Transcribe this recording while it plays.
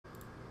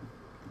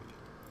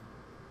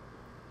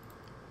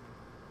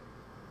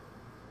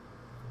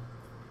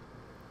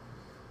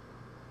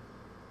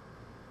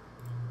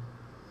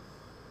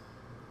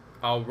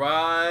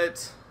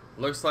Alright,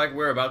 looks like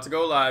we're about to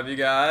go live, you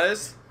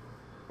guys.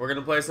 We're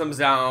gonna play some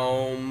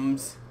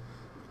Zombsio.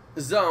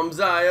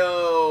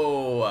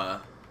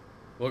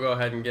 We'll go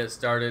ahead and get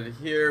started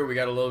here. We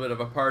got a little bit of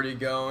a party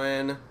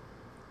going.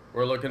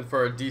 We're looking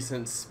for a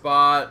decent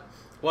spot.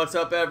 What's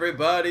up,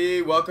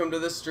 everybody? Welcome to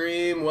the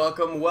stream.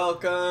 Welcome,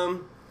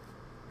 welcome.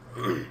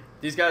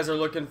 These guys are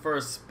looking for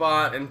a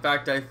spot. In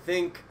fact, I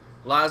think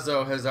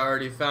Lazo has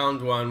already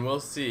found one. We'll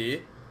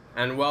see.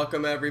 And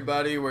welcome,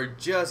 everybody. We're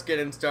just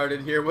getting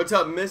started here. What's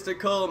up,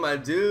 Mystical, my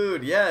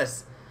dude?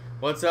 Yes.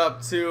 What's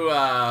up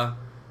to,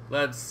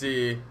 let's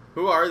see.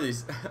 Who are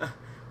these?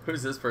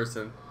 Who's this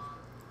person?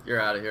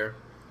 You're out of here.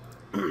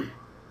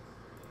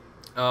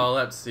 Oh,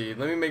 let's see.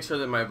 Let me make sure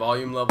that my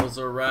volume levels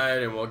are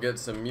right, and we'll get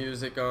some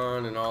music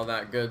on and all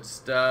that good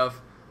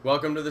stuff.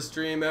 Welcome to the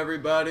stream,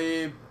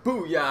 everybody.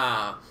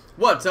 Booyah!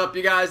 What's up,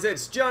 you guys?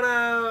 It's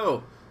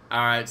Jono!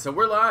 Alright, so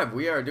we're live.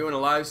 We are doing a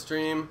live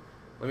stream.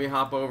 Let me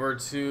hop over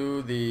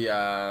to the,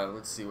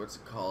 let's see, what's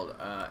it called?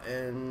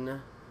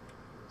 NCS.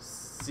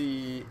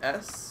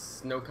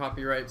 No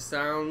copyright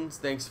sounds.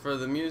 Thanks for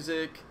the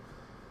music.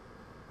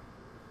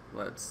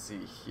 Let's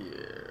see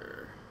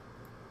here.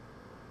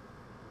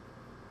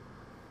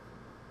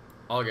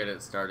 I'll get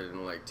it started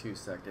in like 2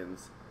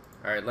 seconds.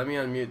 Alright, let me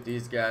unmute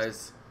these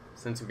guys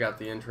since we got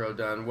the intro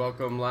done.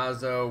 Welcome,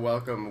 Lazo.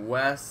 Welcome,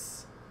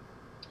 Wes.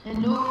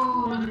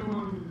 Hello,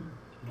 everyone.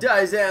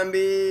 Die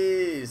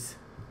Zambies!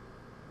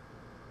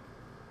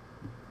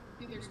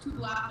 Dude, there's 2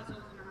 Lazos in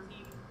our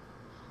team.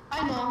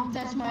 I know,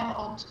 that's my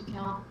alt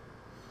account.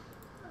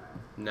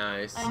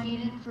 Nice. I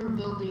need it for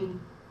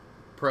building.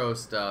 Pro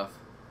stuff.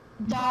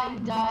 Die,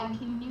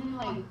 can you,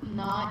 like,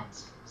 not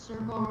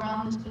circle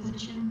around this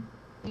position,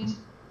 please?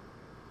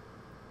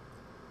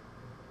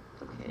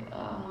 Okay,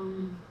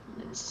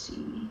 let's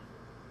see.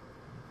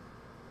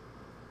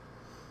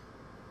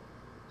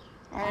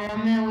 Alright, I'm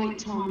gonna wait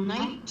till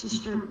night to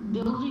start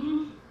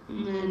building,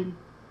 and then...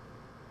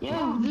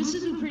 Yo, this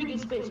is a pretty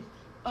good space.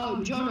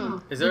 Oh,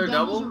 Jonah. Is there a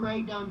double? The doubles are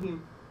right down here.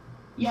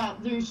 Yeah,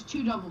 there's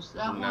 2 doubles.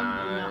 That one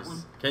and that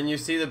one. Can you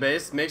see the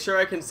base? Make sure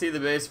I can see the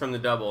base from the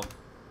double.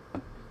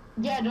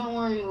 Yeah, don't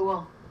worry, you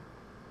will.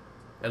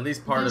 At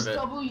least part of it. This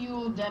double you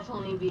will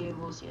definitely be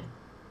able to see it.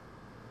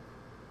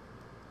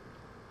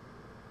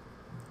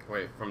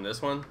 Wait, from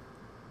this one?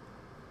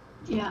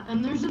 Yeah,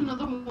 and there's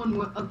another one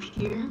up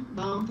here,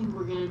 but I don't think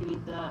we're gonna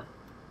need that.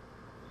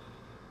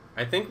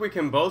 I think we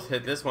can both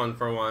hit this one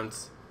for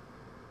once.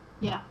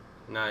 Yeah.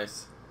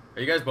 Nice.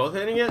 Are you guys both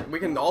hitting it? We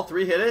can all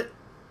 3 hit it?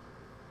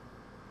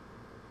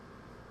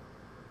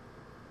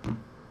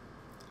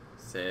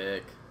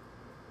 Sick.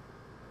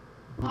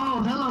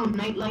 Oh, hello,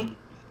 Nightlight.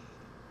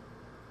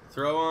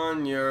 Throw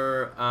on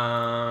your,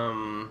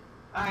 Alright,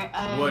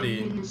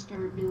 Woody. I'm gonna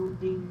start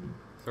building.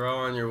 Throw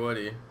on your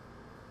Woody.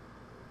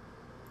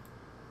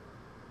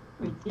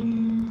 Right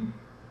there.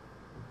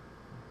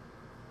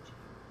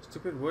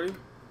 Stupid Woody?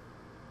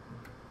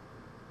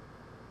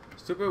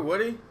 Stupid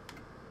Woody?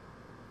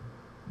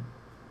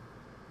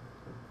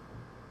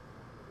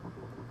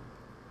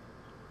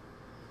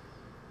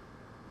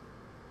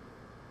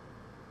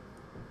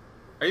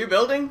 Are you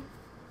building?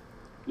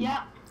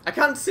 Yeah. I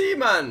can't see,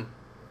 man.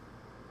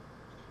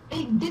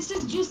 Hey, this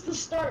is just the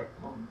start.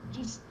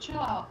 Just chill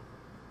out.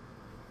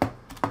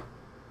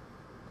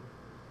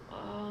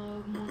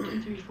 1,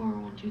 2, 3, 4.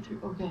 1, 2, 3.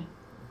 Okay.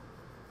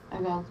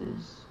 I got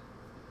this.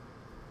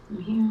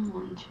 From here,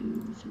 1,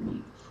 2,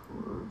 3,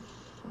 4,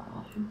 5.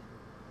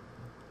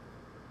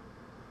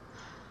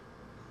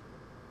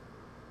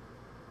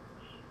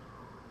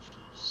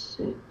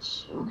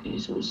 Six. Okay,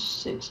 so it's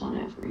 6 on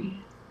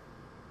every.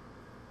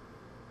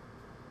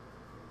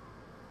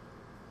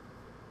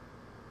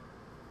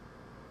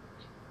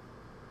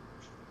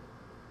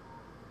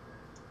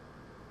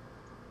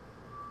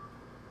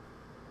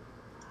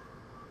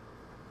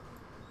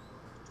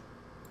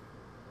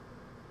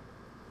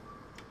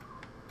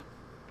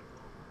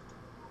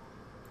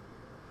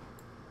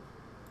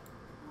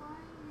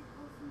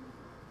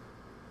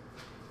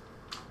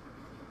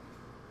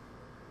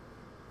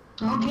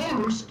 Okay,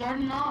 we're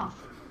starting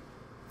off.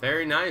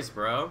 Very nice,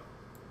 bro.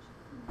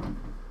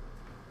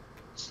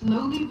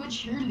 Slowly but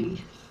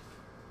surely.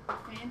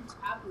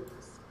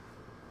 Fantabulous.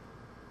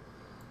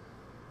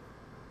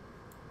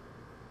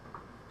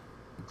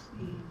 Let's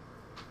see.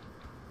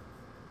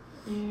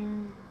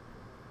 There,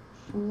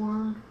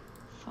 4,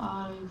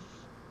 5,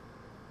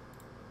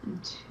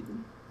 and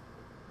 2.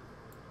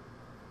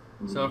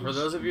 So for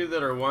those of you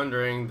that are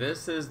wondering,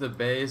 this is the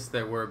base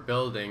that we're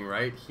building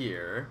right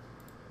here.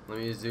 Let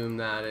me zoom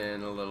that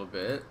in a little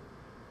bit.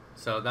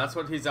 So that's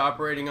what he's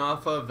operating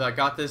off of. I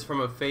got this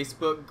from a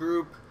Facebook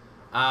group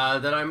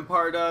that I'm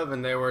part of,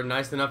 and they were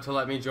nice enough to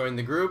let me join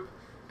the group.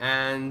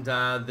 And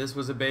this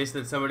was a base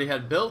that somebody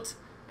had built,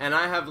 and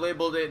I have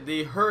labeled it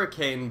the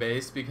Hurricane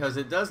base because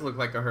it does look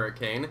like a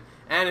hurricane.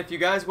 And if you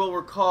guys will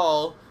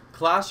recall,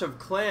 Clash of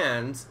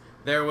Clans,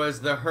 there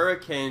was the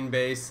Hurricane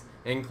base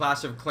in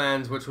Clash of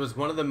Clans, which was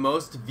one of the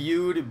most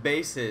viewed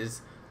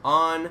bases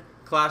on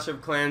Clash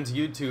of Clans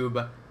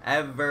YouTube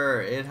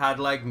ever. It had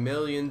like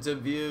millions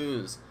of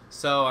views.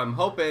 So I'm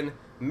hoping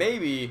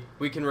maybe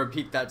we can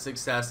repeat that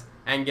success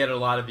and get a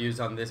lot of views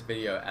on this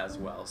video as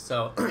well.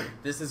 So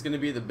this is going to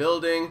be the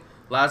building.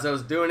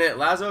 Lazo's doing it.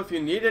 Lazo, if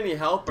you need any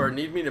help or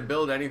need me to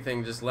build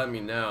anything, just let me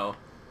know.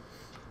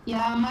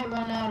 Yeah, I might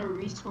run out of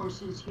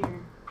resources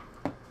here.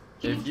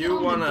 Can If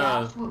you wanna, the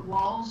gaps with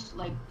walls,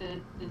 like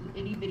the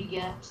itty bitty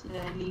gaps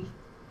that I leave.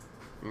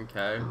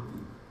 Okay.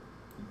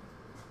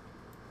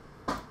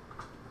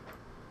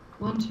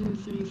 1, 2,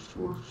 3,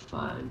 4,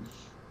 5,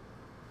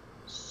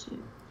 6.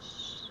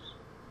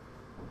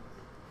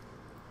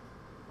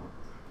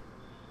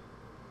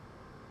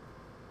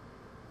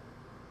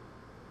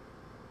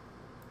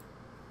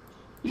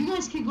 You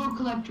guys could go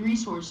collect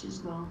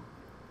resources though.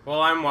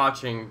 Well, I'm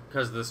watching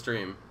because of the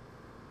stream.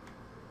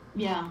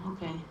 Yeah,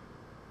 okay.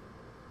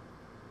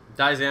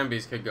 Die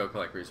Zombies could go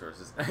collect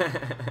resources.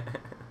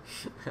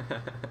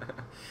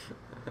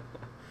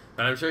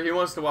 But I'm sure he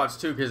wants to watch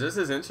too, because this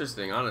is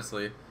interesting,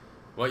 honestly.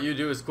 What you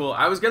do is cool.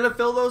 I was going to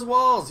fill those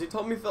walls. You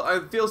told me I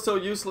feel so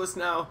useless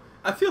now.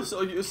 I feel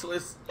so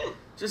useless.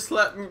 Just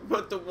let me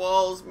put the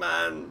walls,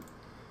 man.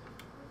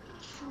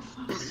 4,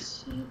 5,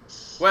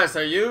 6. Wes,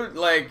 are you,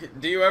 like,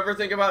 do you ever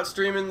think about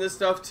streaming this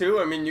stuff too?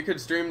 I mean, you could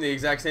stream the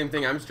exact same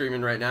thing I'm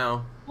streaming right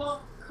now.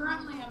 Well,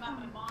 currently I'm at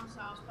my mom's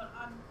house, but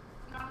I'm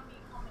gonna be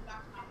coming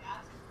back to my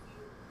dad's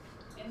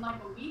in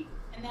like a week,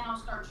 and then I'll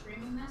start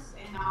streaming this,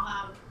 and I'll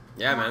have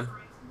man.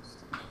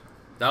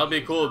 That'll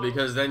be cool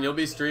because then you'll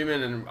be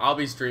streaming and I'll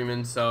be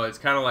streaming, so it's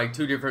kind of like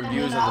two different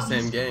views of the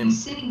same game. Be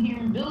sitting here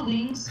in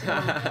buildings.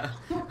 So.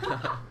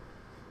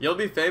 You'll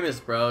be famous,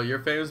 bro. You're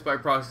famous by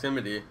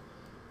proximity.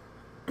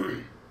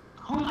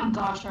 Oh my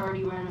gosh, I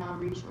already ran out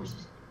of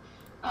resources.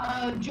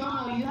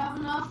 Jono, you have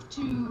enough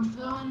to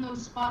fill in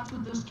those spots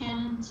with those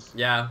cannons?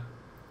 Yeah.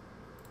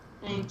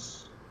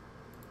 Thanks.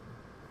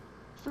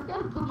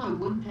 Forgot to put my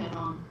wood pad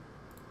on.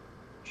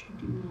 Should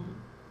do that.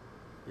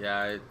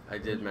 Yeah, I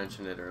did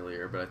mention it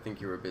earlier, but I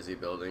think you were busy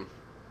building.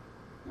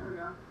 There we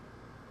go.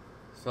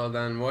 So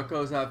then, what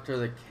goes after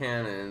the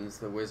cannons?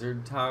 The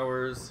wizard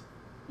towers?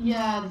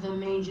 Yeah, the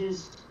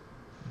mages.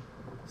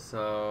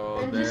 So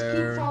and just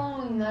keep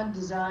following that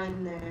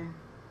design there.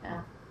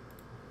 Yeah.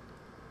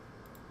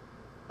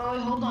 Oh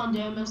wait, hold on,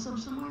 did I mess up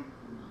somewhere?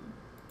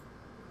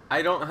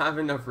 I don't have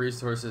enough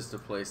resources to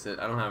place it.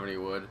 I don't have any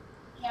wood.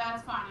 Yeah,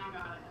 it's fine, I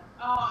got it.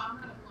 Oh, I'm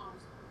gonna blow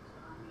this.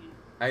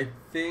 I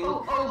think...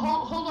 hold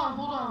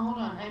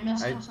on. I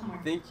messed up somewhere.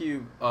 I think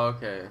you... Oh,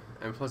 okay.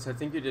 And plus, I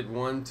think you did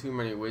one too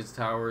many whiz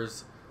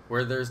towers.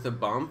 Where there's the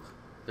bump,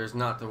 there's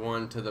not the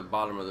one to the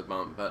bottom of the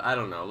bump. But I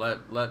don't know.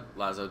 Let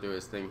Lazo do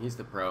his thing. He's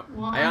the pro.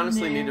 I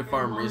honestly need to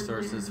farm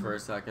resources for a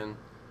second.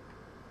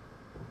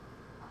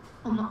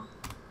 On the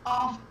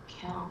off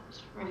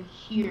count, right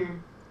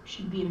here,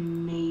 should be a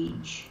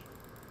mage.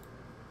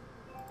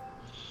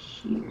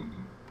 Here.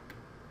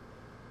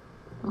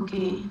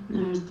 Okay,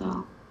 there's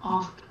the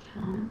off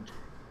count.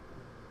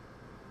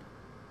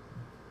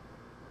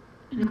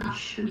 And I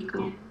should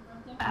go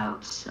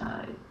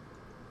outside.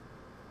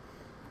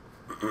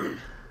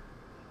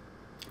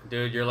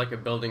 Dude, you're like a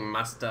building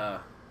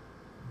master.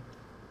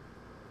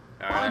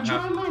 Alright,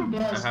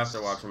 I have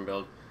to watch him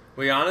build.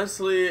 We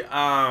honestly,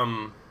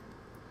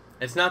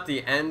 it's not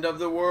the end of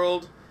the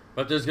world,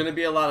 but there's going to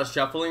be a lot of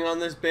shuffling on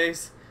this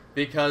base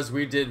because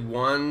we did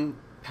one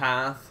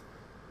path.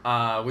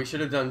 We should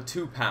have done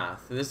 2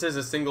 paths. This is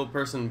a single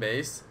person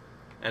base,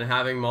 and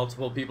having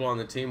multiple people on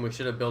the team, we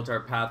should have built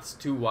our paths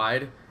too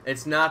wide.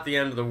 It's not the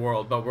end of the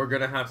world, but we're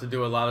going to have to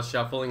do a lot of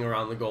shuffling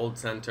around the gold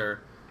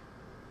center.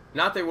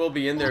 Not that we'll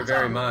be in there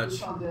very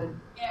much.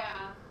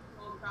 Yeah,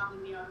 we'll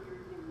probably be out here.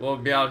 We'll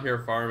be out here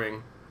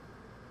farming.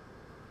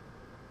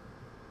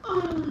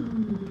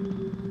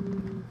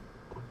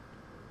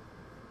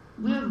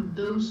 We have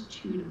those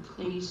 2 to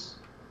place.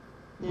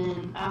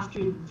 Then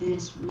after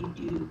this, we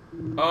do.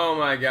 Oh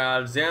my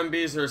god,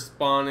 zombies are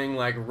spawning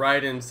like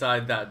right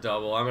inside that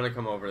double. I'm gonna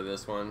come over to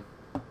this one.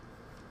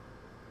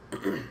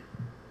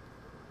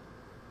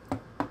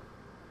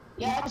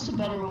 Yeah, that's a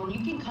better one.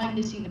 You can kind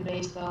of see the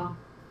base though.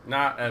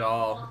 Not at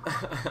all.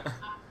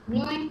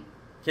 Really?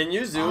 Can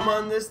you zoom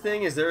on this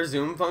thing? Is there a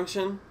zoom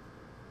function?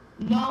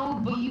 No,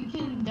 but you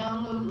can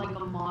download like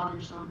a mod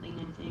or something,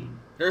 I think.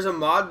 There's a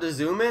mod to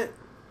zoom it?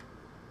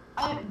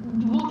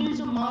 Well, there's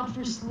a mod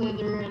for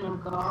Slither and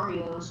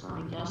Agario, so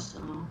I guess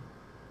so.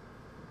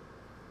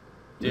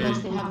 Dude.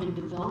 Unless they haven't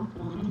developed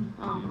one.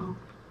 I don't know.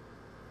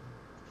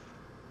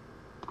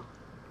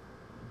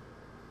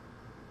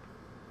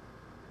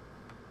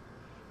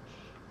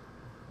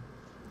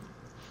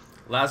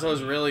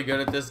 Lazo's really good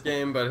at this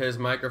game, but his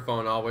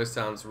microphone always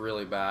sounds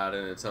really bad,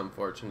 and it's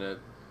unfortunate.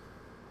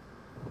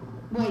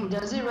 Wait,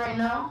 does it right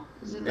now?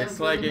 Is it It's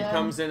like it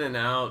comes in and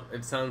out.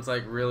 It sounds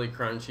like really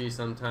crunchy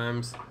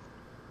sometimes.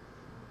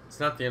 It's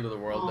not the end of the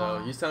world,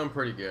 though. You sound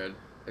pretty good.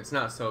 It's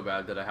not so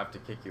bad that I have to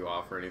kick you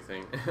off or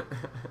anything.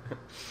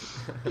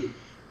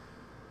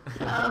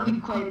 That would be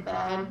quite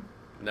bad.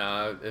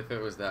 No, if it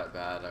was that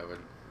bad, I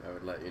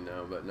would let you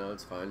know, but no,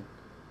 it's fine.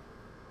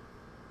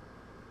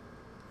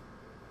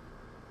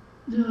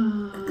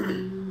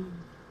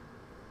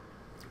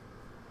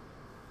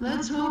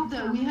 Let's hope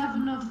that we have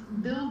enough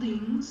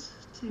buildings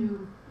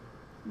to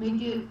make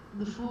it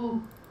the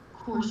full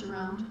course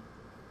around.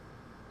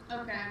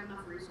 Okay, I have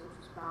enough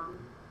resources, probably.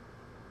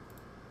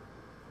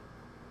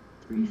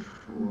 3,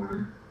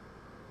 4.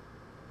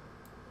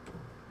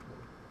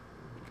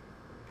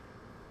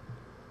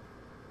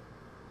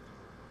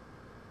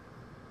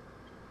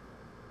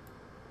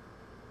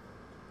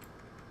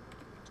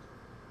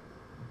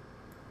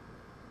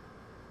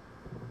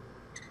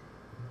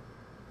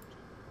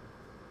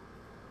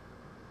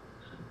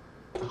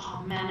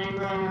 Oh man, I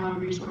ran out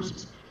of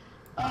resources.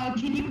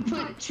 Can you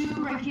put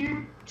 2 right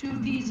here? 2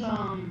 of these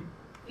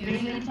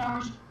melee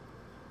towers?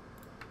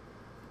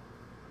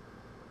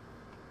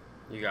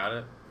 You got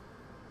it?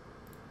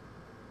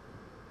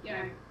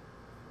 Yeah.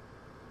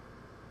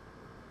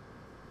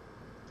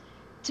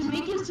 To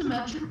make it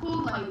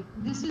symmetrical, like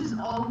this is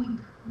all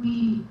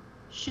we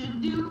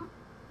should do.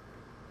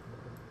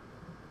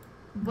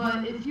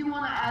 But if you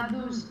want to add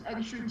those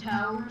extra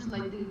towers,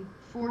 like the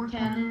 4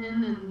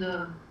 cannon and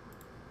the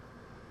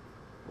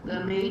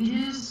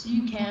mages,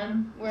 you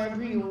can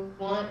wherever you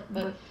want.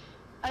 But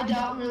I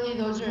doubt really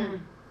those are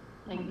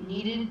like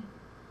needed.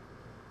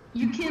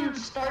 You can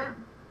start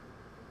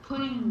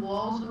putting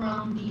walls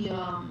around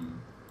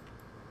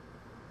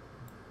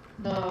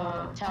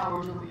the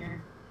towers over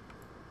here.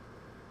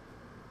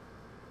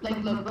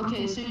 Like, look,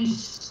 okay, so you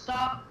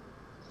stop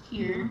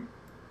here,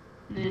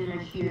 and then right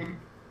here.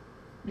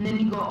 And then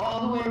you go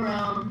all the way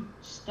around,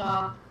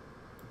 stop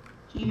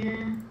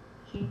here,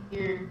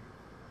 here,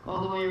 go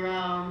all the way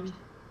around,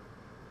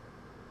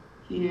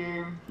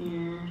 here,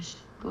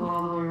 go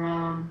all the way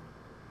around.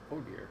 Oh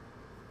dear.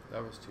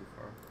 That was too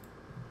far.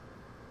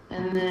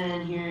 And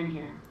then here and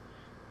here.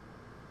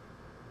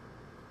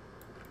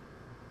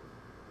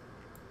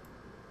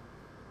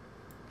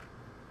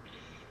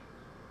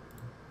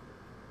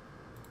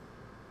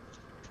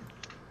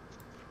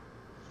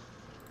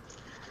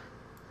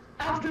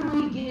 After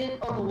we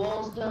get all the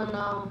walls done,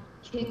 I'll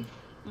kick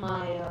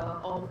my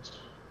alt.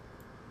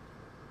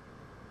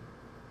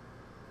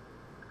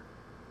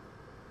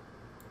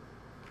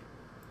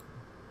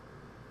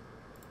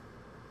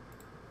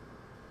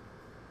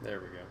 There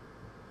we go.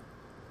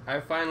 I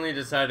finally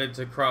decided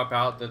to crop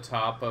out the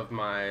top of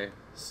my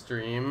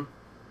stream.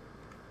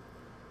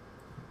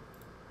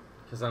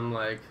 Because I'm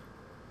like,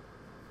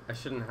 I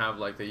shouldn't have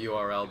like the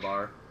URL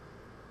bar.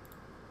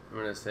 I'm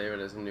going to save it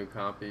as a new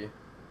copy.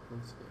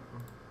 Let's go.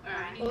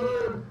 Alright.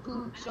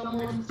 Poop,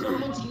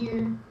 someone's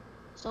here.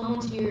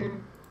 Someone's here.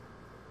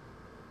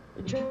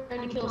 They're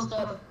trying to kill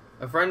stuff.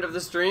 A friend of the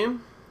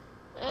stream?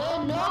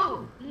 No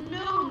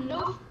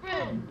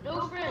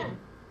friend.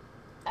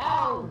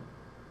 Ow.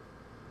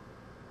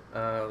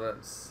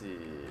 Let's see.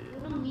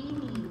 What a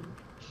meanie.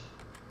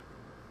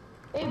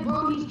 Hey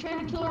bro, he's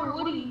trying to kill our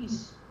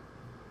woodies.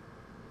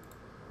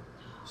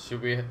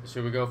 Should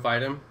we go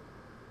fight him?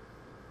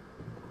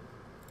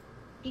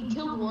 He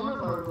killed one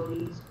of our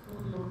woodies. I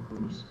don't know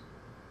who's.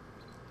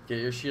 Get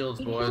your shields,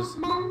 He boys. killed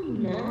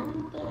mine,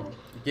 man.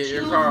 Get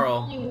your Shields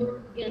Carl. only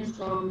work against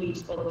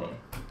zombies, by the way.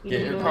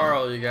 Get your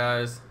Carl, you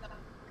guys.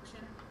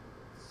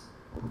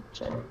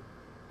 Sorry.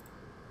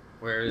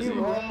 Where is he?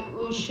 You're right.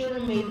 We should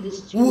have made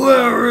this too.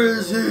 Where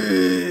is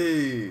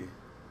he?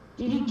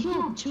 Did he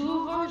kill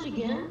 2 of ours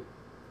again?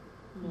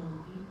 No.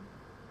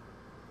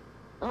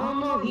 I don't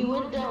know. He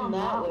went down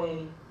that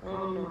way. I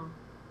don't know.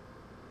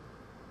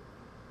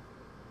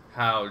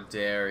 How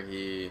dare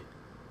he?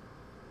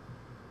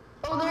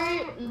 Oh,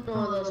 there he...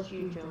 No, that's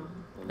you, John.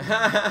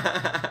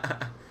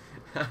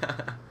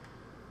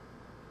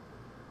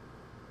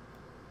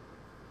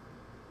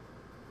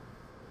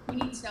 We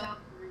need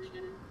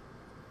self-conversion.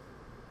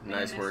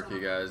 Nice work, you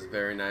guys.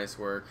 Very nice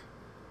work.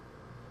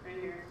 Right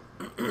here.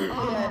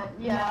 Oh,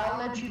 yeah,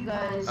 I'll let you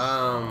guys...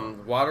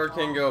 Water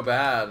can go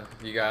bad,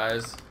 you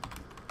guys.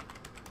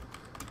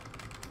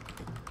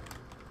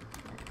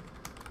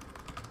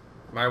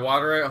 My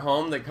water at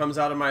home that comes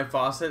out of my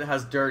faucet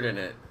has dirt in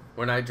it.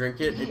 When I drink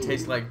it, it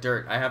tastes like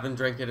dirt. I haven't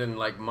drank it in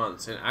like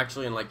months, and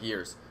actually in like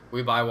years.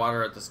 We buy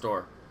water at the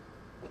store.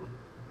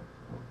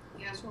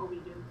 Yeah, that's what we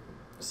do.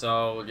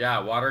 So yeah,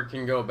 water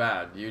can go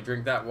bad. You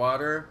drink that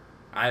water.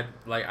 I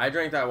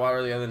drank that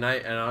water the other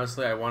night, and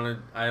honestly, I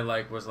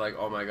was like,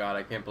 oh my god,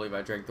 I can't believe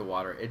I drank the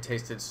water. It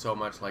tasted so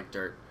much like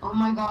dirt. Oh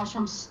my gosh,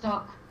 I'm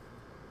stuck.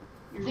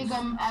 I think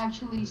I'm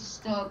actually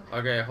stuck.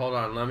 Okay, hold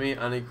on. Let me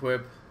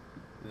unequip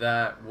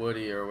that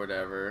Woody or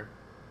whatever.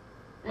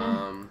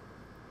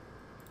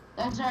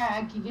 That's alright,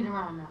 I can get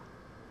around now.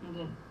 I'm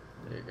good.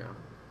 There you go.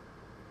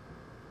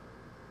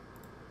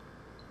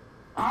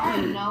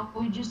 Alright, now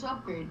we just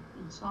upgrade.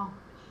 That's all.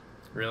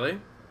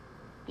 Really?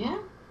 Yeah?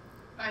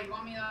 Alright, you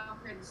want me to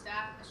upgrade the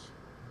stash?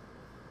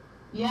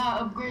 Yeah,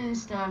 upgrade the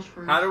stash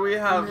first. How do we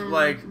have,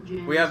 like,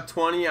 James. we have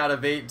 20 out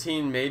of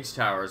 18 mage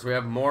towers. We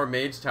have more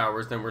mage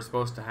towers than we're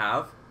supposed to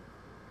have.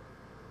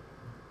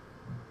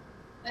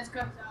 Let's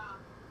go.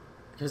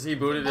 Because he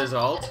booted his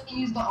alt.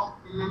 Use the alt,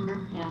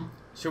 remember? Yeah.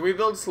 Should we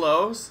build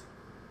slows?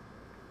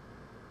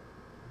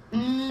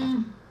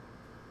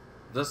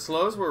 The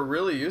slows were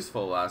really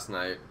useful last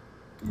night.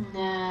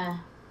 Nah.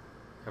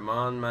 Come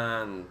on,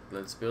 man.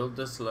 Let's build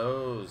the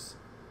slows.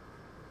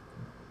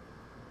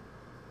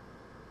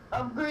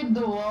 Upgrade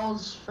the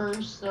walls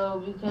first, though,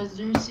 because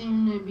they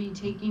seem to be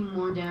taking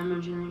more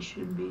damage than they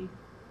should be.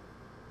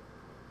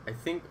 I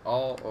think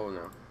all... Oh,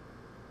 no.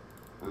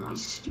 Oh, my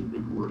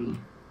stupid Woody.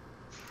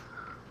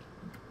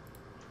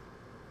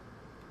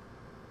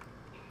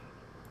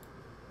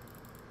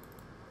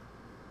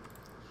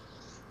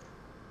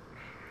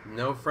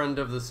 No friend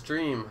of the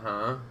stream,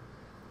 huh?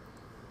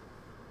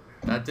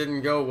 That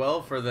didn't go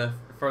well for the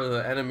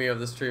enemy of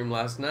the stream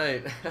last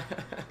night.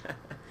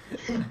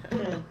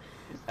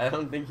 I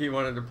don't think he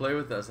wanted to play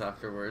with us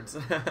afterwards.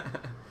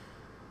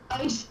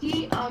 I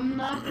see. I'm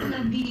not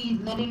gonna be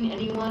letting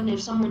anyone.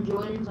 If someone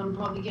joins, I'm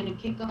probably gonna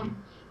kick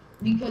them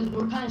because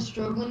we're kind of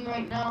struggling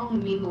right now. I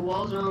mean, the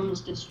walls are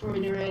almost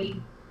destroyed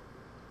already.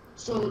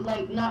 So,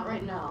 like, not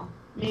right now.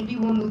 Maybe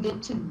when we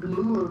get to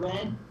blue or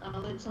red, I'll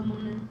let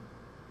someone in.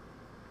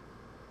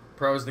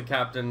 Pro's the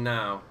captain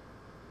now.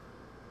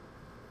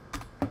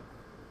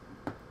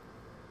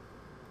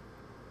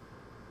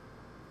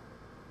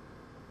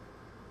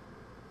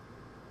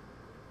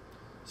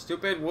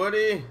 Stupid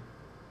Woody!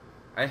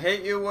 I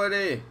hate you,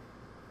 Woody!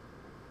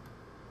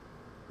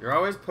 You're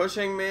always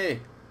pushing me!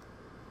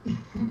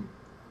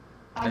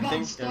 I got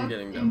think stuck I'm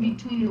getting in double.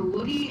 between a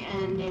Woody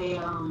and a,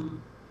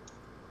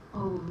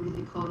 what do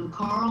they call it? A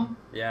Carl?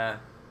 Yeah,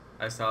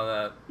 I saw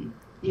that.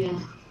 Yeah.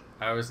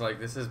 I was like,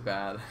 this is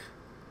bad.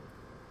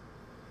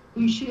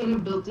 We should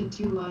have built it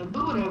too wide,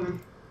 but whatever.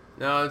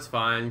 No, it's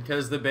fine,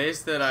 because the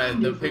base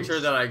that the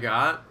picture that I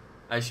got,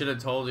 I should have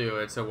told you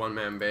it's a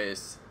one-man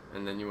base,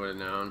 and then you would have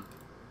known.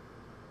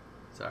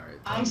 Sorry.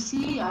 I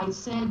see, I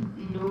said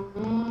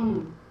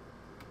no.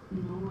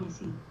 No, I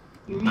see.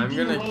 You're I'm making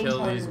gonna the waves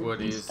kill these harder. Woodies.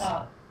 Please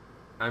stop.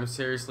 I'm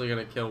seriously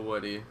gonna kill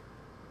Woody.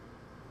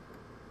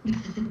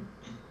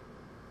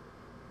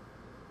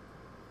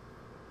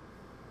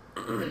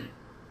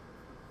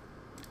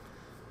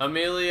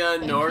 Amelia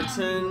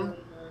Norton,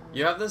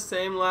 you have the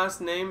same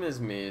last name as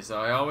me, so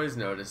I always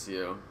notice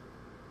you.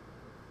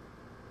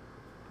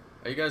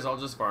 Are you guys all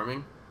just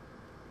farming?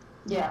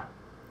 Yeah.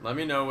 Let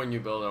me know when you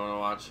build, I wanna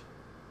watch.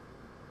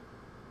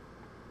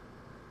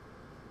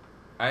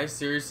 I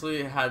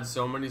seriously had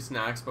so many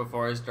snacks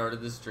before I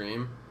started the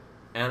stream,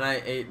 and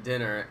I ate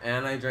dinner,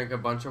 and I drank a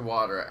bunch of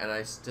water, and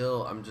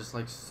I'm just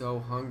like so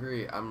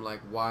hungry. I'm like,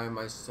 why am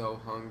I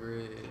so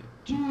hungry?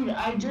 Dude,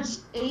 I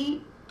just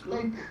ate,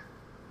 like,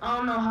 I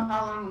don't know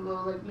how long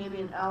ago, like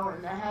maybe an hour,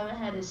 and I haven't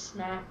had a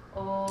snack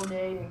all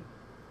day.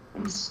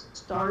 I'm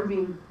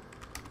starving.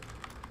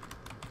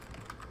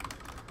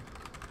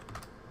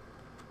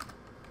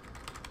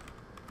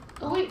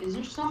 Oh wait, is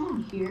there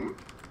someone here?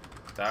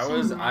 That Some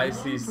was random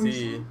ICC.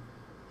 person?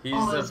 He's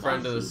Oh, a it's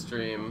friend of the ICC.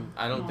 stream.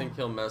 I don't Yeah. think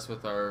he'll mess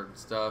with our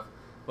stuff.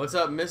 What's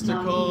up, No,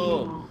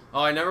 Mystical? no.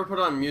 Oh, I never put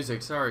on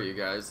music. Sorry, you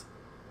guys.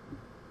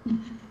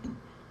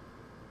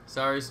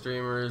 Sorry,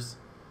 streamers.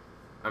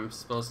 I'm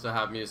supposed to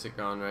have music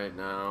on right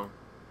now.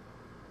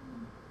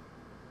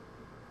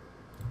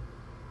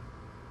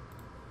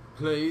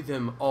 Play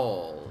them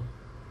all.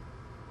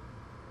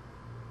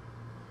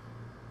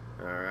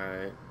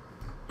 Alright.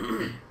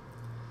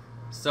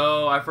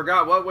 So, I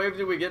forgot, what wave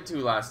did we get to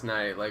last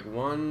night? Like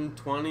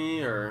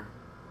 120 or...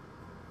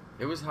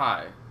 It was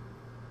high.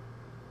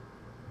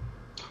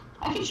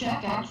 I can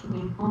check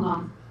actually. Hold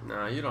on.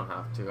 No, you don't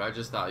have to. I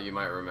just thought you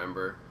might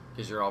remember,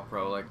 because you're all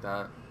pro like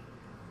that.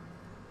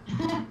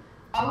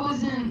 I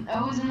wasn't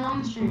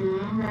on the stream,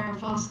 remember? I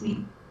fell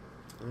asleep.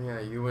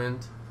 Yeah, you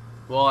went.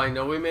 Well, I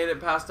know we made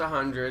it past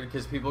 100,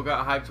 because people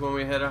got hyped when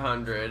we hit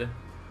 100.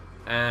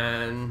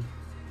 And...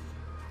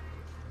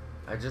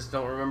 I just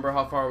don't remember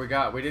how far we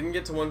got. We didn't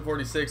get to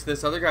 146.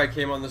 This other guy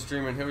came on the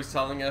stream and he was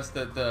telling us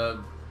that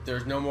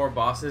there's no more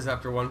bosses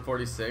after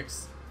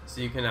 146.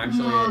 So you can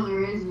actually... No,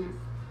 there isn't.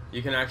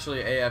 You can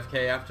actually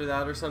AFK after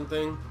that or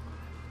something?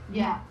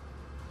 Yeah.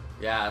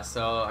 Yeah,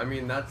 so, I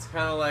mean, that's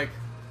kind of like...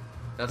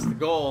 That's the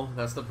goal.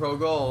 That's the pro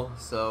goal.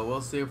 So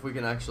we'll see if we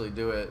can actually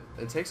do it.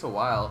 It takes a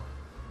while.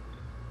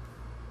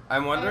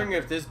 I'm wondering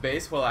if this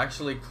base will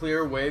actually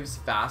clear waves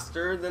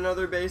faster than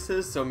other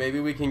bases, so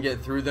maybe we can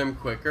get through them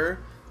quicker.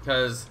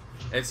 Because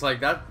it's like,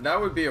 that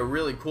would be a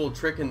really cool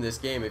trick in this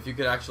game if you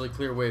could actually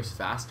clear waves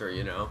faster,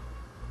 you know?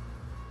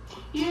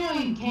 You know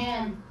you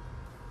can.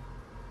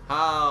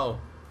 How?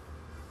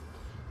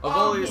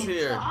 Avoli's Okay,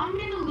 here. so I'm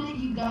gonna let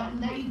you guys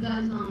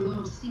know a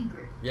little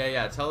secret.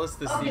 Yeah, tell us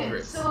the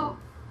secrets. So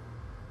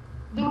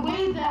the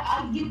way that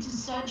I get to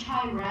such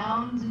high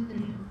rounds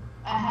and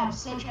I have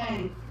such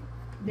high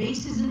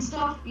bases and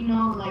stuff, you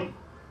know, like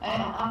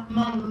I'm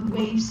on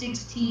wave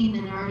 16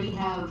 and I already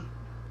have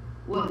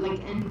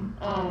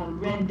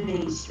red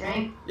base,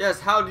 right? Yes,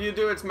 how do you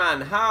do it,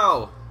 man?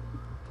 How?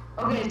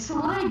 Okay, so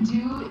what I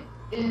do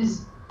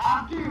is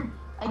after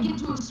I get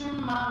to a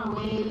certain amount of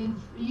wave,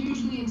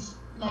 usually it's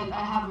like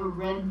I have a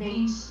red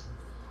base.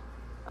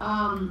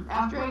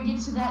 After I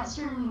get to that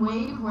certain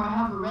wave where I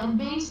have a red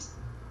base,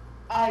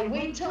 I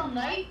wait till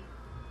night,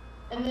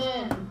 and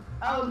then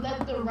I would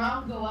let the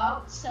round go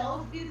out,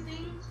 sell a few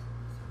things,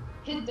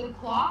 hit the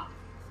clock,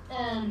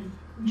 and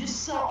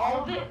just sell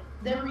all of it,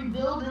 then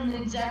rebuild in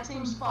the exact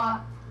same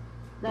spot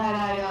that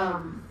I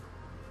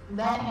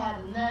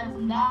had, and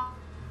then now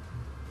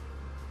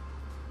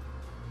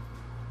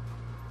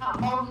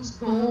all this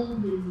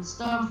gold and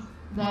stuff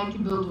that I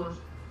can build with.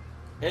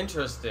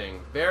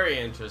 Interesting. Very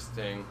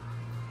interesting.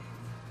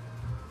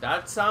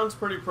 That sounds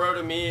pretty pro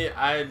to me.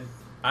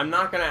 I'm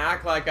not gonna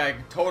act like I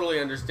totally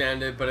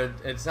understand it, but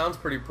it sounds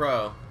pretty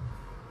pro.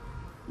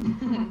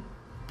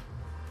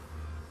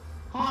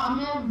 Oh, I'm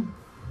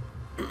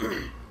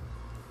in.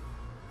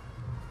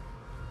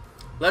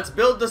 Let's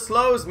build the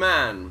slows,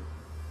 man.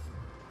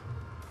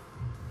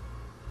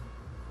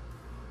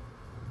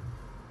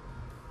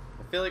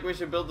 I feel like we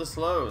should build the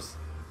slows.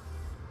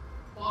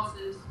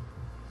 Bosses.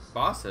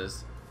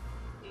 Bosses?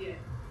 Yeah.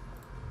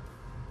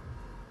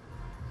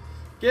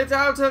 Get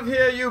out of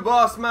here, you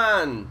boss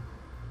man!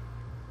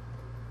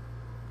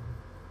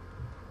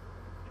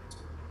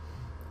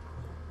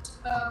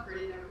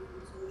 Upgraded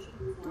everything, so we should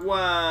move on.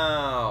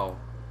 Wow.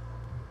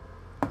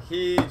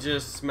 He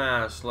just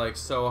smashed like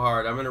so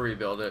hard. I'm gonna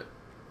rebuild it.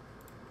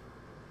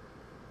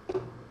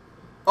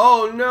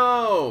 Oh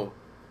no!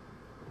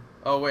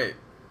 Oh wait.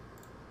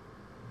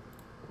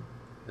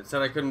 It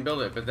said I couldn't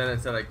build it, but then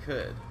it said I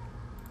could.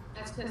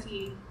 That's because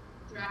he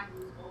dragged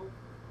his ult.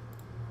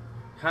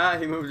 Ha,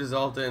 he moved his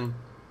ult in.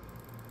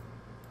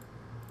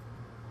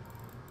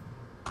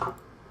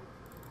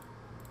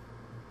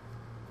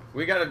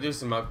 We gotta do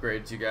some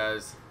upgrades, you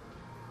guys.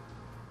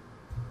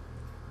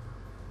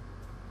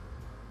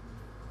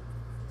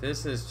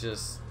 This is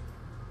just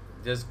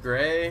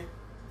gray.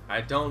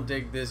 I don't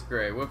dig this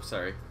gray. Whoops,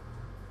 sorry.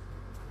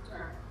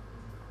 Sorry.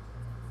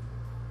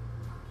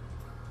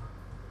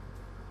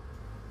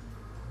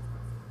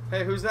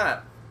 Hey, who's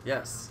that?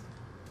 Yes.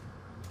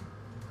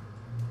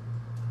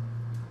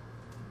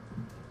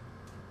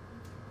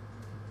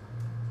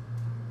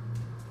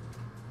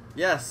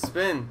 Yes,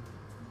 spin.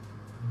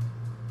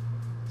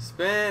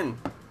 Spin.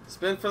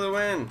 Spin for the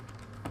win.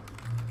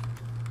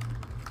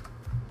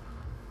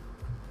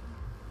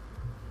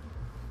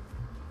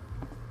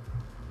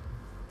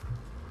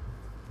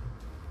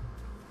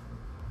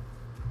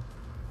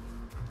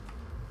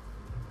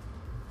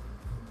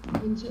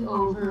 It's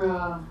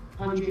over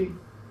 100.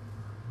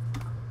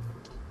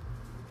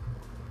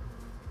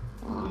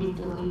 Let me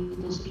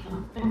delete this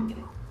account. There we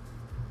go.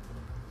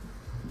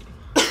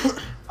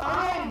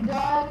 Alright,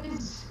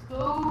 guys,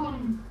 go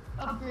and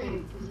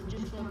upgrade, because it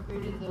just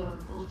upgraded the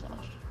full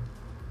stash.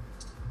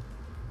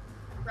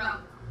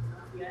 Probably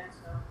not yet,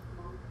 so.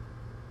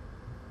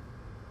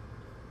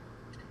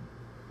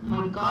 Oh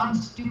my god,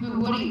 stupid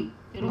Woody.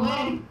 Get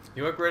away.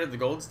 You upgraded the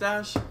gold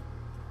stash?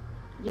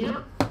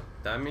 Yep.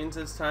 That means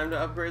it's time to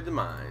upgrade the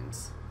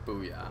mines.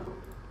 Booyah.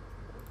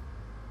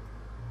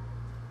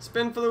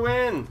 Spin for the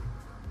win!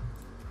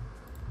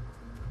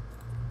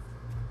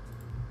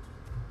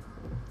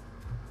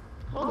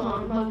 Hold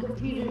on, my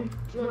computer is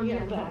running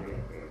out of battery.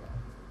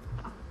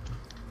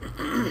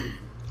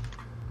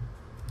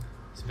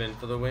 Spin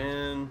for the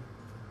win.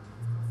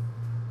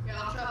 Yeah,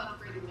 I'll try to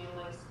upgrade the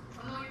melees.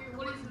 Oh no,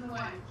 what is in the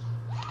way?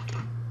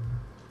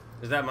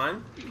 Is that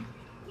mine?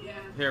 Yeah.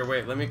 Here,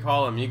 wait, let me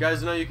call him. You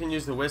guys know you can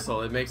use the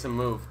whistle. It makes him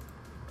move.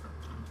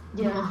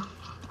 Yeah.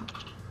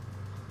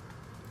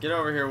 Get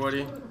over here,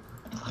 Woody.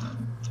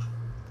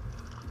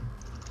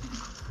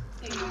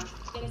 There you go.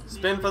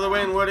 Spin for the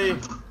win, Woody.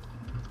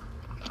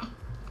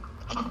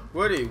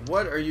 Woody,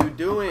 what are you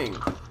doing?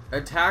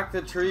 Attack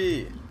the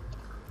tree.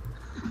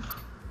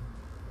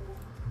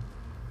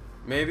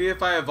 Maybe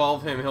if I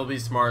evolve him, he'll be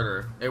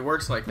smarter. It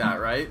works like that,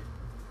 right?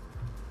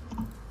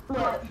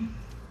 What?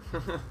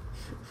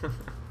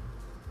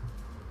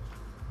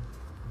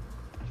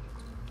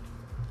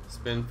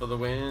 Spin for the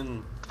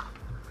win.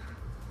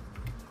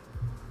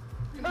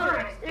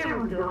 Alright, here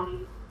we go.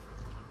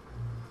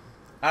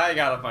 I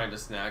gotta find a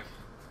snack.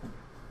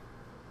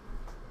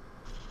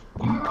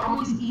 You're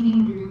always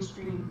eating during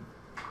stream.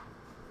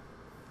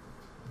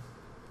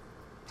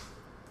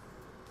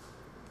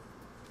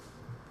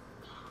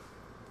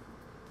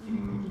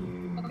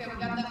 Okay, we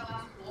got that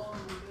last wall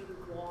and we'll go to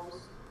the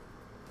walls.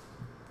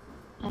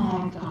 Oh,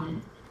 I got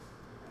it.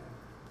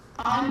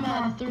 I'm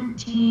at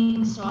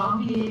 13, so I'll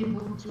be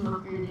able to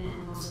upgrade it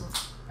and also.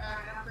 I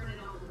upgraded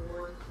on the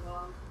board as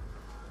well.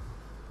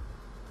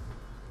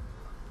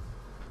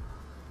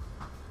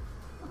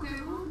 Okay,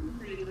 well,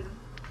 pretty good.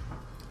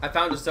 I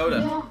found a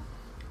soda.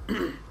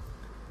 Yeah.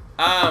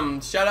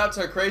 Shout out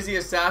to Crazy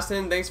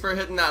Assassin. Thanks for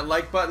hitting that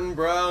like button,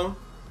 bro.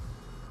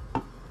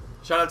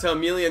 Shout out to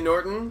Amelia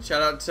Norton.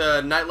 Shout out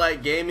to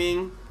Nightlight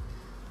Gaming.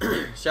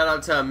 Shout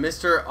out to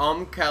Mr.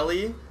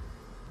 Kelly.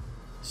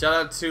 Shout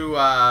out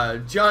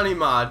to Johnny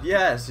Mod.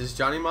 Yes, is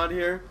Johnny Mod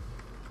here?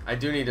 I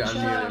do need to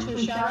unmute him.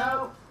 Shout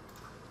out.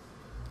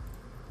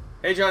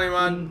 Hey, Johnny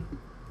Mod.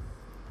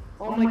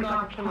 Oh my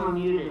god, I'm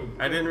muted.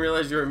 I didn't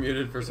realize you were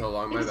muted for so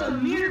long. My It's a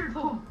bad.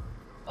 miracle.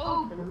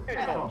 Oh,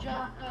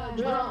 John.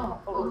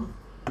 Oh.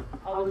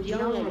 I was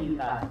yelling at you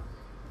guys.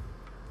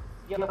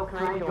 Yo, can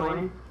I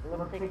join? I'm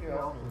gonna take your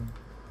open.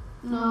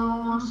 No,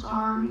 I'm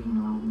sorry.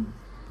 No.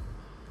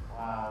 Why?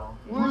 Wow.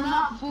 We're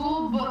not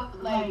full,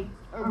 but like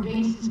our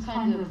base is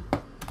kind of,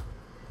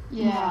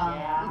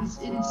 yeah,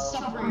 it's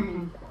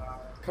suffering.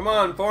 Come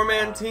on,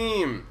 4-man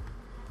team.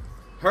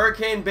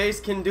 Hurricane base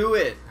can do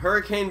it.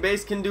 Hurricane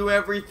base can do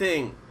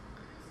everything.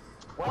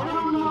 I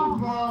don't know,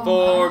 bro.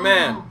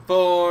 4-man,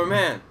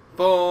 4-man,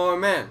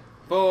 4-man,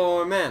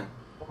 4-man.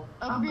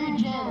 Upgrade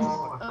gens.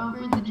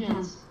 Upgrade the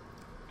gens.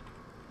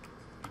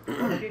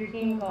 What's your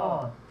team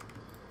called?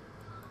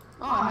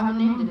 Oh, I haven't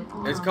named it.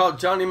 Hold It's on. called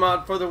Johnny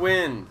Mod for the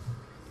win.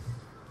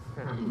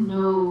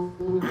 No.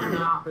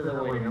 Not for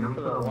the win, I'm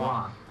for the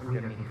loss. I'm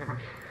joking.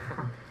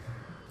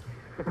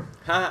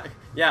 Ha,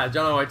 yeah,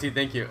 John YT,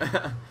 thank you.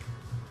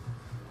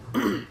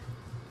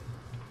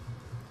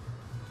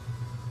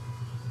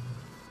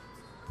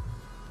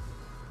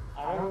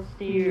 I don't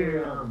see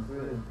your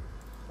group.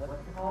 What's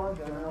it called?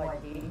 Journal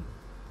IT?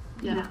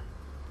 Yeah.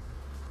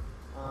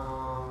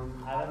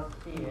 I don't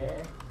see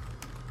it.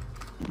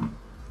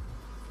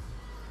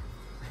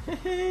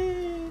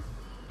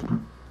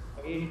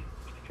 Are you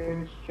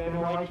sure it's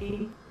Journal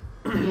IT?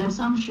 Yes,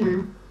 I'm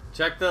sure.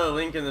 Check the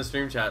link in the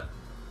stream chat.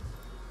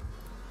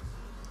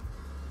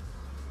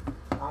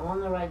 I'm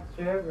on the right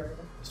server.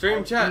 Stream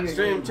I chat, see your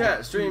stream name.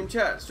 chat, stream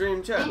chat,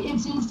 stream chat.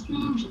 It's in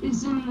stream.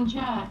 It's in the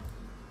chat.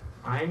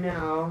 I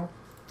know.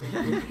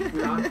 It's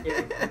not there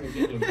in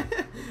the game.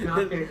 It's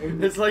not there in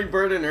the It's like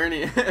Bert and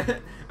Ernie.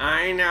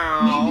 I Maybe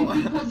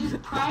know. because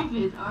it's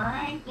private. All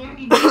right, there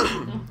you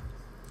go.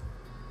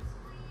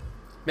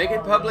 Make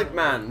it public,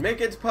 man.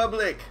 Make it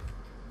public.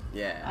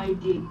 Yeah. I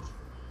did.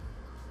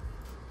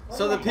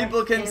 So the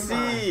people can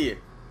see.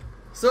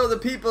 So the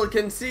people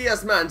can see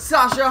us, man.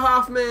 Sasha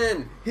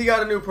Hoffman. He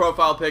got a new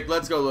profile pic.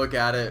 Let's go look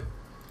at it.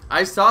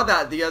 I saw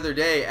that the other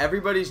day.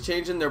 Everybody's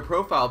changing their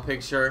profile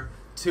picture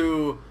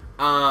to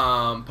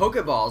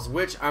Pokeballs,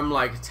 which I'm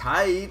like,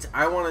 tight.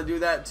 I want to do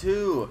that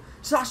too.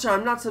 Sasha,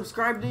 I'm not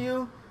subscribed to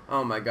you.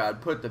 Oh my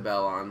god, put the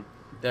bell on.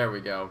 There we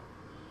go.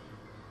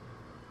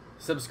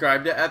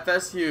 Subscribe to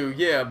FSU.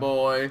 Yeah,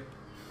 boy.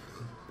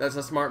 That's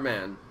a smart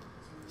man.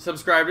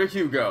 Subscribe to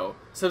Hugo.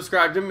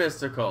 Subscribe to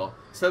Mystical.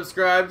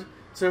 Subscribe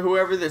to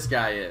whoever this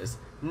guy is.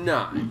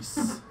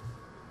 Nice.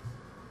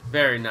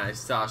 Very nice,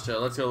 Sasha.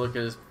 Let's go look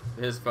at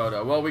his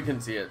photo. Well, we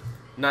can see it.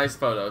 Nice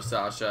photo,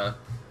 Sasha.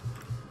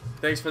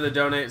 Thanks for the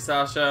donate,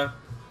 Sasha.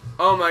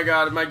 Oh my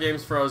god, my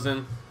game's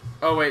frozen.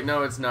 Oh wait,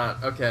 no it's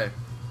not. Okay.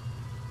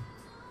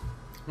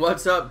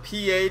 What's up,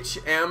 PH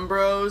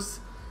Ambrose?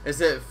 Is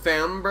it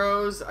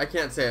Fambros? I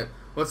can't say it.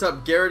 What's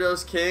up,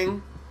 Gyarados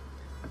King?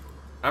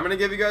 I'm gonna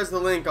give you guys the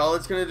link. All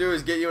it's gonna do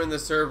is get you in the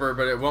server,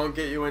 but it won't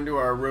get you into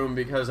our room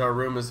because our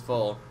room is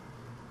full.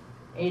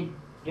 Hey,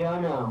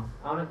 Jono,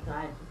 can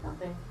I say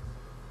something?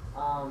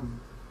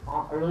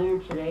 Earlier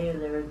today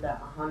there was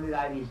that 100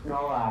 IV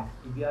Snorlax.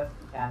 Did you have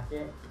to catch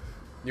it?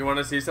 You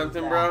wanna see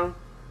something, bro?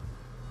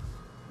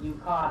 You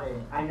caught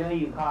it. I know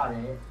you caught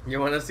it. You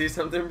wanna see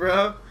something,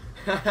 bro?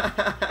 You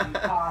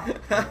caught it.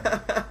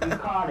 You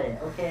caught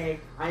it, okay?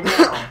 I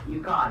know.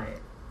 You caught it.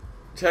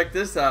 Check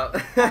this out.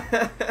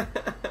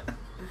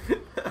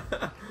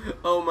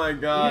 Oh my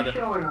god. You're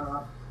showing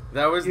off.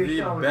 That was You're the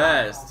showing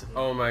best. off.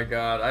 Oh my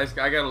god. I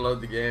gotta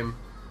load the game.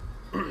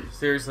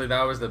 Seriously,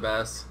 that was the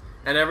best.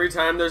 And every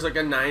time there's like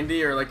a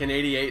 90 or like an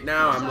 88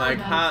 now, I'm like,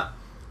 ha.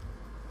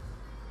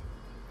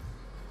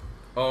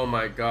 Oh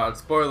my god.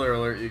 Spoiler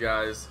alert, you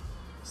guys.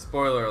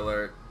 Spoiler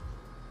alert.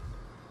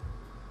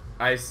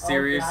 I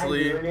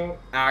seriously,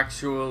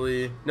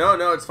 actually...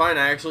 No, it's fine.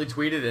 I actually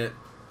tweeted it.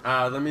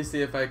 Let me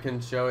see if I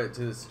can show it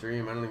to the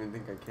stream. I don't even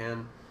think I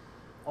can.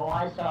 Oh,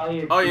 I saw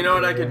your Oh, you know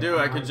what I could do?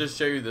 I could just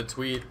show you the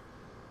tweet.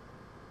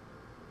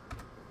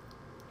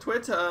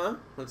 Twitter.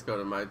 Let's go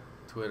to my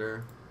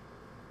Twitter.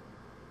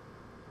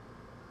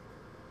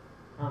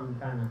 I'm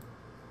trying to...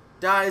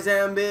 Die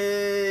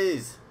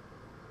zombies!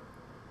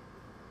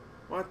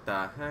 What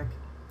the heck?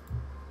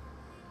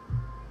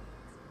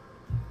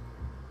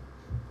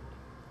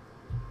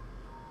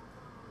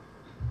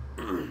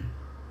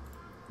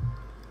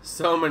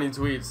 So many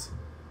tweets.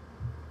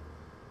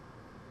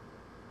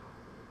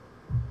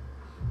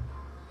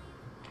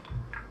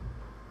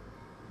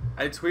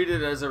 I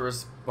tweeted as a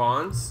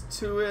response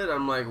to it.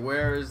 I'm like,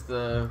 where is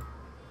the...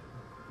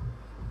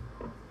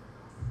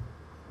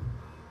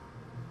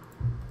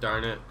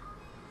 Darn it.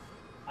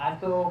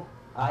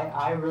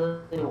 I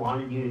really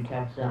wanted you to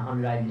catch that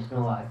 100 IV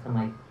Snorlax. I'm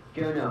like,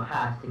 Jono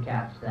has to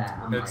catch that.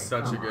 I'm It's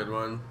like, such a come good on.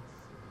 one.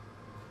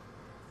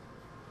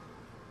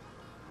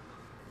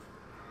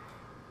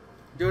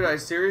 Dude, I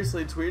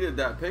seriously tweeted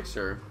that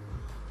picture.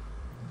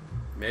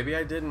 Maybe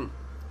I didn't.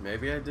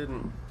 Maybe I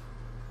didn't.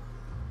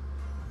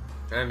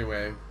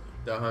 Anyway,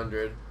 the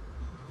 100.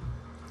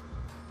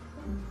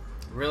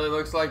 Really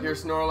looks like your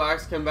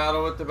Snorlax can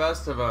battle with the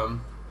best of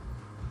them.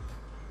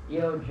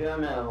 Yo,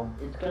 Jono,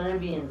 it's gonna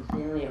be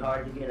insanely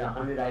hard to get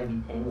 100 IV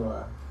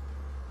Tangela.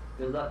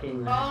 Good luck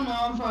in that. Oh no,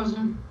 I'm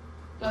frozen.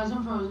 Guys,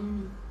 I'm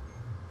frozen.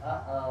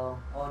 Uh-oh.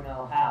 Oh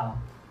no, how?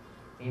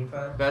 Being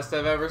frozen? Best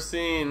I've ever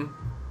seen.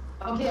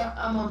 Okay,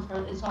 I'm on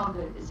front. It's all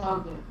good. It's all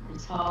good.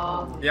 It's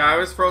all good. Yeah, I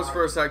was froze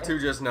for a sec too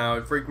just now.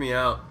 It freaked me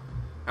out.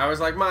 I was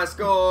like, my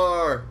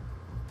score.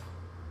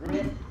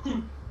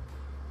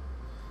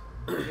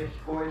 Your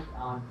score's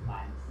on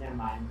mine. Never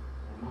mind.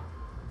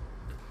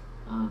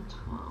 12.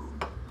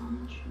 How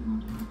much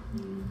more do I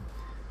need?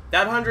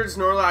 That 100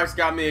 Snorlax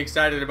got me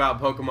excited about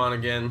Pokemon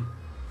again.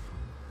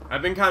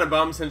 I've been kind of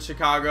bummed since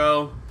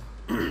Chicago.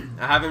 I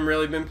haven't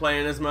really been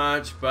playing as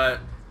much,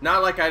 but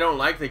not like I don't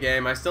like the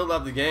game. I still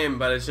love the game,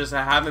 but it's just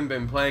I haven't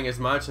been playing as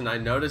much, and I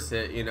notice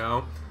it, you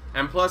know?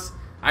 And plus,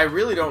 I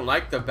really don't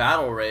like the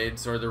battle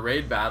raids or the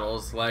raid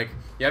battles. Like,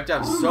 you have to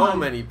have so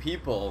many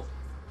people.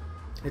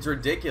 It's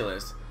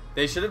ridiculous.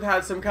 They should have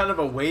had some kind of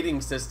a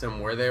waiting system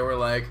where they were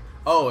like,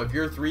 oh, if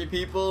you're 3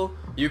 people,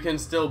 you can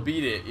still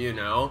beat it, you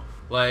know?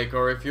 Like,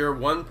 or if you're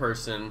 1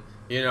 person,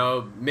 you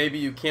know, maybe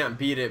you can't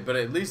beat it, but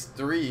at least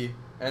 3,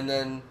 and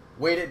then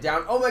weight it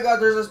down. Oh my god,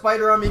 there's a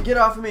spider on me. Get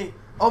off of me.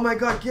 Oh my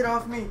god, get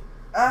off me.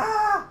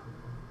 Ah!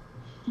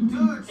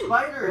 Dude,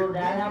 spider. Bro,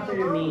 that happened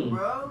to me.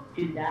 Bro.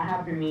 Dude, that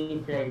happened to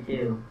me today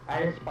too. I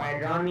had a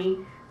spider on me.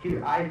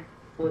 Dude, I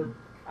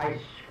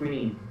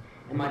screamed.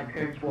 And my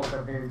parents woke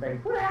up and it's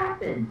like, what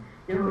happened?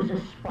 There was a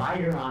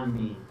spider on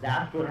me.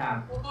 That's what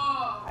happened.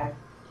 Whoa.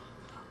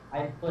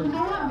 I You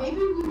know what?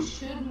 Maybe we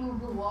should move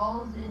the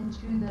walls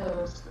into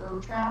the slow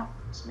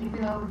traps. Maybe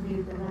that would be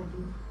a good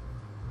idea.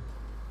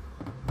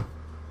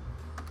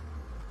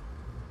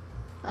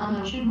 I don't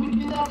know. Should we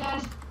do that,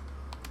 guys?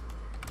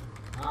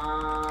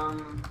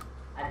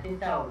 I think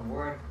that would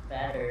work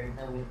better.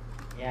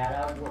 Yeah,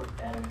 that would work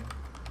better.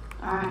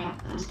 Alright,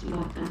 let's do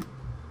that then.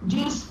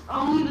 Just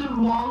only the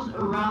walls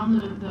around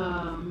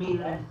the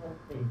melee. Let's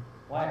see.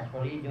 What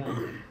are you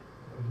doing?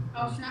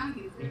 I was trying to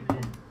get through,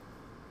 man.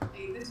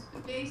 Hey, this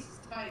base is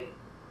tight.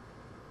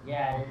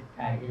 Yeah, it is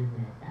tight,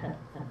 isn't it?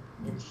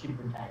 It's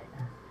super tight.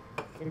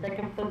 It's like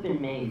a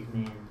flipping maze,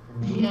 man.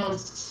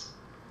 Yes.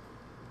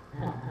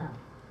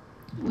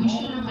 We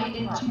should have made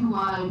it too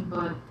wide,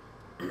 but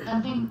I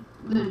think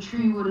the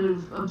tree would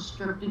have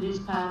obstructed his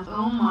path.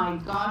 Oh my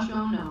gosh,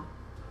 oh no.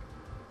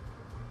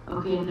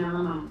 Okay, never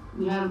mind.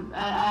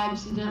 I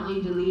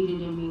accidentally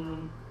deleted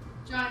immediately.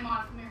 Johnny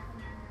Mod, come here.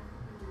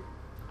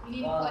 We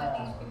need to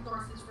collect these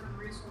resources from the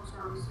resource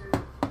harvester.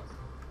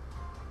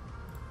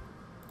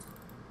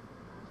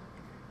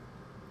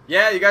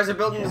 Yeah, you guys are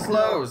building the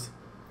slows.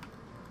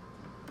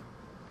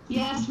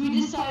 Yes,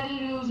 we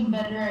decided it was a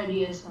better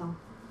idea, so.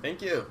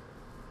 Thank you.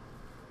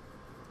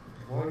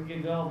 Where'd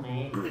you go,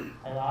 mate?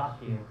 I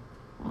lost you.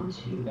 One, Where'd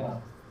you two.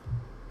 go?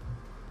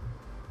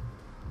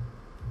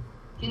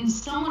 Can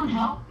someone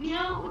help me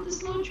out with the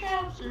slow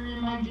traps, or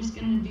am I just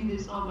gonna do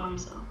this all by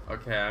myself?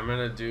 Okay, I'm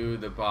gonna do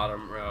the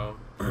bottom row.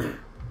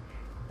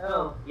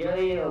 Oh,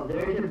 yo,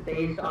 there's a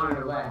base on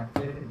our left.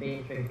 There's a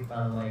base right here,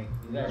 by the way.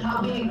 You guys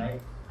How know that, big?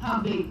 right? How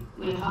big?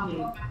 Wait, how big?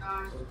 Oh my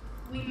gosh.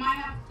 We might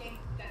have to take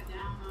that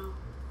down, though.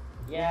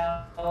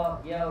 Yeah,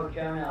 yo,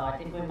 Jonah, I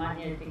think we might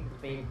need to take this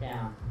base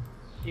down.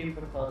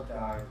 Super close to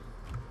ours.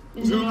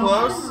 Is Too it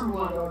close? open or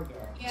what?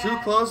 Yeah, Too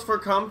close for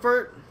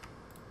comfort?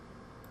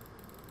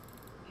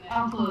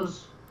 How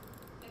close?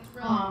 It's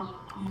really close.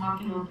 I'm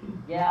walking up here.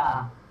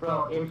 Yeah,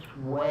 bro, it's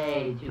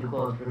way too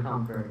close for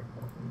comfort.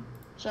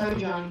 Sorry,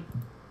 Johnny.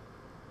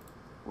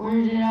 Where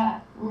is it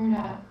at? Where is it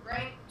at?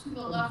 Right to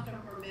the left of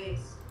our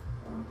base.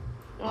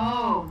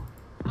 Oh.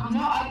 I'm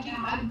No,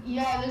 taking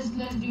yeah, let's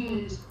do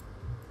this.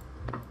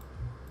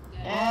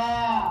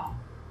 Yeah.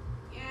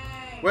 Yeah.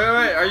 Yay. Wait,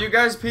 are you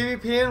guys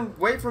PvPing?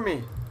 Wait for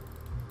me.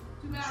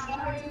 Too bad.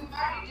 Sorry, you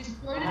already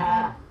destroyed it.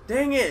 Ah,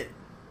 Dang it.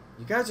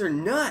 You guys are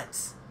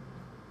nuts.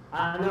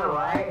 I know,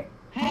 right?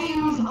 Hey,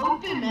 it was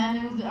open, man.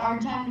 It was our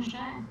time to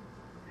shine.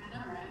 I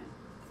know,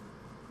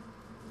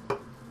 right?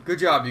 Good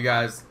job, you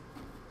guys.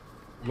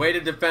 Way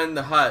to defend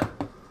the hut.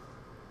 I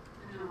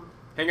know.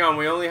 Hang on,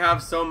 we only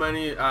have so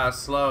many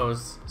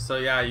slows. So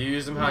yeah, you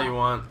use them how you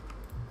want.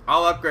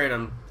 I'll upgrade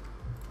them.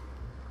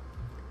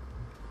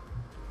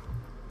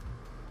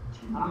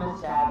 I'm a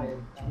savage.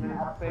 I'm gonna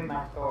upgrade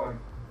my sword.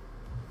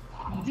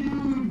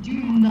 Dude, do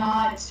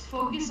not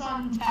focus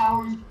on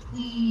towers,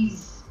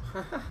 please.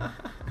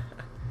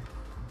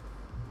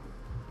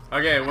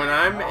 Okay, when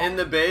I'm in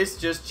the base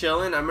just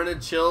chilling, I'm gonna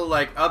chill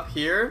like up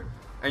here.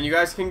 And you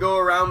guys can go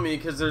around me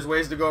because there's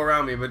ways to go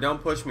around me, but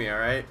don't push me,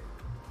 alright?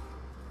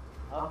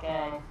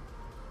 Okay.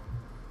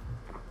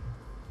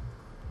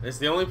 It's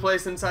the only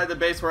place inside the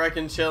base where I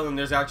can chill and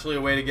there's actually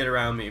a way to get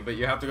around me, but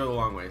you have to go the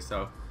long way,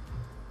 so.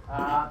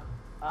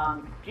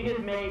 Excuse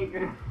me,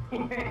 you're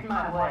in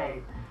my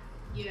way.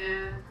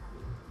 Yeah.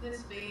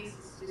 This base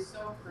is just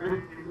so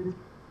friendly.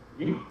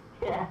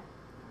 Yeah.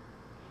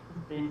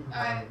 Alright,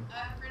 I've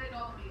upgraded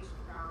all the mage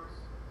powers.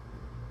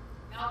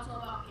 Now it's all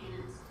about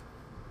cannons.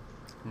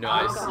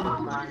 Nice.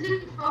 What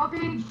is it for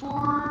upgrade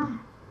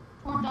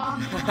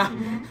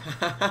 4,000?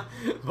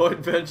 Void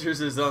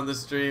Ventures is on the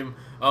stream.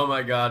 Oh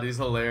my god, he's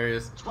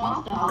hilarious.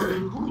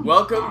 12,000.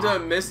 Welcome to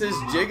Mrs.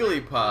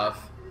 Jigglypuff.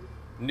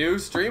 New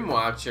stream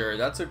watcher.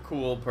 That's a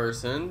cool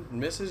person.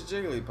 Mrs.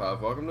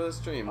 Jigglypuff, welcome to the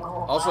stream.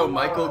 Also,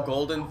 Michael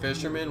Golden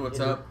Fisherman, what's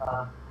up?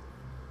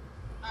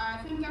 I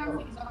think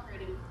everything's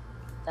upgraded.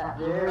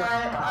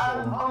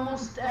 I'm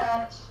almost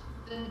at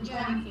the Yeah,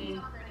 Johnny everything's thing.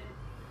 upgraded.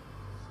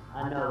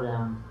 I know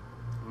them.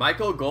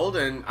 Michael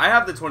Golden. I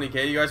have the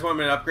 20K. You guys want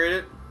me to upgrade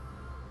it?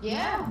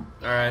 Yeah.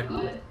 Alright.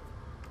 Good.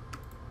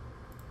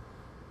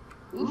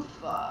 Oof.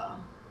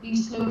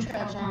 These slow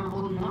traps aren't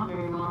holding up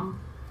very well.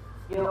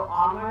 Yo,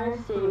 I'm gonna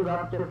save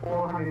up to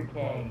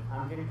 400K.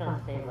 I'm just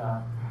gonna save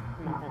up.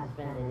 I'm not gonna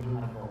spend any of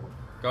my gold.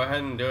 Go ahead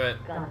and do it.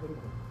 Gonna save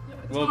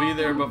it. We'll be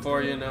there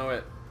before you know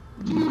it.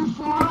 Dude,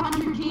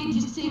 400K,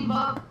 just save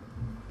up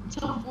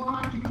until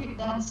 400K.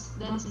 That's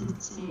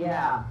insane.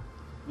 Yeah.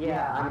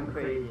 Yeah, I'm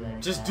crazy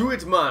like Just that. do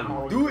it, man. I'm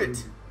always Do crazy.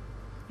 it.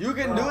 You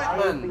can Bro, do it, I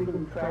man.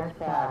 freaking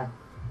trespassed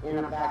in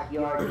the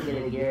backyard to get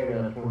a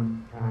Gyarados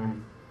one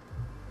time.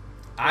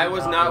 I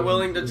was not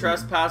willing to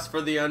trespass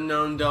for the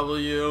unknown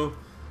W.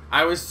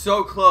 I was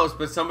so close,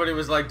 but somebody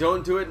was like,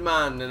 don't do it,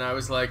 man. And I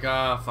was like,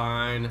 ah,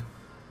 fine.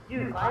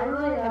 Dude, I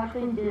really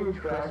actually didn't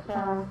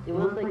trespass. It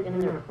was like in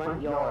their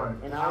front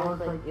yard, and I was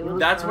like, it was.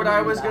 That's what kinda I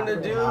in the was back gonna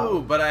of their do,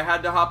 house. but I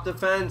had to hop the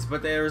fence,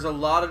 but there was a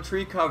lot of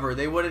tree cover.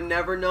 They would have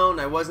never known.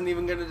 I wasn't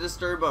even gonna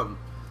disturb them.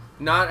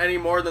 Not any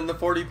more than the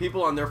 40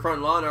 people on their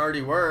front lawn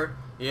already were,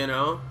 you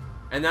know?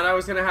 And then I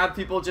was gonna have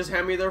people just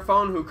hand me their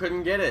phone who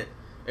couldn't get it.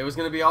 It was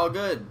gonna be all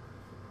good.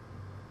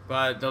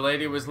 But the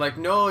lady was like,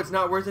 no, it's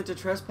not worth it to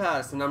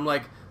trespass. And I'm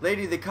like,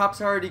 lady, the cops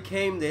already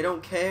came. They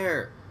don't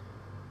care.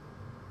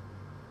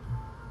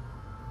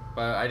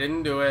 But I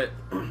didn't do it.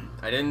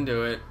 I didn't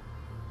do it.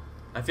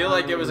 I feel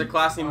like it was a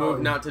classy move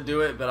not to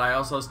do it, but I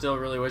also still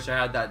really wish I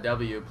had that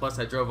W. Plus,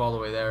 I drove all the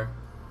way there.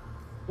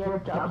 Yeah,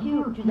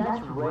 W, dude,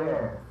 that's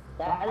rare.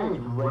 That is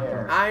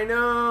rare. I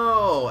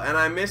know! And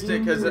I missed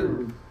it because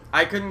Dude.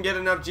 I couldn't get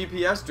enough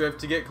GPS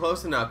drift to get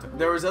close enough.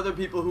 There was other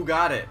people who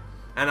got it.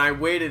 And I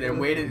waited and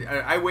waited.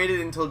 I waited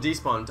until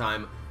despawn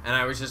time. And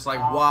I was just like,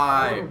 I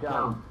why? would've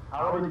jumped.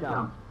 I would've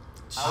jumped.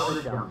 I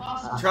would've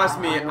jumped. Trust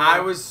me, I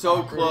was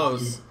so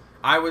close.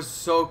 I was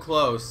so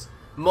close.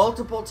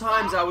 Multiple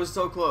times I was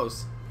so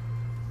close.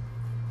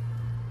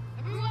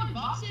 Everyone,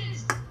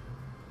 bosses.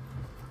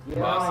 Yo,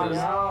 Bosses.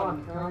 no,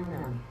 I'm killing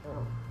them.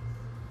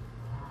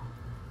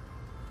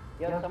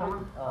 Yo,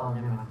 someone. Oh,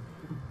 never mind.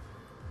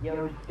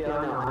 Yo, still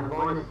no. I'm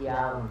going to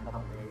Seattle in a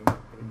couple days.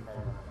 Pretty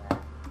excited about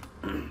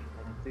that.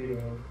 Like 3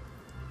 days.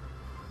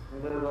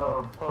 I'm gonna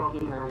go poke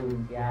hunting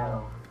in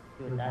Seattle.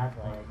 See what that's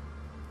like.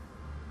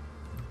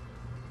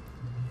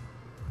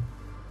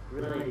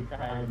 Really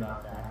excited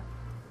about that.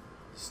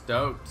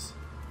 Stoked.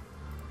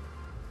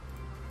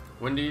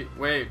 When do you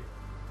wait?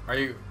 Are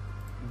you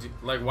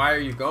like? Why are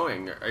you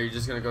going? Are you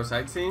just gonna go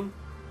sightseeing?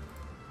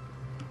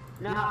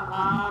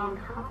 No,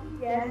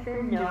 yes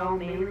and no,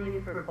 mainly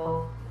for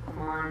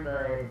Pokemon,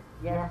 but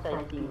yes,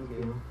 I seem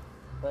to.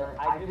 But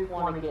I just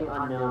want to get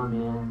unknown,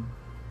 man.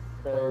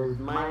 Because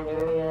my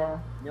area,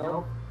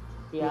 nope,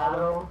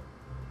 Seattle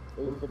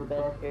is the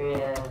best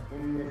area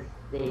in this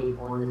state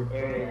or in this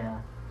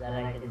area that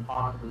I can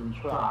possibly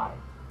try.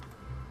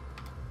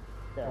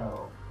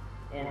 So,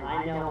 and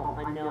I know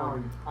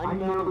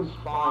unknown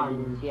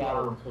spawned in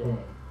Seattle today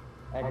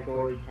at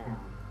Georgetown.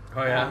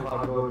 Oh yeah.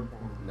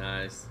 Georgetown.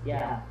 Nice.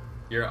 Yeah.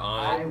 You're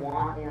I on it.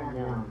 want an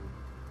unknown.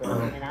 So,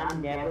 and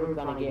I'm never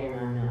gonna get an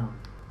unknown.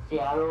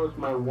 Seattle is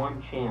my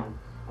one chance.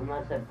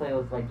 Unless I play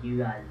with like you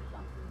guys or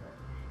something,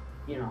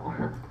 but you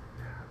know.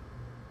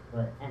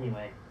 But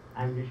anyway,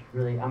 I'm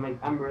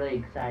really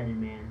excited,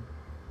 man.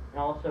 And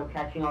also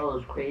catching all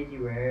those crazy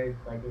rares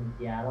like in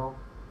Seattle.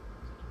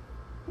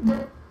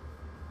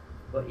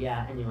 But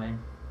yeah, anyway.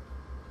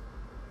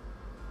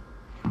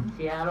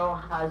 Seattle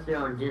has their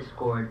own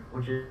Discord,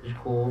 which is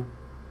cool.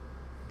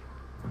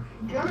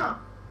 Jonah,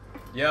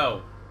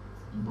 Yo,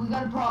 we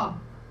got a prob.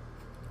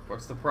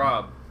 what's the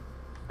prob?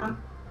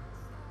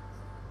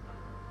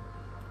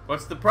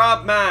 What's the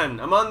prob, man?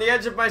 I'm on the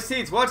edge of my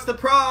seats. What's the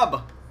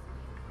prob?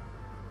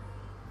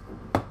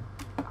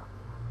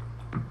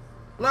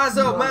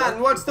 Lazo, man,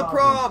 what's the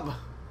prob?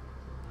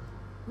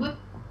 What?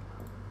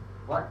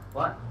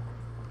 What?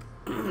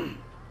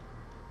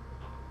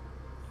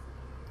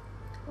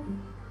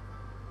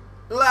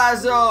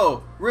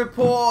 Lazo,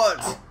 report.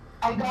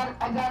 I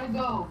gotta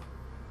go.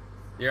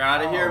 You're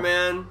out of here,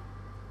 man.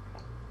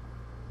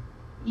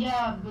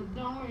 Yeah, but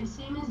don't worry,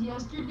 same as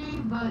yesterday,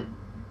 but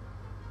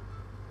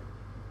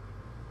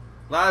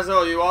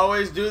Lazo, you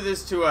always do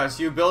this to us.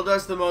 You build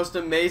us the most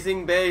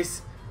amazing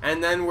base,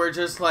 and then we're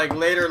just like,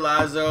 later,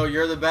 Lazo,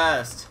 you're the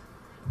best.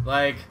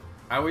 Like,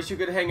 I wish you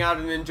could hang out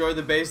and enjoy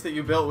the base that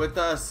you built with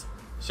us.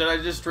 Should I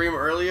just stream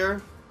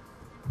earlier?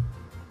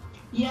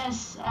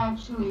 yes,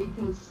 actually,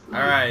 because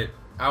Alright,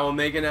 I will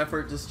make an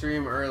effort to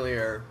stream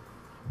earlier.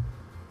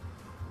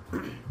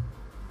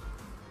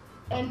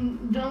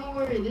 and don't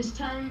worry, this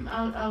time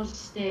I'll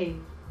stay.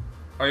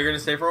 Are you gonna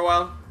stay for a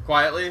while?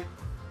 Quietly?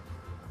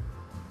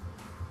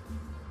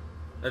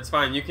 That's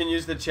fine. You can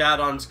use the chat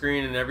on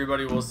screen and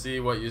everybody will see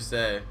what you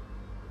say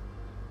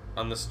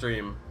on the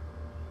stream.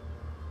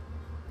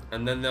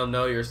 And then they'll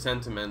know your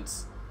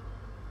sentiments.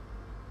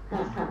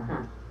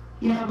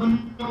 Yeah, but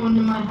no one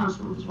in my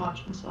household is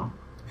watching, so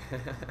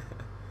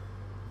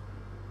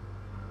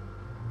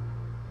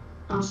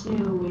I'll stay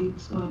awake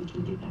so I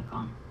can get back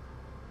on.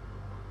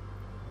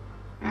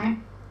 Alright?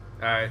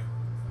 Alright.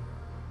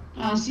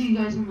 I'll see you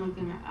guys in like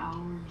an hour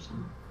or so.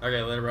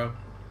 Okay, later, bro.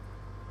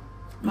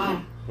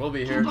 Bye. We'll be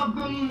Keep here.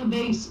 upgrading the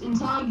base.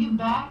 Until I get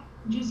back,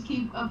 just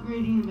keep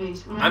upgrading the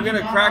base. When I I'm get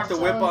gonna back, crack I'll the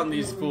sell whip it on and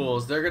these then-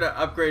 fools. They're gonna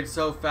upgrade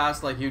so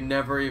fast like you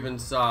never even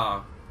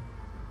saw.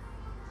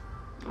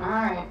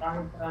 Alright.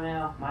 Sorry,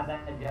 Jonah. My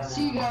bad, Jonah.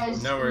 See you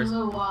guys No in worries. a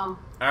little while.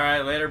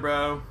 Alright, later,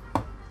 bro.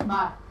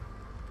 Bye.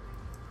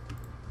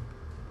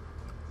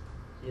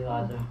 See you,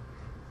 Lazo.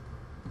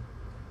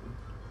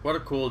 What a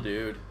cool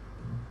dude.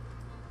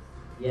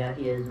 Yeah,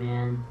 he is,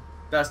 man.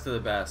 Best of the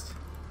best.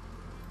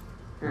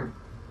 Hmm.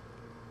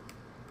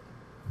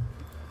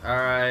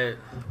 Alright.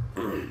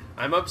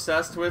 I'm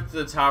obsessed with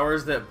the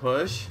towers that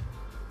push.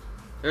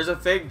 There's a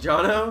fake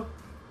Jono?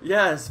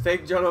 Yes,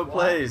 fake Jono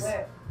plays.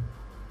 Where?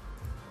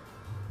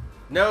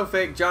 No,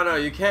 fake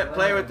Jono, you can't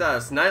play Where? with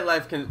us.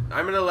 Nightlife can.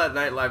 I'm gonna let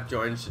Nightlife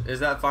join. Is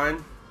that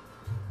fine?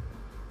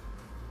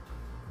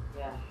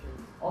 Yeah,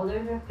 sure. Oh,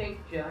 there's a fake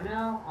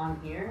Jono on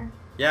here?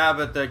 Yeah,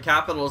 but the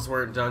capitals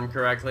weren't done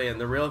correctly, and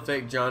the real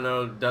fake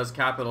Jono does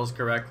capitals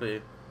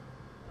correctly.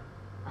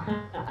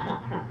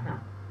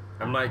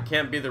 I'm like,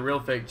 can't be the real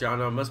fake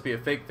Jono, must be a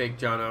fake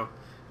Jono.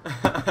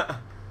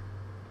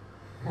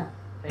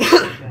 Fake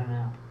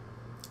Jono.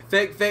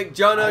 Fake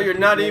Jono, you're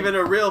not even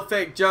a real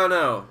fake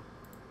Jono.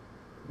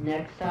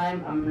 Next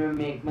time, I'm gonna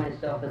make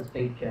myself as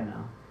fake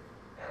Jono.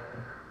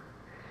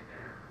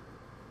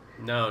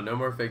 No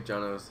more fake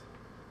Jonos.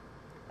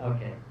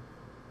 Okay.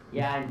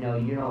 Yeah, I know.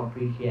 You don't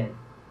appreciate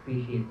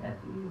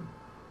that, do you?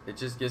 It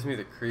just gives me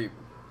the creep.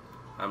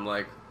 I'm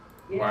like,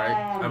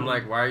 Yeah.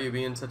 why are you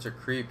being such a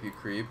creep, you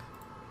creep?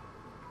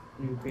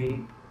 You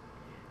creep.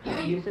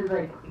 You said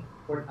like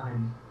 4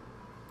 times.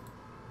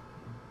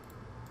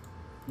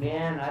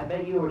 Man, I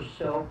bet you were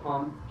so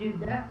pumped. Dude,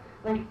 that,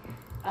 like,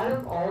 out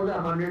of all the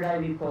 100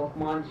 IV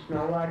Pokemon,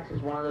 Snorlax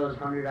is one of those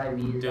 100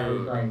 IVs that was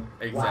Dude, like,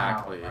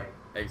 exactly. wow. Like,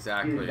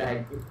 Exactly. dude,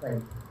 like, it's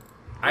like,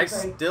 I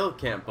it's like- still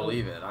can't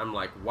believe it. I'm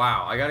like,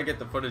 wow, I gotta get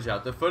the footage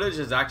out. The footage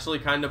is actually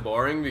kind of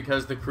boring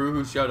because the crew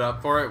who showed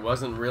up for it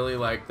wasn't really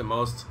like the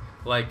most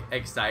like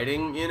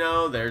exciting, you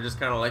know? They're just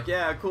kind of like,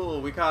 yeah,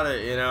 cool, we caught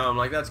it, you know? I'm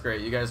like, that's great.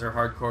 You guys are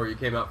hardcore. You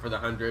came out for the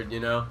 100, you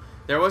know?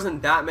 There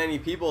wasn't that many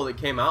people that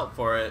came out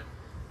for it.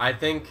 I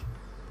think,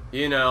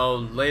 you know,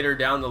 later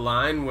down the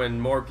line when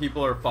more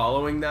people are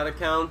following that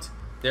account,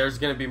 there's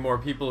gonna be more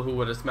people who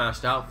would have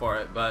smashed out for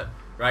it, but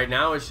right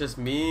now it's just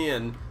me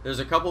and there's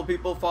a couple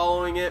people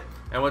following it.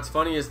 And what's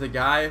funny is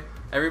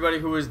everybody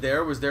who was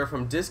there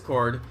from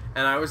Discord,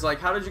 and I was like,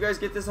 how did you guys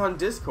get this on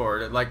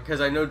Discord? Like, because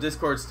I know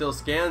Discord still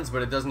scans,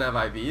 but it doesn't have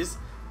IVs.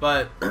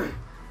 But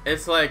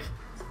it's like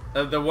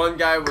the one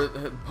guy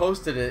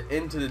posted it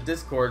into the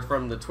Discord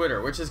from the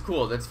Twitter, which is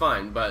cool, that's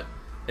fine. But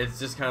it's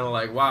just kind of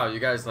like, wow, you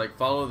guys like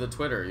follow the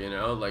Twitter, you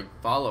know, like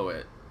follow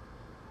it.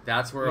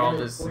 That's where all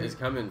this is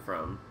coming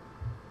from.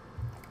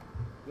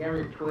 yeah,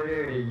 the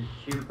Twitter is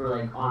super,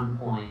 like, on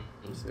point.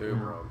 Super you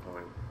know? on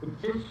point.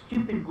 It's just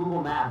stupid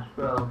Google Maps,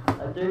 bro.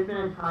 Like, there's been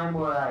a time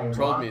where I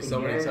Trolled lost me the so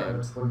many Gyarados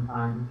times. one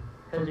time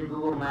because of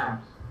Google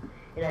Maps.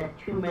 It had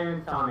 2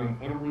 minutes on it,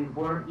 and we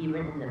weren't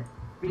even in the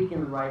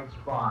freaking right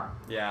spot.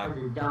 Yeah.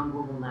 Because of dumb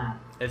Google Maps.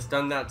 It's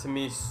done that to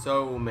me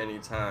so many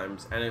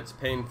times, and it's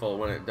painful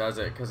when it does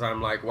it, because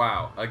I'm like,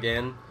 wow,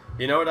 again?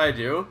 You know what I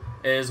do?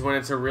 Is when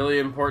it's a really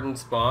important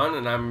spawn,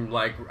 and I'm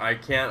like, I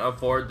can't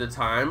afford the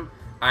time,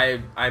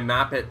 I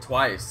map it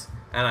twice,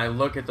 and I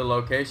look at the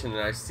location, and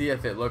I see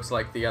if it looks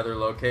like the other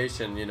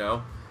location, you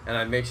know? And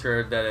I make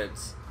sure that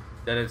it's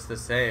the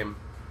same.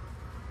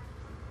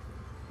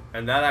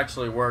 And that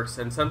actually works,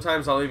 and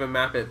sometimes I'll even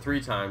map it 3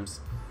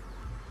 times.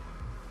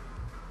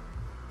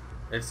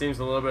 It seems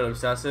a little bit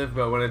obsessive,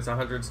 but when it's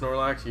 100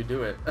 Snorlax, you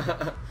do it.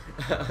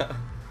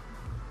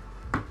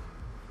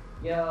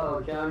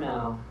 Yo,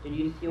 Jono, did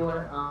you see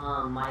what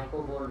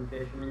Michael Gordon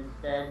Fisherman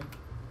said?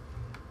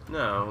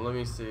 No, let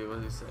me see. What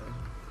did he say?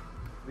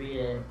 Read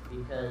it,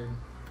 because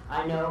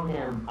I know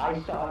him.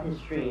 I saw his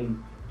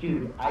stream.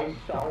 Dude, I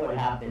saw what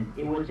happened.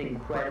 It was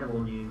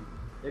incredible, dude.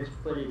 There's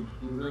footage.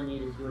 You really need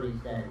to see what he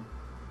said.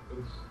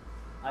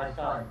 I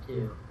saw it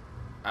too.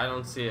 I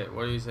don't see it.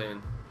 What are you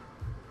saying?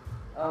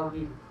 Oh,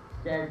 he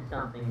said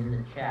something in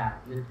the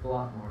chat. You have to go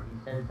up more.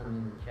 He said something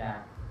in the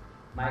chat.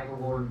 Michael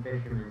Gordon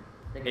Fisherman.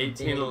 It's like a big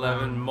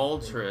 1811 one.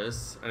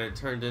 Moltres, and it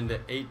turned into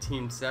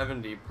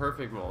 1870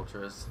 Perfect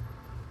Moltres.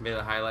 Made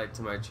a highlight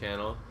to my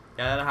channel.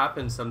 Yeah, that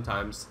happens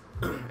sometimes.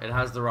 It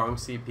has the wrong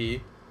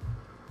CP.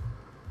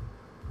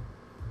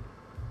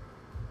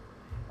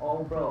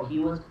 Oh, bro, he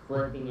was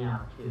flipping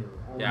out too.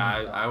 Oh Yeah,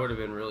 my God. I would have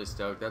been really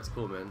stoked. That's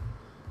cool, man.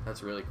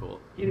 That's really cool.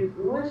 Dude, it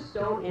was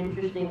so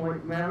interesting.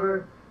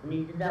 Remember when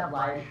you did that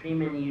live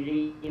stream and you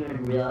didn't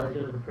even realize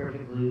it was a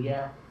perfect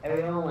Lugia?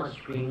 Everyone was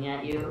screaming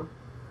at you.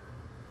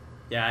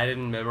 Yeah, I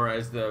didn't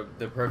memorize the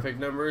perfect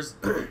numbers.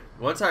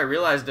 Once I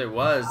realized it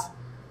was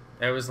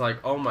like,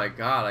 oh my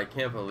god, I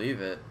can't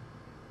believe it.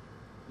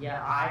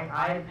 Yeah,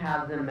 I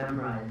have them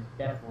memorized,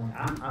 definitely.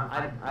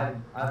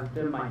 I've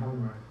done my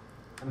homework.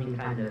 I mean,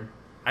 kind of.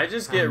 I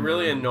just get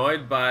really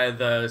annoyed by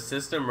the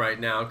system right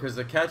now because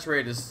the catch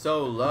rate is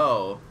so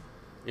low.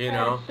 You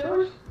know? It's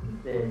so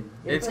stupid.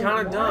 It's like, kind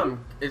of why-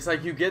 dumb. It's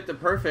like you get the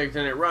perfect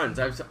and it runs.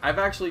 I've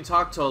actually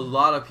talked to a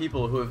lot of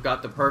people who have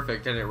got the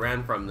perfect and it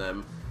ran from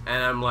them,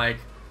 and I'm like,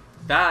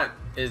 that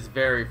is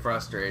very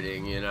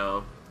frustrating, you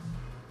know.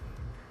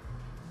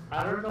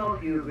 I don't know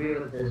if you agree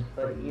with this,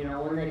 but you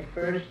know, when they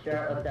first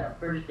that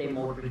first day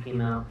mode first came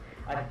out,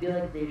 I feel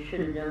like they should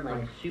have done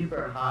like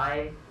super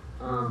high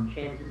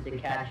chances to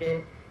catch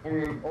it,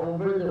 and then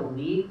over the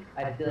week,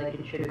 I feel like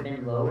it should have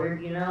been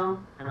lowered, you know,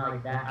 kind of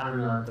like that. I don't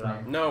know. That's what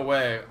I. No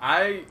way.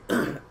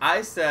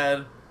 I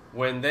said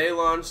when they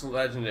launched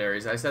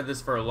legendaries, I said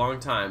this for a long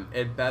time.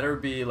 It better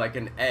be like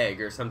an egg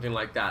or something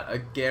like that, a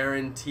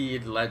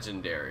guaranteed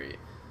legendary,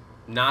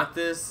 not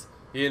this.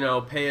 You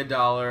know, pay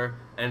 $1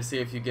 and see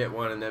if you get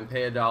one, and then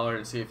pay $1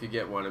 and see if you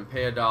get one, and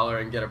pay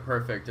 $1 and get a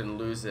perfect and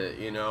lose it.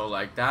 You know,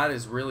 like that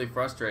is really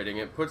frustrating.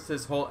 It puts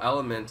this whole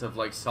element of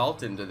like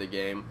salt into the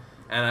game.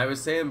 And I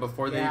was saying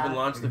before they even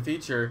launched the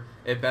feature,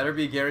 it better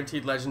be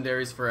guaranteed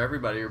legendaries for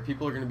everybody, or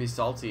people are going to be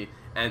salty.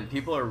 And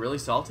people are really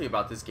salty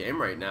about this game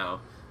right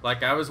now.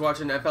 Like, I was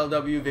watching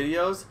FLW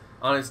videos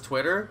on his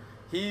Twitter.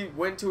 He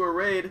went to a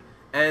raid,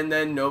 and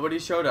then nobody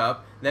showed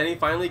up. Then he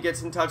finally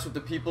gets in touch with the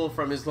people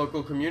from his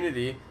local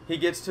community. He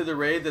gets to the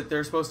raid that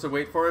they're supposed to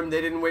wait for him. They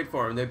didn't wait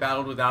for him. They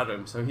battled without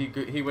him. So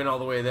he went all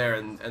the way there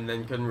and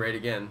then couldn't raid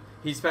again.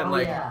 He spent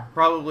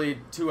probably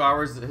 2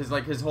 hours,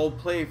 his whole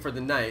play for the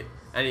night,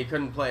 and he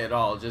couldn't play at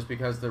all just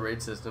because the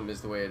raid system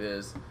is the way it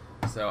is.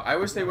 So I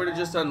wish they would have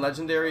just done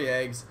legendary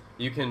eggs.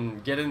 You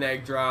can get an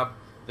egg drop.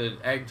 The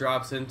egg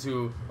drops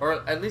into,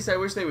 or at least I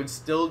wish they would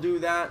still do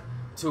that,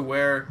 to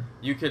where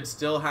you could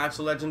still hatch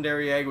a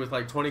legendary egg with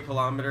like 20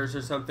 kilometers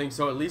or something,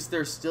 so at least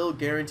they're still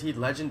guaranteed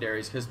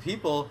legendaries, because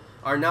people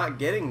are not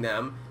getting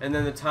them, and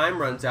then the time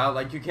runs out.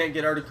 Like, you can't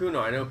get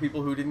Articuno. I know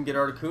people who didn't get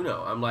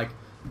Articuno. I'm like,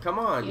 come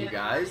on, you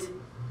guys.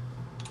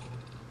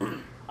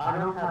 I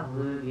don't have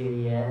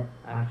Lugia yet,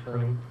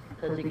 actually,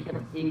 because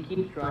it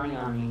keeps running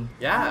on me.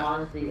 Yeah. I'm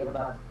honestly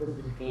about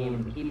with this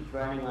game. It keeps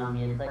running on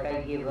me. It's like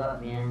I give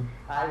up, man.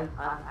 I'm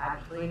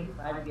actually,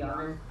 I'd be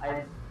honest,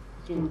 I've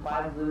seen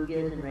 5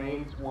 Lugias and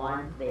raids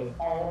won. They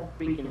all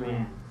freaking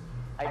ran.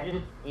 I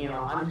just, you know,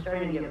 I'm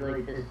starting to get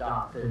really pissed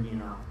off because, you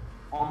know,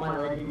 all my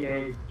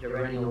legendaries are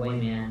running away,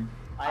 man.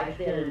 I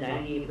actually had a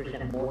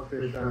 98% more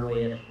first run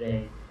away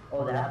yesterday.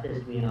 Oh, that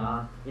pissed me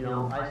off. You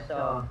know, I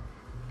saw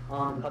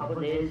a couple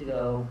of days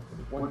ago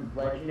when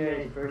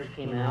legendaries first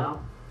came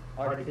out,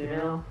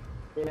 Articuno,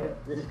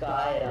 this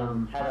guy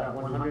had a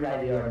 100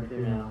 IV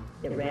Articuno.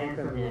 It ran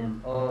from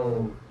him.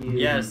 Oh, dude.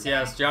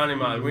 Yes, Johnny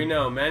Mod. We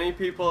know many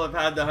people have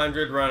had the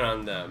 100 run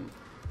on them.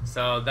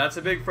 So that's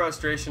a big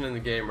frustration in the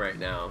game right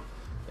now.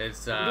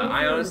 It's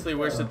I honestly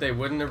wish that they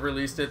wouldn't have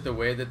released it the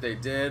way that they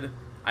did.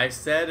 I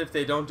said if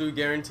they don't do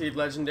guaranteed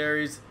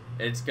legendaries,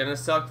 it's gonna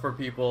suck for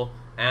people,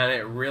 and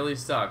it really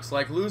sucks.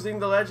 Like losing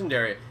the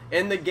legendary.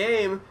 In the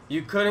game,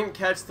 you couldn't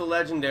catch the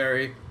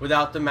legendary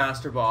without the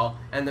Master Ball,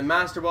 and the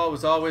Master Ball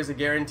was always a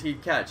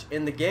guaranteed catch.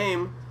 In the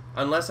game,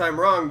 unless I'm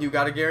wrong, you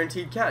got a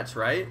guaranteed catch,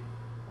 right?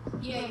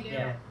 Yeah, you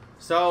do.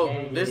 So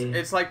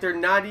it's like they're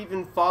not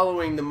even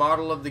following the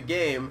model of the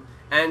game,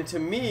 and to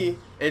me,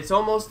 it's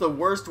almost the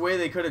worst way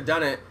they could have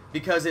done it,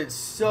 because it's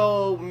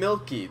so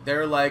milky.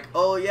 They're like,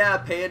 oh yeah,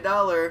 pay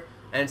 $1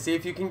 and see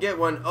if you can get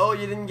one. Oh,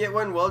 you didn't get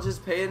one? Well,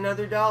 just pay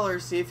another $1,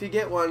 see if you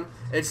get one.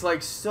 It's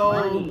like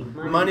so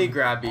money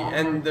grabby,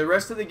 and the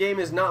rest of the game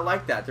is not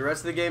like that. The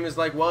rest of the game is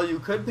like, well, you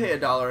could pay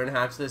 $1 and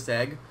hatch this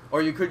egg,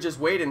 or you could just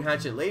wait and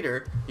hatch it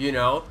later, you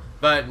know?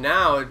 But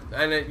now,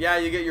 yeah,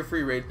 you get your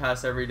free raid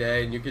pass every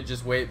day, and you could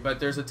just wait, but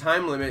there's a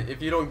time limit. If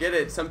you don't get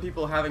it, some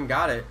people haven't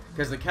got it,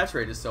 because the catch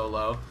rate is so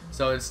low,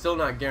 so it's still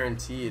not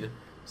guaranteed.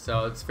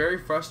 So it's very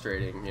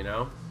frustrating, you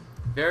know?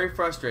 Very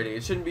frustrating.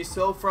 It shouldn't be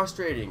so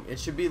frustrating. It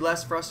should be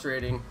less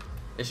frustrating.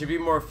 It should be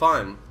more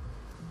fun.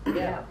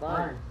 Yeah,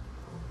 fun.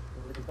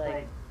 It's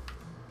like,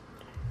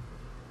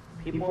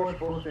 people are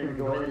supposed to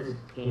enjoy this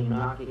game,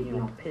 not get, you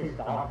know, pissed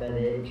off at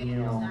it, you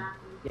know,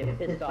 get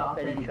pissed off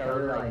at each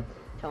other, like,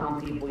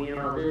 telling people, you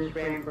know, this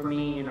ran for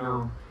me, you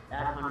know,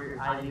 that 100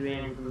 IV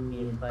ran for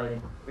me. It's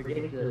like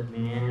ridiculous,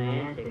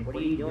 man. Niantic, what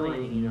are you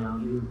doing? You know,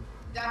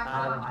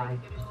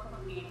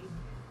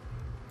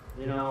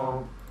 you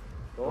know,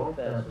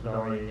 GoFest is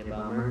already a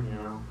bummer, you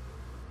know.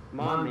 Come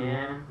on,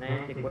 man.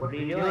 Niantic, what are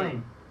you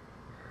doing?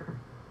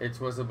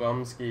 It was a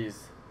bum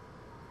skis.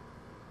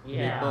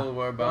 Yeah. People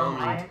were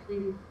bummed. I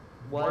actually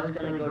was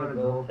gonna go to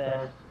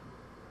GoFest,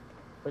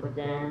 but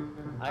then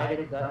I had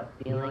a gut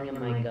feeling in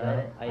my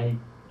gut I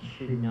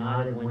should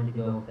not have went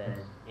to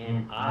GoFest,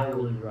 and I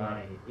was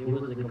right. It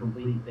was a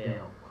complete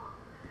fail.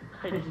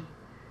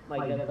 My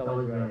gut thought I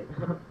was right.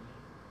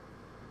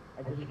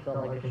 I just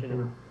felt like I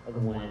shouldn't have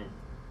went.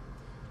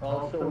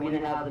 Also, we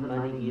didn't have the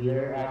money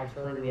either,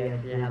 actually. We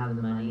actually didn't have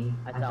the money.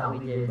 I thought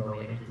we did, but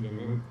we actually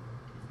didn't.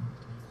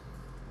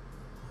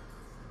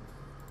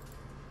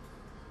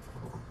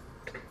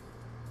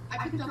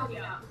 I picked up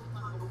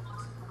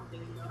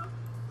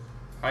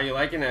How you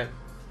liking it?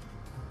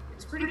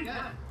 It's pretty good.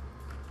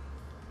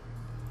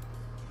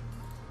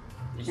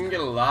 You can get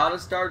a lot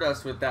of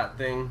Stardust with that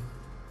thing.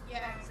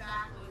 Yeah,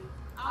 exactly.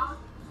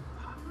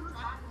 we were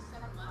driving to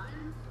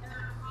 7-Eleven, and then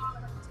I caught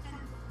like a 10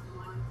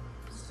 one.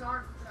 The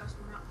Star Trust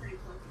went up pretty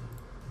quick.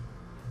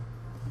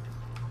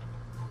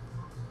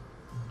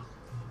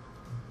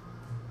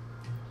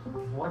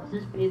 What's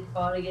this base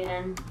called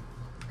again?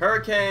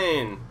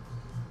 Hurricane.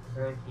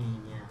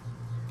 Hurricane, yeah.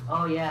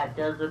 Oh yeah, it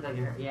does look like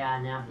a,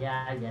 yeah, now,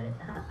 yeah, I get it.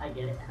 I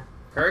get it.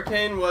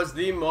 Hurricane was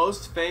the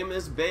most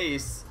famous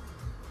base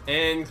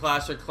in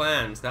Clash of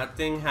Clans. That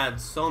thing had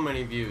so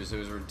many views. It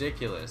was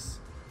ridiculous.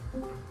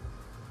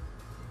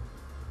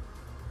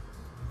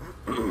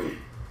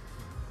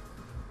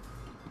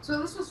 So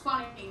this was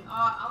funny.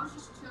 I was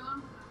just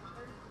chilling with my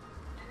mother,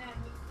 and then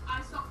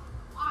I saw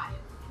live,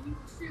 and you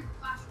could stream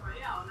Clash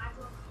Royale, and I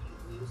drove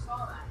to you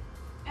saw that.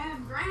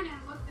 And Brandon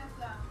looked at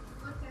the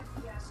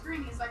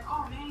screen. He's like,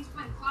 "Oh man, he's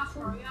playing Clash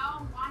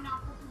Royale. Why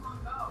not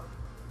Pokemon Go?"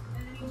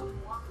 And then he just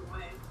walked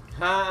away.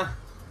 Huh.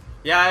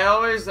 Yeah,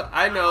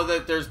 I know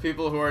that there's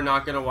people who are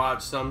not gonna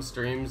watch some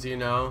streams, you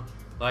know,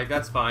 like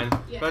that's fine.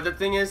 Yeah. But the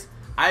thing is,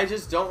 I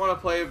just don't want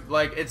to play,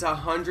 like, it's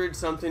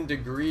 100-something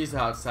degrees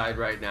outside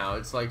right now.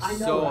 It's like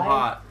so right?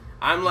 hot.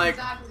 I'm like,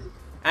 Exactly.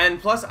 and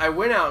plus I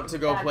went out to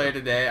go play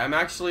today. I'm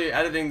actually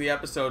editing the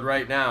episode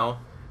right now,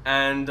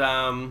 and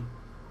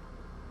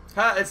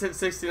it's at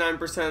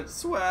 69%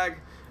 swag.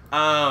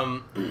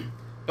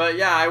 But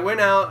yeah, I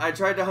went out. I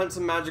tried to hunt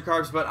some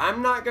Magikarps, but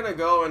I'm not gonna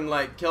go and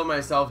like kill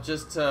myself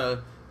just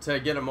to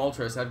get a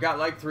Moltres. I've got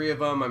like 3 of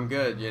them. I'm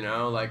good, you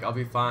know. Like I'll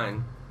be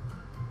fine.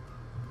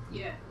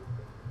 Yeah.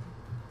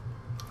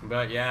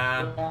 But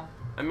yeah,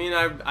 I mean,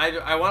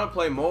 I want to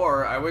play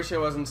more. I wish it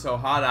wasn't so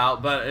hot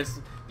out, but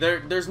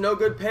there's no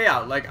good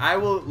payout. Like I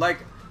will,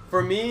 like,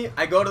 for me,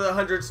 I go to the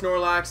 100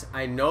 Snorlax.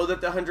 I know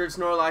that the 100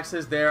 Snorlax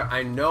is there.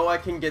 I know I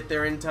can get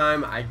there in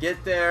time. I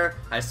get there.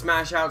 I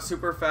smash out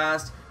super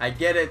fast. I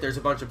get it. There's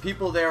a bunch of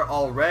people there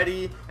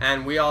already,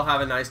 and we all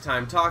have a nice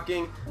time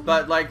talking.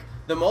 But like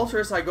the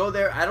Moltres, I go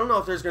there. I don't know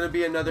if there's going to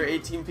be another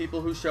 18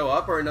 people who show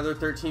up or another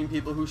 13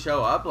 people who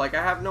show up. Like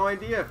I have no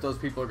idea if those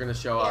people are going to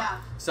show up. Yeah.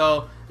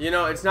 So, you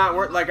know, it's not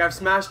worth, like I've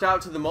smashed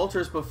out to the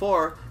Moltres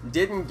before,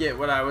 didn't get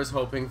what I was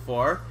hoping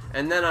for,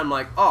 and then I'm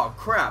like, oh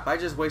crap, I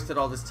just wasted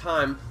all this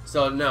time.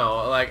 So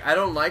no, like I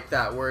don't like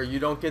that where you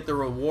don't get the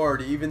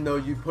reward even though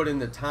you put in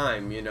the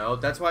time, you know.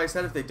 That's why I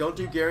said if they don't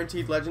do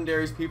guaranteed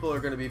legendaries, people are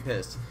going to be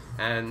pissed.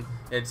 And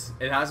it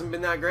hasn't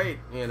been that great,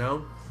 you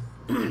know.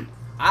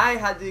 I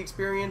had the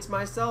experience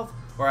myself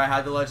where I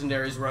had the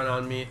legendaries run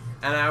on me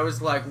and I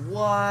was like,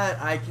 what?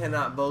 I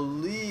cannot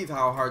believe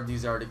how hard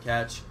these are to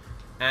catch.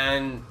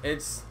 And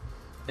it's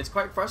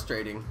quite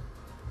frustrating.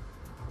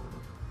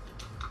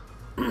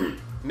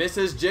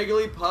 Mrs.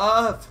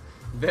 Jigglypuff,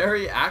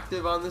 very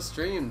active on the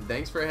stream.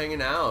 Thanks for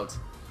hanging out.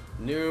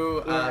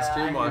 New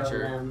stream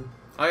watcher.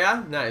 Oh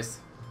yeah? Nice.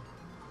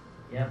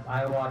 Yep,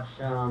 I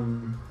watched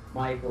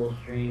Michael's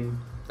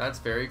stream. That's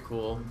very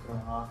cool.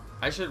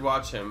 I should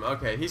watch him.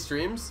 Okay, he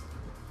streams?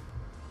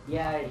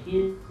 Yeah,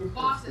 he's still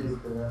Bosses.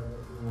 streams for the,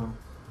 you know,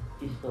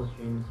 he still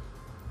streams.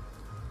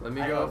 Let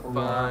me I go help him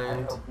out. I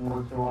find... help him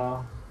once in a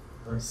while.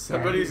 But,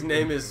 Somebody's yeah,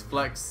 name is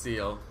Flex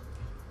Seal.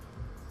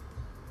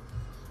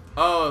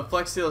 Oh,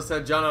 Flex Seal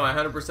said, Jono, I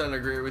 100%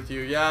 agree with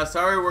you. Yeah,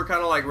 sorry we're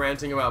kind of like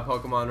ranting about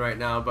Pokemon right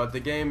now, but the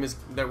game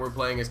that we're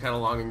playing is kind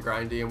of long and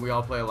grindy, and we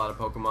all play a lot of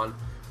Pokemon.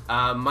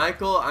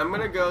 Michael, I'm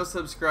going to go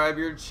subscribe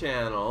your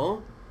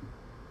channel.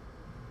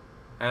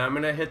 And I'm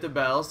going to hit the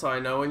bell so I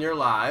know when you're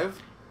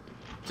live.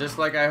 Just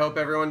like I hope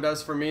everyone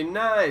does for me.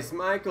 Nice,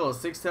 Michael,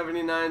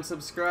 679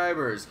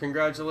 subscribers.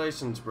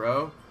 Congratulations,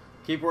 bro.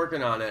 Keep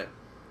working on it.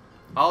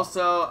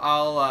 Also,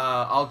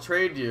 I'll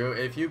trade you.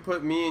 If you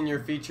put me in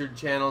your featured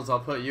channels, I'll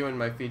put you in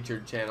my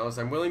featured channels.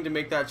 I'm willing to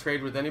make that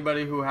trade with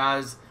anybody who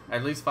has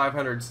at least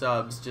 500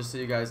 subs, just so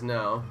you guys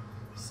know.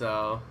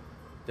 So,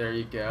 there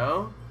you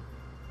go.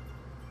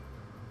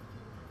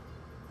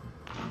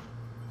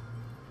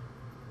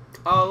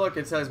 Oh, look,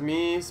 it says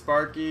me,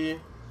 Sparky,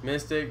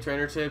 Mystic,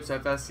 Trainer Tips,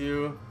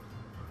 FSU.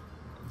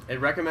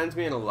 It recommends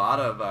me in a lot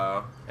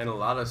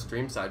of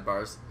stream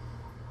sidebars.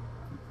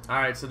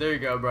 Alright, so there you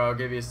go, bro. I'll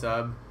give you a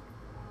sub.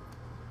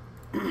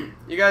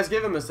 You guys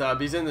give him a sub.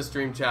 He's in the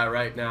stream chat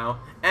right now.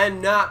 And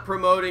not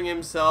promoting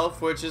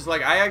himself, which is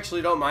like, I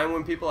actually don't mind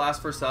when people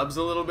ask for subs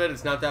a little bit.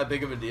 It's not that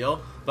big of a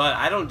deal. But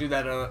I don't do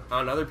that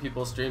on other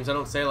people's streams. I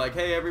don't say like,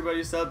 hey,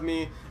 everybody sub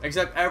me.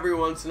 Except every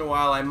once in a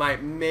while, I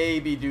might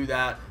maybe do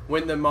that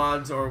when the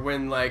mods or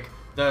when like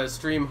the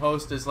stream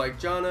host is like,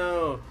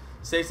 Jono,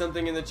 say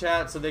something in the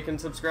chat so they can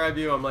subscribe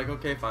you. I'm like,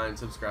 okay, fine,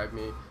 subscribe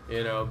me.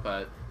 You know,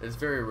 but it's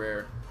very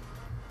rare.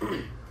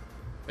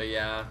 But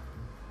yeah.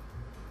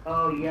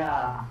 Oh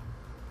yeah.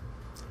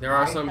 There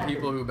are some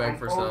people who beg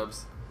for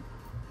subs.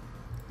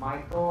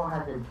 Michael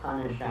has a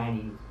ton of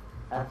shinies.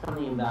 That's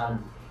something about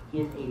him. He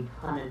has a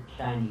ton of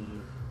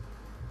shinies.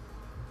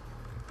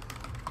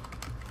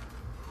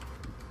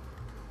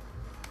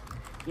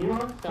 You know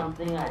what's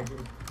something I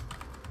just...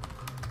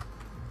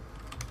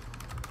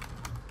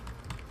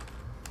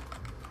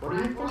 What do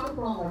you think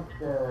about like,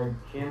 the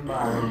gym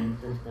battling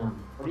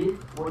system? What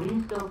do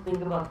you still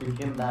think about the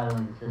gym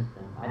battling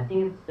system? I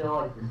think it's still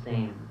like the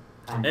same.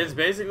 kind It's of.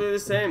 basically the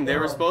same. They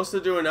were supposed to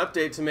do an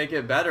update to make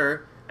it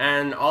better,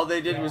 and all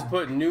they did was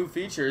put new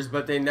features,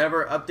 but they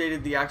never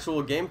updated the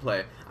actual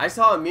gameplay. I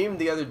saw a meme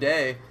the other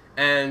day,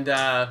 and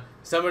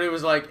somebody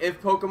was like,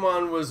 if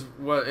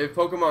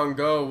Pokemon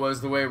Go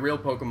was the way real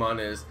Pokemon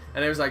is,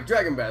 and it was like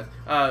Dragon Breath.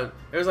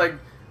 It was like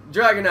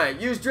Dragonite,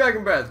 use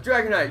Dragon Breath.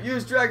 Dragonite,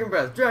 use Dragon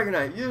Breath.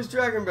 Dragonite, use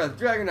Dragon Breath.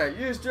 Dragonite,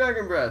 use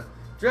Dragon Breath.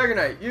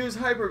 Dragonite, use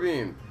Hyper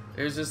Beam.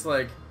 It was just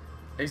like,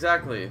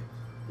 exactly,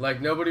 like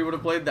nobody would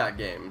have played that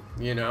game,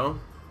 you know?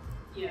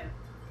 Yeah.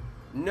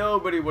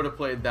 Nobody would have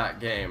played that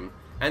game.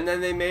 And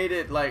then they made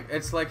it like,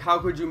 it's like, how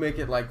could you make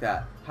it like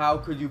that? How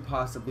could you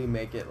possibly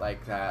make it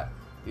like that?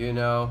 You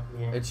know?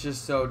 Yeah. It's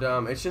just so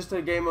dumb. It's just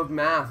a game of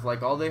math.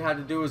 Like, all they had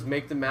to do was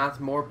make the math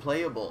more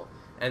playable.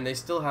 And they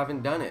still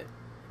haven't done it.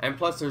 And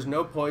plus, there's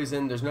no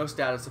poison, there's no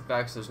status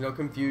effects, there's no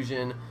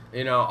confusion,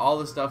 you know, all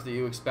the stuff that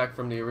you expect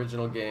from the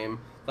original game.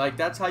 Like,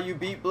 that's how you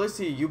beat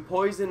Blissey. You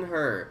poison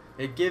her.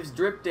 It gives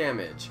drip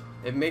damage.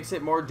 It makes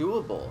it more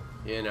doable,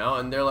 you know?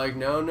 And they're like,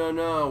 no, no,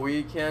 no,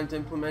 we can't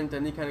implement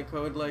any kind of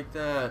code like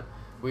that.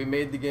 We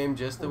made the game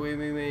just the way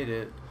we made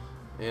it,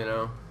 you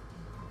know?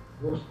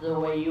 Just the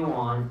way you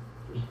want.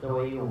 Just the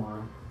way you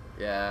want.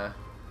 Yeah.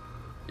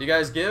 You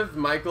guys give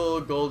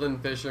Michael Golden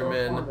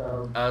Fisherman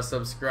a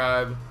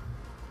subscribe.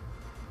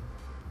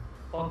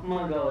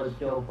 Pokemon Go is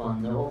still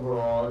fun. Though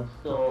overall, it's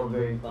still a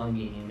very fun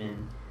game,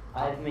 and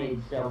I've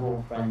made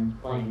several friends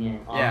playing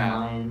it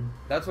online.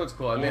 That's what's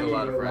cool. I made a and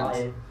lot in of real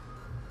friends. life.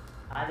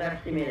 I've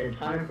actually made a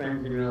ton of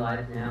friends in real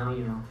life now.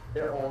 You know,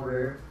 they're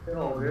older,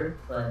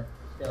 but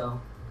still,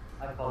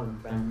 I call them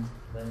friends.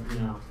 But you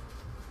know,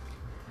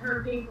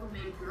 Her people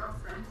made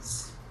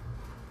girlfriends.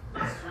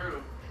 That's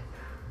true.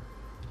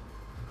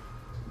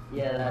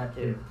 yeah, that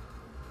too.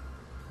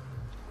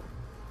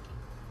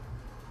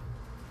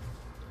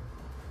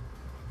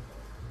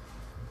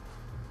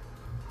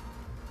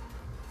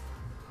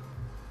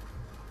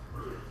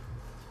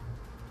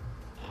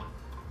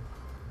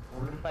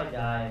 What if I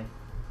die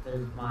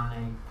because my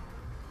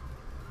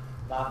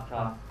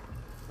laptop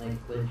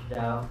like glitched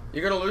out?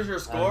 You're gonna lose your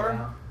score?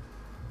 Out.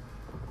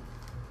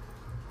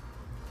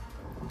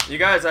 You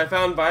guys, I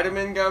found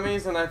vitamin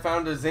gummies and I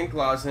found a zinc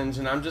lozenge,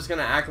 and I'm just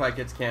gonna act like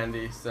it's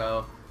candy,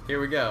 so here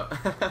we go.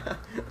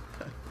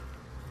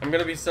 I'm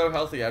gonna be so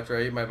healthy after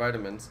I eat my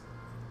vitamins.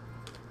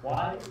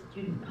 Why,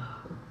 dude?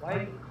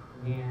 Why,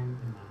 man?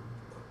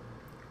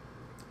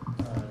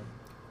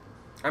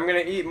 I'm gonna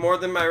eat more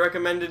than my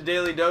recommended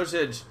daily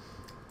dosage.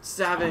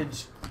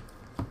 Savage.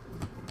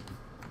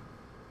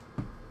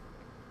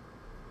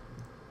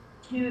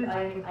 Dude,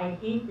 I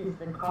hate this.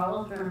 The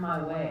Carls are in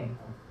my way.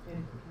 Dude,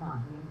 come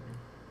on.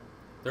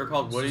 They're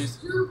called Woodies.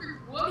 Stupid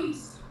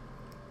Woodies.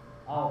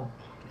 Oh,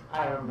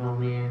 I don't know,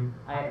 man.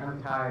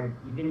 I'm tired.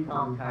 You can tell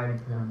I'm tired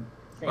because I'm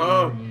saying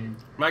Oh. my name.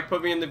 Mike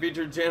put me in the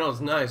featured channels.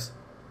 Nice.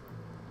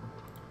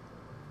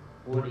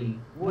 Woody,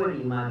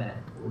 my bad.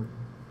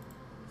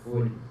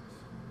 Woody.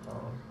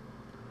 Oh.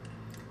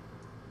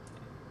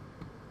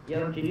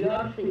 Yo, did you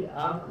actually,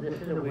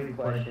 this is a weird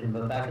question,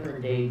 but back in the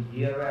day, did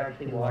you ever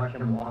actually watch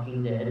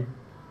Walking Dead?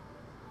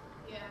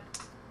 Yeah.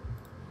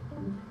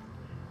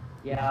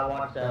 Yeah, I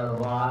watched that a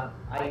lot.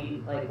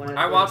 When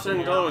I watched it came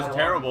until out, it was I watched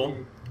terrible.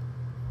 it.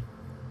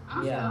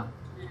 I'm Yeah.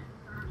 still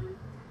currently.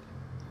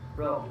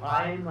 Bro,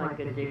 I'm like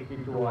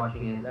addicted to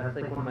watching it. That's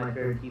like one of my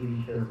favorite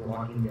TV shows, The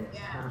Walking Dead.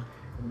 Yeah.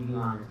 To be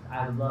honest,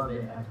 I love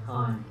it a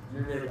ton.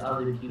 And then there's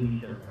other TV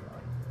shows I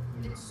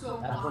like. It's so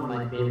That's one of fun.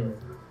 my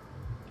favorites.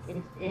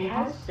 It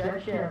has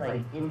such a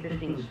like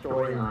interesting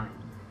storyline.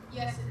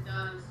 Yes, it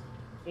does.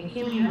 It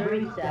can be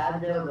very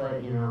sad though,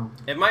 but you know.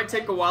 It might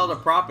take a while to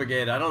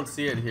propagate. I don't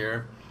see it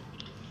here.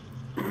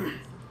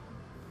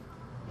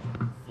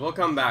 We'll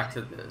come back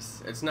to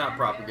this. It's not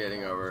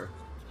propagating over.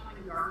 It's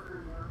getting darker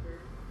and darker.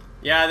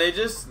 Yeah,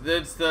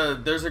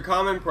 there's a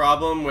common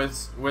problem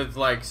with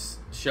like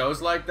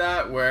shows like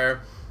that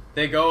where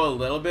they go a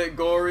little bit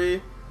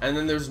gory and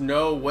then there's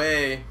no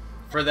way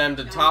for them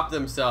to top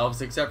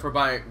themselves except for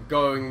by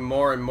going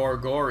more and more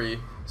gory.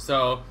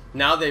 So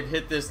now they've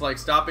hit this like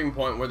stopping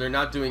point where they're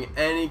not doing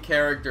any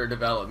character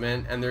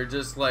development and they're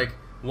just like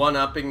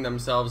one-upping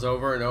themselves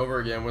over and over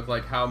again with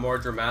like how more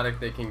dramatic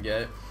they can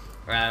get.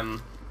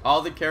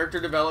 All the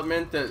character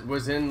development that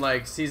was in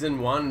like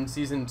season 1 and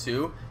season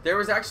 2, there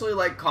was actually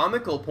like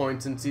comical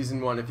points in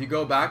season 1. If you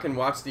go back and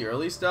watch the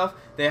early stuff,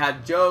 they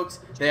had jokes,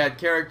 they had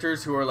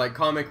characters who were like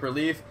comic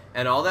relief,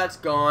 and all that's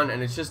gone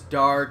and it's just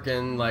dark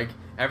and like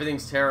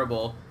everything's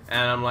terrible.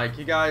 And I'm like,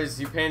 you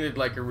guys, you painted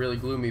like a really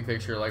gloomy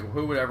picture. Like,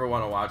 who would ever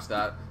want to watch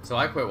that? So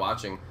I quit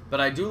watching.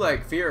 But I do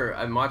like Fear.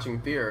 I'm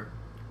watching Fear.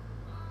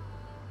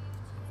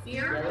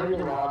 Fear? Yeah, there's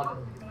a lot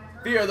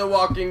of Fear the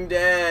Walking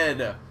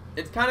Dead.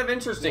 It's kind of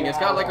interesting. It's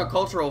got like a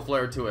cultural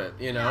flair to it,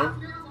 you know? Yeah,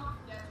 Fear the Walking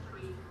Dead's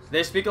pretty interesting.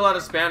 They speak a lot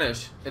of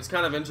Spanish. It's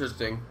kind of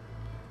interesting.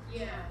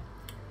 Yeah.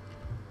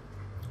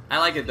 I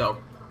like it though.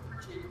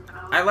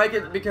 I like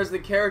it because the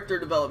character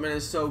development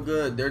is so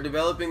good. They're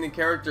developing the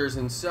characters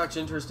in such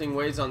interesting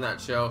ways on that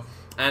show,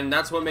 and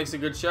that's what makes a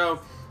good show.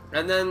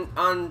 And then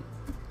on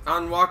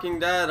Walking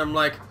Dead, I'm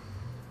like,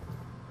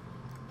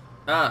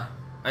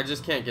 I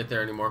just can't get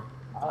there anymore.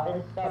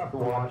 I stopped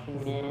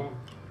watching it.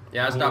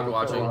 Yeah, I stopped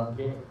watching.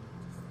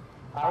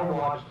 I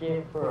watched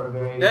it for a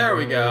very There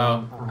we go.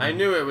 long time. I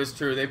knew it was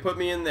true. They put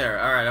me in there.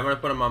 Alright, I'm gonna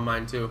put them on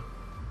mine too.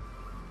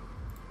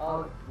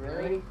 Oh,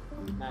 really?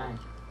 Nice.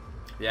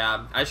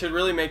 Yeah, I should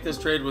really make this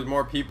trade with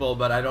more people,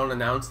 but I don't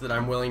announce that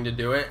I'm willing to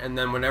do it. And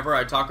then whenever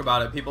I talk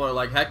about it, people are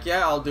like, heck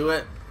yeah, I'll do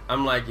it.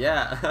 I'm like,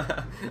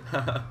 yeah.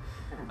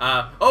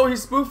 Oh,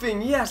 he's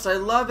spoofing. Yes, I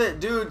love it.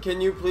 Dude,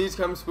 can you please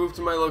come spoof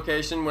to my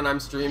location when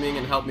I'm streaming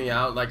and help me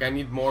out? Like, I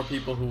need more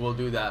people who will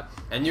do that.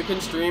 And you can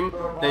stream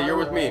that you're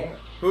with me.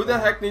 Who the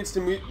heck needs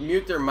to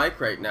mute their mic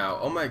right now?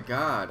 Oh my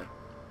god.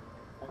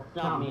 That's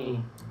not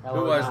me. That Who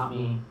was was- not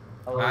me.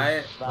 That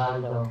was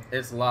Lazo.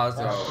 It's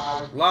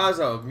Lazo.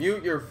 Lazo,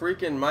 mute your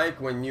freaking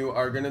mic when you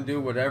are gonna do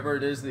whatever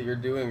it is that you're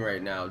doing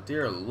right now.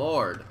 Dear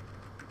Lord.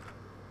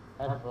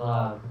 That's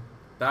loud.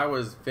 That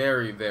was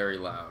very, very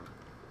loud.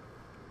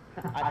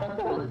 I thought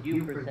that was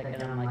you for a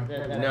second. I'm like,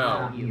 that's No.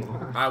 not you.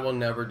 I will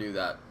never do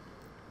that.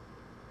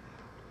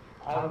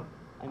 I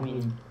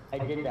mean, I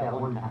did that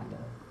one time though.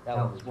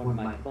 That was one of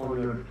my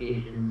phone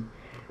notifications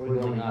were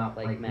going off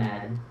like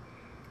mad.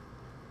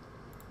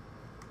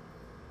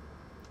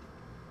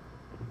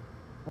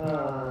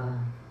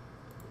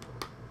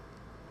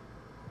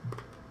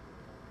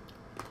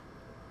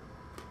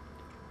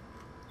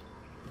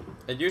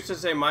 It used to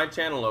say my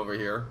channel over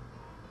here.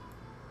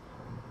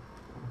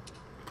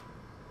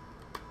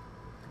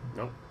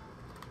 Nope.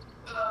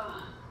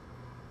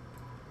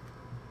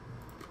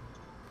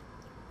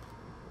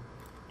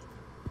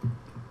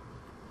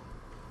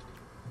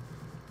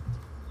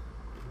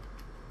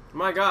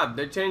 My god,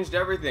 they changed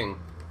everything.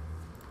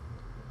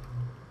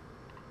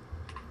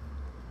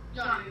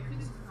 Johnny,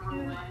 this is the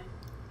wrong way.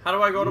 How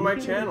do I go to my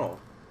channel?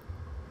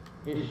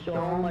 It's so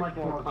much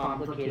more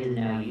complicated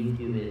now,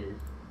 YouTube is,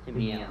 to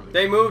me at least.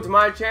 They moved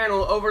my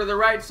channel over to the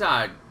right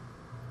side.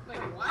 Wait,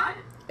 what?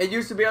 It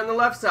used to be on the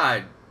left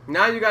side.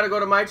 Now you gotta go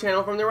to my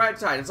channel from the right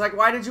side. It's like,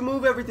 why did you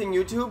move everything,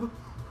 YouTube?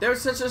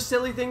 There's such a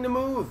silly thing to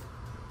move.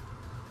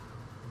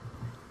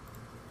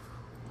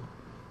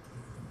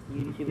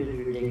 YouTube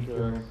is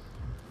ridiculous.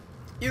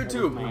 That was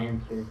YouTube, my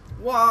answer.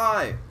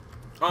 why?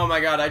 Oh my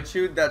god, I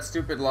chewed that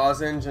stupid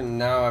lozenge and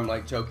now I'm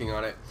like choking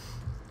on it.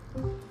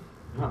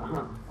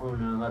 Oh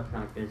no, that's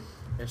not good.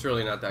 It's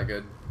really not that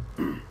good.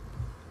 Here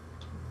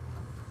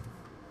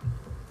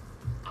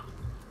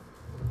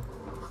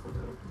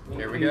we Make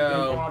sure you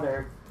go. Drink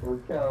water or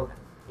Coke.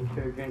 Make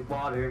sure to drink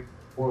water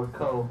or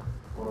Coke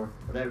or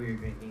whatever you're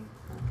drinking.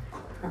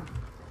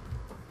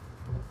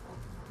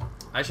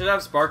 I should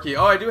have Sparky.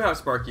 Oh, I do have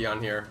Sparky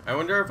on here. I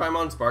wonder if I'm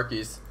on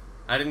Sparky's.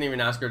 I didn't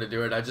even ask her to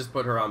do it. I just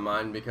put her on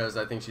mine because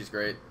I think she's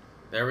great.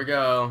 There we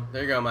go.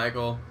 There you go,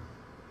 Michael.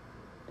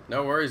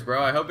 No worries,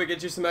 bro. I hope it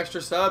gets you some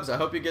extra subs. I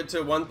hope you get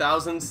to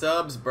 1,000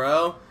 subs,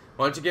 bro.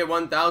 Once you get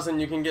 1,000,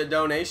 you can get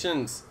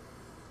donations.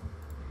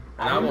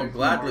 And I will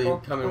gladly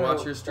come and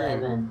watch your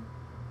stream.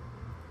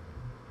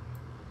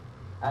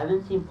 I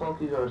haven't seen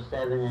Pokegirl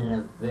 7 in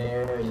a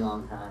very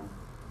long time.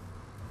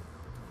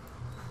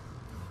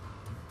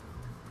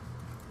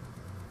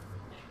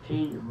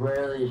 She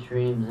rarely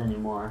streams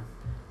anymore.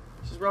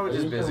 She's probably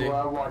just I used busy. to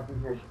love watching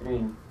her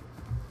stream.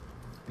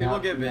 People Now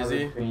get she never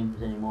busy.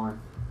 streams anymore.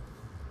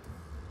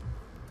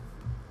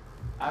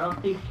 I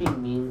don't think she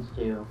means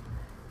to.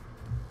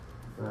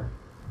 But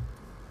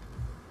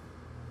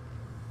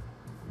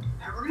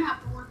Yeah, we're gonna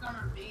have to work on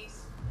our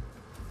base.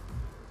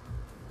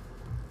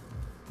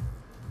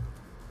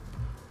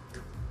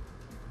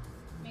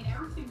 I mean,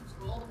 everything's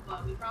gold,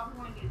 but we probably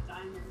want to get a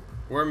diamond.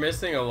 We're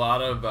missing a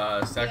lot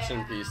of section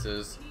Yeah,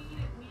 pieces.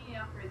 We need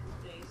to upgrade this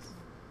base.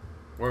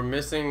 We're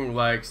missing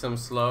like some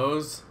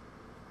slows.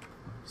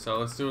 So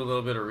let's do a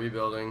little bit of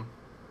rebuilding.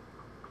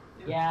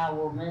 yeah,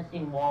 we're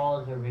missing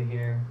walls over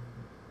here.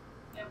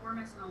 Yeah, we're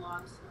missing a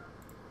lot of stuff.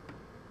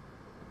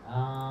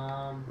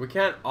 We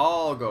can't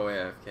all go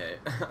AFK.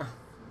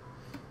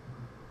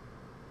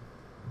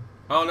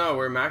 Oh no,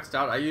 we're maxed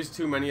out. I used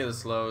too many of the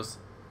slows.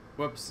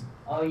 Whoops.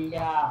 Oh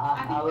yeah,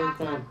 I I was think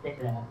gonna that's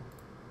say that.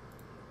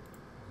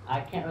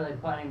 I can't really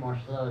put any more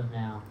slows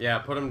now. Yeah,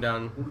 put them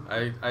down.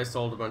 I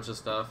sold a bunch of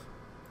stuff.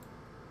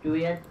 Do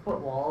we have to put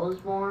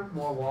walls more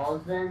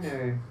walls then,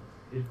 or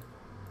just?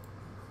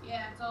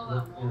 Yeah, it's all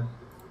that wall.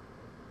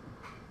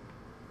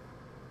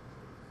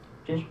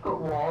 Just put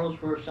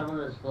walls where some of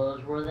the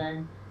slows were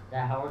then? Is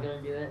that how we're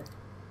gonna do it?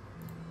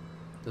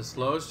 The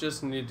slows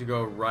just need to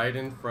go right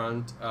in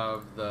front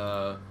of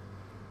the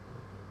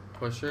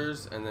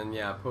pushers, and then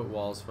yeah, put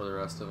walls for the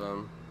rest of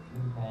them.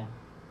 Okay.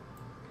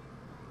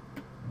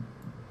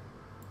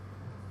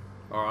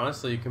 Or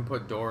honestly, you can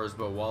put doors,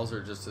 but walls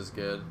are just as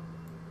good.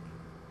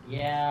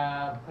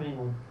 Yeah,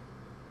 putting.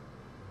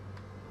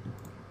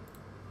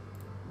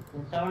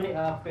 Can somebody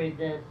upgrade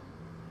this?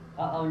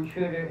 Uh-oh,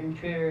 intruder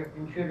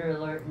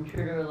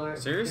alert.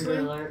 Seriously?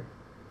 Intruder alert.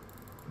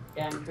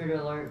 Yeah, intruder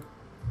alert.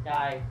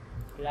 Die.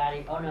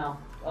 Gladdy. Oh no.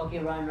 Okay,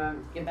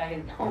 run. Get back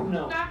in. Oh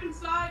no. Back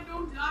inside,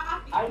 don't die.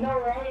 I know,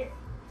 right?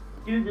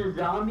 Dude, the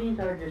zombies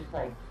are just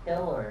like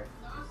killer.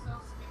 That was so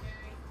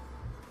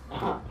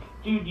scary.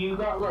 Dude, you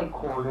got like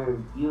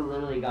cornered. You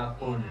literally got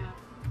cornered.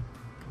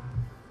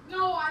 Yeah.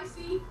 No,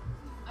 Icy's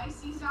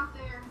out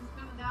there. He's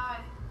gonna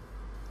die.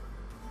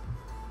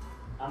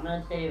 I'm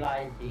gonna save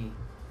Icy.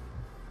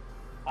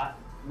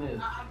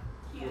 Move. I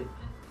can't.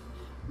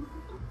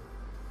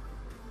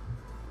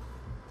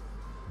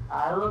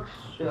 I look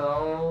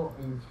so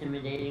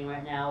intimidating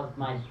right now with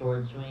my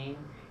sword swing.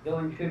 Yo,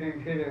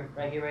 intruder.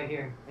 Right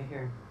here.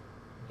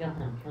 Kill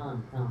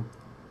him.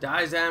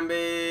 Die,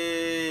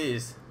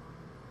 zombies!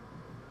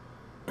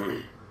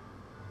 I'm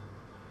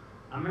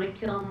gonna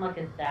kill him like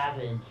a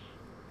savage.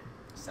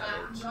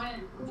 I'm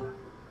joining.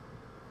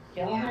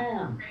 Kill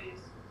him. Grace.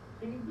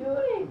 What are you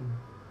doing?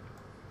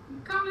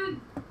 I'm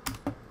coming.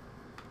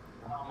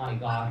 Oh my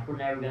gosh, we're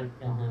never gonna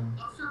kill him.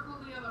 I'll circle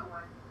the other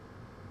way.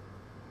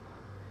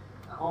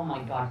 Oh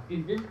my gosh,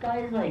 dude, this guy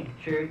is like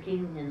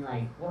jerking and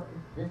like, what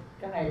is this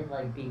guy is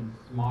like being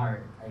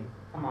smart. Like,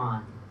 come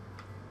on.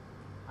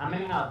 I'm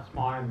gonna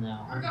outsmart him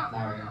though. I'm There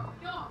smart. we go.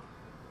 Kill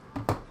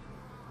him.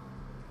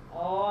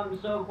 Oh, I'm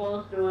so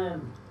close to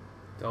him.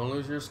 Don't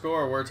lose your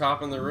score. We're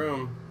top in the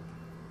room.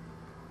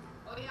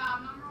 Oh yeah,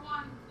 I'm number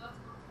 1. Let's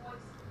go, boys.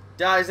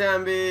 Die,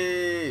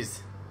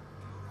 zombies!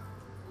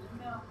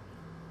 No.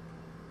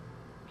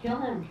 Kill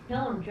him,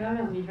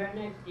 Jono, he's right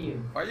next to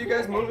you. Why are you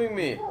guys moving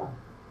me?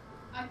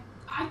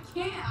 I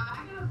can't.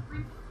 I gotta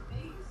break the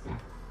base.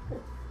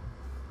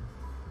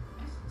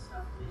 Nice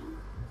stuff, man.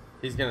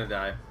 He's gonna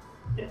die.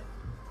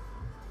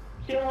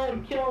 Kill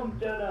him,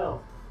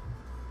 Jono.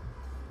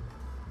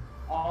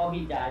 Oh,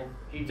 he died.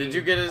 GG. Did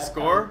you get his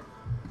score?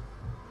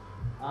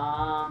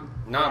 Not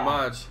Not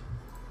much.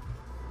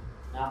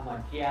 Not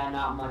much. Yeah,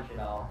 not much at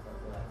all. But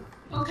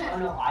whatever. Okay. Oh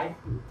no, I.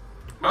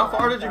 How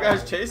far did you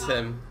guys chase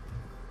him?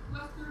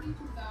 Plus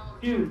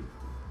 32,000. Dude,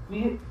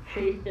 we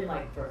chased him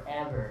like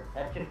forever.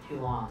 That took too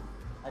long.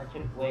 That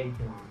took way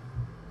too long.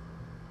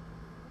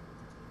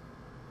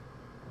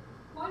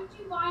 Why did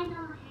you buy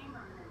another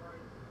hammer, Gregory?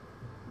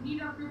 You need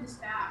to upgrade the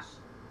stash.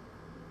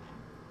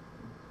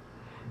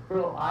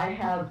 Bro, I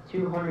have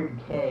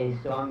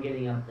 200k, so I'm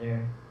getting up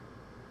there.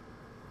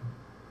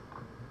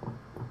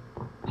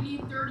 We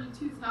need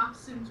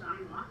 32,000,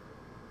 Johnny.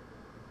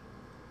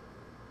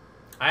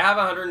 I have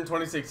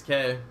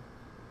 126k.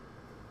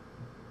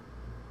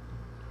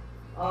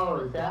 Oh,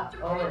 is that?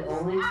 Oh, it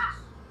only.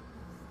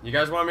 You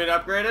guys want me to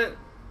upgrade it?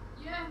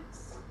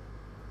 Yes.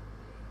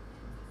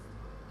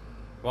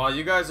 While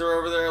you guys are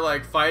over there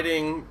like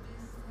fighting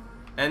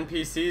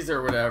NPCs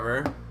or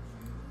whatever.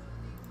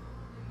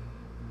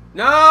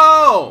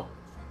 No!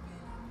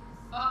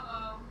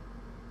 Uh-oh.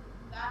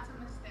 That's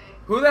a mistake.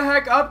 Who the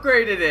heck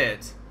upgraded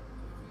it?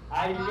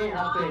 I didn't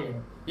upgrade it.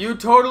 You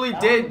totally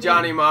That did, was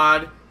Johnny me.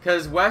 Mod,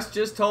 because Wes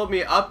just told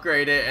me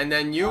upgrade it and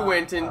then you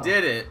went and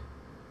did it.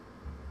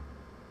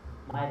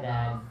 My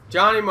bad.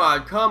 Johnny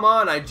Mod, come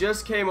on, I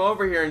just came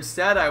over here and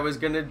said I was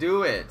gonna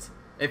do it.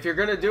 If you're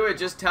gonna do it,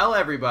 just tell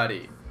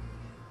everybody.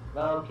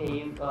 Okay,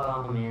 you.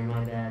 Oh man,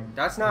 my bad.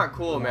 That's not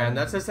cool, man.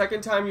 That's the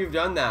second time you've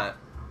done that.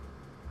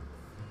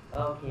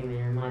 Okay,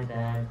 man, my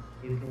bad.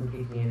 You can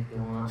kick me if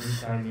you want. I'm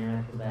sorry, man.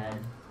 I feel bad.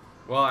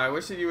 Well, I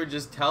wish that you would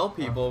just tell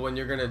people when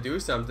you're gonna do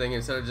something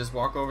instead of just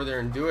walk over there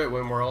and do it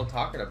when we're all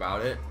talking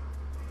about it.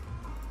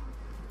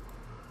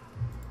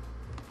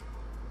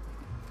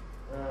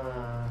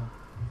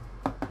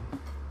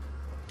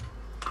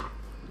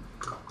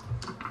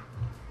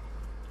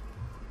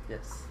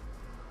 Yes.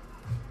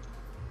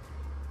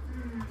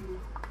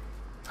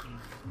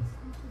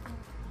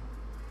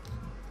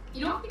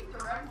 You don't think the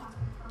red ones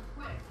will come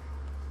quick?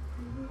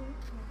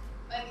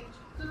 Like, it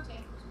could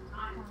take some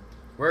time.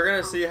 We're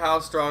gonna see how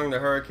strong the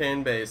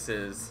hurricane base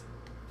is.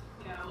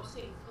 Yeah, we'll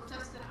see. We'll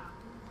test it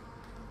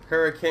out.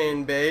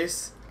 Hurricane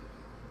base,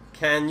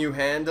 can you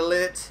handle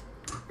it?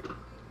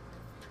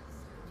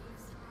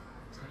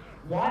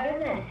 Why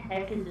the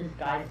heck is this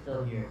guy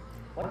still here?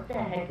 What the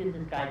heck is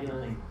this guy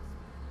doing?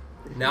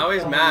 Now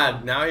he's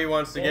mad. Now he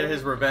wants to get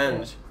his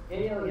revenge.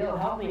 Yo,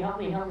 help me.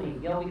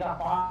 Yo, we got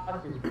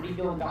bosses. What are you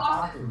doing? We got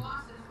bosses.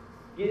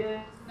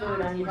 Dude,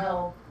 I need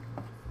help.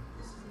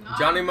 This is not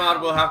Johnny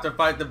Mod will have to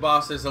fight the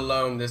bosses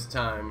alone this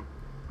time.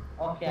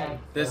 Okay.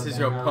 This is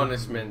your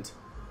punishment.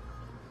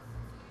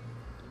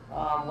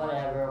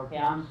 Whatever. Okay,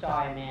 I'm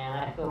sorry, man.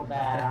 I feel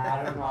bad.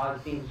 I don't know. I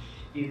was being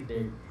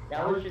stupid.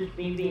 That was just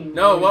me being.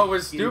 No, really what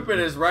was stupid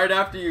is right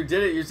after you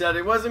did it, you said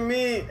it wasn't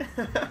me.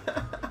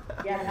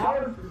 Yeah,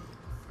 that was.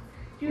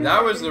 Dude, That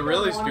I was just the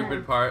really don't wanna-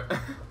 stupid part.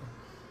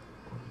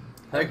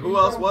 Like, I who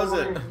just else don't was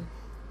it? wanna-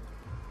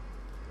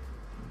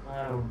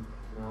 I don't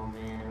know,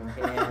 man.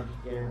 Okay, I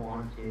just didn't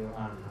want to.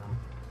 I don't know.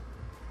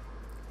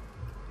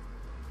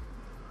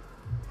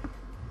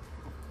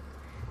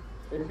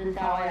 This is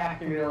how I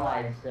act in real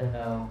life,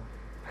 so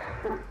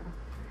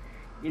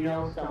you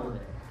know some of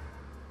it.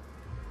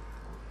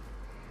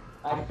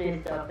 I say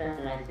stuff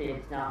and I say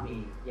it's not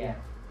me. Yes,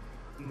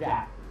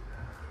 exactly.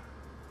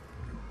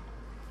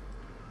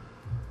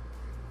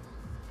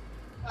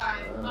 Alright,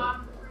 pretty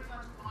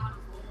much on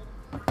gold.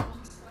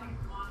 Looks like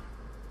on.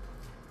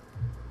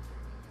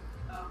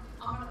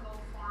 I'm gonna go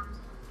farm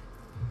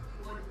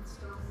some wood and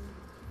stone.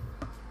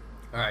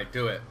 Alright,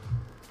 do it.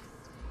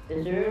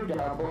 Is there a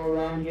double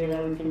around here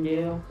that we can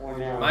do? Or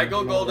no?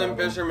 Michael No Golden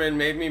double? Fisherman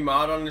made me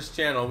mod on his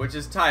channel, which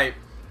is tight,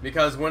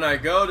 because when I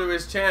go to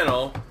his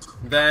channel,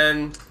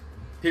 then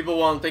people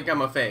won't think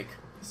I'm a fake.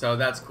 So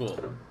that's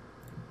cool.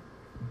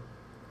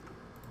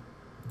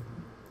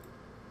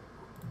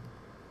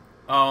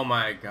 Oh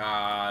my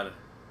god.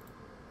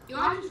 Yo,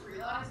 I just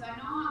realized I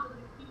know how to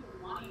give people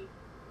money.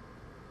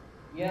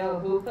 Yo,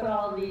 who put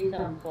all these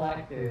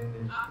collectors?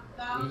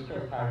 That was These good.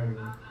 are I tired. got rid of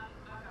them.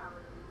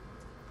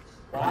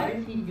 Why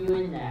is he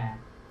doing that?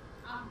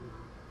 I don't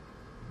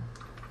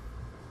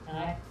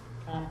know.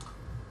 Can I?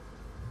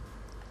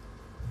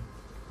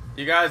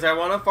 You guys, I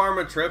want to farm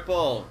a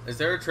triple. Is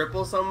there a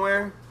triple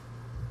somewhere?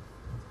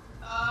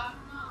 I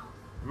don't know.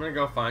 I'm gonna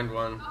go find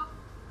one.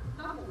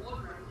 Double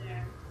wood right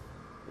there.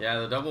 Yeah,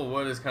 the double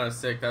wood is kind of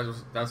sick.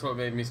 That's what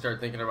made me start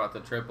thinking about the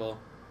triple.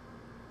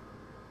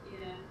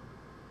 Yeah.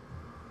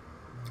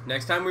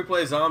 Next time we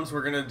play Zombs,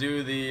 we're gonna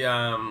do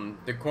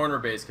the corner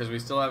base because we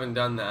still haven't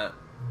done that.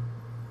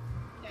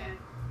 Yeah.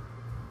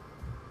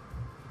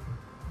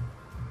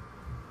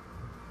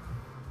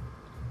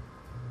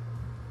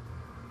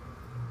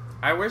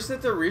 I wish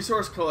that the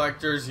resource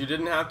collectors, you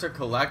didn't have to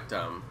collect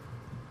them.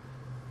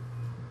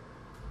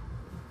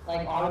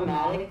 Like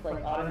automatically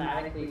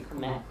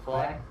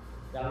collect?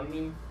 Is that what you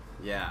mean?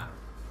 Yeah.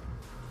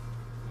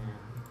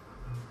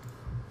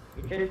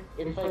 Yeah.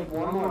 It's like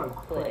one more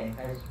click,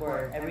 I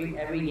swear.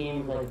 Every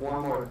game is like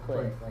one more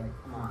click.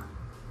 Like, come on.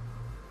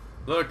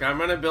 Look, I'm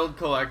gonna build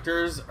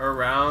collectors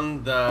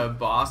around the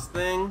boss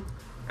thing,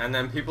 and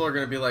then people are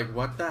gonna be like,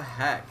 what the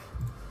heck?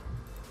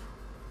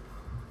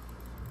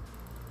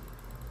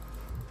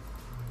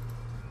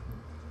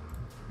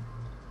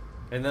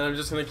 And then I'm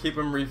just gonna keep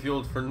them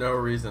refueled for no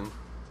reason.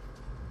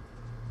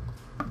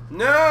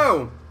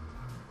 No!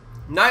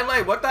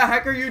 Nightlight, what the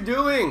heck are you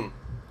doing?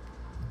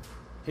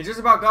 He just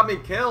about got me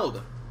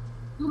killed.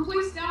 Who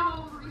placed down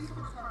all the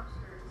resource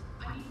harvesters?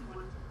 I need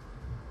one.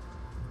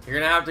 You're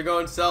gonna have to go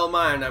and sell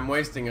mine. I'm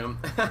wasting them.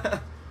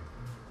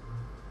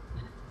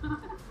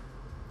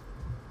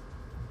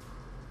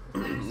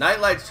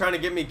 Nightlight's trying to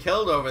get me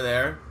killed over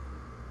there.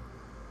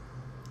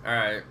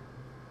 Alright.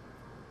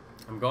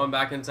 I'm going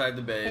back inside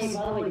the base. Hey,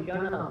 by the way,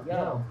 Jonah,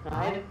 yo, can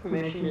I have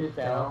permission to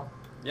sell?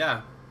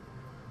 Yeah.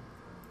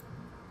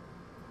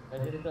 I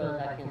just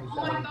realized I can Oh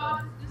sell. my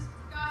god, it's this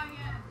guy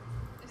again.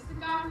 It's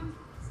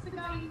the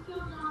guy you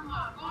killed John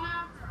Locke. Going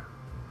after him.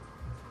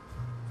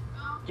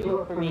 No,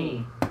 Do it for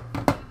me. he's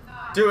gonna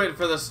die. Do it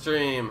for the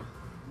stream.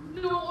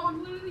 No,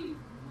 I'm literally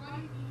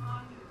right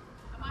behind you.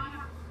 I might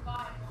have to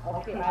survive.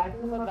 Okay, I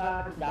think I'm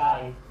about to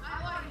die.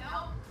 Nightlight,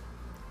 help.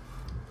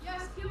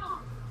 Yes, kill him.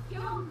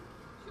 Kill him.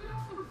 Shoot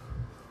him.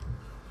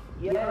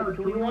 Yo,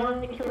 do we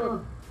want to kill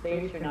a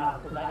base or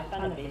not? Because I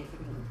found a base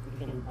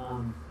we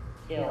can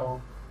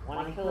kill.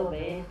 Want to kill a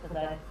base? Because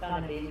I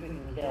found a base we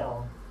can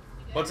kill.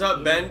 What's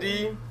up,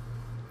 Bendy?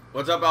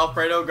 What's up,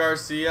 Alfredo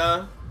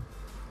Garcia?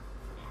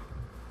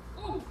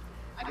 Oh,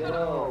 I got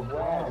Yo, him.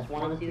 Wes,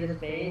 want to see this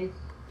base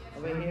Yes,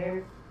 over sir.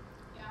 here?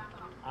 Yeah,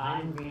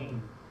 I'm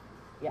green.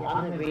 Yeah,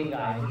 I'm the green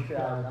guy. I just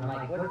realized. I'm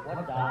like,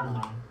 what dot am I?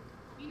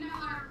 me and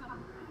Nightlight are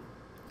coming,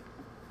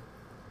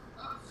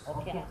 right? Oh,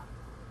 Okay.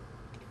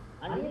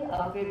 I need to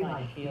upgrade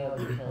my shield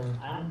because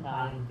I'm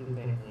dying too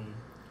quickly.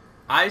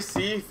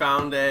 IC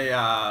found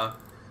a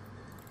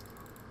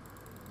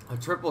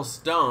triple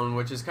stone,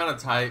 which is kind of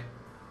tight.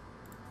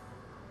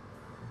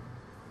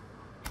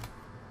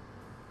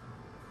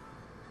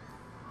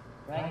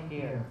 Right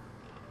here.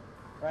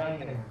 Right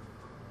here.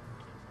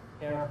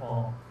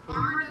 Careful.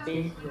 Armor doesn't do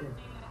Base- anything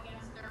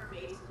against their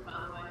bases, by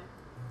the way.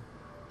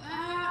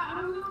 I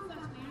don't know if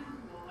that's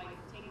manageable.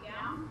 Like, take it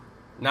down?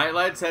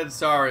 Nightlight said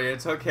sorry.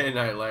 It's okay,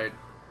 Nightlight.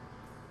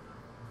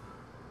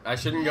 I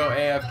shouldn't go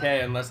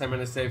AFK unless I'm in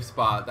a safe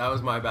spot. That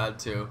was my bad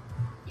too.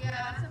 Yeah,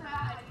 that's a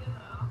bad idea,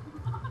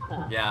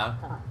 though. Yeah.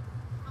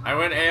 I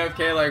went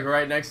AFK like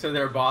right next to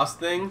their boss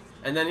thing,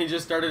 and then he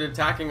just started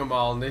attacking them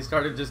all, and they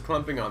started just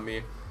clumping on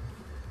me.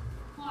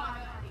 Hold on, I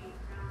got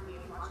an idea.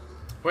 Watch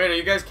this. Wait, are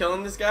you guys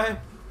killing this guy?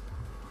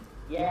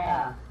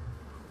 Yeah.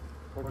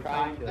 We're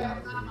trying to. There,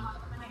 actually. I'm on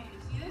my hand.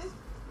 You see this?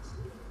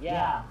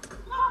 Yeah.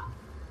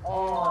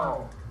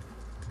 Oh.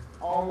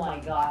 Oh my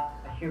gosh,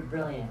 you're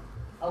brilliant.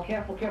 Oh,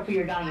 careful,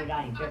 you're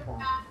dying, careful.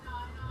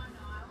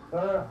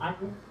 No, I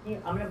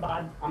won't. I'm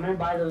gonna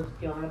buy those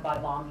two. I'm gonna buy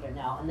bombs right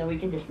now, and then we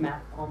can just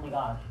oh my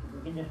gosh,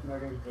 we can just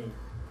murder his base.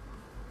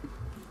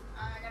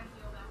 I gotta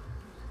heal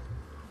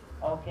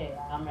that. Okay,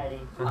 I'm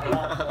ready. Who's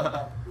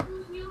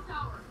the heal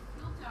tower?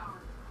 Heal tower.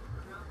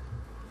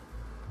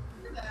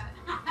 Look at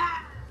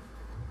that.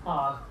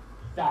 Oh,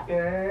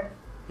 sucker.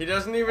 He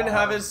doesn't even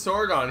have his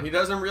sword on. He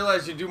doesn't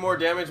realize you do more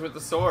damage with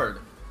the sword.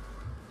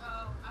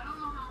 I don't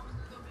know how I'm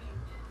still being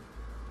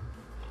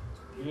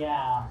hit.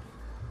 Yeah.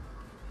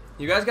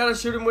 You guys gotta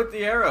shoot him with the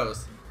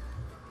arrows.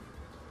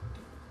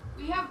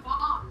 We have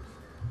bombs.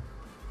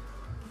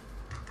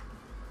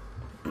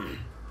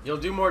 You'll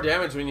do more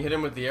damage when you hit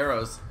him with the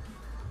arrows.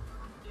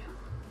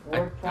 Yeah.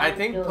 We're I trying to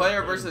think kill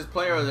player his versus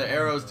player, the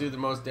arrows do the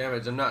most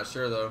damage. I'm not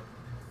sure though.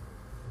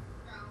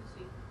 Let's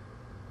see.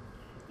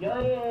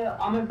 Yo,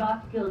 I'm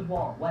about to kill his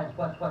wall. West.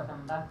 I'm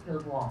about to kill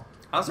his wall.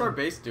 How's our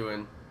base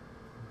doing?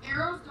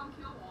 Arrows don't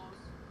kill walls.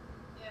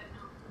 Yeah,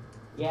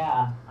 no.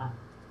 Yeah.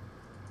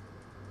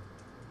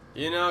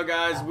 You know,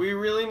 guys, we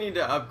really need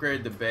to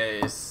upgrade the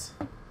base.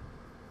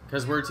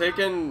 Cause we're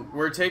taking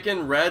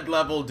red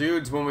level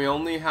dudes when we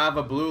only have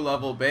a blue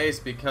level base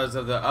because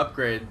of the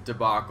upgrade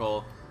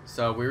debacle.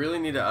 So we really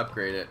need to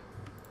upgrade it.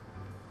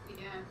 Yeah.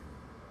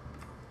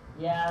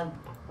 Yeah,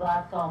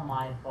 that's all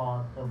my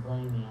fault, so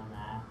blame me on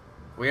that.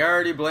 We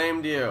already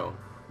blamed you.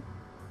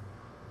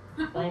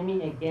 Blame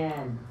me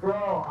again.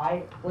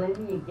 Bro,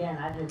 blame me again,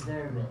 I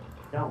deserve it.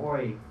 Don't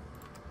worry.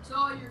 It's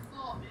all your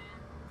fault, man.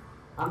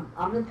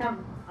 I'm the type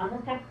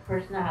of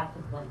person I have to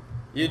blame.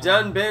 You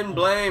done been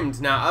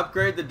blamed. Now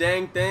upgrade the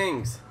dang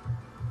things.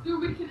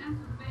 Dude, we can enter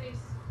the base.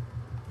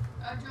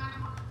 Johnny,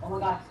 Oh my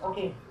gosh,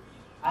 okay.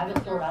 I have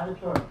a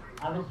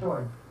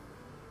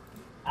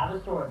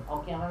sword.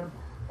 Okay,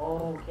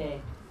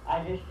 okay.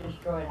 I just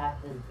destroyed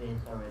half this base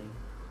already.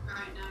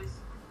 Alright, nice.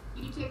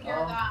 You take care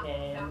of that.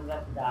 Okay, I'm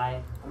about to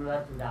die.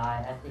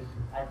 I think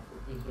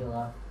heal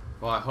up.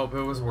 Well, I hope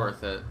it was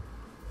worth it.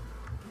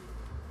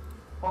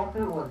 Hope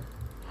it was.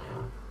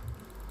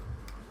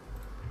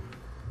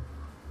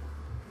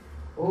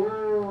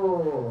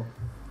 Ooh.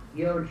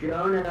 Yo,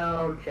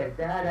 Jono, check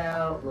that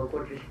out. Look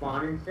what you're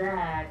spawning,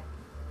 Zach.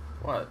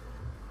 What?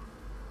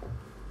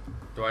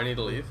 Do I need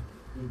to leave?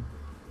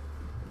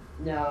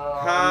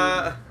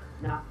 No.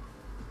 No.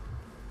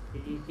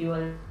 Did you see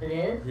what it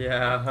is?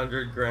 Yeah,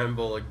 100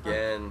 Gramble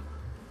again.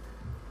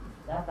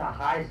 That's a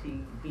high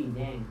CP,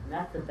 dang. And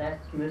that's the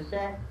best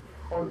moveset?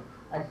 Oh,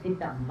 I think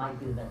that might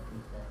be the best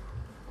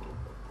moveset.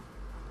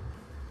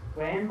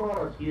 Grand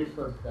Ball is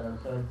useless though,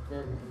 so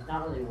it's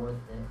not really worth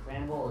it.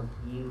 Grand Ball is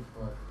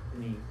useless to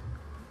me.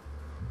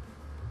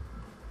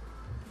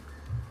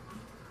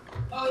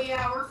 Oh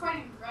yeah, we're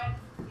fighting red.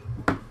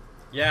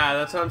 Yeah,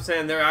 that's what I'm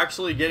saying. They're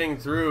actually getting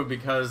through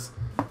because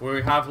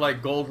we have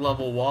like gold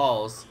level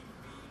walls.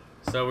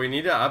 So we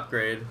need to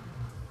upgrade.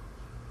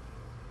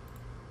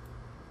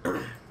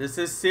 This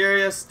is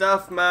serious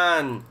stuff,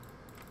 man.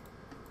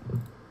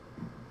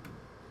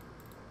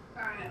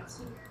 Alright, let's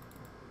see here.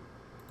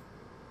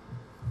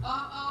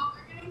 Uh-oh,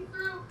 we're getting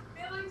through.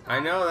 I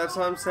know, that's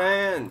what I'm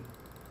saying.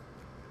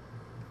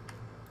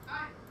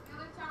 Alright,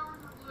 melee towers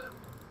are blue.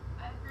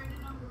 I upgraded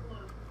them to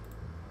blue.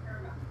 There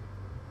we go.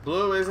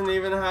 Blue isn't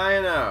even high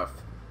enough.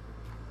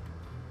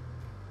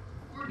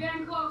 We're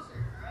getting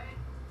closer, alright?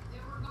 They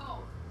were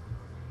gold.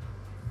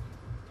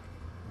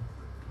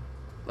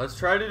 Let's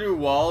try to do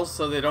walls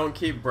so they don't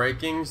keep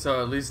breaking,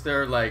 so at least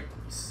they're like,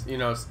 you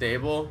know,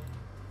 stable.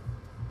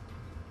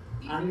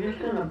 I'm just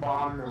gonna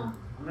bomb them.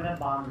 I'm gonna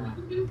bomb We them.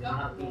 can do I'm not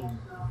double being... walls,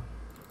 though.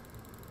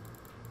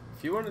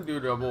 If you want to do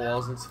double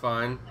walls, it's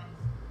fine.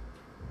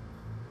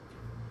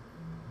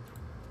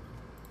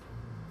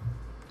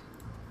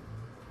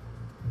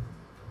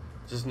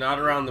 Just not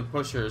around the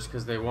pushers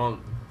because they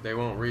won't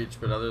reach,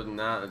 but other than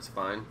that, it's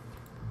fine.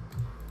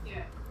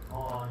 Yeah.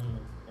 Oh, I need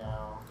to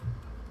sell.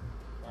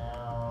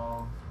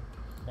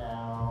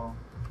 Sell.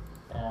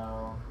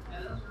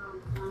 Yeah, those are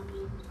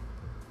diamond.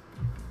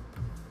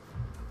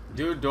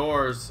 Do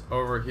doors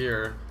over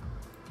here.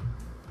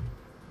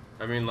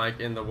 I mean, like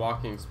in the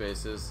walking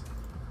spaces.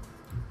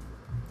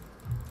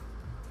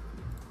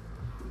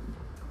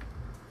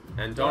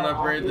 And don't Yeah,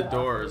 upgrade the I'll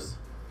doors.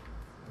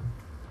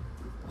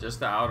 Just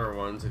the outer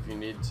ones if you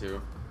need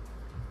to.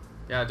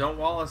 Yeah, don't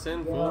wall us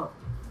in, fool.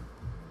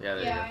 Yeah,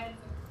 there Yeah, you I had to.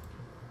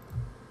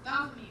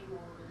 That was me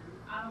walled in.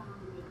 I don't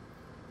remember it.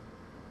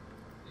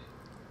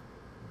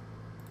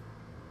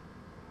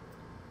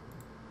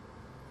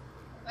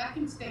 That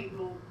can stay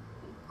gold.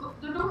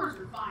 The doors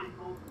are fine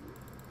gold.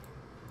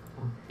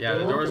 go. Yeah,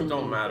 the doors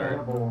don't matter.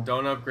 Terrible.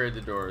 Don't upgrade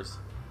the doors.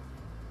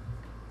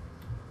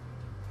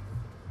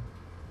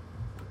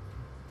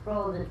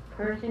 Bro, this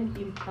person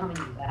keeps coming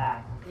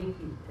back. I think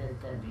he's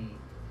pissed at me.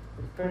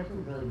 This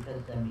person's really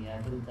pissed at me,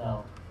 I can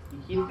tell. He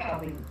keeps Okay,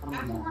 coming that's what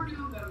back. we're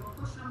doing good. We're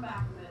pushing them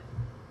back a bit.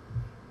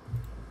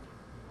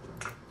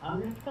 I'm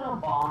just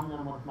gonna bomb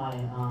them with my,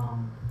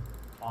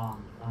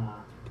 bombs.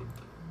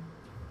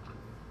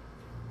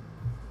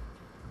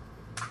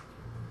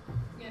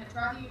 Yeah,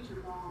 try to use your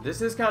bomb.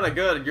 This is kind of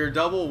good. Your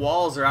double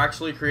walls are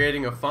actually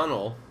creating a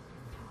funnel,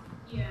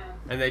 Yeah.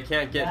 and they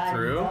can't get Yeah,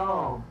 through.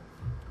 No.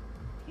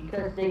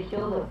 Because they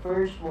kill the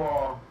first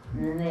wall,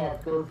 and then they have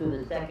to go through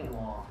the second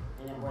wall,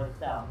 and it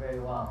works out very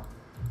well.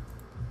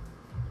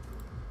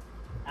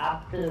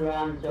 After the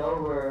round's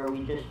over,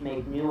 we just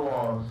make new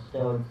walls,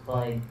 so it's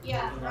like...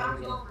 Yeah, we the never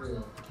round's get over, through.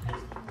 so the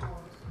next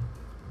walls.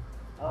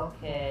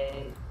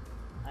 Okay,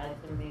 I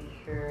have to make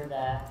sure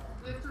that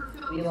We have to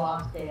refill we these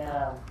lost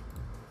a,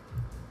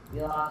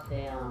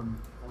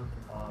 what's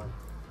it called?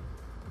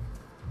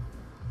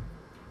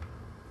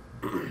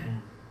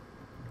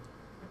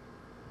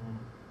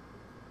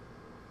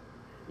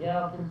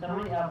 Yo, can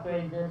somebody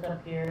upgrade this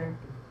up here,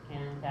 this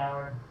cannon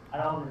tower? I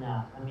don't have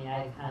enough. I mean,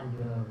 I kind of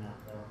do have enough,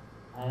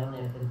 though. I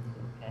only have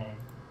 56k.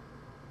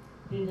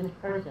 Dude, this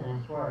person,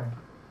 I swear.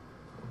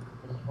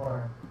 I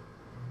swear.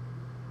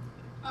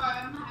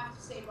 Alright, I'm gonna have to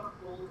save up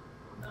gold.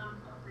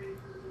 Upgrade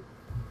food.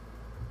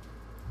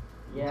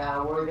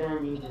 Yeah, we're gonna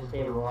need to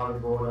save a lot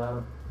of gold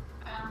up.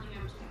 I don't think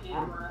I'm too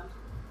left.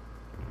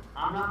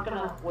 I'm not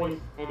gonna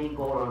waste any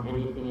gold on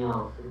anything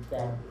else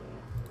except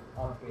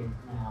upgrades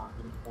now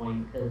at this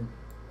point, because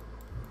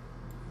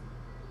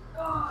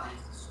Oh, I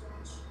have to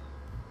stretch.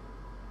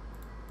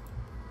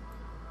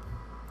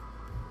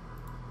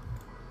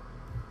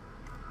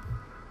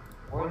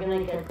 we're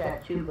gonna get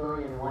that 2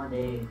 billion one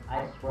day.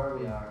 I swear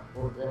we are.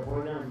 We're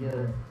gonna do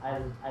it. I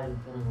was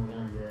feeling we're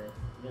gonna do it.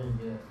 We're gonna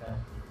do it,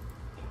 trust me.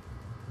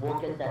 We'll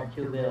get that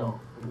 2 bill.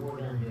 We're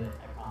gonna do it,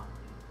 I promise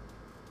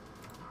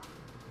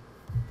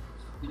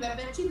you. Dude, I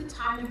bet you the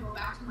time to go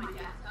back to my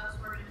dad's house,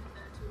 we're gonna hit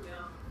that 2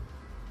 bill.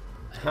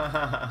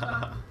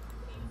 Like,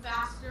 being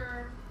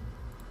faster.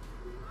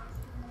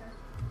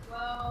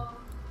 Well,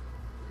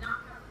 not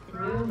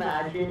Can you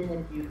imagine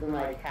if you can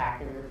like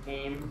hack in this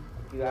game?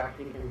 If you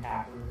actually can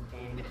hack in this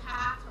game? it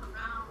hacks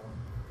around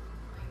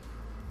like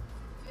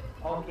 50.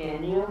 Oh,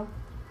 can you?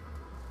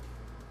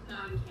 No,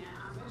 you can't.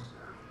 I wish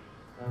so.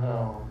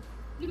 Oh.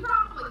 You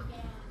probably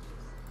can. It's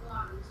just a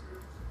lot of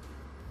research.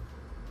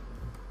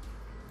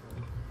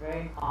 It's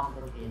very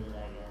complicated,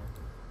 I guess.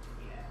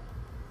 Yeah.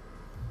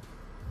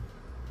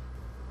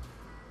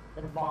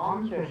 The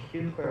bombs are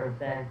super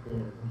effective,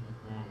 which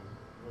is nice.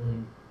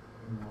 Really,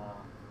 well.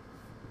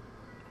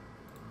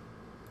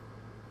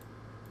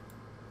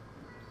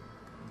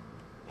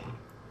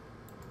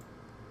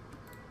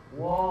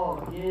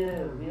 Whoa,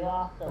 dude, we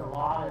lost a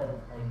lot of,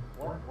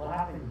 like, what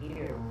happened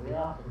here? We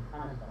lost a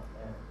ton of stuff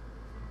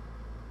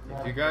there.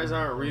 If you guys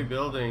aren't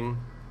rebuilding,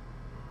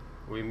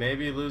 we may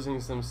be losing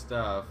some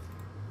stuff.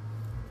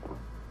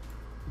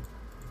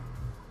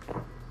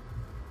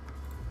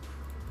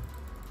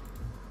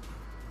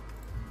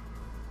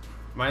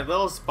 My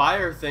little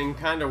spire thing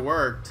kind of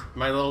worked.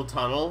 My little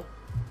tunnel.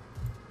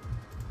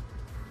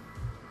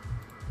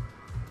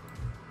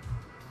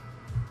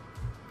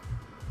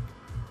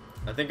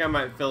 I think I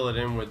might fill it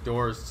in with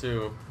doors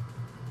too.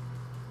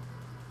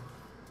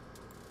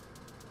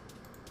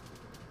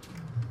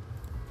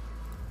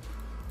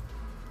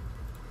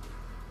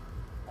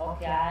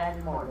 Okay, I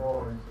added more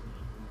doors.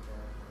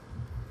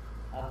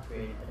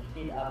 Upgrade. I just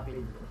need to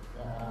upgrade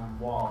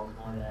the walls,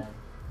 my bad.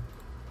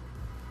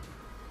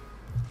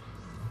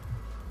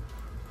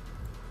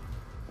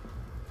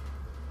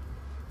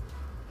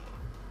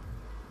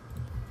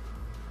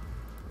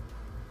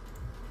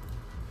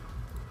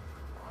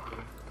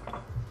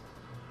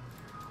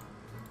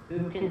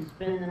 Who can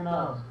spin the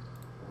most?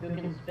 Who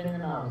can spin the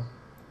most?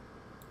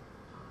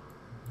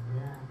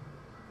 Yeah.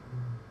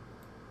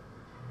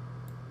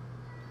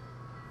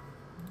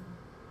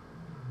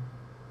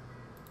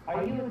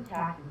 Are you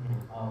attacking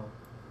him? Oh.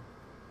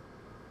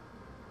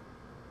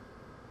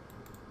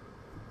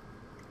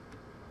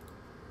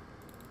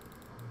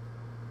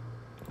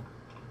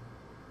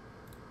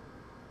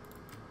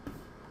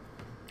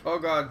 Oh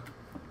god.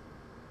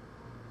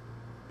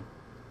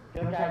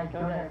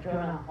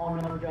 Jonah. Oh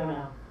no,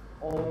 Jonah.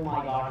 Oh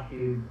my gosh,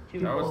 dude.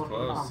 That was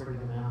close.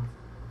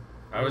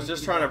 I was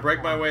just trying to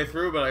break my way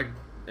through, but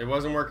it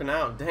wasn't working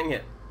out. Dang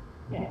it.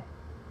 Yeah.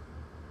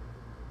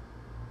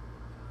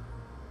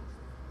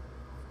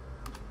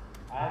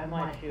 I have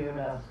my shield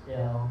up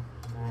still.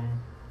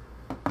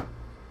 Nice.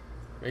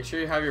 Make sure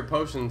you have your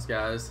potions,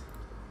 guys.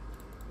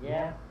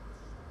 Yeah.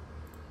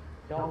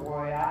 Don't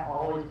worry, I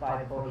always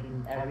buy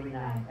potions every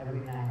night. Every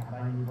night I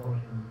buy new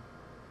potions.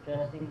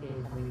 Just in case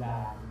something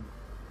bad happens.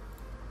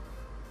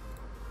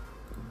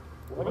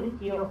 What is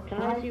your,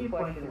 can I ask you a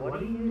question? What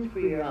do you use for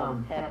your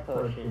pet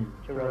potion?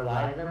 To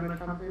revive them or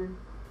something?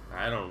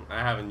 I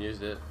haven't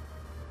used it.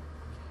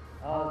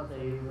 Oh, so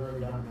you really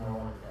don't know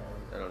what it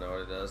does. I don't know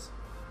what it does.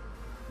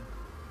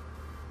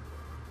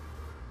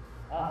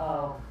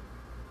 Uh-oh.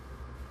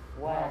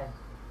 West.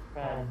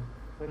 Fred.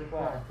 Push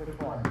west. Push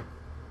west.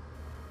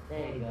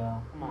 There you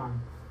go. Come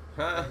on.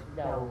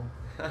 No.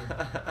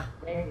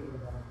 There you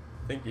go.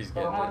 I think he's So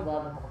getting I it.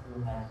 love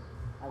helping west.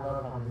 I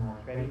love helping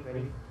west. Ready?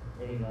 Ready?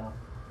 There you go.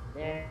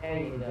 There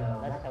you go.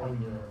 That's how we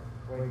do it.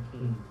 We're a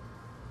team.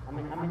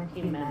 I'm a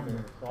team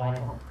member, so I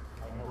help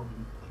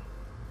you.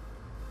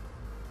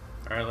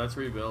 Alright, let's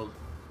rebuild.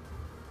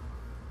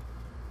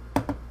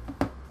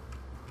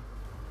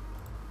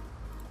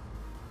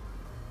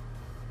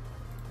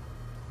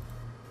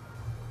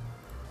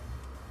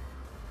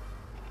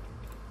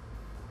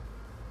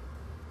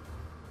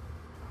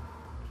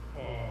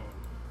 Okay.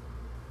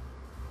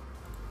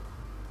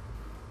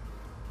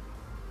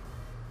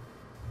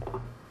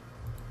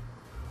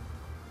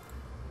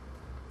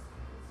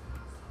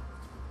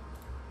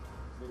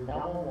 The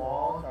double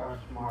walls are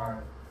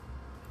smart.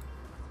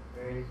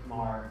 Very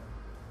smart.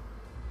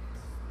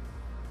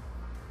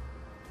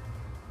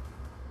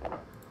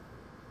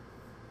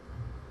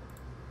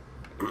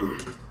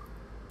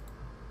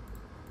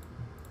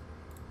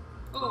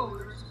 Oh,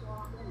 we're just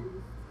walked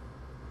in.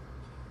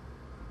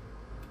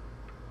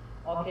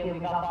 Okay, we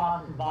got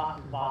bosses.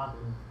 I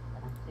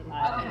think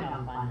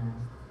I'm fine now.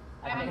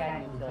 I think I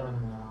can kill them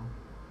now.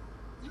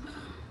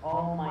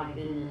 Oh my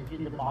goodness,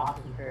 dude, the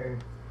bosses hurt.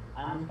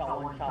 almost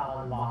got one shot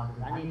by the bosses.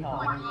 I need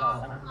help. I need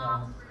help. I need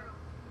help.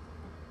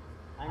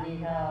 I need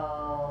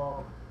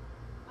help.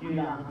 Dude,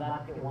 I'm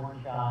about to get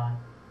one shot.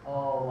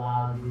 Oh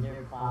wow, dude,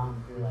 they're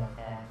plowing through like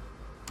heck.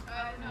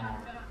 No.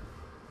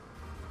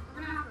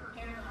 We're gonna have to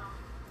repair them.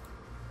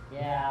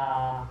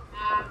 Yeah.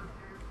 Ah,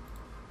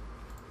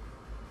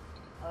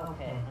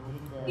 Okay, I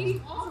need to.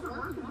 these walls are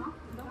working, huh?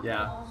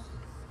 Yeah.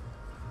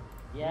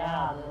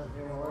 Yeah,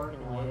 they're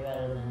working way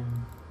better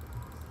than.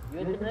 You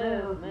have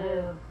to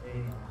move. There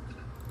you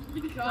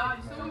go. God,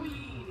 you're so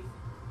mean.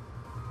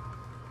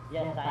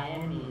 Yes, I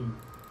am mean.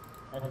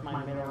 That's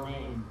my middle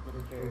name,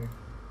 sister.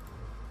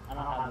 I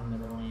don't have a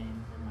middle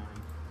name in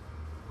mine.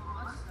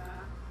 Aw, that's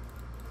sad.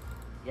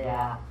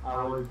 Yeah,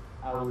 I was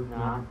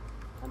not.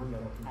 I'm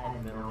joking. I had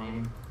a middle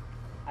name.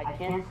 I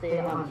can't say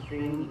it on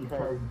stream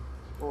because,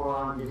 or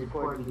on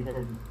Discord because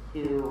it's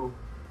too,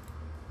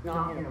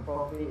 not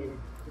inappropriate,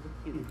 it's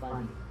just too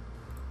funny.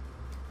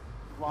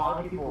 A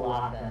lot of people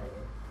laugh at it.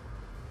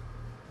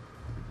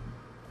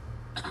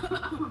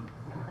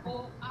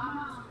 Well,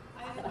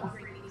 I have to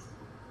upgrade these.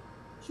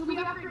 Should we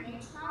upgrade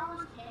mage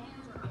towers,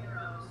 cannons, or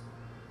arrows?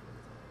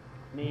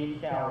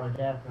 Mage shower,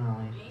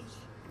 definitely. Mage?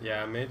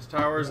 Yeah, mage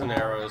towers and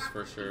arrows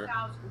for sure.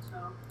 3,000, so.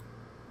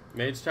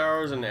 Mage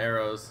towers and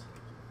arrows.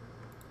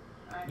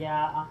 Alright.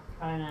 Yeah, I'm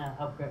trying to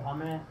upgrade. I'm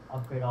gonna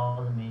upgrade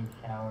all the mage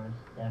towers,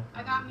 definitely.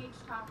 I got mage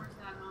towers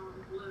that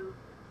blue.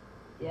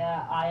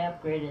 Yeah, I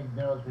upgraded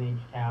those mage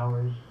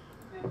towers.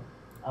 Okay.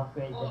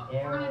 Upgrade Well, the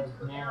we're gonna arrows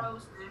do now.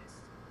 arrows next.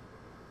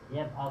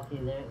 Yep, okay,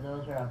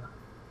 those are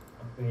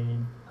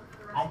upgraded. Up to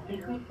the rest I of the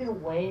think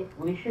arrows.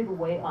 we should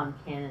wait on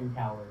cannon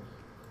towers.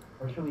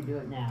 Or should we do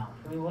it now?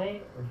 Should we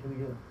wait or should we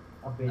do it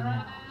upgrade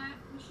now?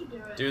 We should do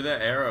it. Do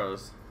the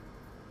arrows.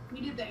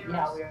 We did the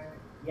arrows.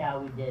 Yeah,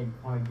 we did.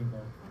 Already did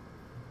those.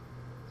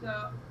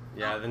 So.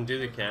 Yeah, then do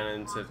the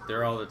cannons if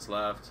they're all that's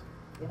left.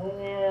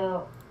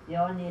 Yo,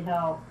 I need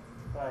help.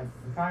 But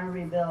I'm trying to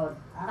rebuild.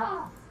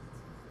 Ah!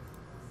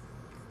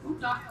 Who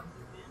died up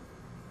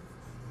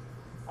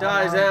there,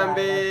 man? Die, Oh,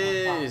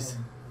 zombies! that's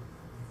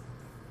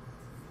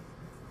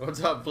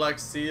What's up,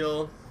 Flex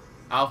Seal?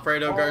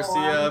 Alfredo Oh, Garcia,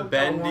 I almost got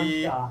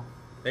Bendy. one shot.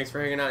 Thanks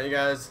for hanging out, you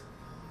guys.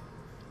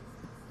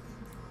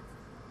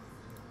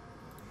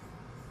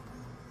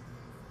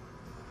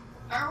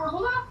 Alright, we're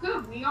holding up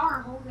good. We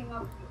are holding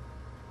up good.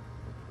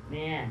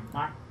 Man,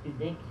 dude,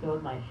 they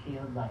killed my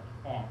shield like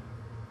heck.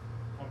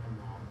 Heck of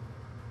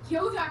mad.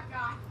 Kill that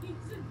guy. He's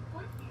in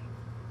fucking.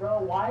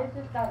 Bro, why is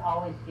this guy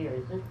always here?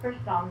 Is this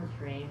person on the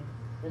stream?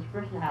 This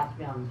person has to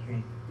be on the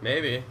stream.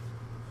 Maybe.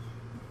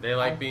 They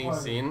like being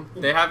seen.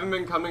 They haven't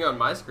been coming on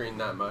my screen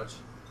that much.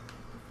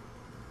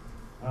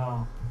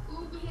 Oh.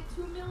 Ooh, we hit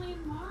 2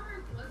 million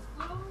mark. Let's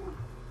go.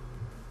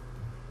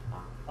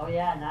 Oh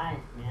yeah, nice,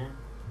 man.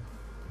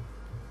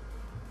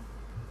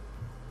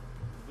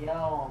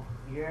 Yo,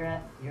 you're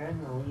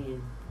in the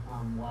lead,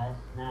 Wes.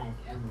 Nice,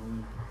 you're in the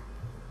lead.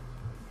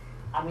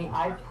 I mean,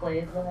 I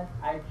played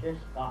this.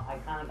 I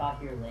kind of got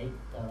here late,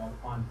 so that's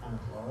why I'm kind of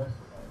slowest.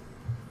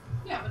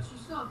 But Yeah, but you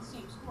still have the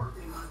same score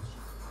pretty much.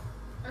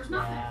 There's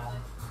nothing. Yeah.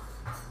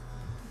 Like,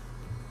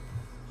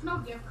 there's no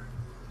difference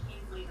if you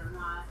came late or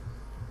not.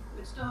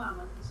 We still have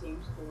like the same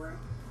score.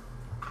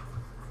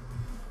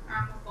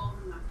 I'm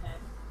evolving my pet.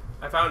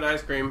 I found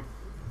ice cream.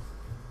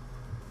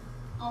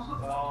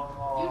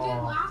 Oh, you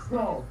did last night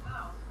bro. as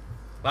well.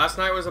 Last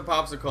night was a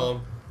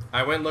popsicle.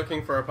 I went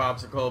looking for a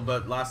popsicle,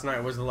 but last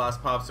night was the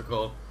last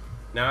popsicle.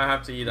 Now I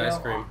have to eat ice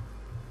cream.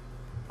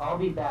 I'll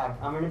be back.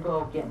 I'm gonna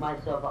go get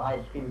myself an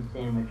ice cream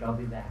sandwich. I'll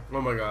be back.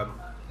 Oh my god.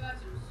 You guys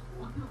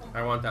are just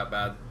I want that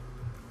bad.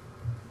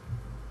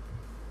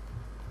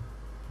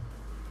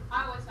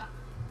 I always have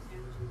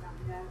sandwiches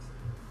at my dad's.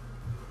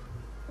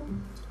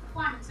 That's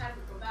why I'm excited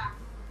to go back.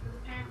 Because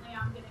apparently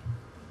I'm getting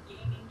a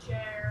gaming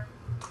chair.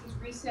 He's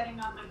resetting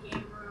up my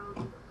game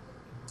room.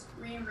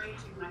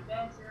 Rearranging my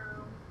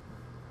bedroom.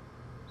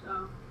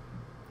 So.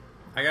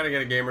 I gotta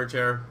get a gamer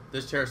chair.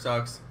 This chair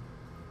sucks.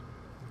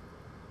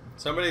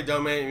 Somebody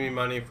donate me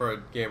money for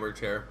a gamer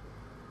chair.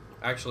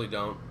 Actually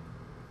don't.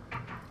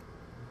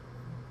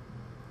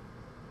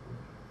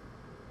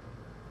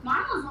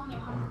 Mine was only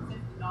 $150.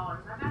 I got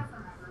it for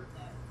my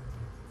birthday.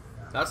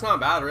 That's not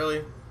bad,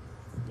 really.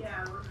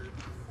 Yeah, it wasn't.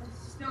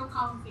 It's still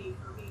comfy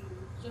for being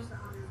just a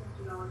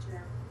 $150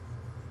 chair.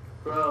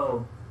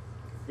 Bro,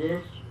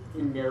 this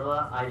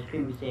vanilla ice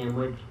cream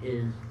sandwich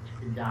is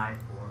to die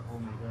for. Oh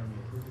my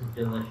goodness, this is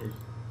delicious.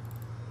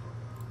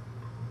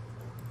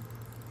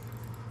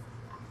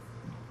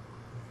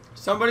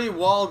 Somebody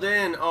walled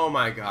in. Oh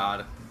my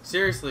god.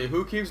 Seriously,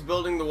 who keeps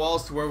building the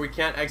walls to where we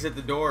can't exit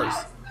the doors?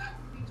 That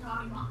would be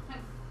Johnny Mine.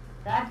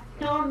 That's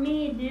not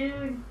me,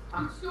 dude.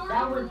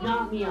 That was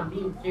not me. I'm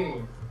being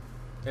serious.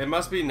 It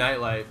must be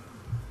nightlight.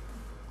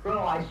 Bro,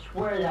 I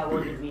swear that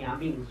wasn't me. I'm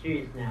being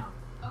serious now.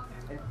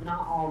 Okay. It's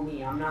not all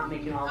me. I'm not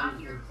making all Not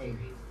these your mistakes.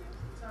 seriousness.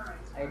 It's alright.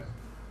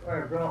 I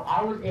swear, bro,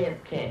 I was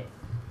AFK.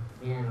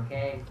 Man,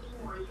 okay?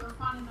 Don't worry, you're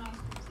finding ice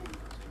cream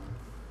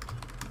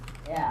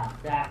sandwich. Yeah,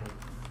 exactly.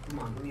 Come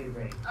on, give me a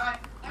break. Alright,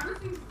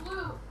 everything's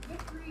blue.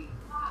 Victory,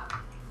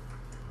 clap.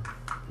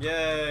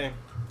 Yay.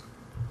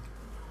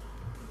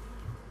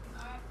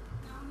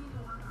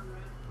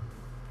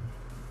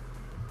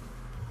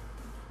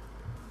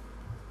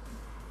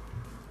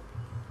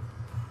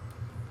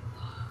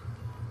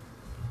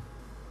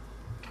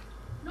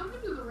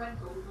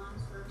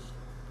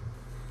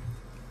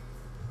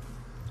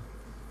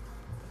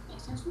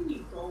 Since we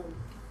need gold.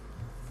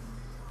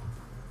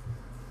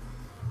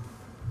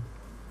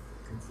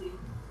 Let's see.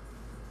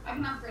 I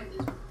can upgrade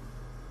this one.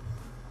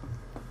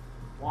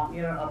 Want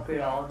me to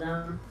upgrade all of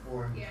them?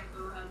 Or Yeah,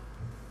 go ahead.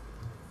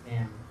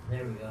 bam.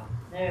 There we go.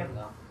 There we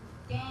go.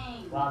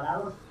 Dang. Wow,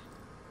 that looks,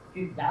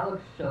 dude, that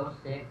looks so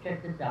sick.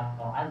 Check this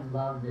out. I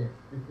love this.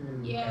 This is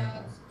amazing.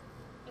 Yeah,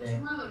 it's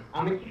really.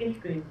 I'm gonna take a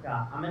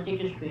screenshot. I'm gonna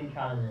take a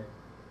screenshot of this.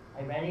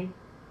 Are you ready?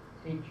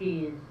 Say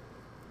cheese.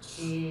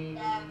 Cheese.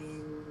 Yes.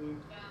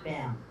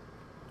 Bam.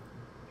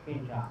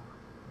 Screenshot.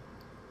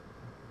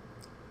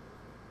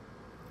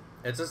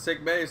 It's a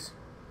sick base.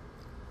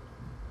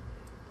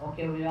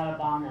 Okay, we gotta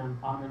bomb them.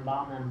 Bomb them,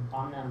 bomb them,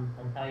 bomb them.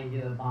 That's how you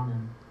do it, bomb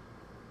them.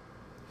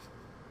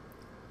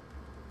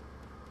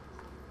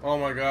 Oh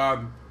my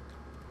god.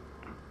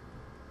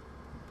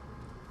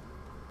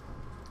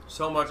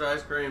 So much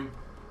ice cream.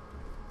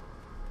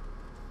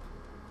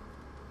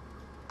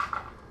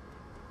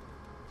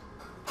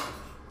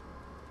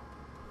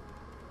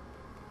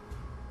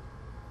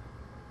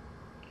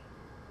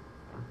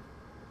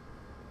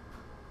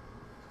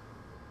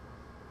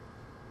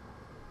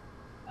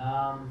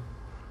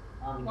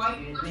 Why are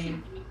you Excuse me?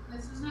 pushing me?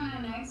 This isn't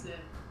an exit.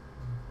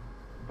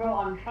 Bro,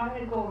 I'm trying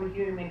to go over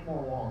here to make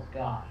more walls.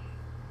 Gosh.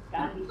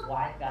 Gotta be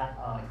quiet, gotta.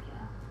 Oh, I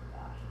can't.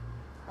 Gosh.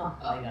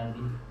 Oh, I gotta be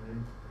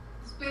screwed.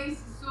 Space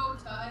is so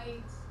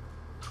tight.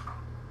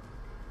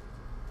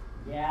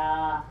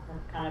 Yeah,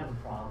 that's kind of a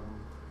problem.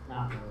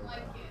 Not really. I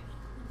like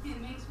though. it.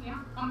 It makes me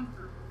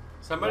uncomfortable.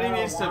 Somebody Yeah,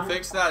 needs to one-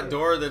 fix that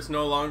door that's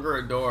no longer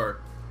a door.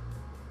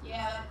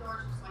 Yeah, that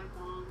door's just like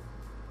gone.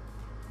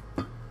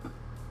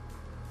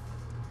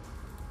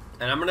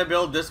 And I'm gonna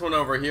build this one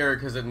over here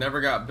because it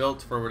never got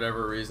built for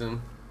whatever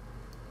reason.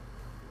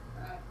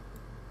 Right.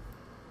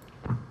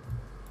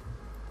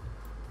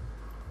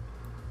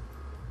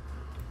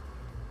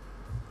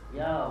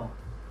 Yo,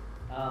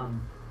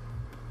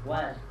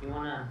 Wes, you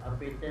wanna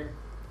upgrade this?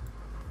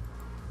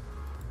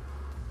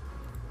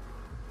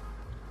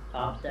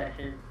 Top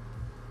section.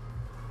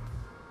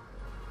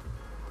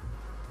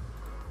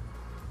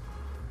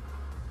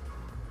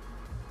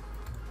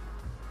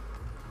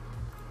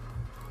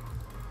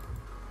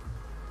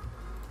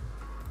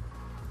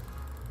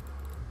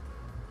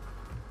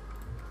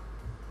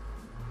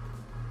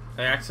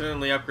 I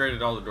accidentally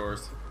upgraded all the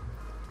doors.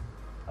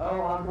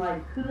 Oh, I'm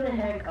like, who the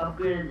heck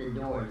upgraded the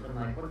doors? I'm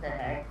like, what the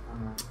heck?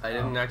 I'm like, I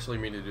didn't actually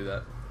mean to do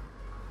that.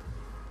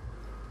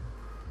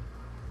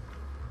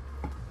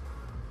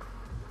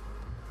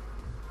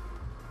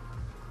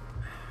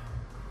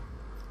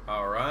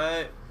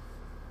 Alright.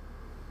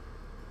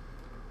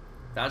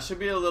 That should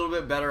be a little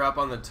bit better up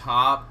on the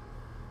top.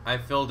 I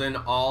filled in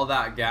all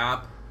that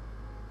gap.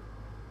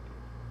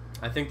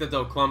 I think that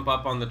they'll clump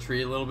up on the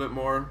tree a little bit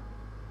more.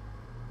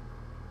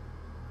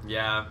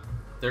 Yeah,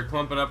 they're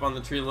clumping up on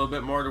the tree a little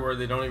bit more to where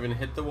they don't even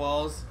hit the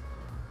walls,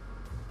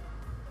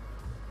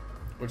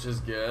 which is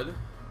good.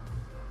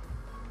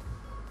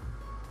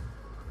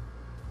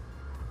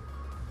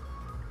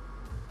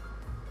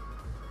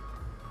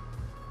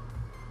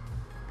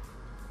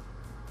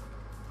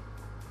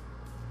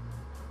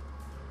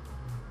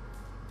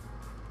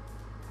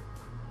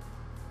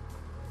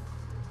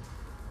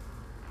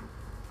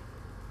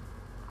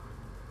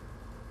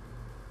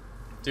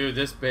 Dude,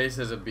 this base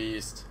is a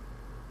beast.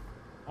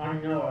 I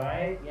know,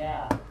 right?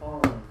 Yeah,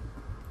 totally.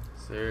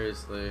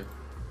 Seriously.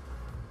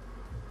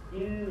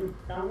 Dude,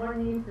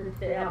 someone needs to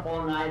stay up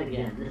all night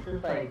again. This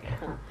is like...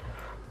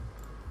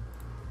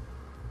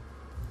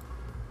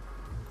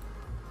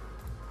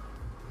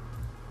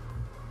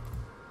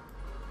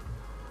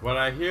 What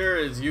I hear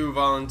is you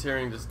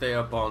volunteering to stay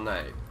up all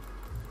night.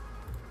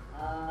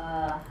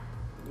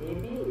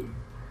 Maybe.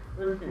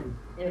 Listen,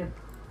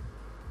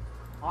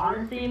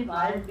 honestly, if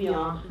I had to be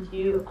honest with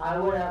you, I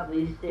would at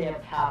least stay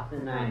up half the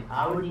night.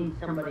 I would need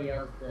somebody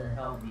else to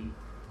help me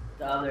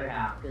the other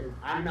half, because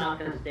I'm not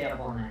going to stay up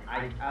all night.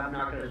 I'm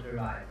not going to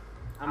survive.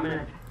 I'm going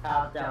to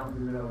pass out in the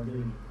middle of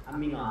doing it. I'm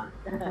being honest.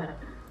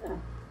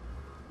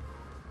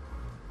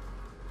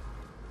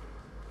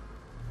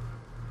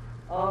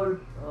 oh,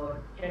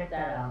 check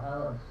that out. That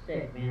looks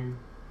sick, man.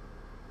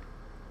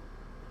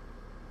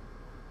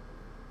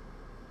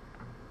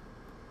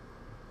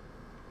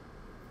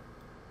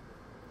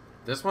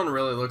 This one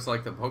really looks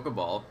like the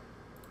Pokeball.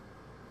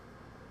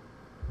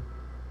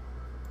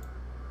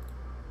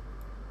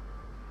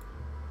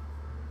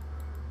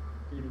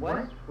 Dude,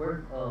 what's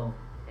where? Oh,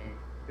 okay.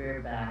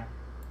 Bear back.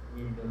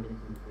 Need to go get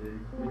some food.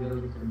 I'm gonna go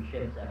get some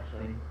chips,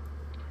 actually.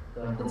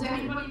 So, Does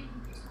anybody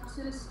discuss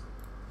this?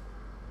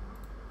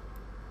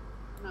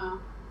 No.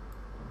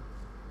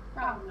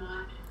 Probably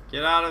not.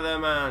 Get out of there,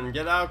 man.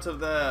 Get out of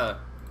there.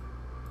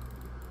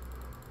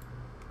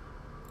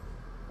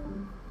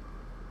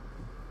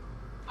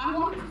 I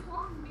want to just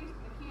walk in the basement,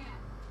 I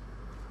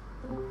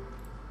can't.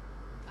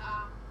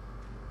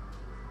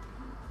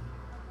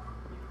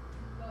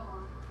 Go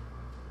on.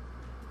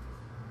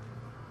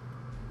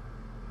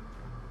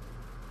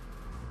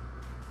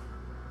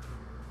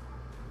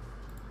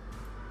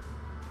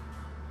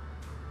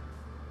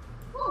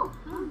 Whew,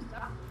 I'm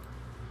stuck.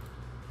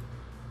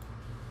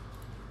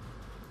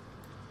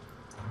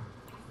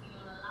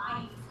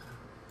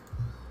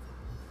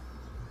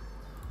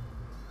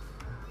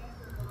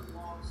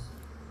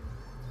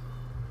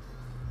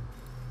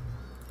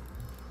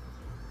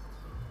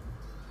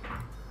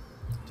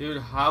 Dude,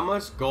 how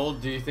much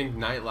gold do you think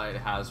Nightlight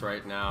has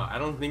right now? I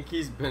don't think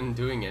he's been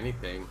doing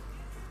anything.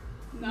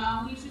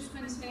 No, he's just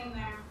been sitting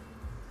there.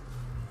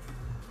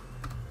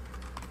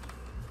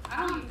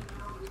 I don't even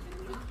know what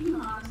he's been doing,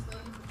 honestly.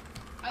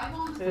 I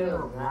want to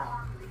know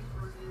farm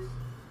resources.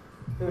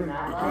 Who,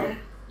 Nightlight?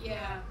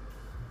 Yeah.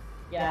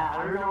 Yeah,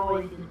 I don't know.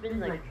 He's been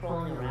like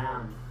trolling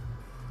around.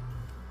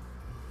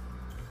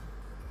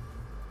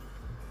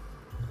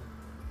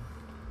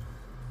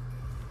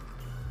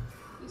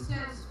 He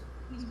says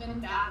he's been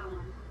battling.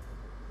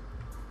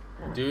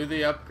 Do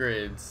the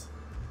upgrades.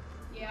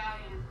 Yeah,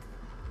 I am.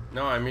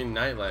 No, I mean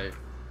Nightlight.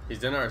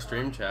 He's in our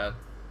stream chat.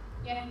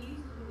 Yeah, he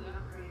needs to do the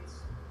upgrades.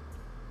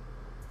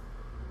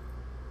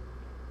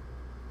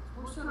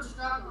 We're sort of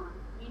struggling.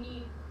 We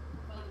need,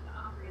 like, to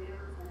upgrade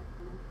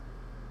everything.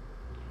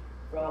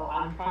 Bro,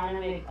 I'm trying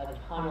to make a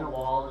ton of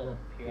walls up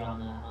here on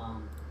the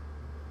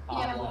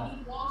Yeah, top we left.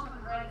 need walls on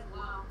the right as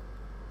well.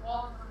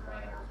 Walls on the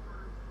right are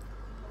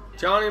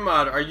Johnny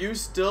Mod, are you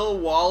still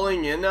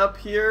walling in up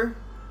here?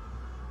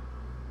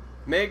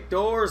 Make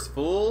doors,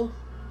 fool.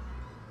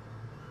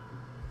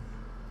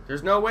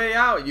 There's no way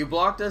out. You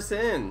blocked us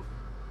in.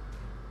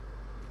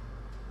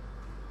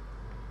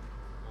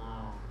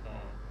 Oh, okay.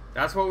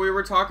 That's what we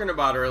were talking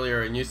about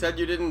earlier, and you said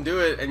you didn't do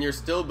it, and you're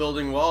still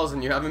building walls,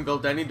 and you haven't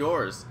built any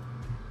doors.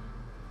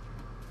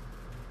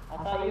 I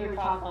thought you were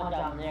talking about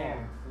down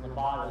there, in the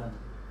bottom.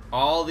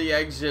 All the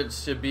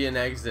exits should be an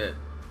exit.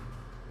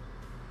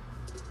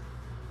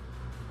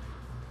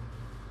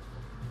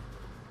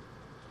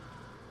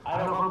 I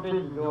don't want to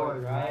build the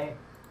doors, right?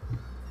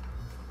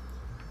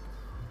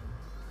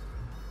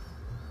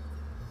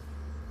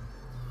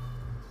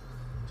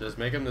 Just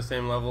make them the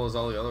same level as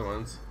all the other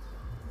ones.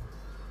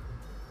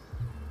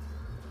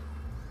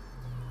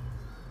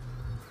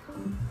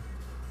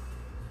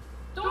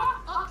 Don't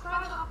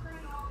try to upgrade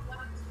all the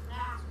weapons and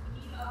axes.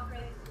 We need to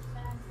upgrade the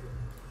defenses.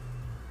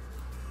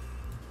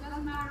 It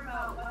doesn't matter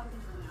about weapons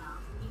right now.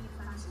 We need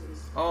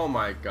defenses. Oh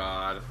my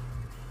god.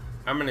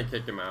 I'm gonna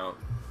kick him out.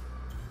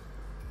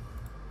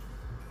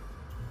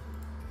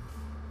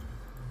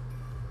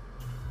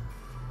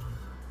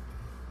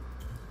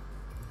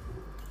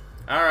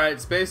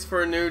 Alright, space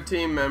for a new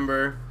team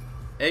member.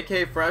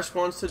 AK Fresh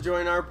wants to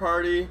join our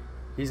party.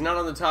 He's not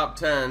on the top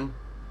 10.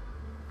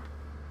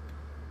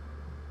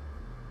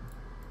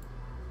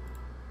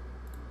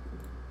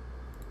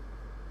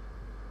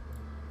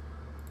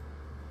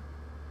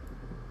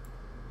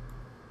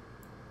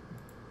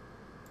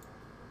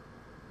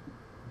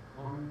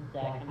 One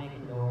sec, I'm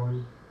making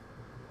doors.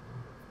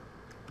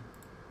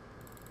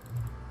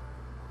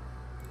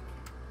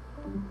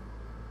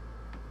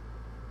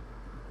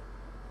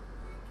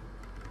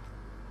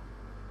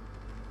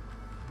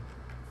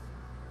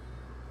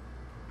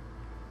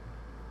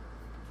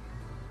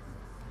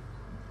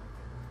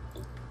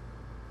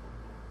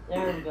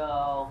 There we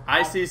go.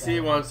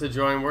 ICC wants to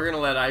join. We're gonna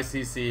let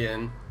ICC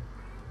in.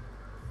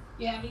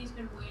 Yeah, he's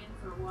been waiting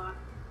for a while.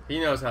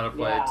 He knows how to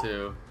play Yeah.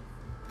 too.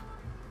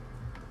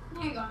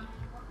 Hang on,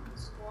 welcome to the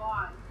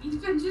squad. He's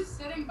been just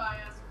sitting by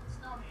us with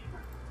Stone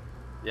Hammer.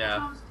 Yeah.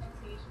 How much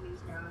temptation he's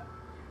got.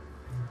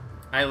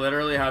 I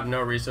literally have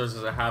no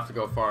resources. I have to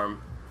go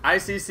farm.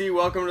 ICC,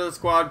 welcome to the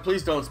squad.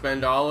 Please don't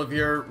spend all of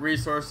your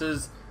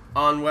resources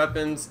on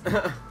weapons.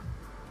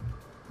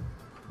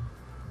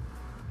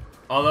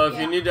 Although if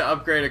you need to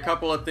upgrade a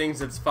couple of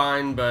things, it's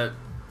fine, but...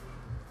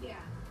 Yeah.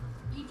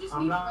 You just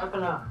I'm need not to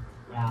gonna...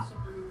 Yeah.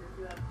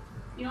 you're good.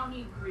 You don't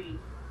need greed.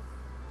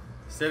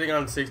 Sitting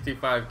on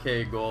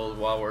 65k gold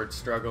while we're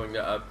struggling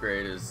to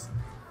upgrade is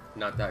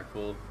not that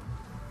cool.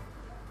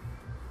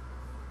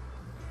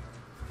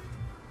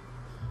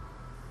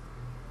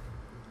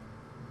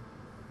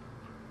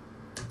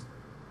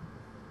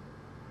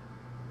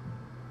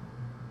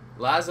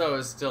 Lazo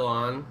is still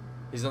on.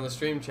 He's on the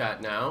stream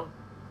chat now.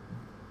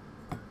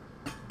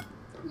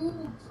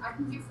 Ooh, I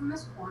can view from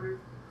this corner.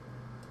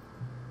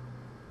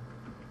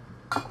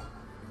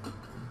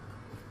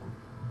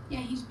 Yeah,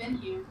 he's been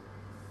here.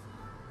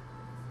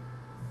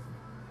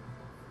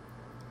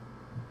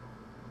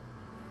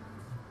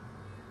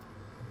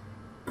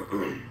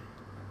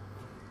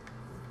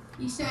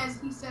 He says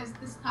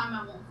this time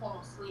I won't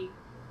fall asleep.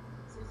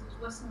 He says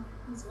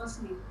he's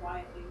listening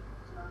quietly.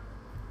 So.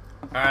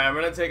 Alright, I'm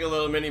gonna take a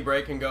little mini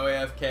break and go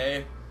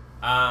AFK.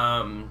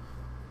 I'll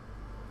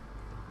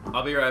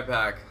be right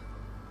back.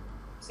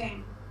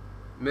 Same.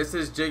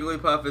 Mrs.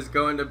 Jigglypuff is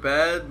going to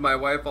bed. My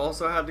wife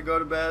also had to go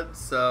to bed,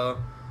 so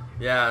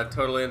yeah,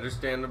 totally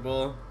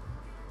understandable.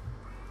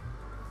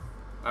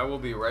 I will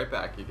be right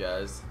back, you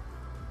guys.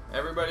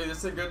 Everybody, this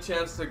is a good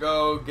chance to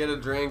go get a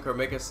drink or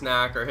make a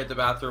snack or hit the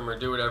bathroom or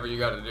do whatever you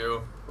gotta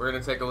do. We're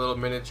gonna take a little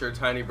miniature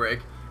tiny break.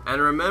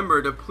 And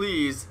remember to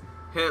please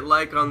hit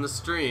like on the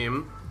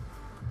stream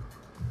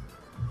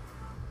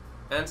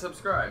and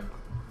subscribe.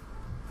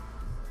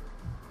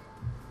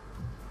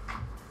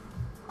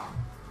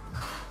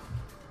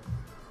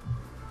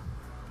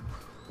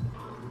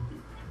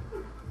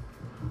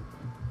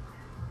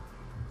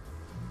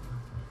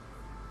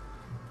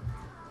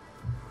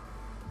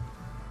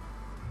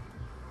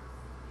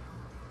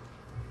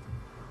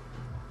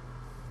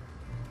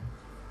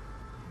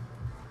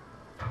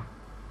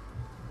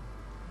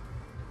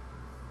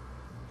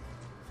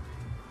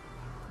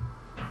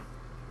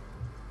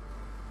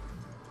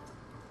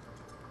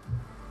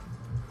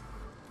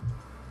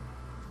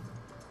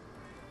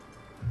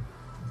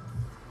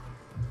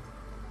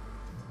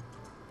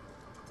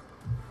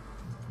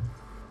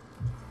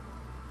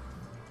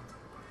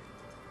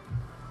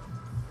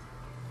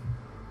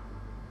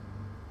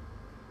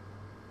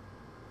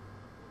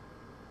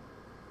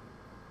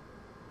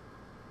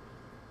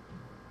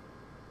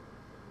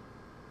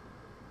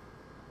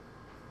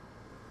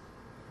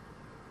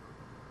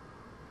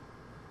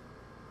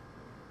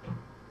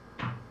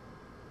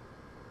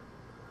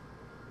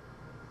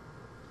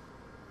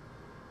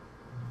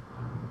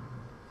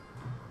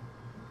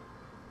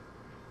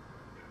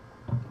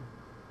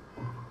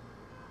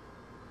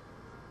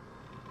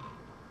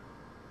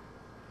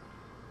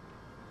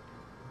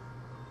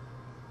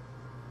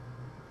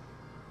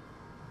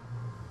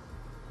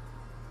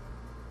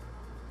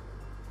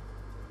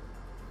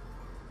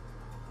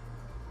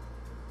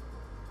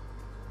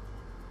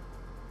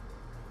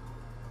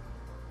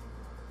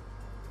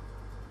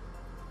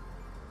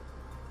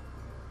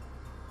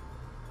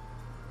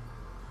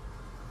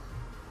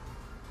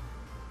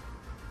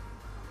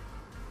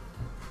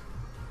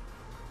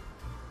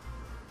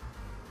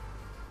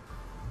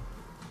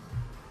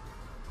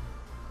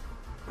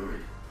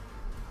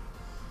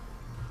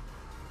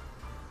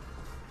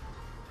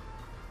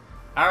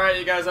 Alright,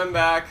 you guys, I'm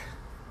back.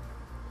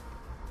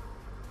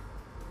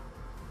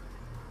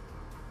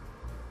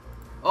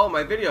 Oh,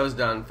 my video's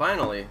done,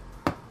 finally.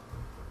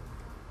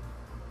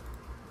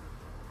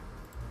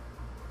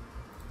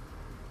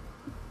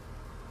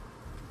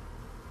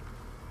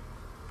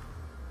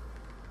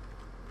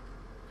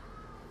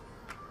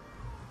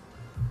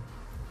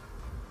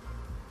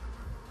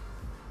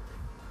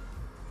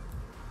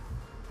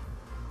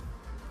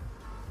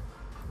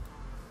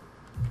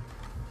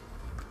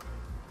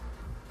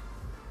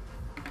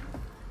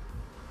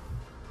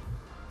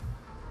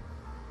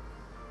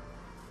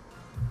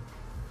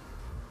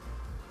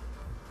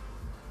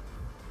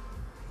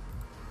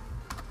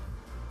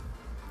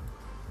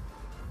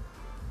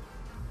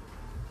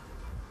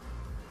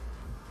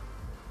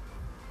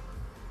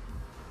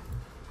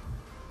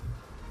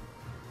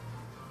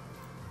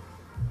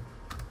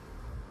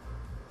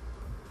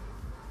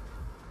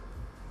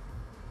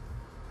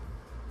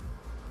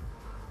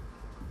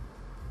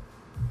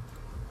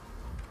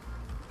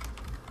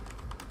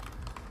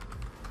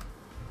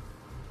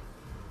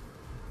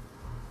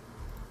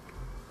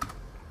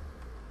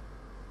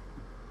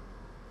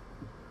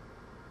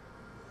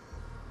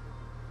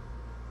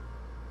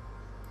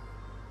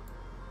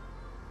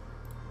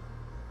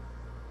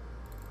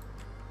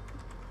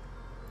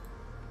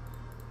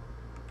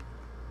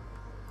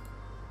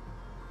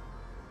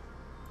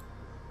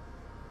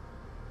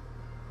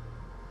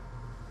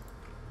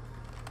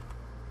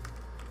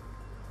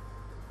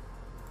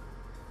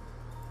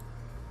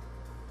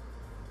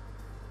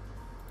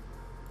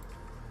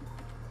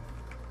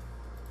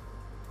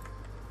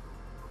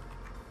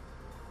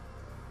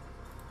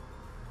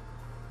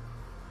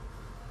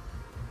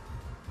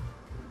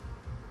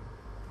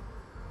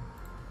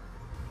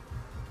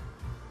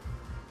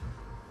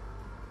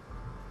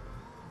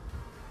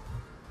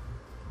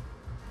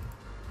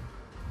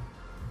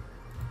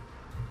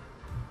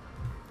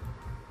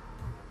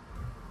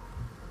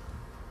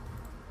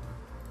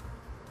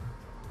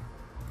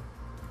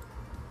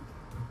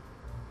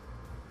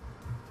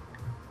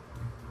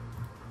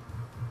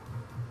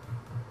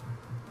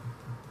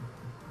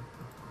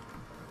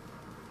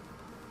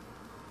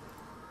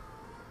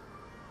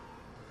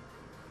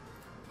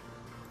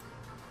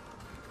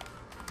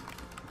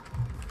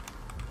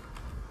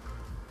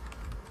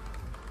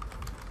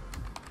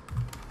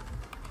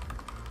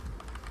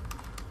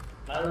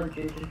 I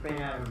legit just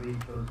ran out of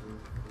resources.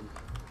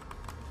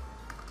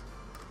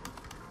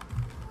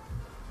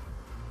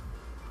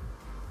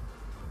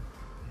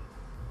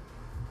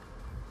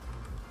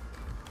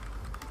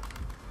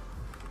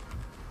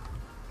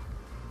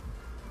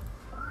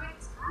 Alright,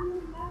 I'm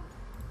back.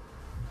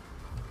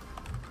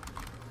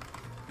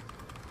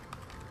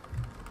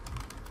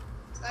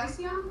 Is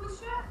Icy on the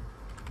chat?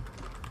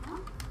 No?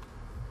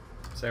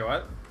 Say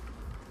what?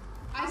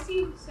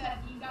 Icy said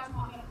you guys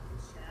want me to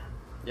push chat.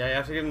 Yeah, you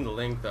have to give him the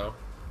link, though.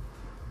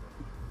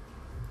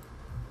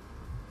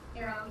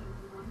 Here, I'll give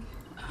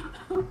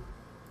you the link.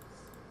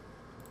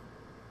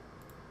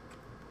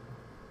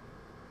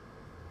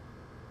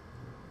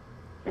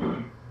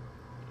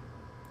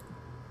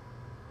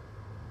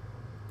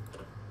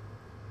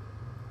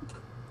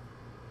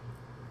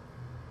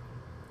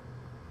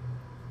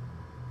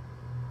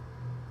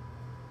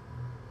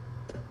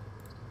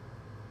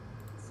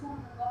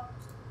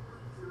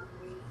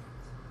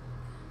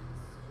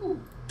 Ooh,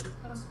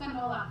 gotta spend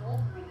all that gold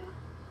right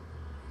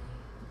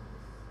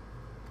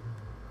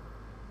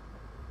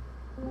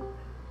now.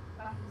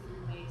 Back into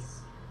the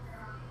base.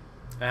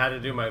 I had to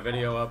do my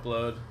video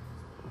upload.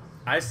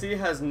 Icy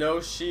has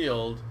no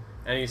shield,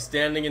 and he's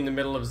standing in the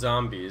middle of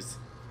zombies.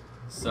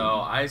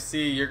 So, Icy,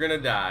 you're gonna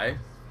die.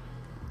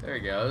 There he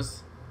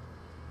goes.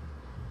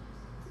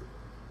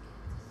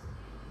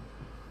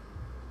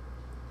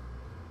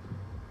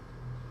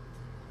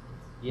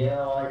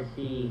 Yo, I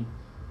see.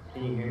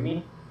 Can you hear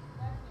me?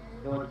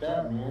 Yo, what's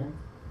up, man?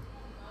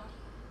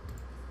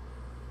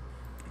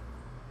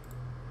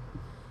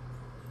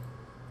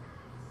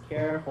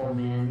 Careful,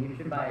 man. You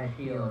should buy a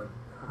shield.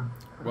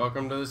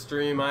 Welcome to the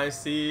stream,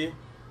 Icy.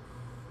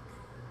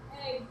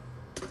 Hey.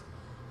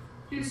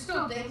 Dude, it's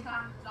still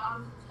daytime.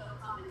 Zombies are still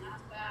coming.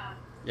 That's bad.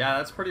 Yeah,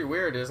 that's pretty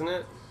weird, isn't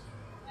it?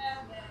 Yeah,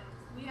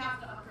 we have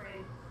to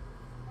upgrade.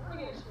 We're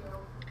gonna get a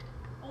shield.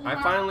 Oh I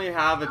my- finally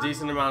have a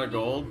decent amount of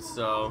gold,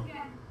 so...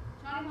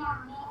 Johnny got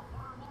our wall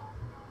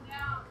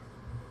down.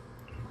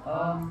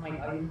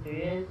 Are you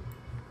serious?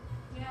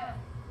 Yeah.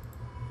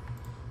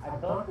 I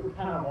built a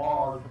ton of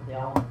walls, but they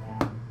all went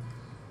down.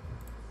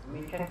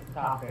 Let me check the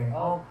top here.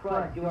 Oh,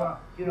 crud, do our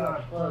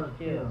slows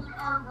too.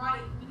 Our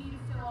right. We need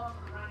to fill up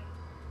the right.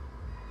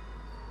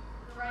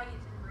 The right is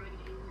in great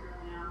danger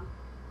right now.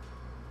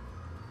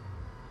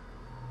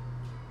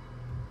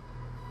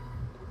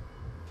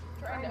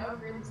 Trying to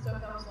upgrade the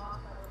stuff that was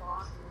lost by the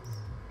bosses.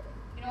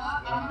 You know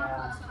what? I'm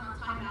gonna put some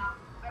timeout.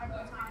 I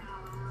put a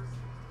timeout on us.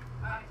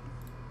 Alright.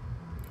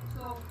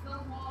 So,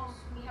 build walls.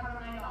 We have a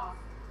night off.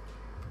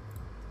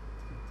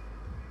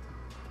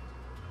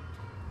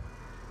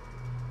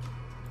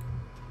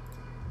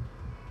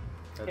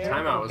 The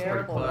timeout was pretty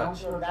Careful,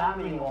 clutch. don't build that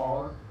many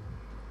walls.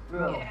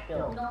 Real Yeah,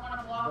 chill. we don't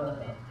want to block block the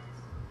business.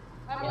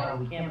 I'm Yeah, like,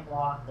 we can't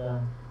block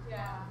the...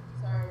 yeah,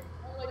 sorry.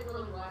 I'm like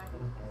really lacking.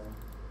 Okay.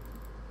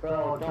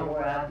 Bro, don't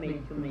worry, I've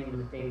made too many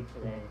mistakes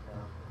today,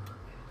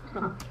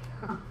 so...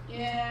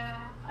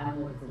 Yeah.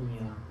 I'm listening to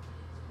you.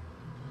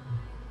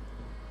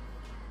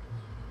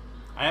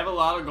 I have a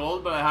lot of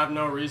gold, but I have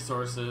no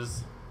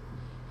resources.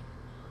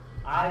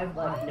 I've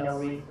like no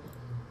reason.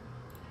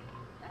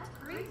 That's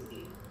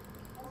crazy.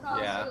 I'm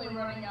Yeah. constantly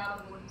running out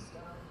of wood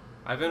stuff.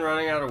 I've been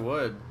running out of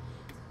wood.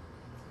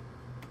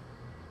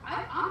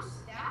 I'm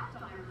stacked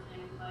on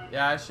everything. Like,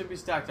 Yeah, I should be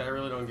stacked. I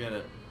really don't get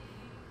it.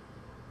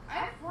 I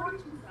have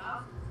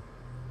 42,000.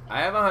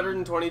 I have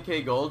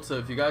 120k gold, so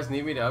if you guys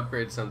need me to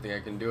upgrade something,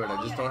 I can do it.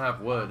 I just don't have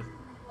wood.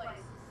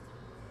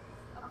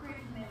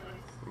 Upgraded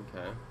melees.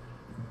 Okay.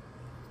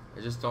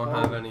 I just don't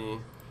have any.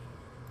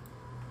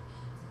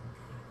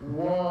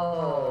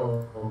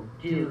 Whoa,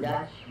 dude,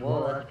 that's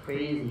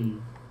crazy.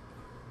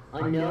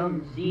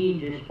 Unknown Z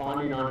just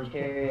spawned in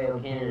Ontario,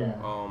 Canada.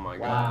 Oh my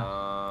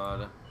Wow.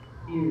 god.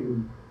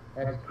 Dude,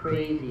 that's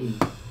crazy.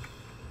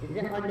 Isn't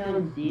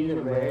Unknown Z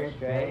the rarest,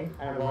 right?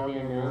 Out of all the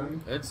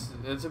unknowns?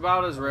 It's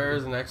about as rare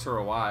as an X or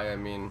a Y. I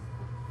mean,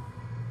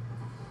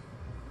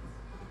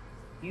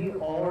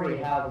 You already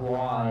have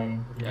Y.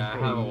 which is yeah, I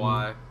have a crazy.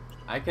 Y.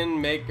 I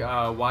can make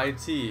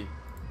YT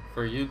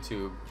for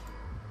YouTube.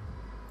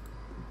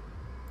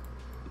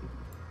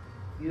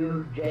 You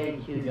have J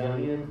too,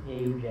 don't you? Yeah,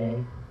 you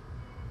J.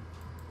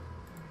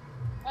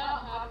 I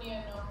don't have any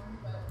unknown,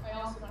 but I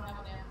also don't have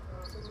an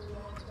Ampharos. Those are the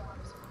only two I'm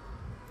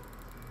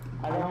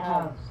missing. I don't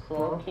have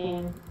Slow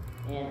King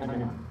and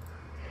Unknown.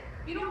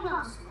 You don't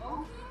have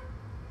smoke?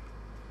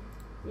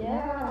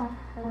 Yeah.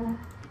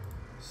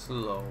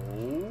 Slow.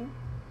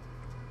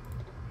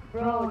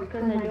 Bro, it's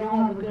because I don't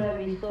have a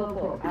good IV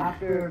Slowpoke.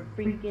 After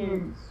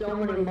freaking so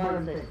many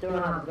months, I still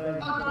don't have a good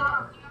IV Oh, Slowpoke.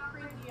 no. You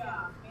upgrade the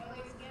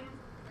melee skin?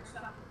 There's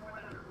stuff more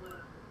than a blue.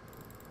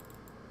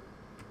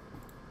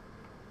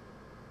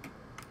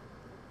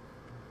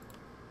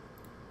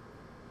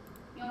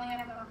 You only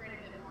have to upgrade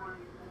a bit more on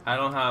your blue. I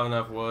don't have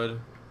enough wood.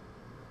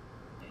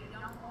 You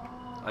don't?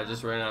 Oh. I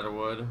just ran out of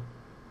wood.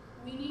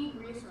 We need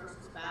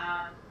resources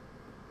bad.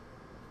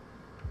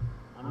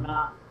 I'm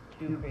not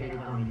too crazy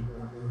on these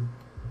ones.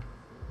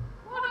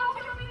 Oh,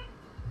 don't kill me!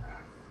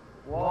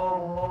 Whoa,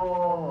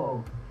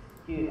 whoa.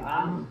 Dude,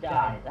 I almost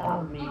died. That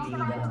was me I'm being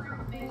trying to dumb.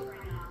 turn base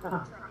right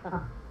now. I'm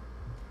trying.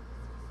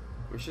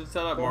 We should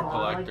set up more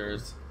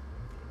collectors.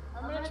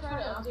 I'm gonna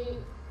try to update,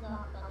 no,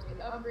 not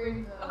update,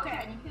 upgrade the.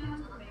 Okay, you can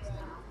turn base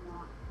now if you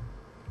want.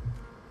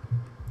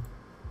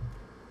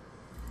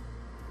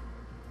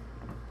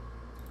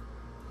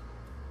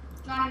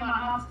 Johnny,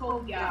 how much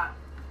gold you got?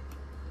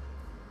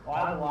 Oh,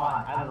 I have a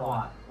lot. I have a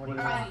lot. What do you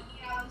Alright, want?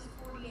 you need at least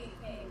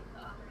 48k to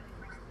upgrade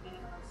the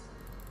rest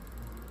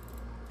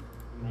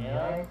of the melees.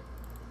 Melee?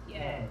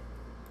 Yeah.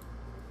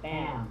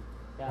 Bam.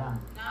 Done.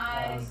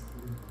 Nice.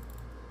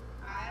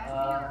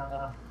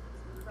 Uh,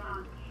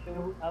 Front. should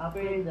we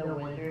upgrade the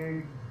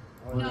wizard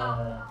or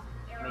No.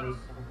 the Arrows.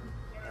 mason?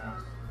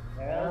 Arrows.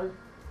 Arrows?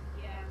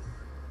 Yes.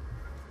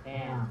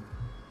 Bam.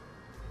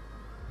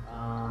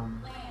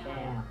 Lamb.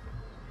 Bam.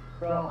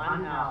 Bro,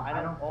 I'm out.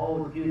 I don't.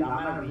 Oh, dude,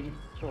 I'm out of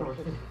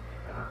resources.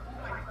 Oh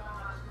my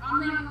gosh. I'm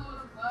running low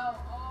as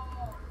well.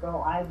 Oh.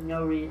 Bro, I have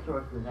no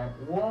resources.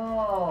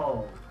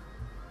 Whoa!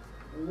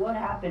 What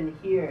happened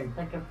here? It's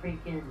like a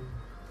freaking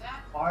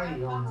That, party that's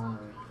going all-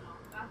 on.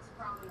 That's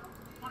probably all.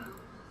 Oh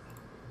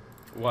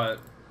no. What?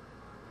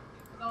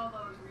 With all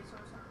those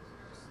resource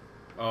officers.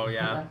 Oh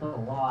yeah. That's a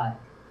lot.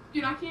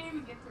 Dude, I can't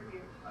even get through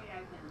here. Oh yeah, I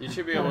can. You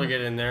should be able to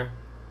get in there.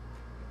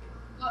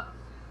 Look,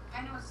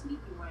 I know a sneaky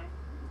way.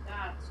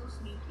 That's so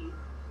sneaky.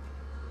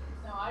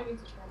 No, I get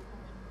to try to come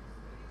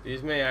in.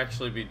 These may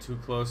actually be too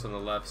close on the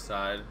left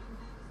side.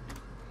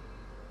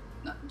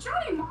 No,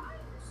 Johnny, why are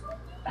you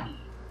so mean?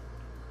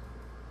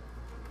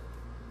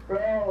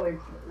 Bro,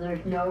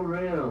 there's no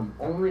room.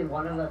 Only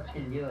one of us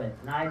can do it,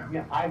 and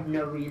I have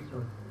no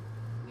resources.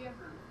 We have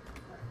room.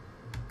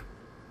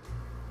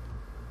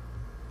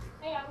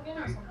 Hey, I'm There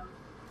getting you some. go.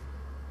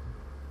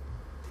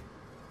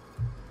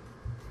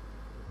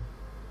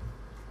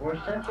 We're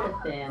such a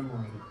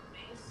family.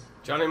 Base.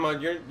 Johnny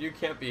Mud, you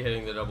can't be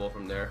hitting the double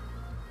from there.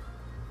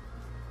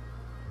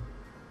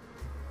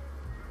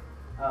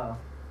 Oh,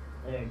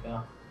 there you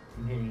go.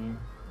 I'm hitting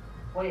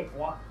it. Wait,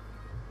 what?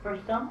 For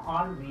some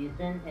odd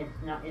reason, it's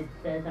not. It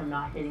says I'm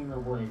not hitting the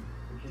wood,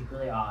 which is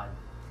really odd.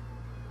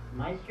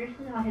 Am I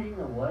seriously not hitting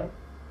the wood?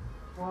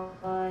 What?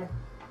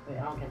 Wait,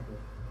 I don't get this.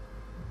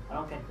 I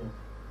don't get this.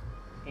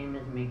 This game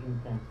isn't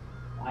making sense.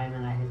 Why am I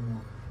not hitting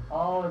the?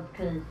 Oh, it's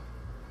because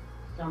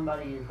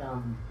somebody is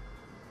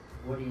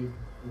Woody's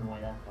in the way.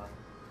 That's why.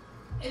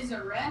 Is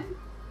it red?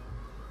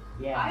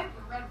 I Yeah, have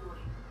the red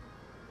Woody.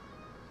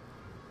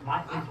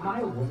 is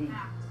my Woody?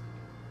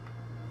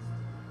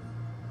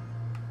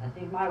 I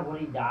think my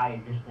Woody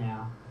died just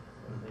now.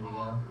 A little bit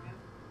ago.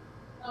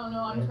 Oh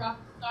no, I'm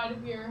trapped inside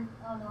of here.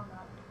 Oh no, I'm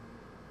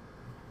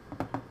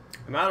not.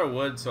 I'm out of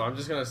wood, so I'm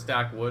just gonna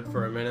stack wood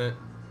for a minute.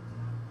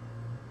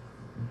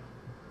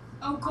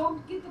 Oh,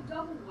 go get the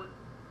double wood.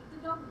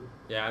 Get the double wood.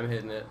 Yeah, I'm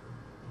hitting it.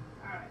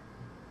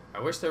 I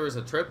wish there was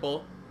a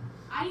triple.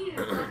 I need a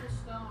double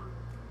stone.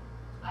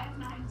 I have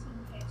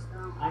 19k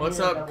stone. I What's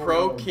need a up, double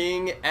Pro roll.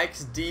 King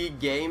XD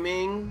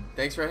Gaming?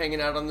 Thanks for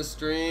hanging out on the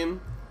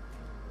stream.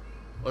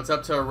 What's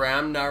up to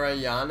Ram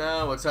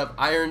Narayana? What's up,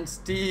 Iron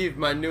Steve,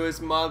 my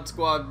newest Mod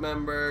Squad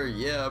member?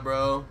 Yeah,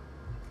 bro.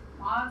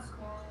 Mod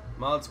squad.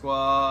 Mod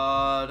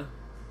Squad.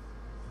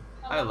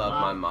 I love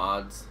my Mod.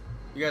 mods.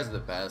 You guys are the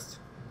best.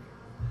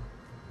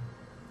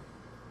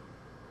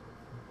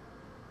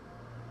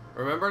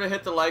 Remember to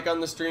hit the like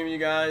on the stream, you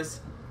guys.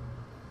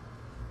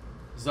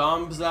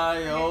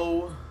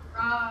 Zombsio.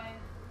 Right.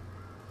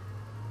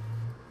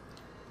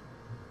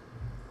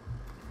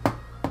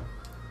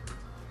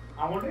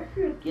 I wonder if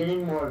you're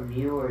getting more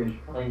viewers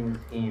playing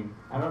this game.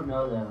 I don't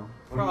know though.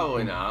 What do you Probably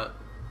think? not.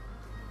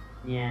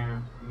 Yeah,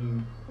 I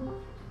mean.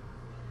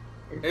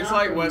 It's not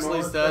like the Wesley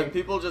most, said, like-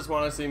 people just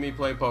want to see me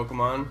play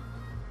Pokemon.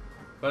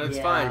 But it's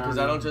Yeah, fine, because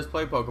I I don't mean- just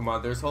play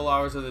Pokemon. There's whole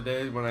hours of the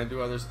day when I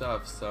do other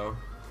stuff, so.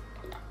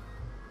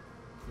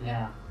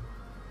 Yeah.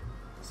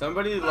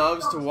 Somebody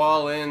loves to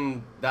wall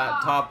in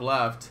that top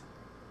left.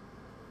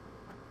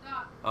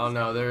 Stop. Oh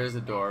no, there is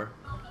a door.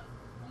 Oh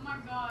my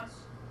gosh.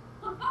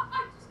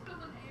 I just killed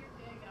an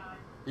AFK guy.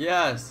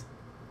 Yes!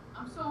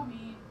 I'm so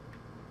mean.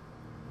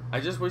 I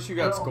just wish you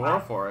got No, score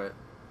for it.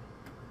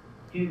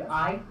 Dude,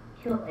 I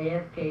kill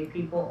AFK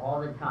people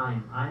all the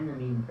time. I'm the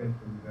mean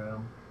person,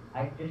 bro.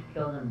 I just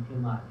kill them too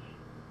much.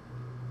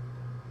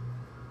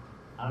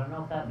 I don't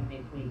know if that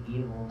makes me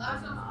evil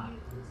That's or what not.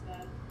 you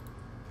instead.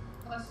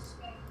 Plus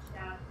spam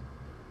chat.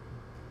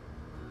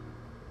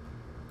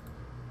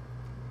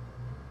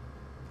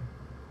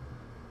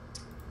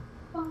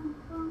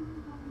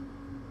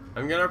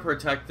 I'm gonna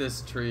protect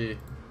this tree.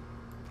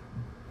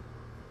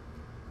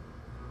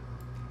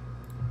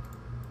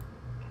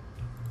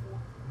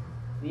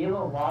 We have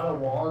a lot of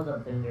walls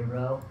up in there,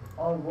 bro.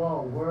 Oh,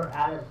 whoa, we're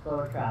out of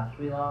slow traps.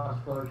 We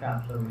lost slow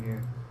traps over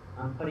here.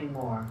 I'm putting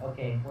more.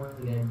 Okay, we're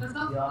good. There's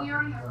no, We we lost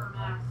already have slow our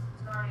traps.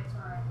 max. It's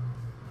alright.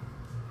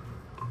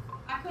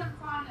 I couldn't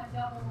find a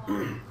double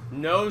one.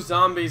 No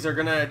zombies are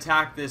gonna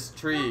attack this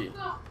tree.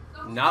 No,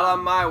 Not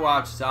on my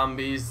watch,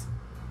 zombies.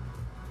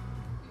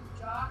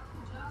 Just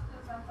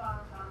as I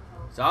thought I found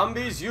hope.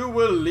 Zombies, you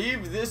will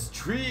leave this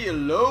tree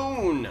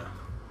alone.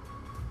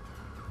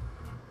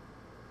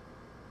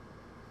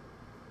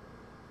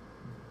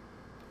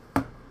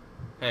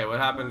 Hey, what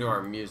happened to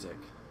our music?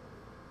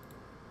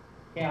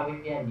 Yeah,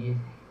 we had you.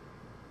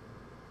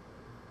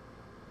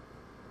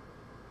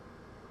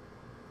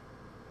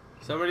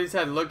 Somebody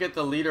said, look at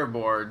the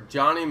leaderboard.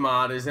 Johnny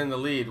Mod is in the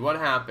lead. What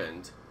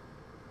happened?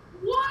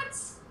 What?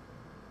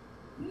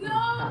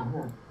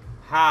 No!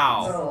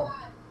 How?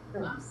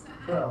 Bro, I'm sad.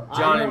 bro, I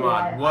Johnny know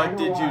why- Mod, I what know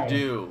did you why.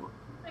 do?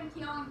 I'm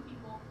killing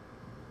people.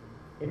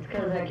 It's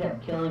because I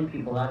kept killing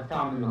people. That's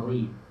how I'm in the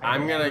lead.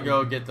 I'm gonna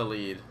go get the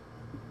lead.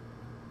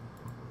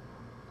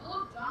 Oh,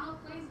 look, John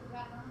plays with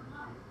that number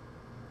 9.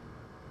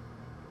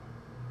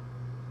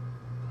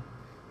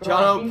 Bro,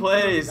 I Jono think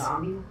plays. the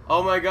zombie-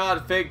 Oh my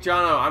god, fake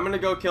Jono. I'm gonna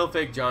go kill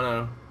fake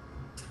Jono.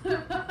 You're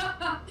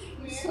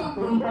so Oh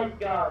mean. my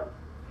god.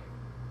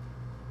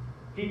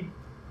 Dude.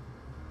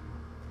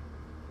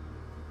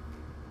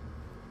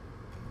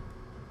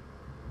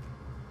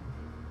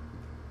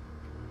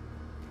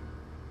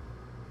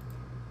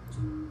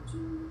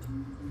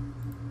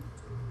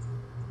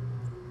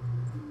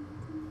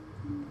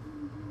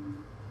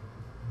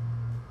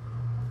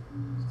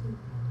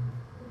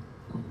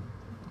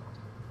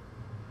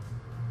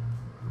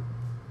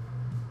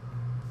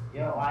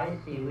 Yo, I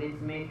see. We have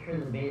to make sure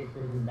the base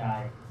doesn't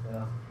die.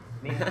 So,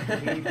 make sure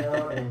to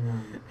rebuild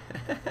and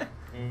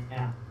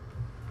yeah.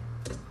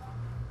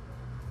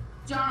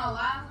 John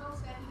Olazo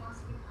said he wants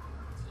to be part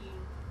of the team.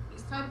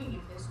 He's typing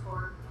in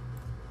Discord.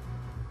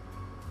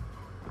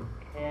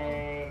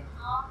 Okay.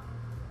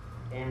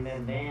 Bam,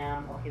 bam,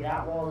 bam. Okay,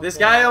 that wall is This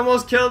down. guy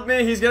almost killed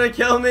me. He's gonna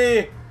kill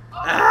me. Oh,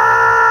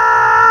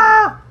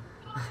 Ah!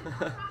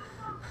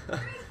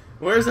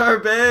 Where's our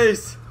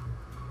base?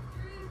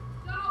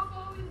 John,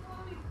 follow me,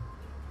 follow me.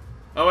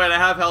 Oh wait, I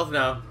have health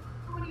now.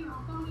 Follow you,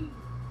 follow you.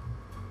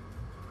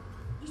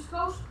 Just go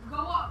up, go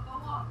up,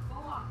 go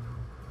up.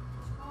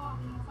 Just go up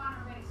and you'll find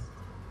our base.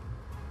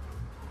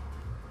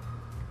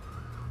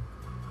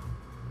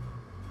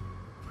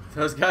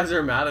 Those guys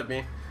are mad at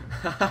me.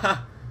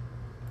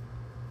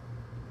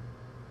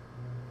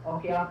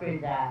 Okay,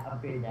 upgrade that.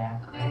 Upgrade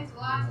that. Okay, it's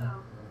Lazo.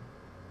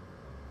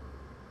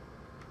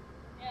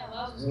 Yeah,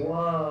 Lazo's here.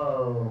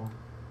 Whoa.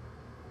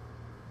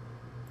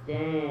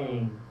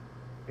 Dang.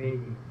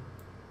 Crazy.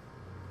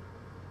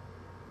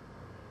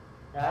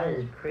 That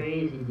is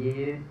crazy,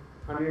 dude.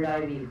 100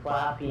 IV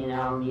Flappy and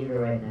Alameda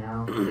right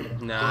now.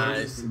 That's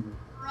Nice. crazy.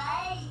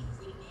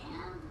 Crazy,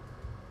 man.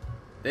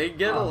 They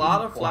get a Oh,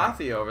 lot of he's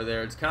Flaffy over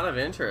there. It's kind of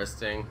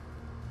interesting.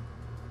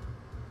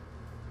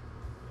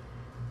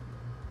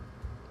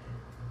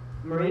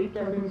 Mareep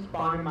doesn't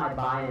spawn in my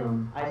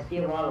biome. I see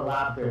a lot of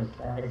Lapras.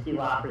 I see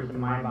Lapras in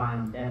my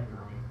biome,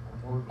 definitely.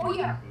 That's one thing Oh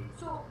yeah. I see.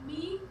 So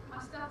me,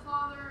 my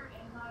stepfather,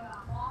 and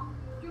my mom,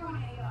 we were doing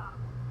an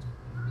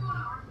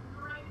argument,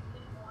 right?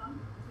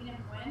 We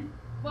didn't win.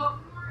 But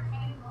we were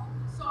heading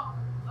home, we saw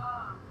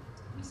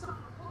a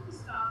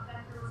Pokestop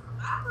that there was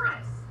a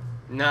Lapras.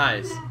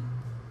 Nice. And then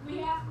we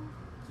had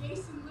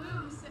Jason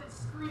literally said,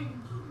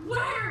 scream,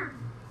 where?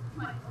 I'm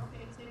like,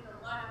 okay, take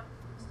a left.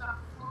 We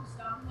stopped the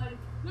Pokestop. I'm like,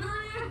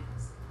 there he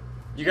is.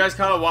 You guys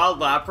caught a wild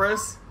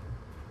Lapras?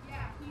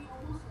 Yeah, he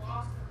almost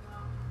lost him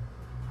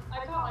though.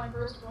 I caught my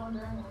first one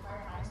during the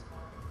fire and ice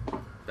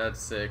one. That's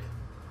sick.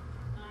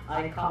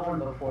 I caught one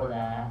before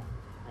that.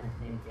 I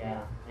think,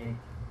 yeah.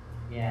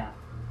 Yeah,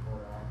 before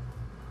that.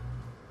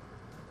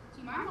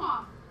 See, my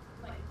mom,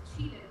 like,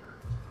 cheated her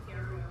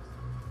Gyarados.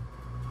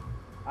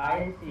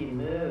 I see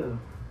move.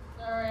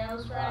 Sorry, I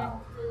was trying to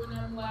through and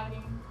I'm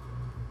lagging.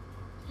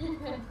 Yeah,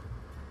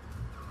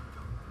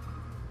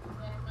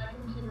 my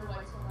computer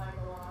likes to lag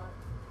a lot.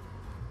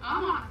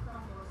 I'm on a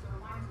Chromebook, so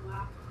mine's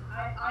laughing.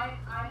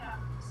 I have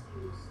an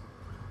excuse.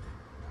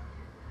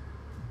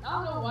 I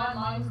don't know why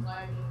mine's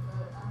lagging,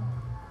 but I don't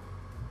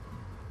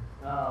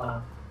know.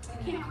 Oh.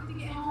 I can't wait to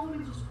get home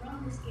and just run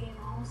this game.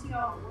 I want to see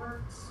how it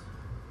works.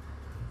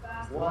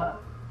 Fast.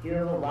 What? Do you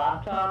have a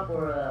laptop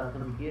or a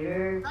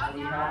computer? What Right do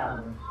you now, have?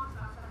 my mom's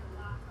outside the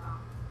laptop.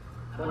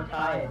 What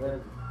type? With a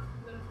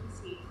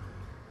PC.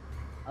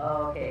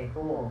 Oh, okay,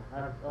 cool.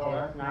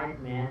 That's nice,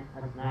 man.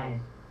 That's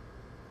nice.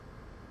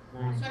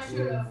 Nice. So I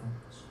should have.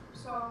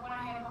 So when I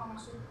had home, I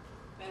should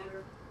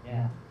better.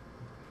 Yeah.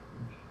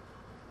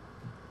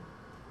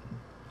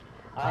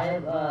 I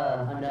have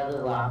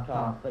another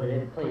laptop, but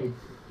it plays.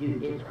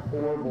 Dude, it's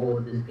horrible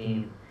with this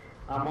game.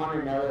 I'm on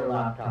another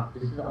laptop.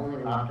 This is the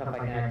only laptop I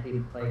can actually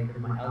play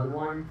because my other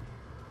one,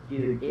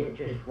 dude, it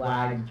just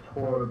lags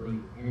horribly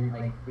and it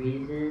like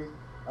freezes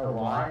a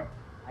lot.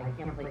 I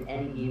can't play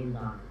any games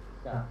on it.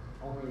 Stuff.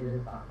 Only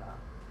this laptop.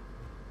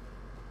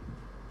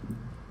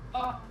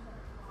 Oh.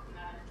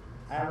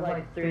 I have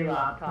like 3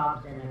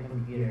 laptops and a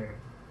computer.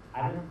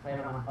 I haven't played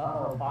on.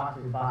 Uh-oh,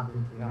 bosses. We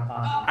got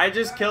bosses. I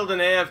just killed an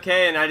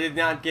AFK and I did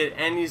not get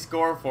any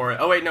score for it.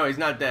 Oh wait, no, he's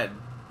not dead.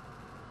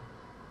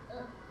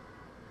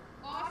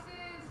 Bosses,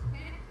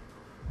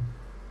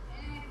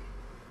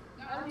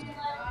 I'm don't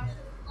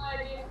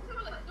lagging. kill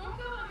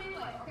him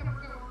melee. Okay,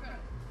 we're good.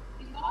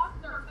 These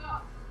bosses are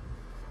tough.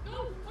 No,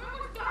 one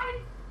almost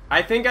died.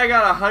 I think I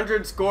got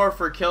 100 score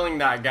for killing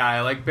that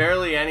guy, like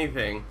barely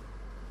anything.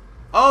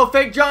 Oh,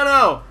 Fake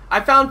Jono!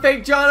 I found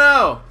Fake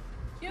Jono!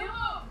 Kill him.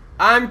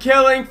 I'm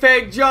killing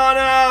Fake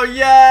Jono!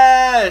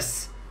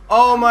 Yes!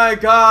 Oh my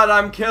god,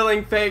 I'm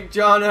killing Fake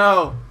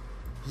Jono!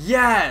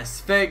 Yes!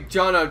 Fake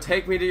Jono,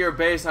 take me to your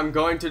base. I'm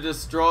going to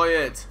destroy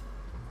it.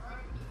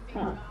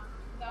 Huh.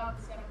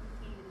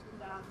 2017 and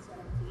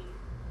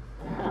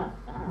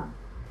 2017.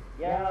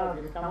 Yo,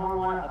 does someone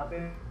want to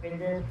upgrade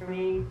this for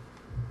me?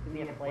 Give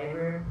me a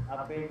flavor.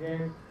 Upgrade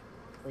this,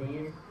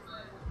 please.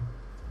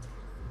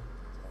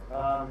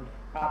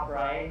 Top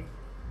right.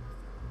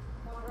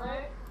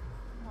 Alright?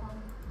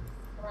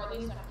 Or at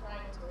least I'm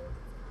trying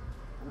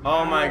to.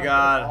 Oh my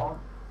god.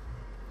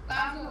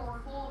 That's what we're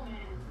full,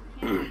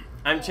 man.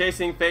 I'm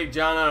chasing Fake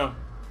Jono.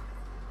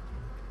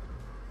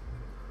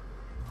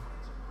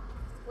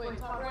 Wait,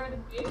 top right of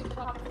the base?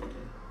 Top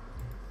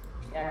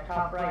Yeah,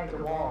 top right, the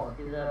walls.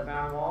 See the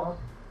brown walls?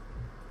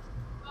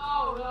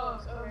 Oh,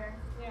 those. Okay.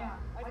 Yeah,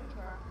 I can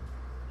try.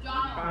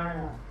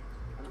 John,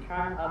 I'm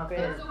trying to upgrade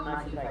as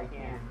much as I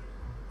can.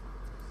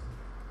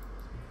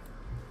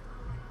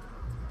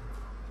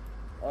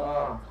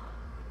 Oh.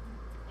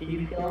 Did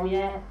you kill him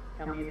yet?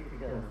 Tell me if you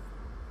killed him.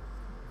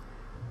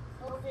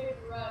 Okay,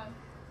 run.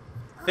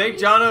 Fake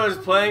Jono is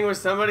playing with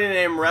somebody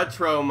named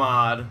Retro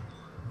Mod.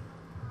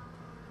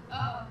 the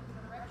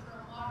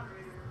retro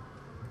moderator.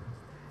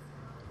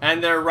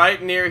 And they're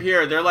right near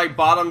here. They're like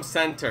bottom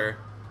center.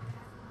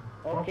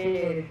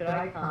 Okay, should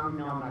I come?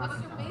 No, I'm not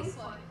What's your gonna come. base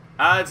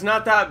like? It's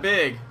not that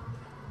big.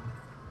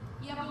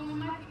 Yeah, but we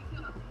might get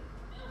killed.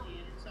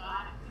 Million, so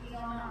you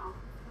don't know.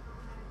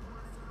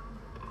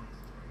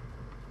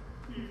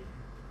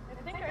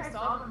 I think I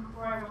saw them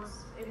before I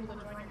was able to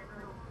join your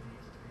group.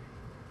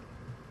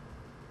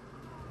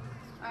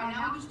 Alright,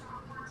 now we just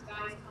have more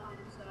guys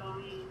coming, so I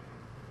mean,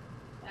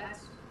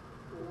 that's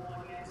cool,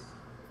 I guess.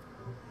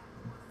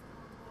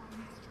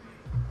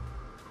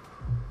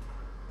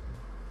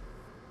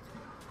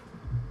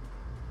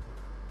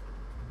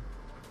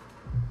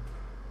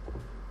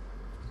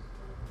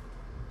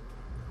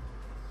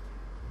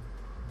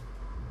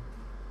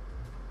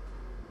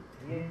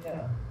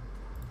 Yeah.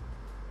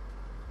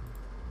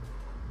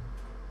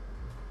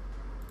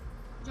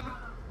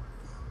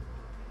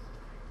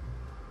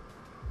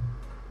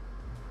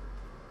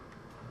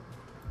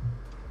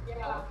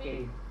 Yeah,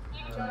 Okay.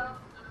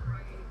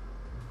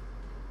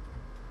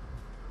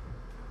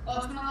 Oh,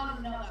 it's gonna let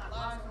him know that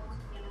last one was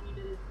gonna be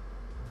the.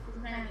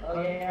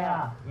 Oh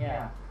yeah.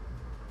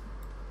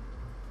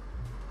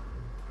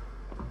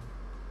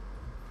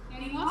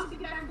 And he wants to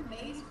get back to the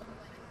base, but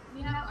like,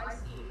 we have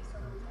IC, so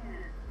we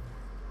can't.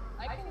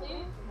 I can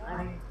leave. I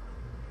mean,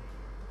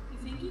 You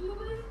think you can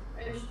leave?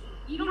 Or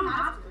you don't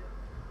have to.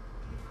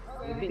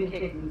 you Okay. can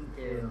kick me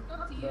too. It's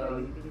up to So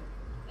you. you can.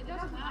 It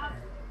doesn't matter.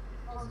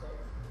 I'll stay.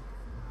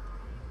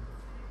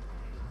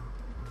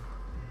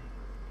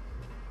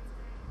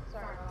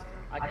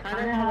 I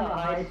kind of have a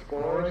high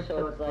score,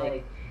 so it's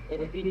like,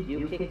 if you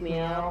do kick me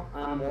out,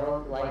 I'm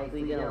more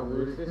likely gonna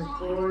lose the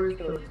score,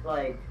 so it's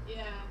like...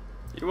 Yeah.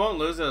 You won't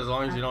lose it as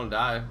long as you don't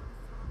die.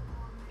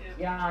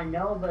 Yeah, I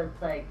know, but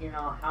it's like, you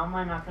know, how am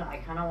I not gonna... I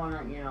kind of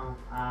want to, you know...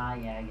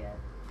 yeah, I guess.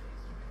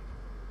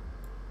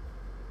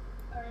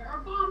 Alright, our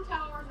bomb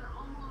towers are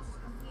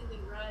almost completely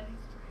red.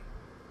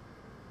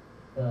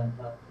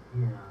 But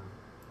you know...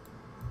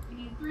 We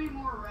need 3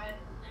 more red,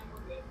 and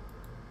we're good.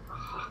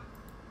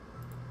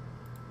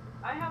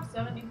 I have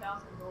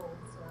 70,000 gold,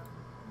 so.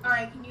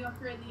 Alright, can you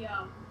upgrade the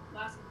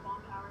last of the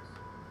bomb towers?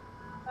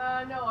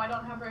 No, I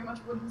don't have very much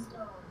wood and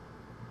stone.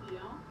 You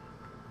know?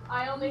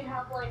 I only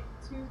have like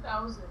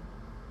 2,000.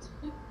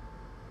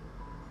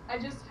 I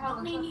just have. I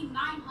only need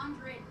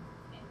 900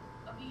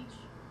 of each.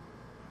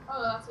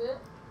 Oh, that's it?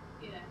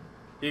 Yeah.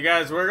 You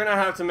guys, we're gonna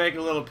have to make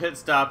a little pit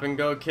stop and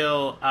go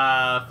kill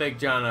Fake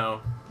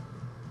Jono.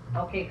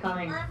 Okay,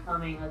 coming, let's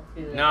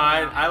do this. No,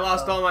 I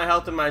lost all my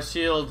health and my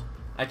shield.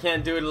 I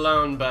can't do it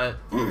alone, but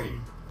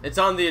it's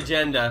on the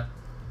agenda.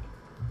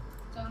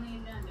 It's on the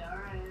agenda,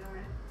 alright.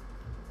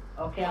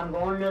 Okay, I'm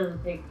going to the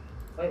fake...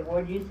 Wait,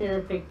 where did you say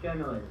the fake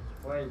journal is?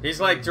 Where is He's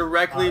like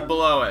directly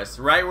below us,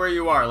 right where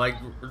you are. Like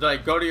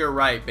go to your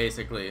right,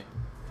 basically.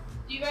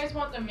 Do you guys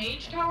want the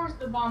mage towers or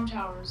the bomb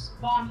towers?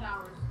 Bomb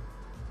towers.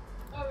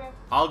 Okay.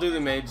 I'll do the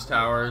mage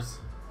towers.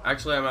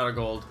 Actually, I'm out of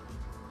gold.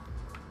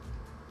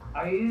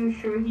 Are you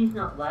sure he's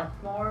not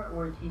left more,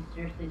 or is he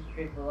seriously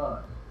straight below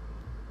us?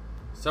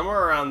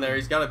 Somewhere around there,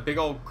 he's got a big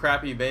old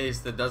crappy base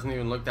that doesn't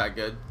even look that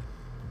good.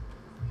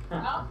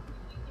 I don't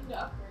need to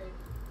upgrade.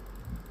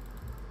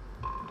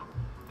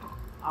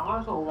 I'm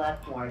also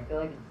left more. I feel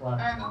like it's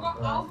left Alright,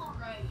 more. I'll go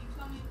right. You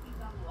tell me if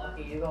he's on the left.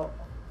 Okay, you go,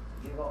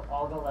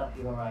 I'll go left,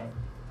 you go right.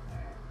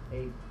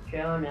 Hey,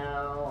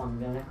 Jono, I'm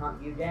gonna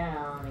hunt you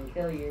down and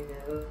kill you.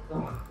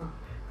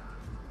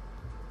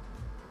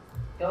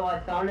 Yo, I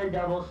found a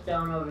double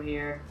stone over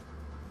here,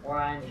 where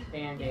I'm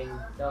standing.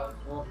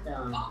 Double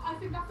stone. Oh, I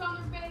think I found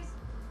their base.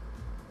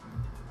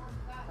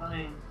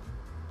 Coming.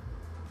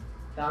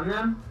 Found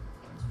them?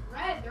 It's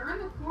red. They're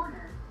in the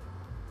corner.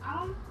 I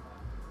don't know.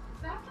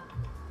 Is that them?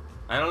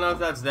 I don't know if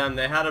that's them.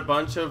 They had a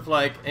bunch of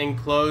like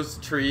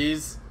enclosed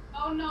trees.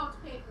 Oh no, it's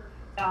paper.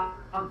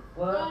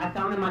 Well, I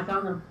found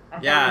them.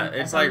 Yeah,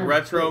 it's like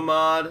retro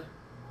mod.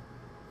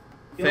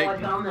 Yo, I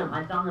found them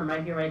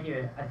right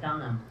here. I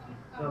found them.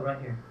 Go right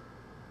here.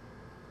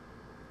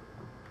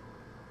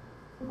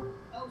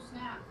 Oh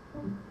snap.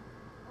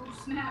 Oh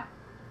snap.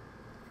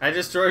 I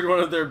destroyed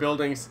one of their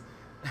buildings.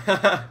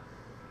 Another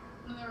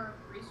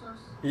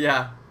resource.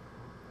 Yeah.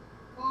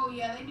 Oh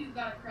yeah, they do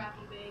got a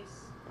crappy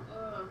base.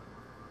 Ugh.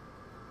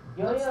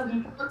 What's their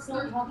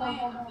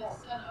plan of this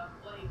setup?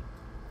 Like,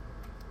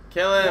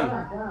 Kill him.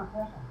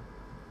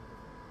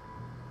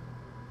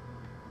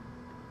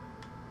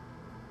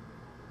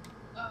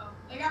 uh-oh.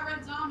 They got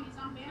red zombies.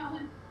 I'm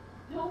bailing.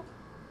 Nope.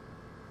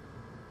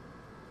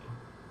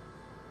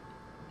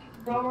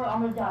 Bro,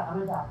 I'm gonna die. I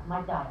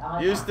might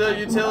die. Use the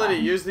utility.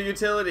 Use the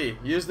utility.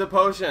 Use the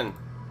potion.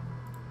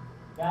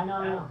 Yeah,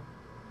 no.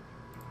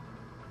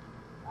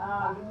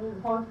 Give me the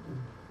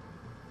potion.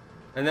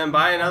 And then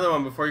buy another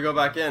one before you go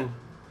back in.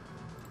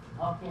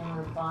 Okay, I'm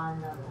gonna buy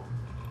another one.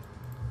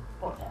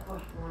 Fuck that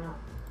potion going up.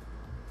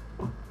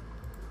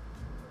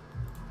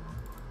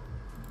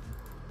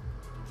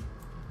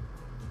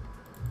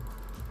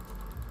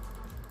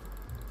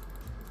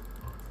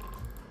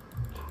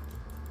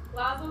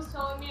 Lazo's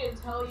telling me to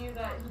tell you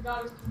that he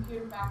got his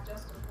computer back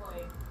just to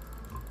play.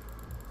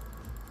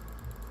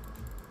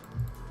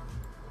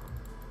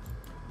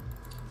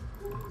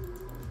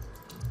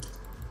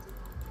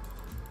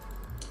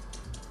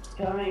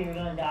 Jonah, you're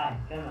gonna die.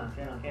 Jonah,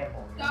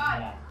 careful. You're gonna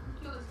Die.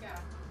 Kill this guy.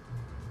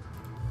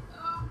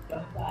 Oh.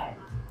 Don't die.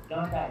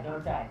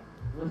 Don't die.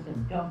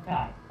 Listen, don't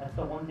die. That's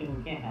the one thing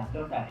we can't have.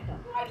 Don't die.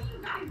 Why do you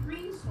got a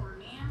green sword,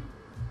 man?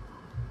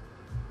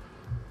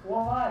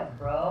 What,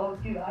 bro?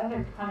 Dude, I have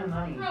a ton of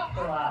money. Bro,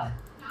 Chill out.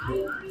 Not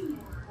green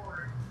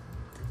sword.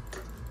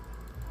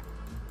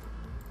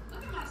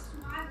 Look at my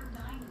swagger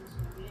diamond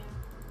sword, man.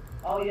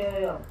 Oh,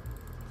 yeah.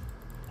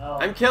 Oh.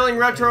 I'm killing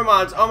retro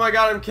mods. Oh my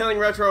god, I'm killing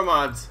retro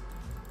mods.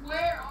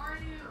 Where are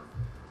you?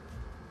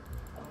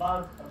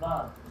 Above.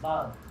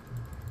 No.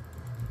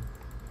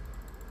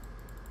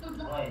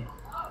 Wait.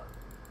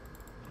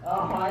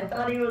 Oh, I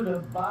thought he was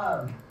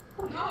above.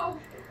 No.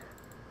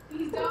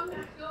 He's down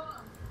there. Kill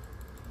him.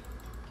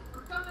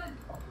 We're coming.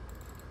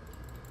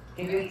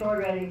 Get your sword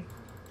ready.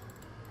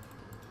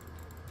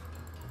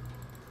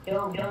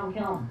 Kill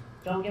him.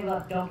 Don't give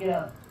up.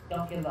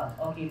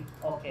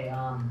 Okay,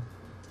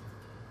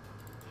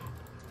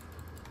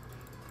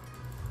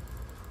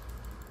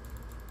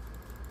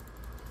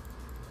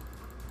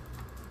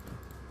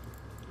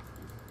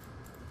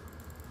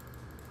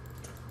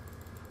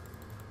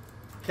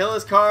 Kill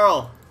his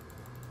Carl.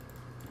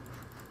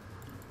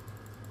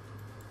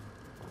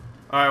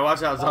 Alright,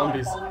 watch out,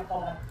 zombies. Fall back.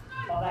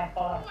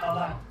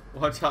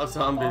 Watch out,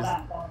 zombies.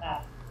 Oh,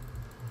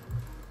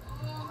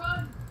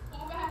 run.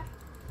 Fall back.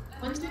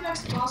 When's the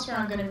next boss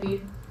round gonna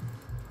be?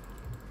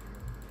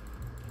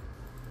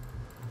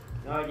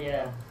 No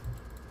idea.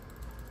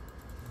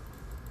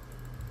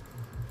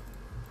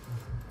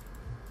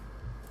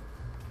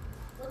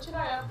 What should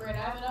I upgrade? I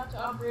have enough to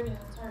upgrade an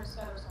entire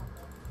set or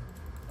something.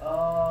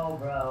 Oh,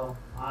 bro.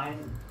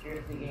 I'm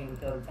seriously getting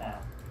killed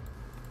fast.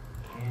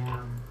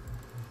 Damn.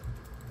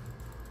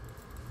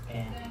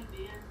 Dang, man.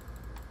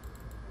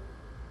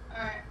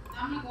 Alright,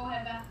 I'm gonna go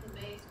head back to the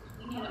base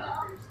because we need to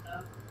upgrade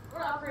stuff. We're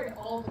gonna upgrade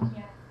all the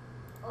cannons.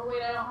 Oh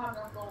wait, I don't have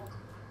enough gold.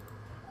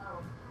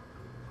 Oh.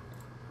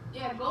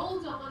 Yeah,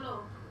 gold's a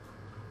little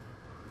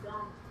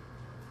dumb.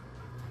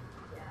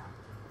 Yeah.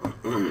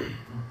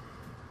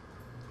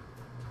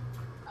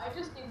 I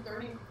just need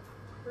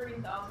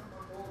 30,000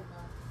 more gold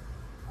now.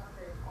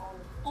 Upgrade all of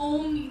it.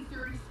 Only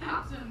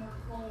 30,000 more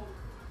gold.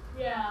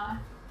 Yeah.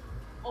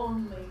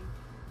 Only.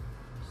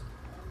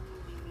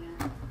 Only,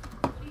 man.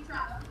 What are you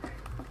trying to upgrade?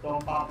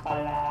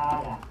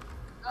 Papalala.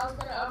 I was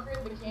gonna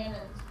upgrade the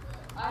cannons,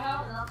 but I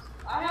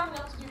have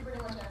enough to do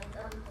pretty much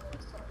everything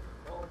except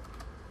for gold.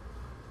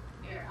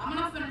 Here, I'm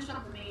gonna finish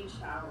up the mage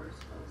towers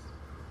first.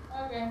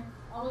 Okay,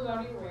 I'll move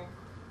out of your way.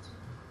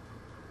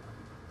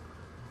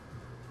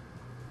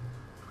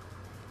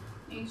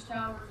 Mage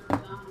towers are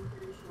done, I'm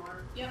pretty sure.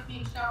 Yep,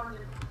 mage towers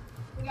are.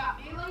 We got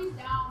melees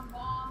down,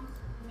 bombs,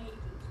 mages.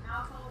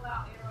 Now it's all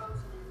about arrows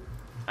and.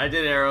 I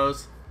did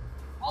arrows.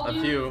 I'll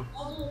do few.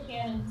 the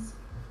cannons.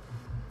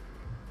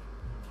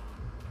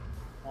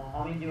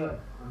 Well, let me do it.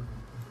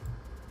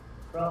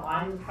 Bro,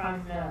 I'm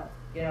trying to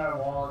get our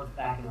walls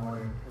back in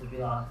order because we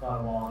lost a lot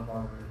of walls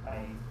while we were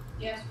fighting.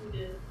 Yes, we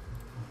did.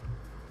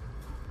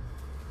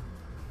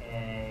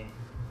 Okay.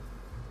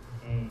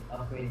 Okay,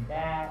 upgrade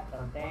that. So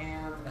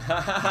bam.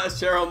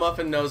 Cheryl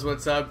Muffin knows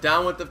what's up.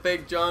 Down with the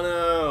fake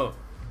Jono.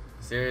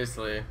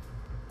 Seriously.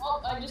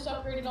 Oh, I just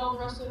upgraded all the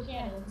rest of the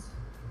cannons.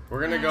 We're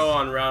gonna go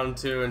on round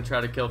 2 and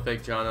try to kill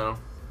fake Jono.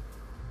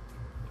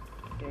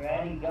 You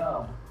ready?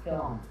 Go. Kill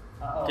him.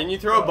 Uh-oh. Can you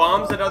throw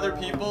bombs at other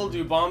people?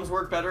 Do bombs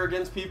work better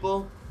against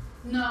people?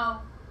 No.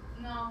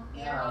 No.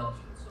 Arrows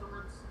and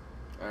swords.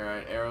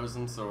 Alright, arrows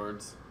and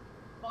swords.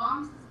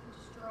 Bombs can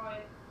destroy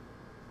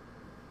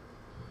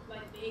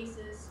like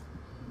bases.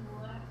 And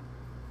all that.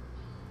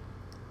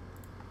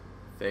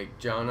 Fake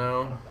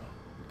Jono.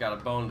 Got a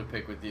bone to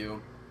pick with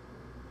you.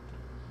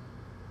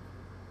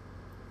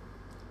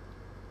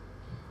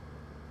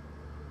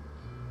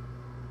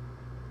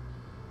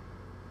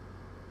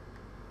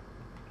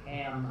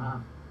 Okay,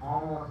 I'm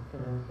almost to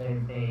the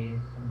third base.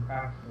 I'm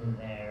practically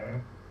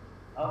there.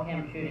 Okay,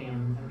 I'm shooting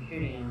him. I'm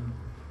shooting him.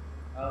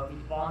 Oh,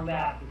 he's falling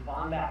back. He's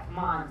falling back. Come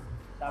on.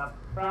 Stop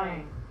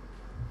crying.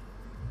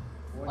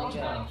 Where'd I'll he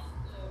try to go?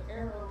 get the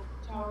arrow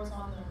towers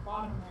on the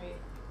bottom right.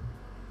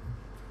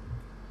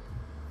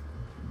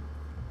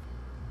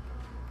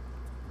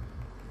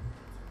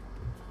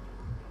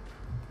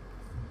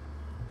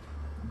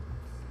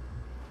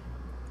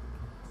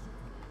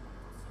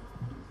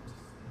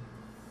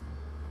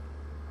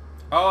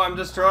 Oh, I'm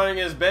destroying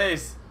his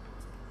base.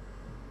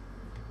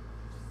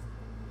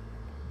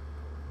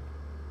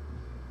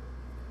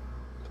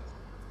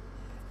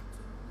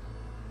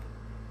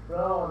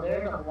 Bro,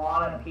 there's a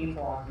lot of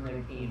people on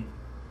their team.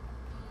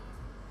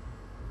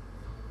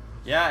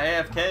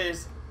 Yeah,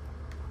 AFKs.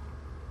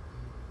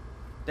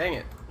 Dang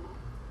it.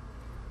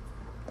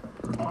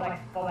 Fall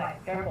back, fall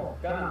back. Careful.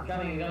 Jump,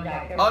 you're gonna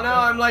die. Careful, Oh no,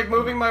 I'm like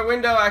moving my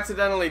window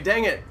accidentally.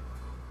 Dang it.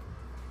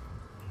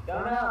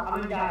 Don't know.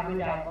 I'm gonna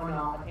die. Oh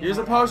no. I think Use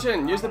the I'm gonna die.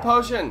 potion. Use the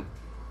potion.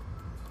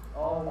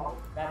 Oh,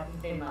 that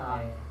can save my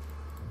life.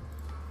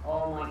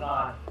 Oh my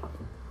gosh.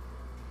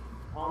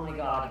 Oh my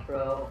gosh,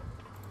 bro.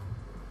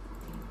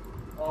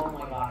 Oh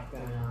my gosh,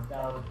 Jonah.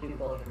 That was too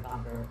close to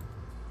conquer.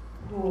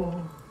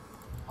 Ooh.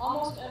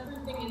 Almost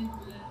everything is green.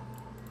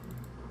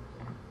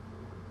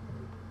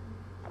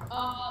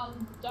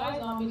 Die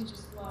zombies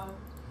just left.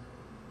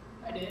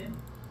 I did.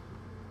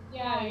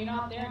 Yeah, you're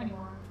not there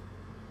anymore.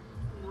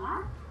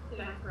 Not? Did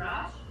I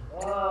crash?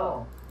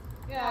 Whoa.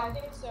 Yeah, I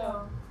think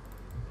so.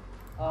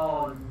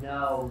 Oh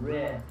no,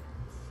 rip.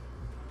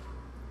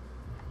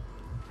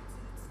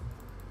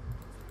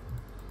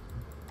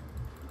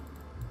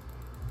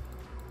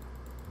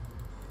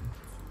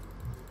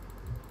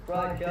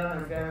 Bro,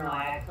 Jonah,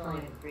 I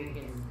accidentally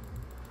freaking...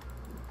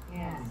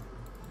 Man,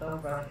 so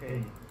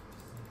frustrating.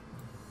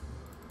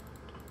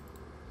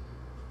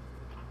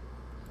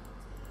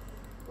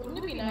 Wouldn't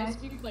it be nice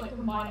if you could like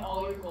combine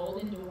all your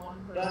gold into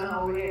one person?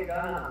 Jonah, over here,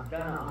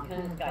 Jonah, I'm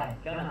killing this guy,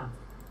 Jonah.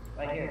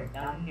 Right here,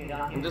 down here.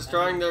 I'm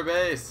destroying their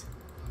base.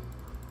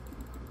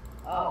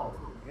 Oh,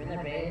 you're in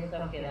their base?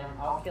 Okay then,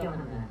 I'll kill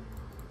him then.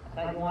 I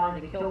thought you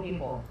wanted to kill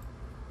people.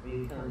 Were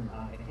you killing them?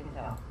 I can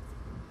tell.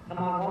 Come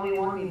on,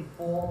 1v1 me,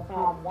 fool. Come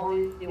on,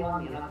 1v1 me.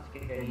 I'm not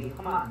scared of you.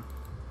 Come on.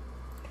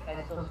 This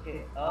guy's so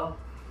scared. Oh,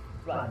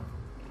 run.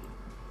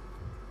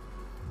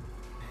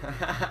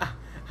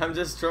 I'm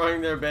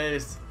destroying their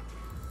base.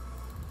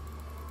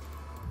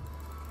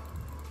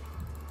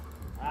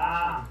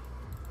 Ah.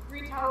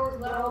 3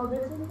 towers left. Bro,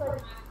 this is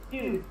like,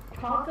 dude,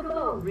 talk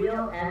about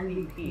real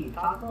MVP.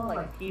 Talk about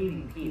like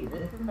PvP.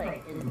 This is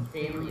like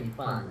insanely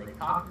fun. Like,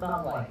 talk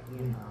about like,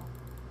 you know.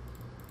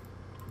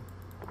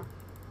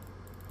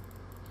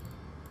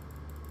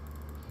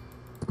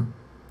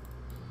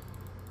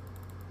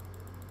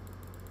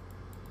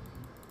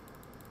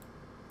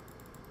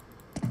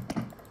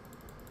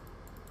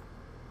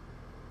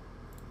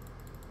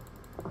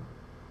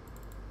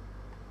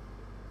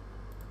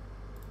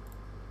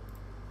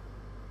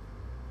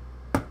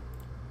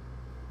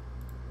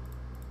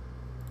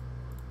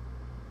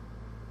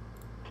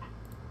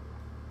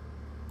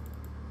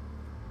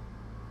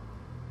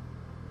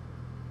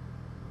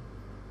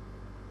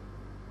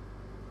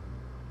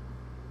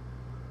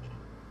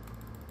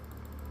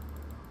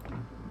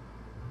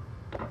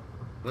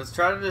 Let's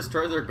try to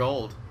destroy their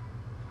gold.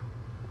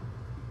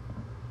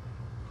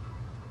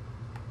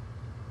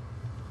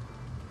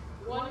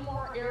 One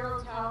more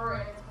arrow tower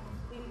and it's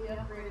completely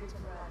upgraded to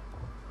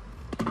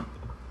red.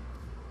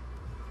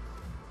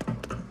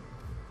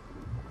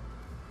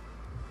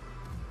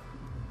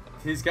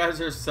 These guys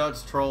are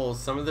such trolls.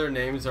 Some of their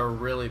names are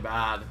really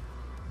bad.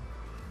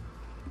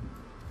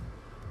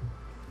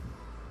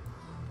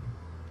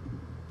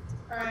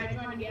 Alright,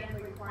 join again for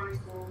your primary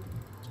school.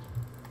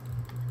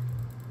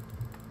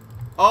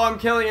 Oh, I'm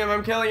killing him.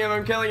 I'm killing him.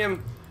 I'm killing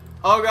him.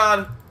 Oh,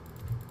 God.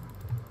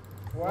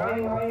 Where are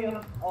you? Where are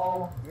you?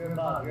 Oh, you're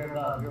above. You're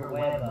above. You're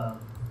way above.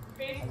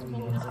 Base I is need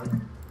full to of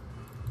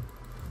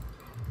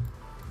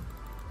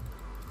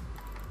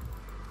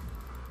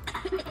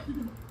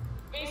go.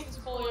 Base is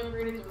fully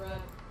upgraded to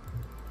red.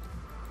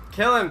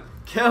 Kill him.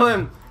 Kill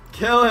him.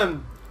 Kill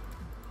him.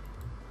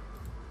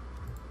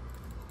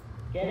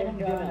 Get him,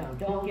 Jonah.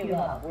 Don't give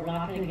up. We're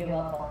not gonna give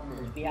up on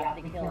this. We have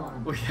to kill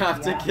him. We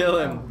have to kill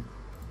him.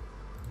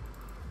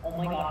 Oh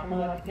my gosh, I'm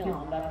about to kill him.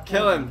 I'm about to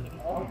Kill him.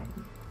 Oh.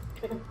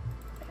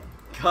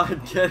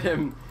 God, get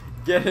him.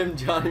 Get him,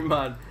 Johnny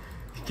Mod.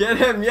 Get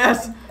him.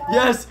 Yes.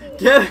 Yes.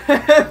 Get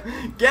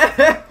him. Get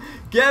him.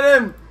 Get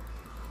him.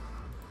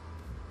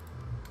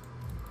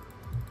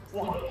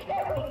 Why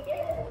can't we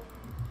get him?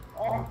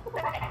 Oh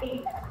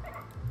my.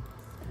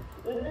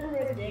 This is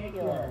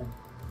ridiculous.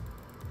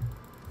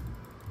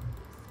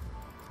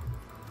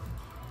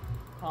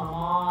 Come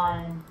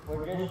on.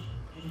 We're just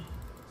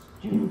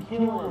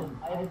kill him.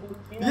 I have to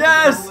kill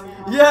Yes. him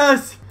now.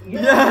 Yes.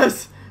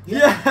 Yes.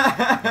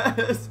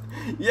 Yes.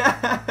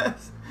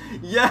 Yes.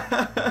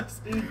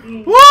 Yes.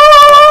 Woo!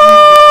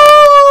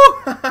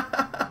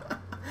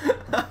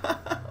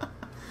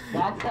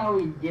 That's how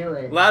we do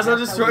it. Lazo That's how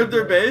destroyed we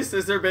their do it. base.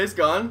 Is their base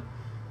gone?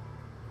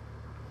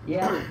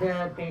 Yeah,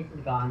 their base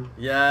is gone.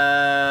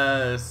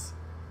 Yes.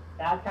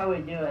 That's how we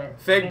do it.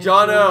 Fake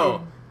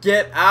Jono,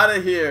 get out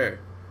of here.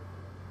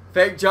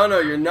 Fake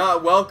Jono, you're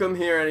not welcome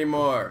here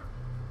anymore.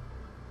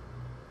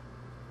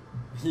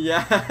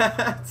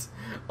 Yes.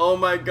 Oh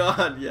my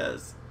God,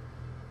 yes.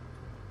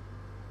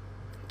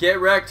 Get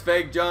wrecked,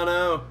 Fake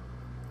Jono.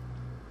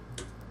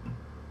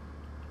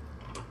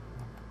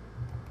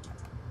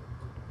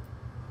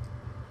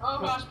 Oh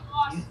gosh,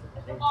 boss!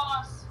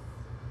 Boss!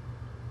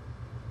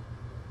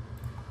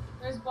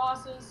 There's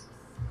bosses.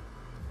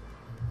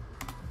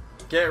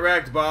 Get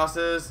wrecked,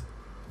 bosses.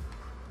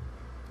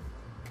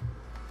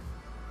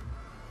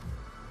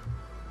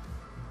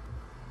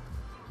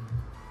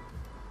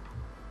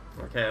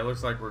 Okay, it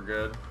looks like we're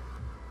good.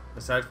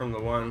 Aside from the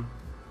one.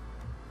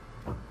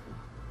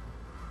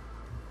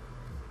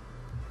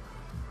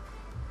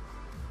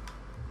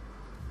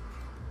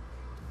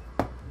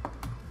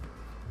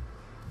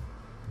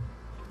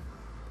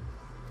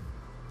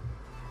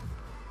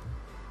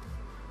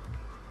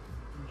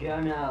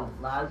 Jonah,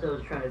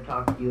 Lazo's trying to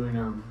talk to you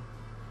in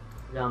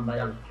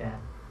Zombio's chat.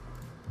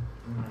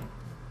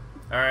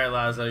 Alright,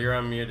 Lazo, you're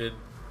unmuted.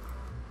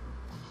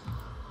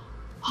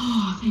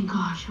 Oh, thank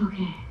gosh.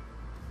 Okay.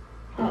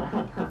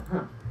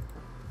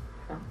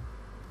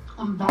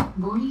 I'm back,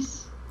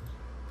 boys.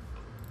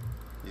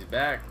 He's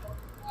back.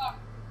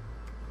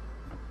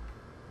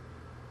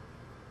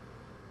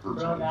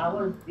 Bro, that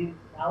was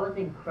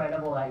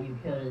incredible that you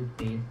killed his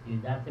base,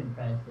 dude. That's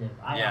impressive.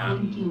 Yeah. honor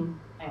Thank you.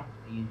 I honor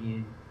you,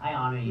 dude. I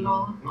honor you.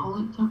 All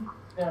it took.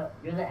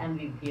 You're the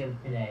MVP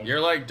of today.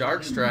 You're like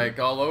Darkstrike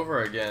all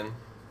over again.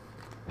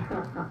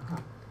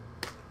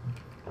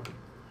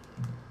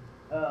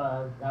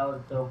 That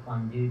was so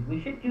fun, dude.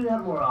 We should do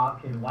that more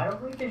often. Why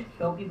don't we just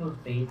kill people's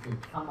bases?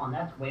 Come on,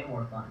 that's way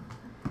more fun.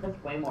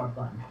 That's way more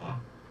fun.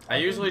 I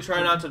usually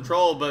try not to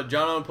troll, but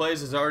Jono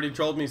Plays has already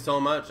trolled me so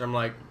much. I'm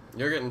like,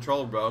 you're getting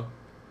trolled, bro.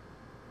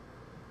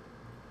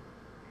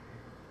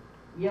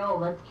 Yo,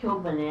 let's kill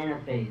Banana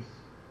Face.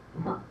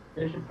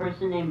 There's a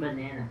person named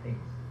Banana Face.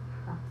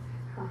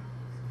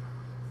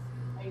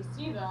 I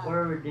see that.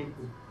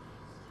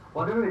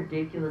 What a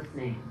ridiculous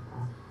name.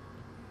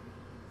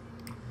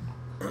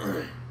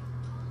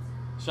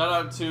 Shout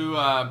out to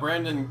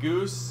Brandon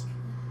Goose.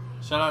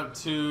 Shout out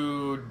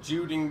to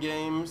Juden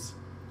Games.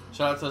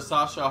 Shout out to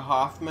Sasha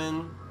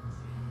Hoffman.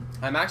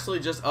 I'm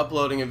actually just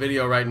uploading a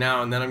video right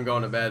now and then I'm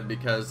going to bed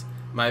because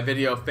my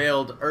video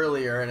failed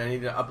earlier and I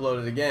need to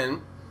upload it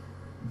again.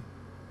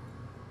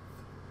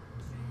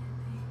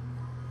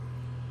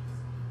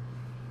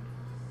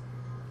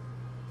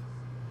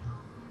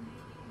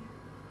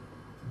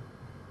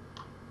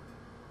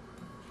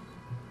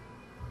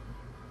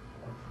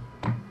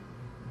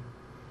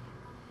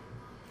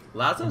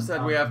 Lazo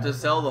said we have to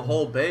sell the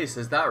whole base.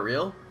 Is that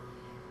real?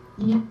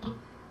 Yep.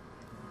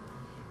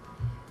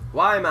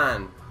 Why,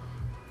 man?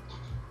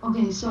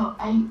 Okay, so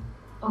I'm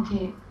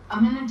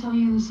gonna tell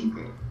you the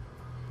secret.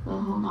 But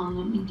hold on,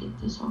 let me get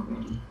this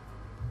already.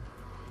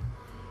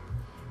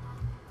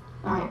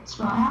 Alright,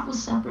 so I have a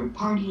separate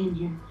party in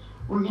here.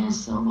 We're gonna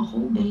sell the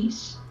whole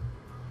base.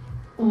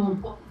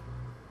 Well,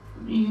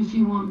 if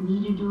you want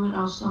me to do it,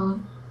 I'll sell it.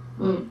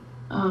 But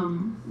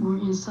we're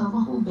gonna sell the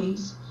whole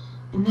base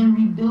and then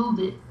rebuild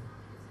it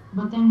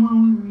But then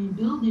when we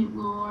rebuild it,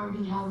 we'll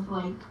already have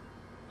like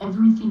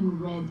everything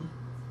red.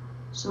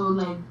 So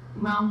like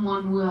round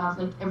 1, we'll have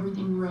like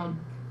everything red.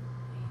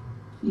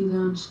 Be the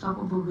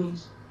unstoppable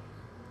base.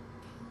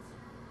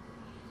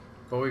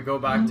 But we go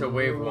back to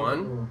wave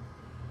 1?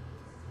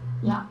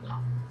 Yeah.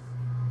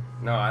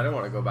 No, I don't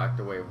want to go back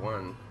to wave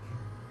 1.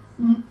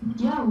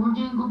 Yeah, we're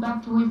gonna go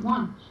back to wave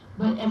 1.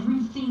 But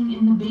everything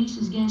in the base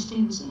is gonna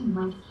stay the same.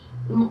 Like,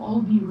 it will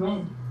all be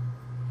red.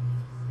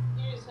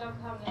 You just have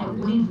to have At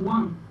an wave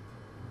 1.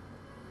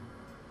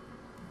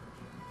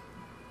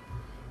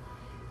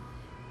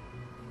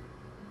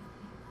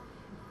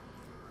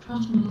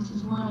 Trust me, this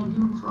is what I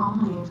do for all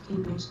my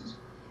AFK bases.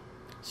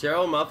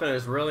 Cheryl Muffin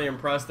is really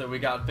impressed that we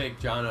got Fake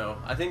Jono.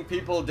 I think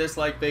people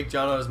dislike Fake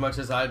Jono as much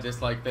as I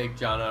dislike Fake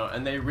Jono,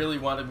 and they really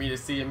wanted me to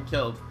see him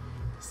killed.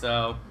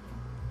 So,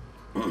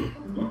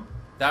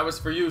 that was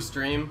for you,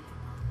 stream.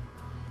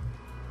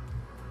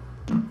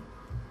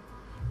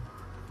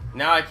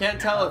 Now, I can't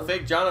tell if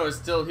Fake Jono is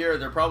still here.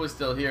 They're probably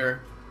still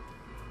here.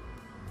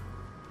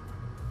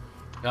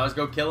 Now let's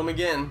go kill him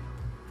again.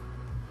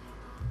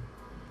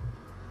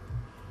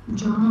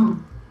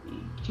 Jono,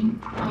 can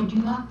I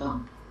do that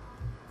though?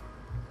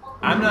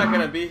 I'm not going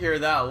to be here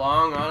that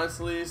long,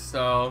 honestly,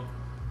 so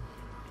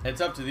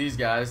it's up to these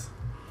guys.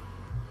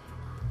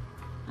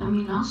 I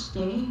mean, I'll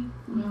stay,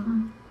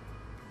 whatever.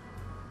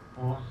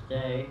 I'll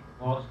stay.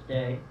 I'll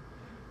stay.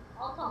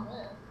 I'll come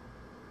with.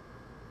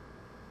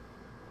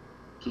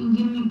 Can you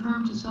give me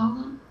perm to sell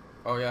then?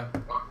 Oh, yeah.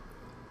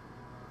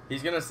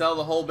 He's going to sell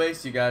the whole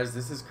base, you guys.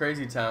 This is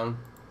crazy town.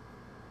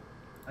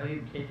 Are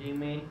you kidding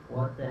me?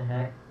 What the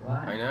heck? What?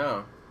 I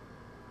know.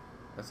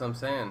 That's what I'm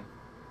saying.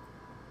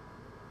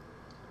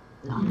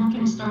 I'm not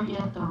gonna start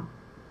yet though.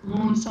 I'm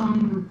only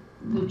selling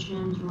the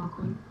gems real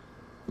quick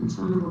and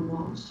some of the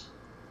walls.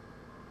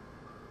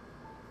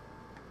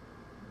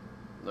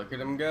 Look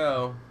at him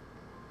go.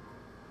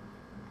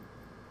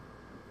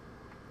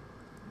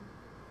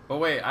 But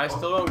wait, I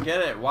still don't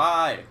get it.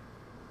 Why?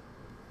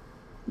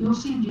 You'll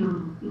see,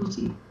 Jono. You'll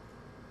see.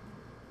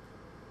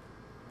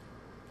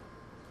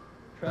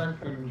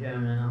 Trust him,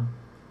 Jono.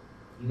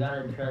 You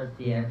gotta trust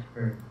the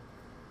expert.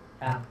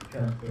 Have to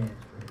trust the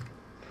expert.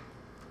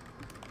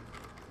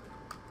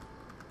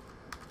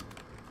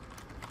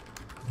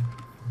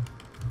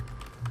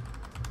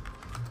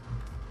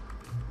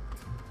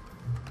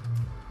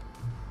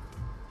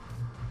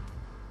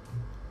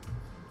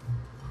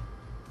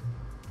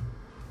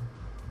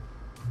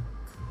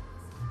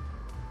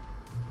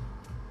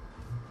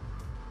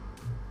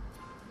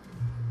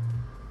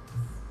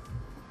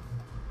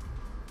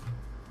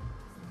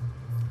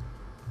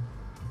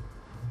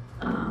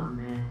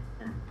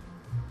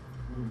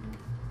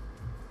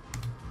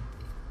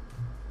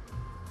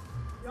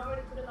 You want me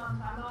to put it on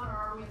timeout, or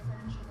are we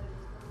essentially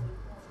just literally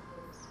playing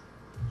this?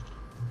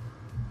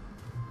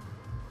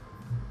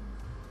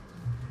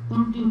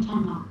 Don't do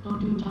timeout. Don't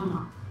do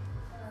timeout.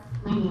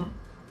 Not yet.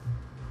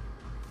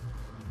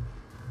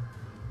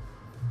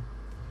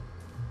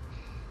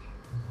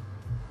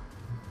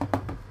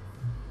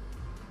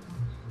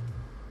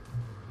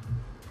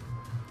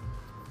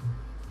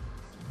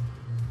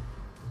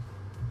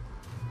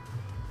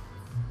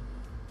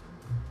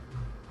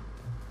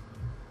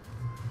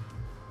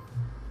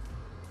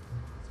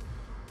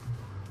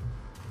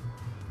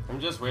 I'm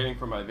just waiting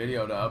for my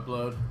video to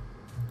upload.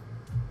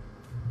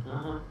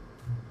 Uh-huh.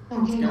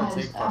 Okay, gonna guys.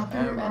 take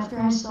forever. After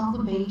I sell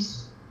the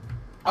base.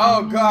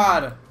 Oh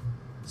god!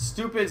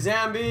 Stupid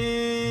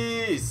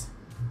zombies!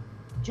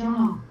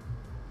 Jono.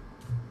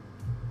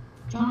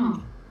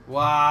 Jono.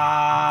 Why?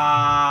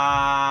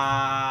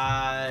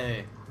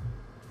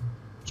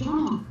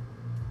 Jono.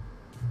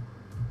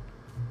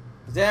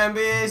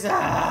 Zombies!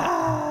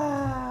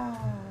 Ah!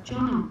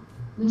 Jono.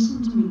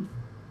 Listen to me.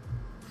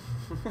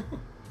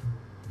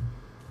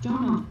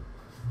 Jono.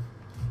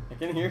 I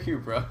can hear you,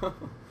 bro.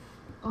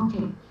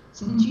 Okay.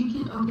 Since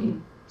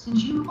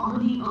you are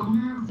the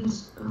owner of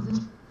this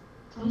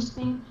place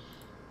thing,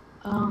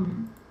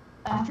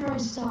 after I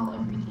sell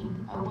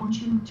everything, I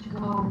want you to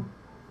go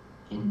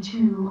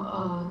into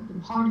the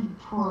party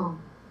pro.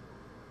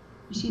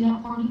 You see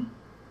that party?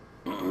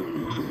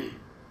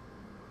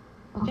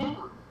 Okay?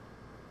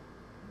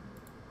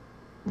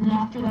 And then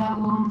after that,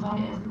 we'll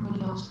invite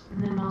everybody else,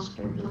 and then I'll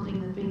start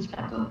building the base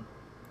back up.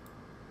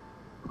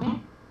 Okay?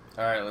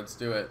 Alright, let's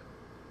do it.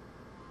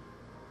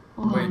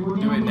 Hold Wait, on, we're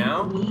do gonna it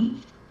now?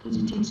 leave, because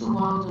it takes a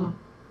while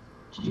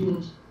to do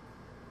this.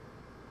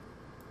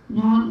 You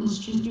know what? Let's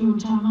just do a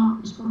timeout.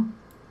 Let's go. You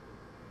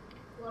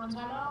want a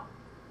timeout?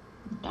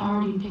 I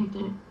already picked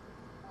it.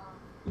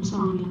 I'm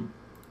selling it.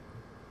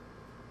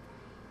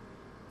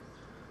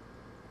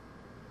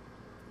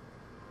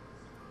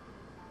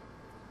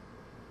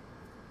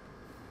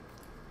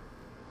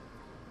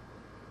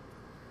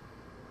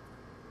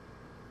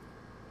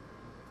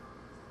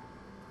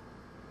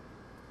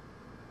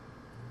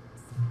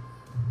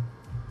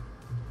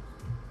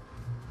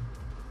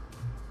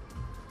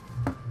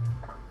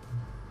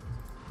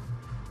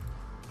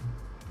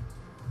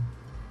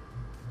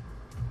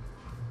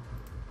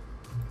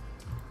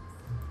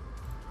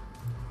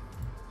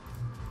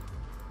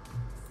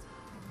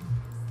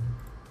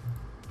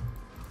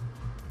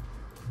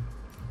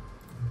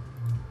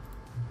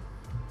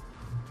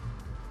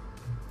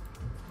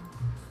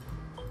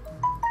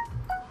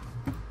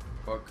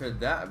 could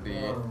that be?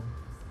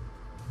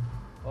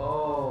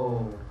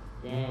 Oh,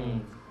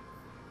 dang.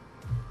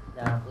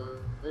 That's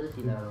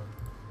listy though.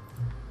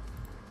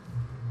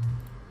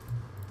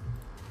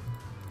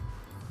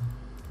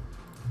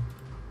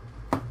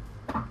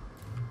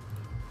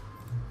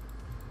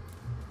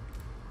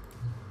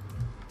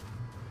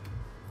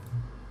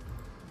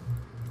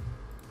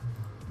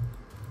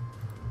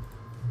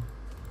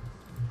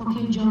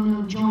 Okay,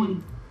 Jonah,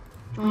 join.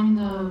 Join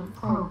the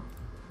pro.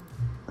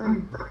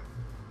 Hurry.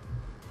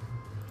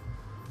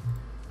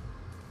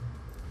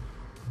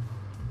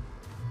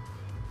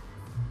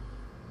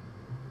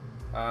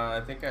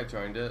 I think I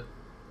joined it.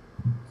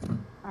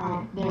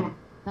 Alright, there.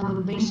 Now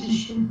the bases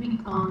should be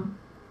gone.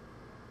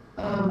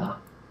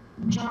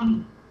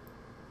 Johnny.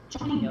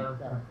 Johnny. Yo,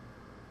 what's up?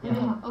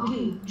 Yeah,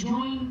 okay,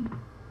 join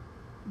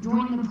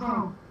the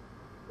pro.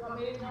 You want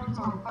me to join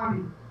Pro too?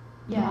 party.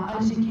 Yeah,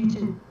 Isaac, you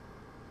too.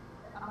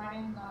 My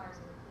name's not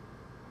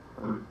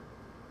Isaac.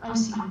 I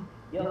see.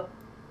 Yo,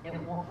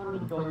 it won't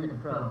let me join the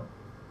pro.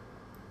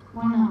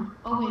 Why not?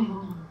 Oh wait,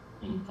 hold on.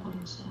 I thought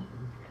it said.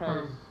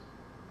 Cause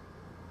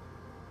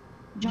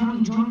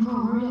Johnny, join pro,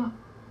 hurry up.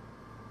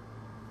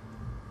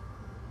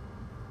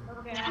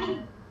 Okay.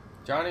 Johnny!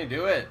 Johnny,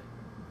 do it.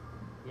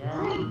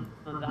 yeah,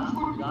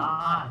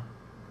 God.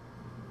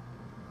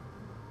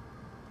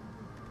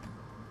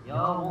 Yo,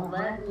 won't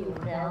let me.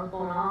 What the hell's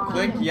going on?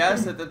 Click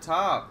yes at the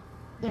top.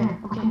 There,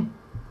 okay.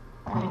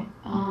 Alright,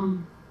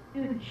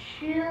 Dude,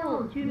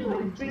 chill. Dude, my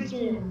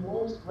freaking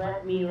won't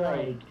let me,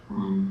 like,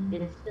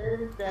 it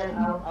says that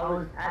I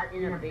was at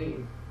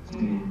interface.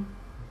 okay.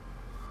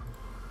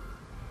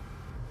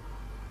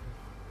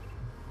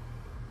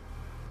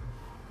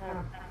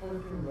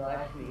 Fucking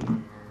rush me,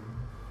 man.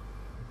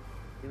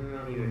 You don't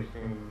know what you were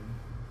saying.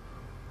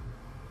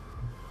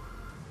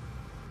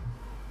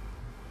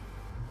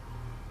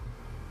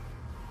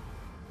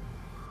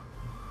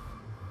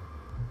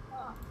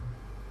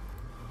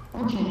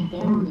 Okay,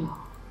 there we go.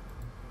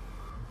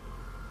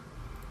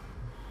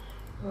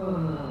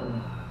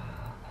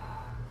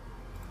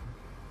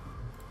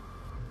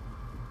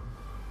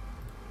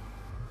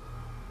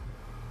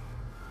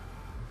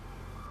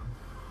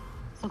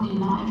 Okay,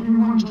 now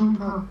everyone join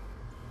pro. I'm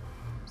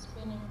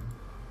spinning.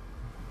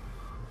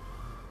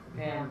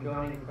 Okay, I'm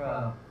joining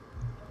pro.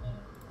 Okay.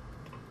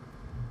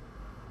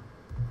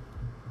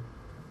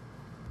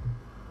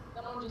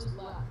 Someone just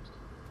left.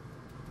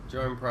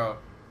 Join pro.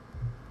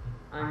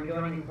 I'm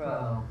joining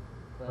pro,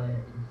 but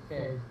it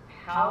says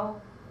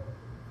how.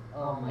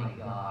 Oh my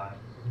gosh,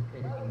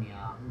 this is pissing me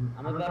off.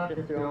 I'm about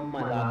to throw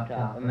my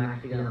laptop. I'm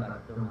actually gonna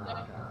about to throw my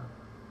laptop.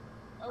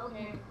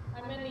 Okay,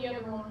 I'm in the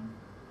other one.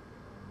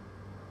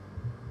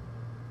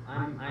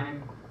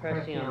 I'm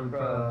pressing on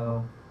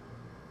pro.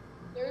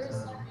 There's a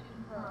second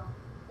in pro.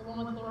 The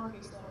one with the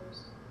lowercase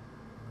letters.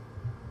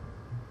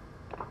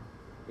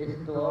 Is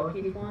it the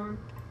lowercase one?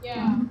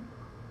 Yeah.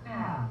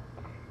 Yeah.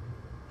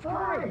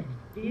 Fudge,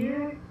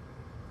 dude.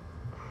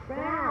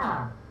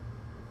 Crap.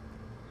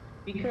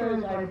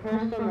 Because I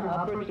pressed on the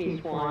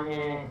uppercase one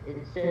and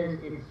it says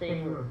it's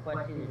saying we're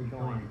requesting to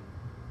join.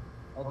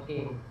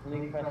 Okay, let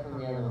me press on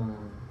the other one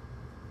then.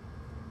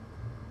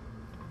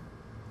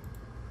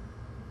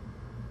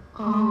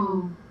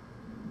 Oh,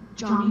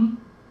 Johnny,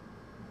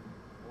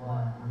 What?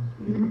 I'm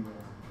speaking.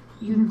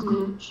 you're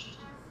glitched.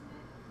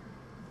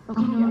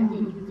 Okay, no,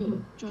 you're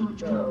good.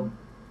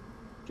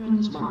 Join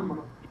this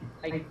one.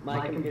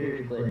 My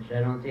computer's glitched.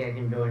 I don't think I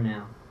can join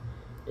now.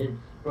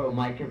 Bro,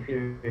 my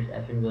computer's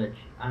effing glitched.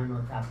 I don't know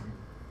what's happening.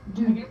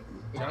 Dude,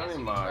 Johnny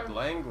mod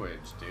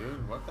language,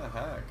 dude. What the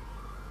heck?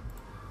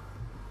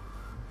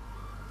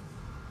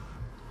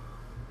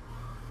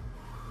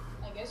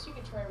 I guess you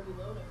could try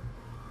reloading.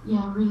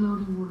 yeah,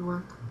 reloading would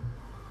work.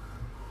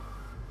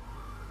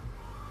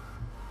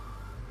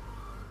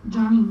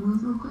 Johnny,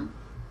 move real quick.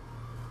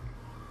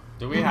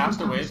 Do we have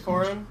to wait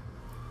for him?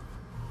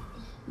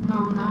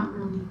 No, not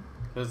really.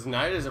 Because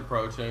night is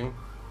approaching.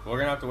 We're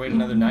gonna have to wait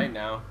another night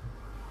now.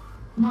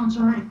 No, it's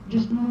alright.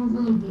 Just move a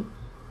little bit.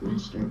 I'm gonna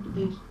start the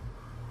base.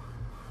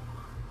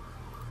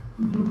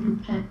 Move your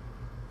pet.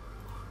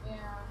 Yeah.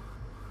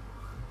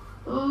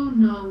 Oh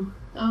no,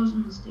 that was a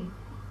mistake.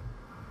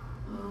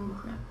 Oh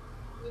crap.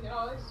 We could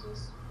always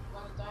just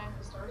let it die and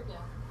restart again.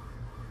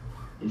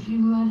 If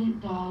you let it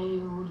die,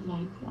 it would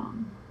like,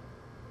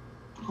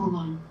 hold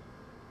on.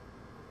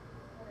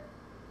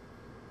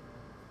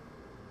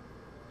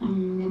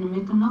 I'm gonna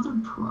make another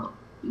pro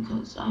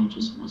because I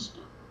just messed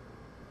up.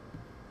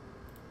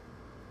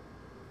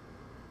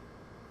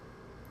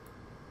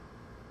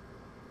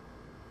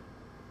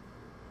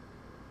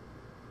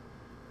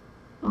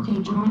 Okay,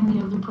 join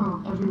the other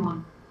pro,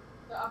 everyone.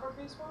 The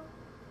uppercase one?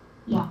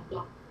 Yeah.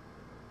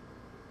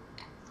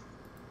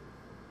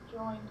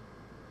 Joined.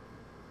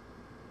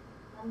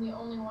 I'm the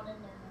only one in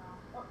there now.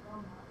 Oh, no,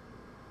 I'm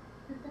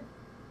not.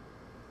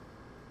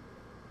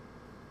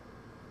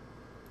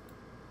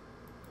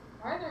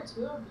 Why are there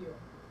two of you?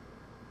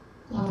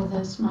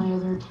 That's my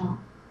other account.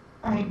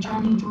 Alright,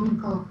 Johnny, join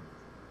pro.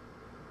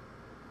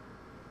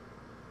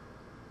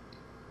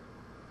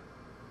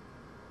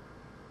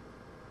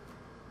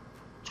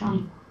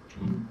 Johnny.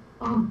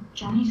 Oh,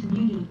 Johnny's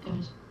muted,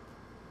 guys.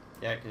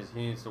 Yeah, because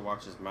he needs to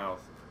watch his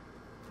mouth.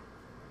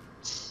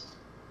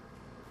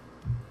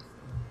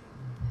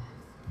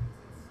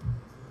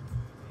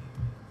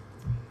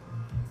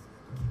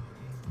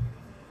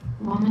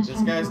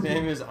 This guy's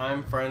name is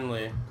I'm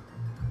Friendly.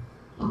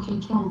 Okay,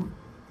 kill him.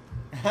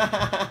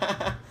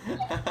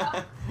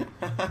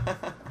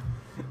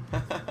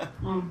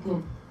 Alright,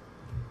 good.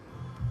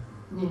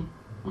 Good.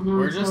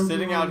 We're just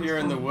sitting out here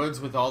in the woods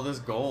with all this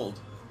gold.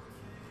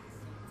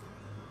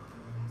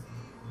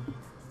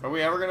 Are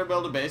we ever gonna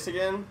build a base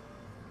again?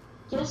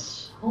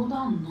 Yes, hold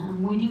on.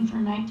 I'm waiting for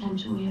nighttime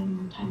so we have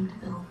more time to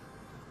build.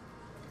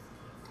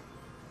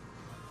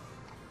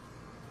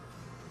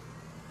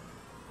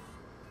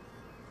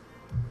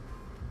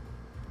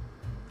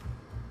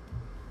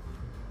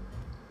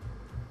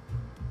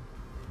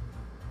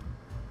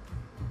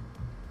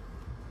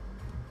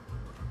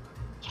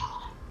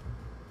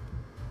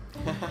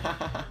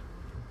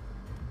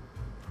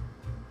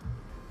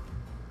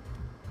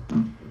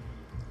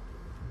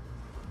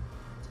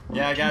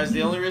 Yeah, guys,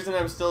 the only reason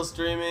I'm still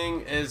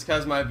streaming is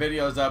because my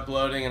video's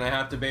uploading and I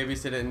have to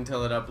babysit it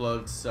until it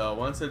uploads. So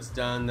once it's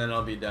done, then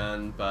I'll be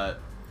done. But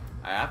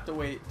I have to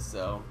wait,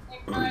 so. Hey,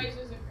 Price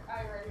is a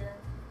guy right here.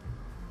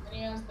 And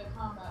he has the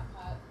combat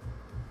pad.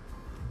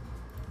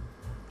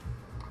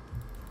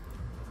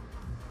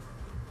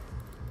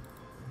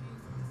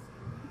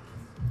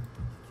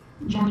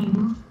 Johnny,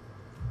 move.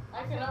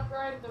 I can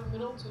upgrade the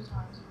middle 2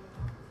 times.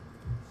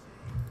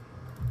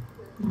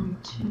 1,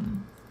 2.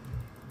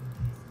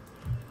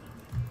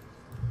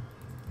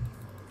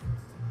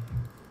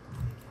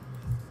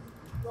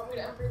 You want me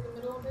to upgrade the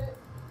middle a bit?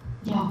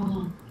 Yeah, hold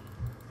on.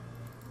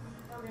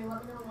 Okay,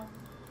 let me know when.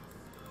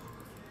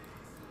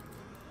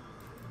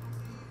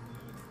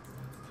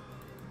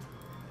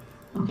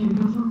 Okay,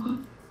 move real quick.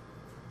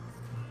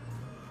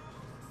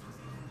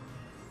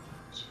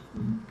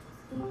 2.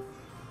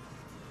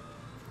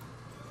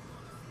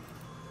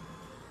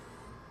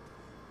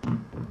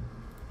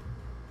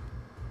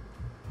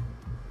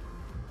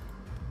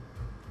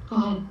 Go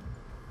ahead.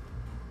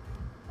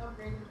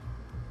 Upgraded.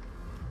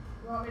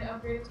 You want me to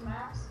upgrade it to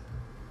max?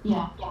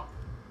 Yeah.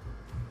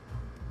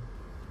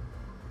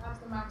 That's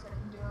the max I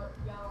can do it.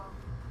 Yellow.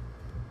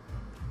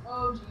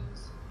 Oh,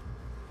 jeez.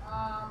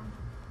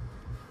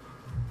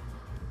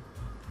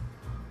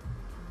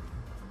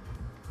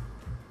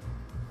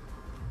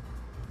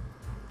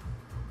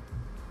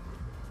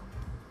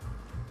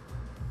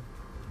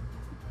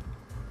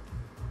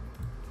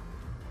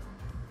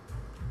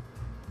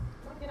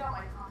 Let me get out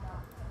my combat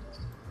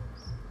just in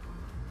case.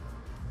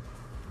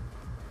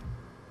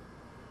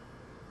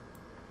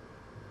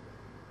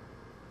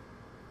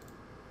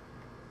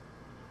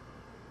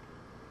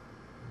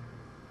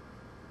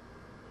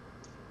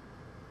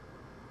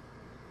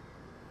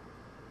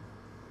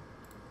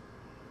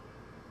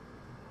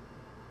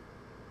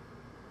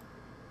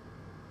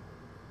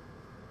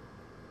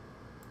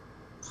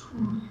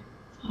 Four,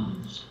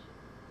 5,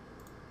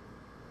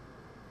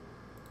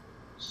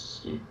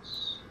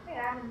 6. Hey,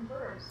 I'm in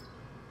first.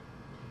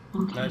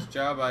 Okay. Nice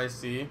job,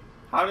 IC.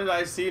 How did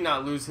IC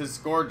not lose his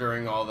score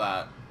during all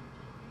that?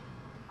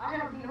 I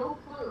have no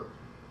clue.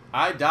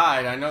 I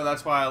died. I know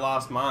that's why I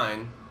lost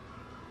mine.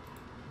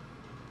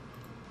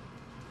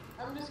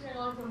 I'm just gonna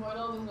like avoid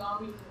all the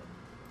zombies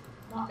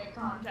and not make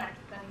contact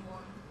with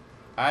anyone.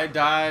 I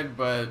died,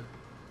 but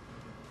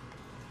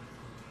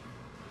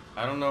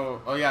I don't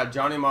know. Oh yeah,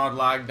 Johnny Mod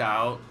lagged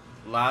out.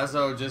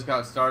 Lazo just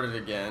got started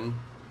again.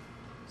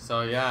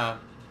 So yeah.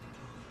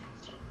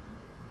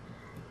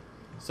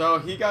 So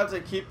he got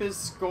to keep his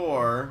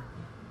score.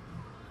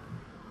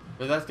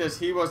 But that's because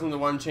he wasn't the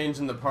one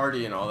changing the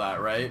party and all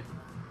that, right?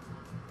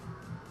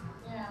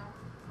 Yeah.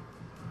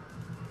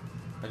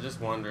 I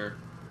just wonder.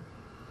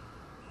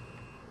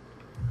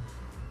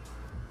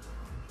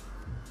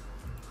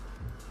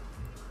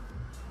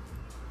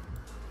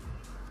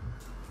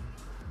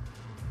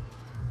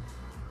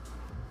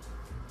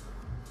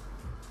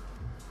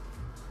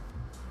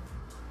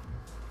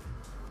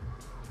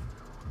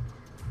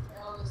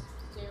 I'll just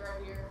stay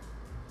right here.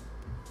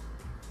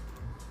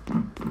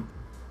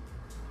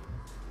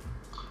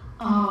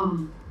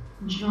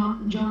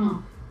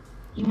 Jonah,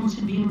 he wants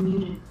to be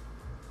unmuted.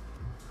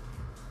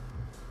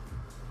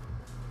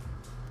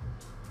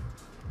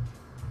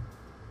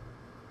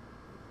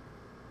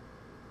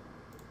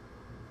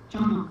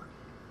 Jonah.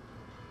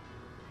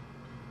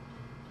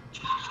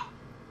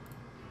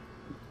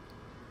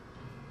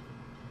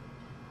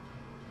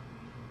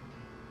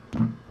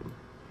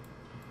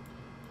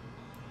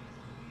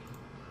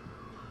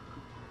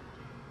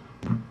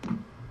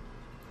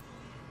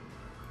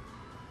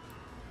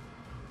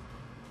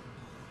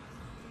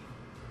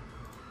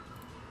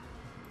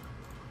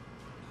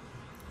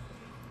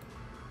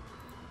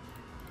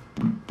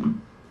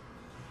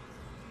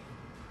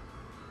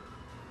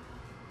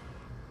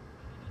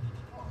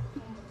 Oh,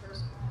 I'm the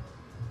first one.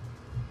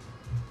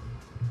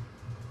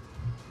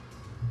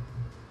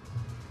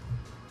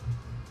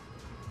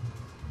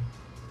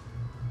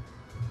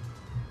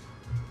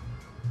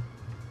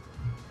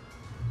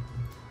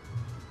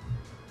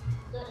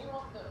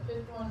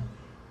 fifth one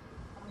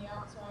on the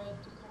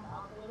outside to come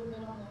up a little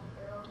bit on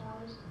the arrow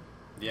towers.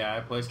 Yeah,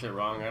 I placed it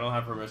wrong. I don't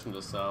have permission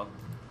to sell.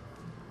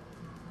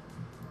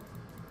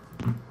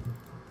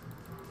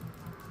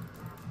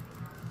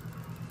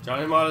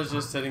 Johnny Mod is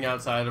just sitting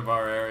outside of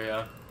our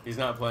area. He's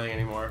not playing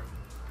anymore.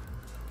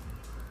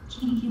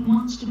 He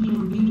wants to be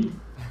muted.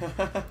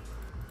 Yeah,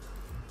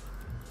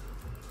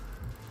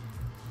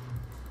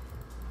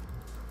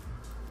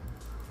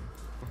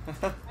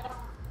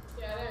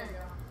 there you go.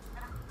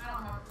 I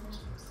don't have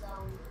permission to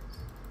sell leaders.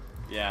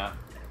 Yeah.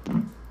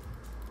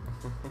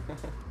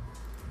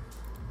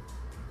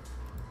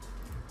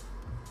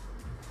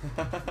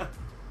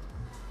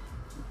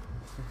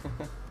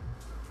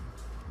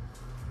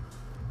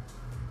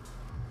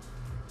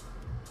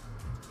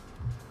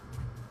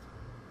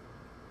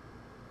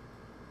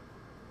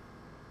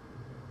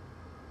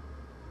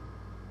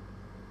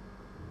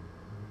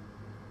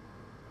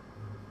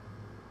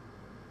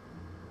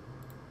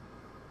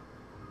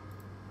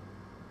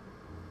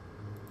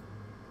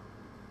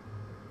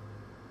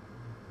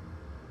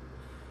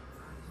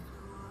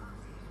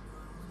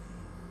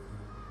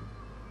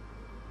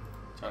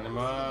 Johnny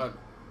Mod.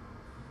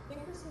 I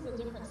think this is a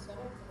different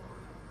setup.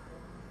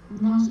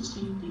 No, it's the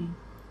same thing.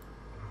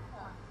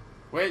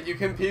 Wait, you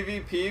can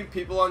PvP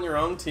people on your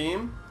own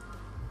team?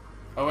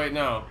 Oh wait,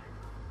 no.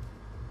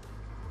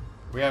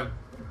 We have...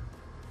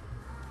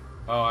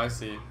 Oh, I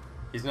see.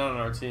 He's not on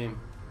our team.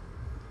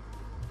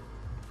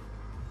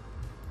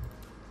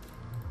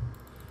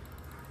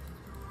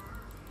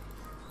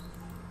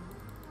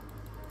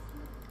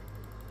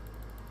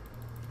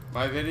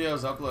 My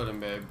video's uploading,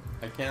 babe.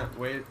 I can't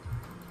wait.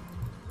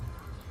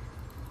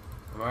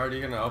 I'm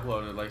already gonna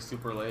upload it like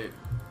super late.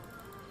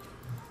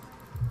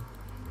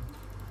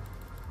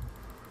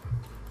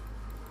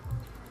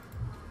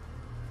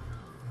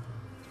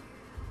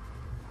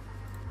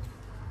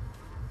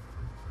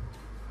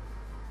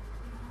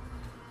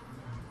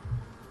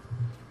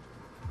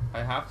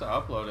 I have to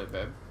upload it,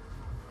 babe.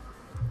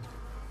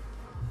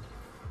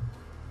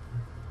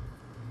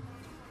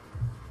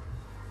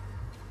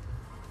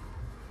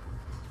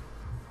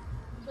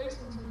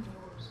 Placing some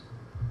doors.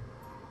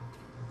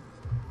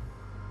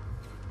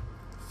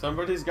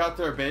 Somebody's got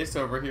their base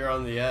over here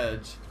on the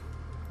edge.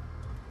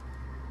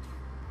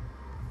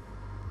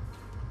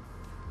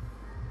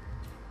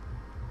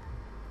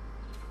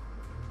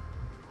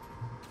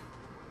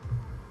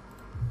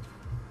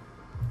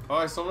 Oh,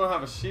 I still don't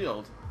have a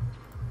shield.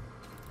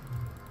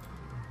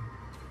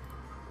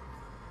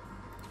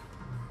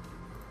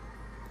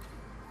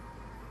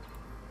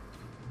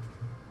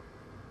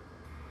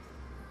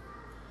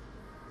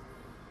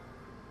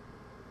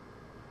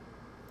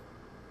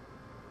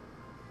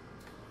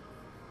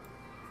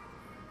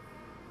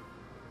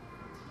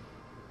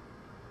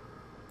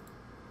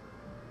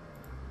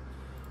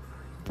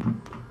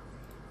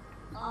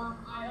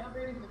 I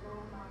upgraded the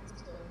gold mines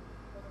to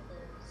what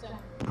they're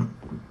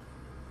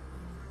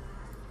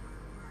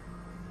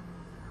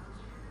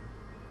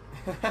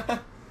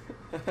separate.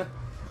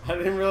 I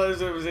didn't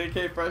realize it was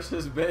AK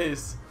Fresh's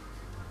base.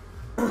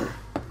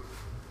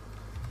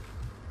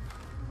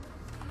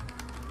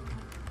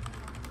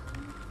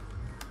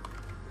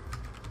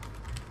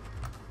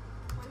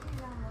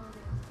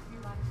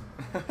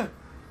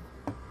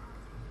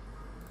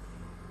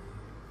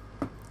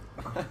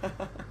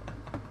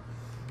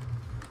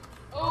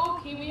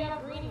 Okay, we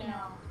have green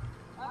now.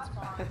 That's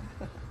fine.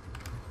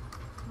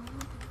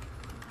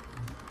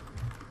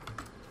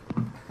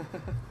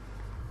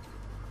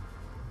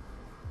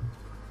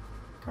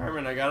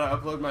 Carmen, I gotta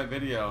upload my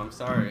video. I'm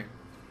sorry.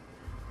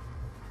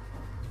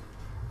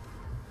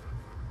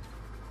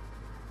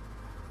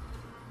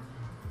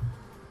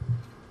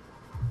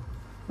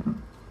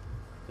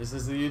 This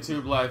is the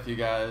YouTube life, you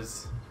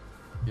guys.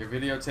 Your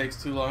video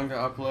takes too long to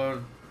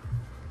upload,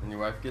 and your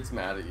wife gets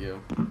mad at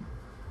you.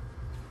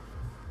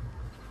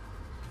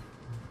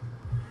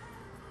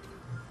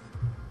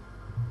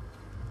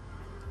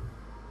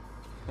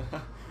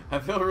 I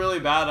feel really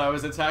bad. I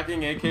was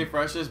attacking AK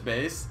Fresh's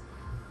base,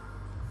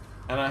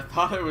 and I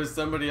thought it was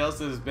somebody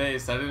else's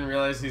base. I didn't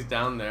realize he's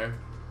down there.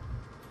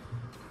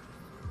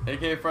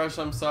 AK Fresh,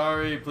 I'm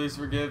sorry. Please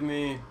forgive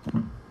me.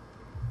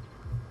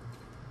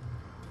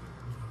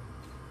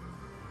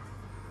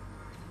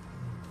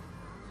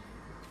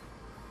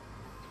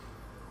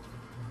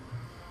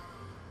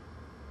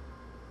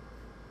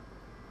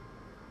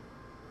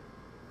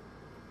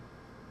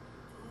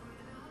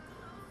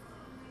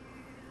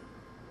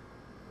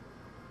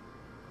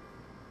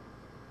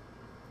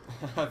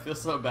 I feel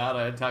so bad.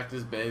 I attacked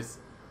his base.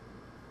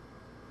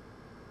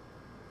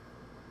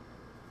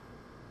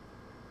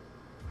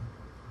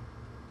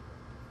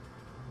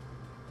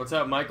 What's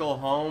up, Michael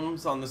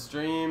Holmes on the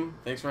stream?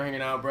 Thanks for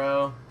hanging out,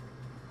 bro.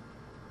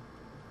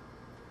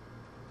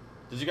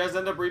 Did you guys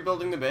end up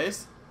rebuilding the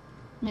base?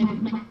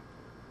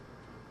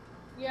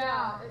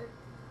 Yeah,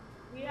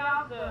 we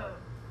have the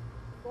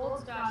gold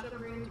stash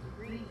upgraded to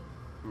green.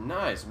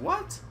 Nice.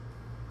 What?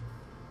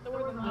 So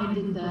we're the I mine.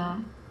 did that.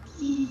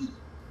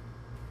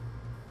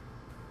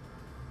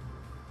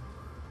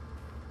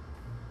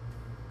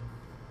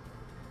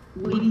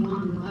 wave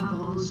one will have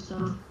all this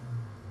stuff.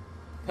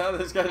 Oh,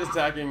 this guy's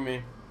attacking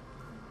me.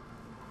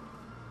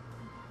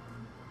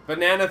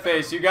 Banana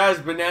Face, you guys,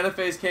 Banana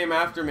Face came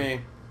after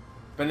me.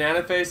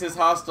 Banana Face is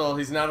hostile.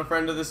 He's not a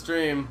friend of the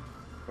stream.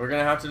 We're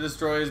gonna have to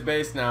destroy his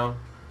base now.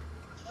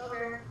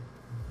 Okay.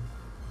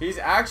 He's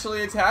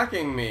actually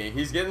attacking me.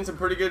 He's getting some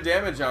pretty good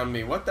damage on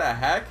me. What the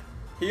heck?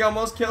 He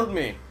almost killed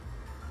me.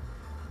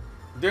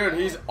 Dude,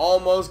 he's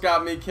almost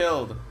got me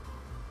killed.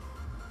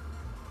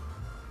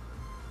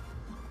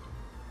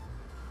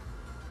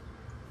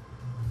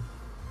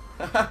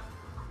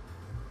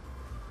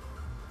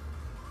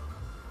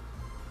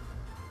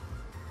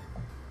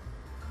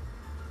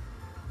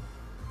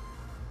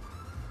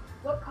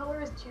 What color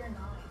is tier 9?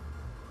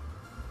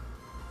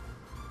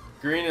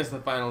 Green is the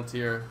final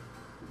tier.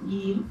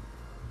 Yeah.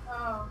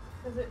 Oh,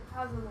 because it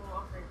has a little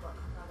upgrade button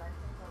that I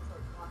think that's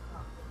like blocked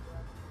out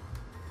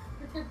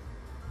for the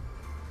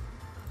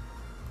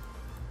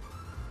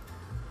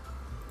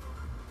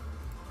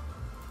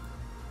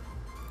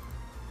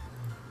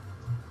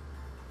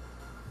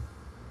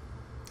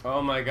Oh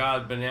my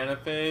god, Banana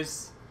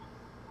Face.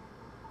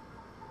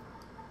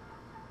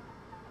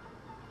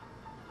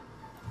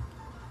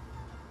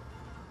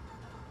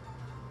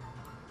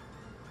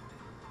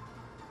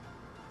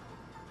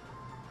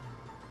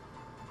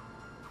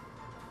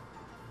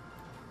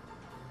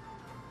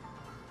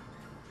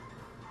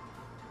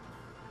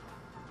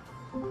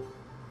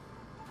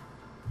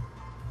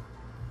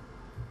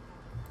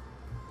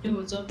 Dude,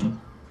 what's up?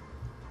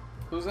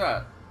 Who's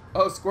that?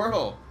 Oh,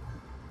 Squirtle.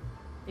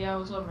 Yeah,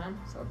 what's up, man?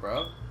 What's up,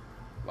 bro?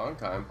 Long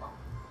time.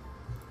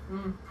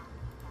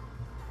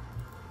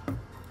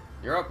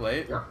 You're up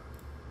late.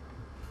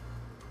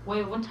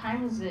 Wait, what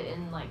time is it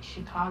in, like,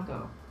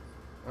 Chicago?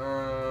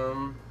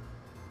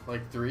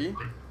 Like 3? In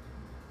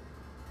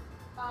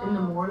the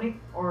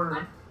morning?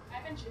 Or...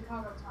 I'm in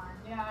Chicago time.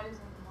 Yeah, it is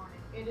in the morning.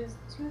 It is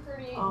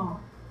 2:38. Oh.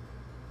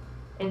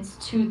 It's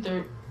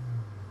 2:30.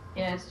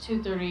 Yeah, it's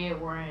 2:38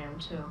 where I am,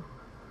 too.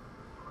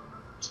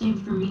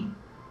 Same for me.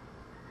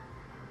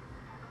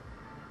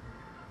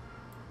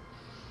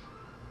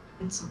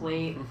 It's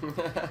late.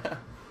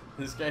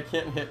 This guy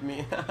can't hit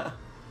me.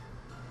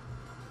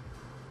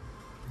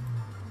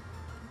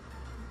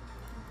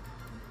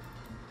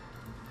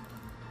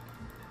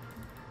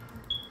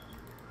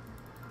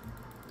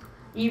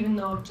 Even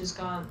though I've just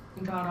got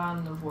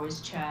on the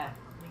voice chat,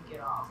 let me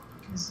get off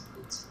because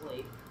it's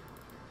late.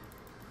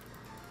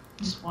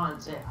 Just wanted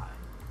to say hi.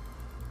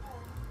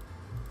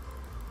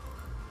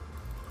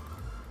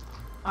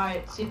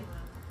 Alright, see you.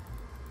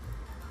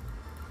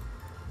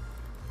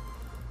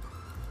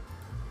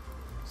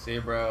 See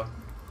you, bro.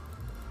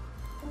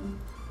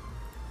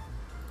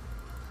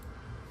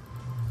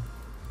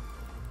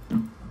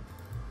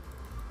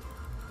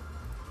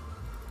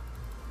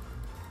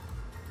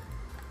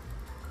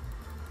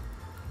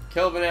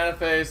 Kill Banana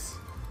Face.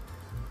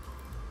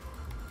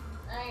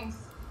 Nice.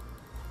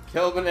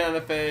 Kill Banana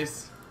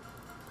Face.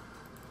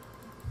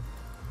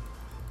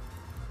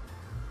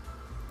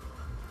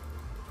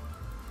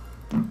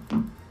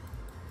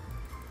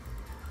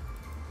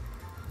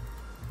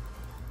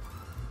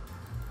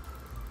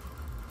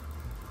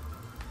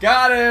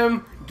 Got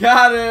him!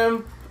 Got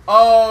him!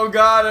 Oh,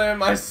 got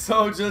him! I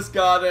so just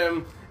got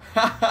him!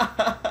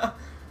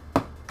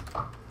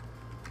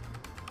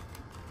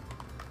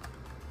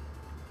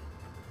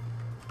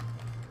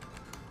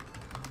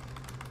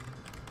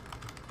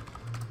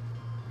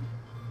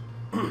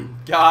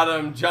 Got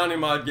him! Johnny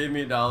Mod gave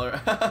me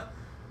 $1.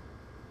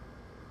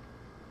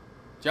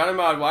 Johnny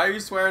Mod, why are you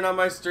swearing on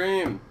my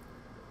stream?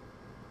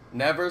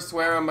 Never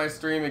swear on my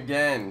stream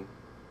again.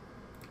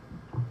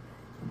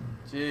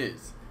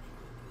 Jeez.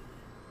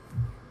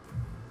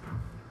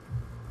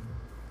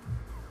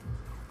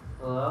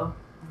 Hello?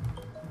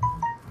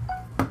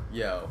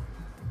 Yo.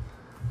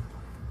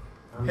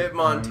 I'm Hitmon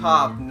fine,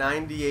 top,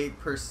 man.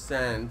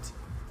 98%.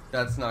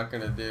 That's not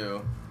gonna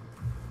do.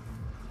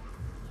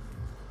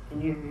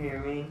 Can you hear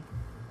me?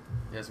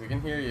 Yes, we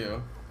can hear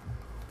you.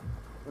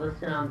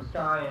 Listen, I'm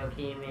sorry,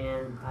 okay,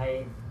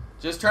 man.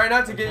 Just try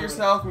not to get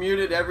yourself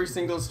muted every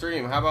single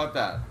stream. How about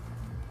that?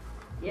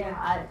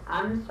 Yeah,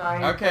 I'm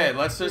sorry. Okay, but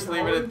let's just you're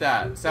leave it always at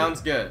that. muted.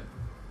 Sounds good.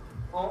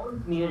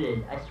 Always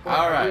muted. I swear. every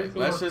Alright,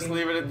 single let's just thing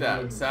leave it is at that.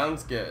 muted.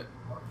 Sounds good.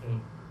 Okay.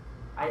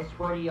 I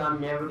swear to you,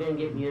 I'm never gonna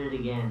get muted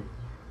again.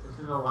 This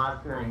is the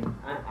last night.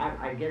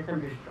 I guess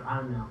I'm just. I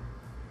don't know.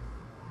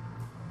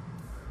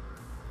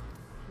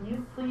 Can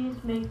you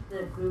please make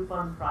the group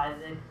on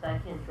private? Cause I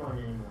can't join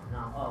anymore.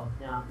 No. Oh,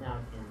 now I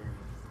can.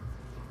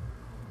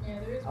 Yeah,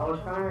 there is. I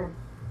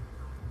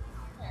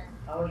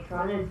was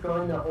trying to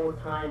join the whole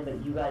time,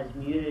 but you guys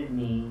muted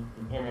me,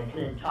 and I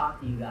couldn't talk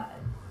to you guys.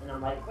 And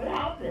I'm like, what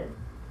happened?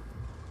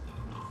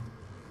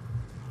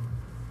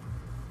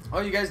 Oh,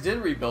 you guys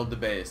did rebuild the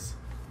base.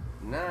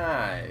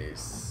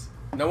 Nice.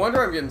 No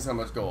wonder I'm getting so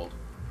much gold.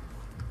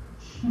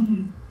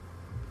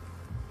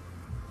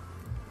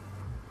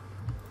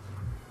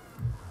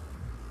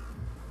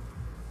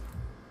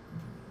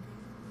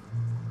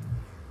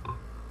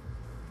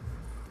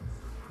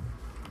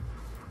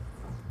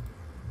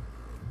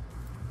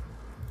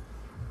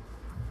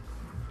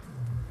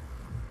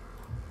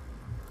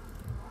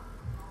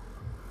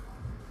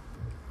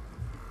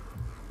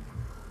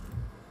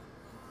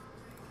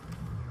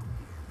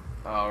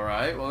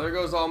 Alright, well there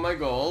goes all my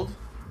gold.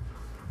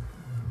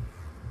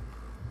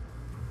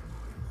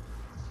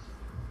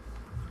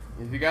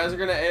 If you guys are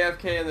gonna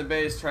AFK in the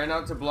base, try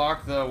not to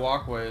block the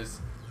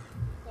walkways.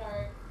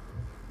 Sorry.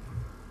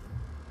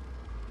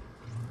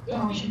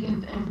 Oh, we should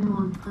give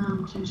everyone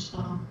perm to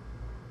sell.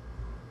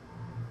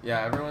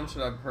 Yeah, everyone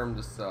should have perm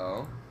to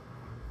sell.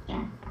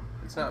 Yeah.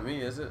 It's not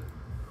me, is it?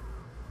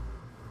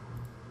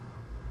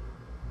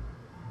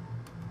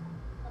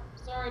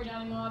 Sorry,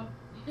 Johnny Mod.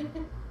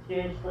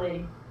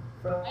 Seriously?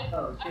 Bro,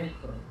 oh,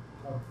 seriously.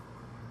 Oh.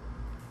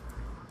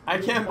 I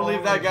can't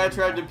believe that guy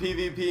tried to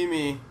PvP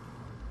me.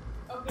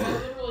 Okay, I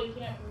literally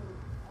can't move.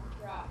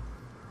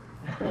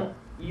 I'm trapped.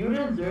 You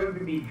deserve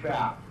to be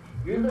trapped.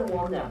 You're the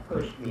one that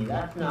pushed me.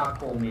 That's not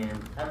cool,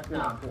 man. That's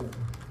not cool.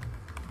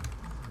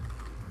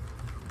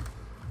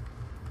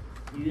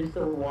 Use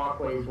the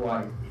walkways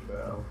wisely,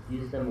 bro.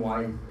 Use them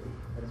wisely.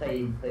 That's how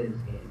you play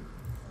this game.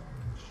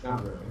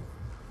 Not really.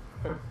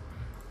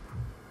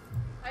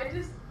 I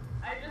just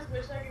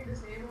wish I could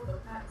disable the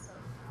pet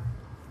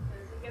sometimes.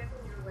 Because it gets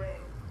in your way.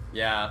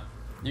 Yeah.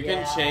 You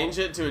can change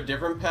it to a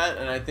different pet,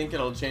 and I think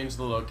it'll change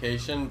the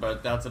location,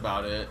 but that's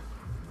about it.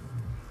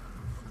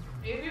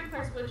 Maybe if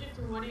I switch it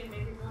to Woody and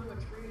make it go to a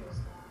tree, it'll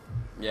stop.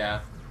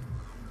 Yeah.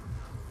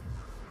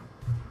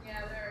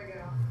 Yeah, there we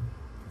go.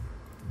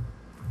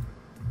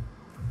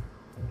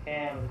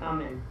 Okay, I'm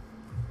coming.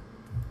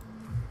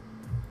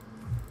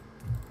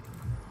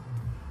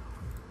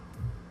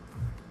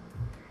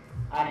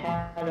 I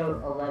had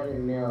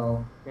 11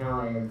 mil,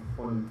 now I have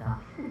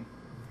 20,000.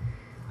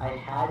 I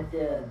had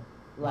to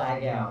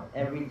lag out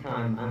every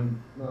time.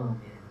 Oh man.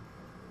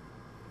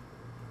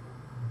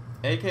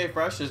 AK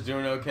Fresh is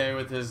doing okay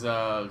with his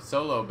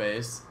solo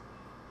base.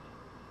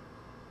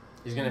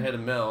 He's gonna hit a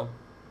mill.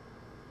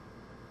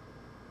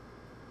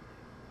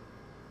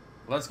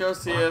 Let's go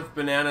see if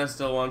Banana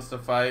still wants to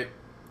fight.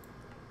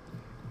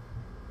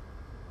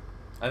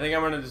 I think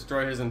I'm gonna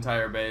destroy his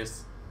entire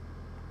base.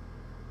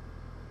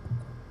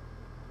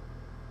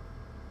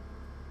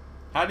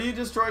 How do you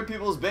destroy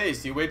people's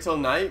base? You wait till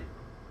night?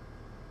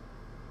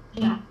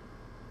 Yeah.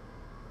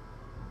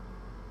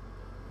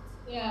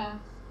 Yeah.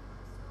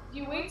 If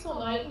you wait till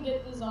night and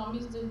get the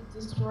zombies to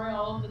destroy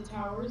all of the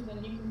towers,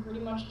 then you can pretty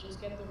much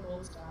just get the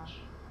gold stash.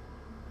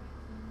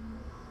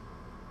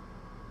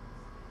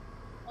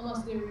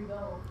 Unless they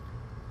rebuild.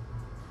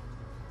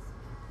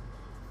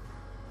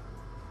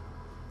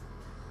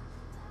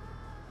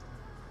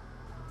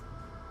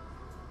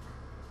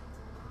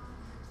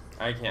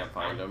 I can't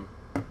find him.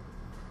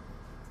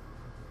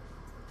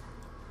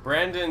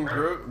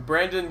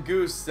 Brandon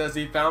Goose says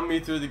he found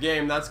me through the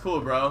game. That's cool,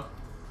 bro.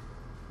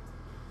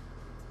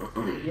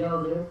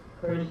 Yo, there's a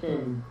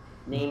person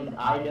named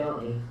I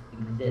Don't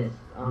Exist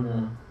on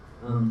the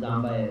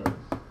Zombsio.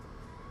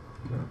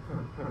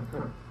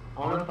 I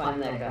want to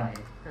find that guy.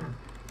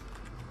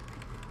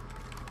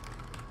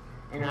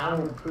 And I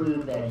will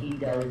prove that he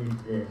does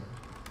exist.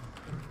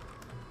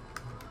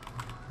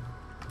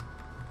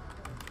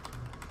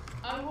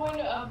 I'm going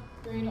to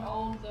upgrade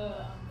all of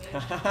the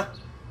base towers.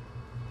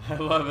 I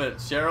love it.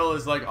 Cheryl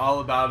is like all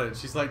about it.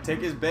 She's like,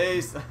 take his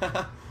base.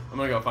 I'm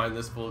gonna go find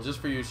this fool just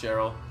for you,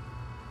 Cheryl.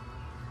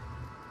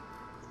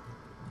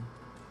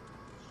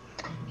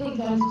 Hey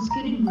guys, it's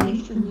getting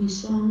late for me,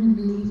 so I'm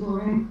gonna leave,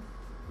 alright?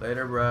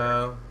 Later,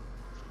 bro.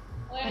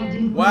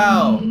 Later.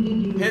 Wow.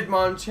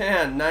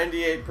 Hitmonchan,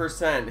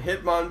 98%.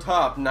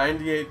 Hitmontop,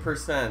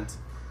 98%.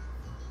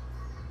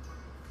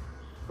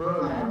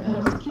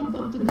 Guys, keep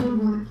up the good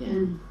work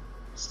and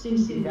stay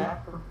safe.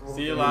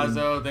 See you,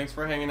 Lazo. Thanks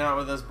for hanging out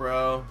with us,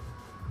 bro.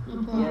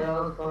 No problem. Yeah,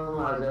 that was fun,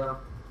 Lazo.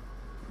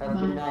 Have a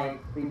good night.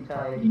 Sleep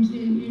tight.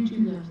 You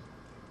too, guys.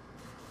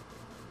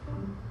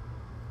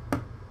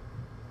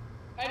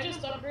 I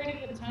just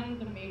upgraded the 10 of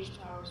the mage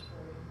towers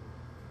for you.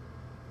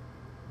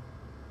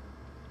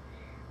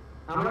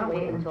 I'm gonna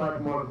wait until I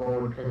have more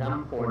gold because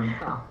I'm poor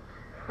now.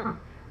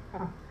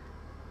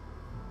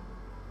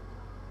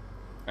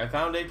 I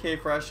found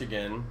AK Fresh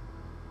again.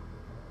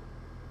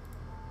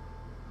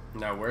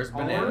 Now, where's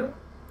Banana?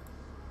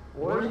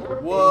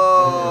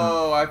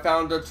 Whoa! I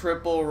found a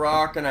triple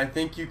rock, and I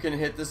think you can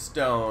hit the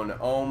stone.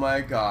 Oh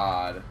my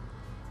god.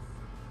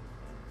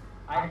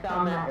 I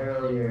found that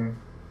earlier.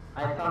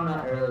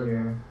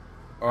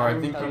 Or I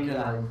think you can.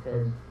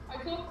 I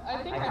think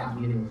I got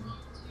found it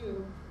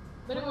too.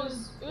 But it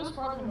was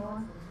probably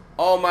north.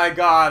 Oh my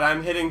god,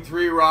 I'm hitting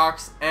 3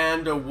 rocks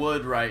and a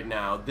wood right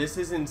now. This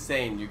is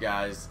insane, you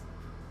guys.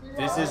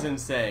 This is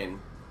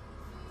insane.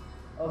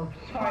 Oh,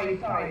 sorry.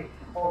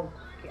 Oh,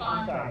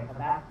 I'm sorry.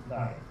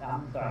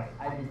 I'm sorry.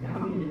 I did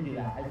not mean to do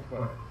that. I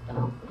swear.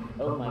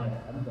 Oh my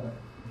god, I'm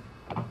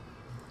sorry.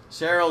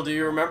 Cheryl, do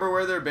you remember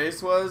where their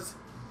base was?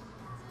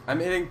 I'm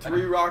hitting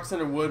 3 rocks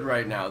and a wood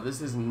right now.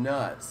 This is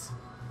nuts.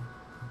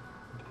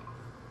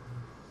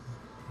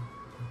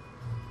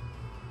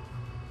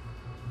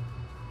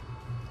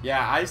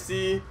 Yeah,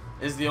 Icy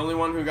is the only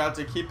one who got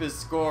to keep his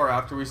score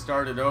after we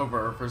started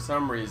over for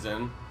some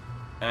reason.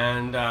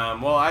 And,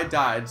 well, I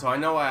died, so I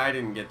know why I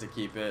didn't get to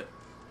keep it.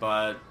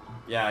 But,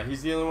 Yeah,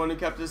 he's the only one who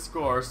kept his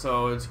score,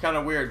 so it's kind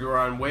of weird. We're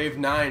on wave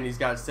 9, he's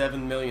got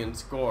 7 million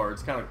score.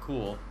 It's kind of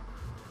cool.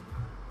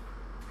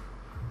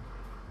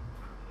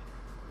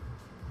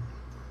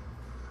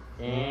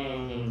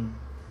 Dang.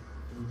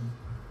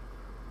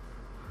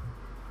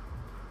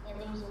 There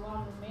goes a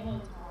lot of the melee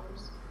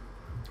towers.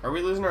 Are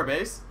we losing our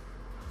base?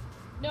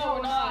 No,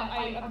 we're not.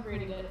 I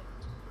upgraded it.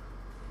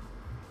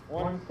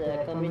 One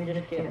sec, let me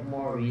just get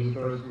more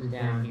resources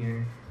down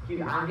here.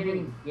 Dude, I'm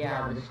getting,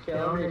 yeah, the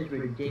stone is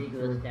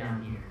ridiculous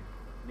down here.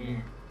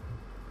 Man.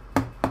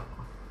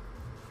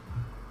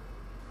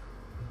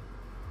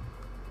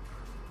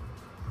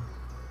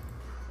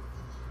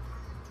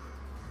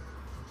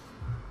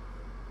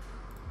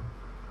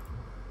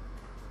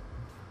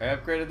 I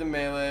upgraded the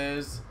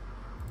melees.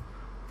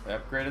 I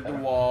upgraded the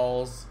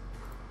walls.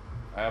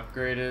 I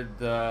upgraded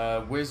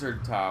the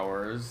wizard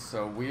towers.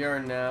 So we are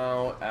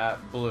now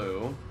at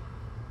blue.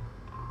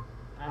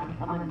 I'm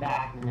coming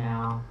back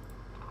now.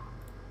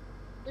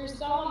 There's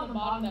some on the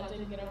bottom that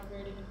didn't get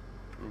upgraded.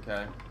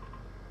 Okay.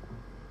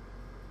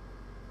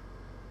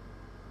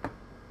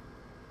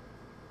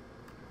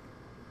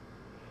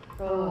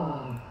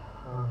 Oh.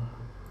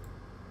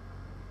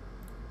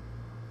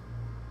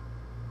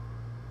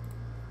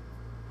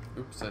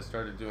 Oops, I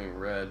started doing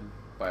red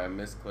by a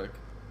misclick.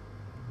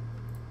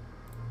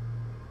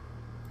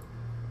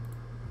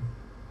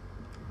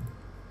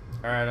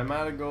 Alright, I'm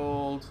out of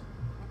gold.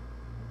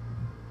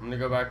 I'm gonna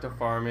go back to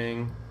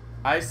farming.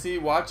 I see,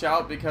 watch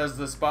out because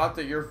the spot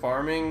that you're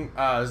farming,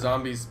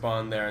 zombies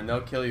spawn there and they'll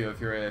kill you if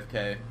you're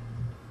AFK.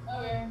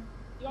 Okay.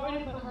 You want me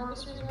to put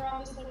harvesters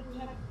around this like we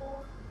had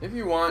before? If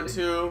you want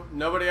to,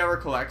 nobody ever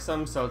collects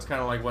them, so it's kind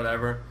of like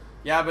whatever.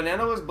 Yeah,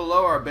 Banana was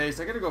below our base.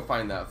 I gotta go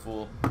find that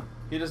fool.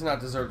 He does not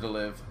deserve to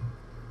live.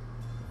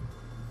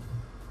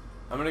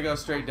 I'm gonna go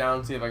straight down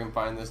and see if I can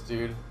find this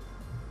dude.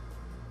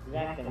 Is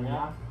that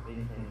enough? What do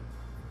you think?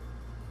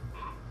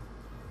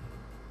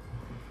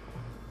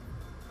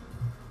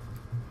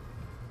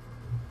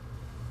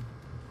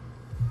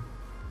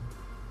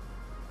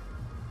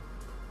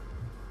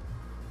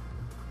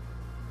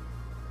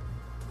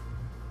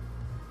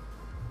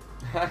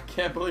 I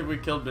can't believe we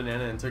killed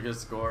Banana and took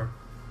his score.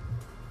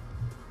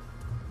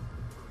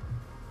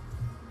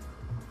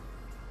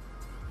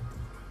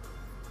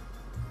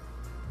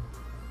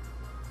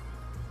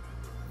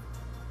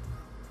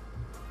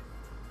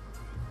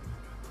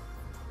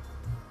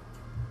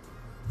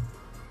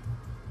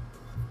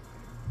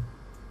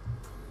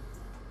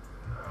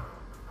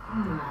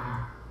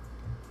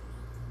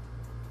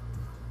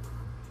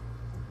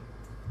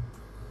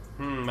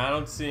 I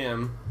don't see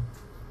him.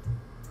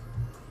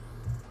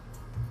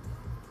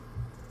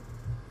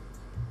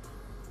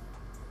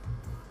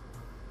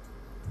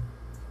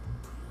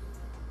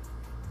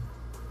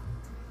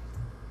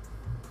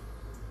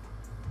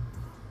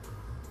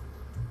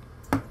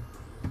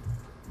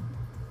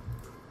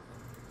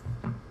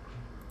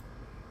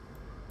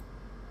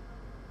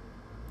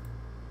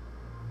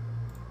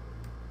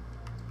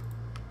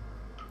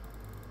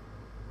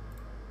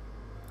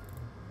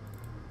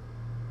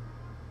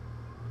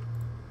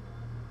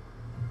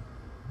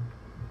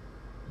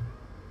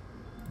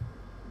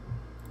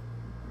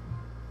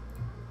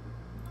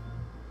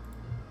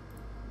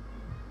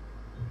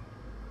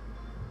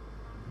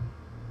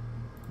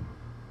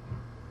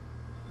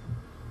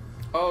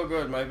 Oh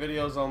good, my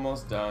video's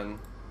almost done.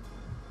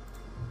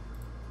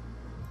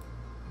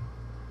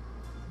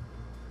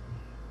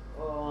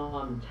 Oh,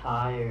 I'm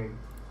tired.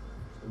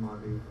 For some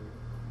odd reason.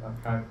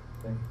 I'm tired.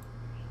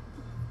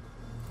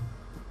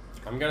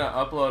 I'm gonna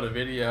upload a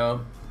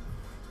video.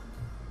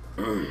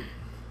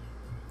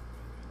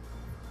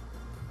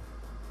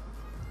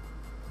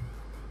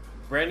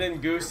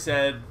 Brandon Goose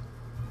said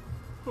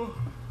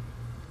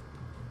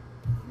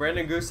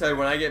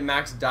when I get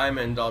max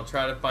diamond, I'll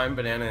try to find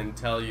Banana and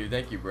tell you.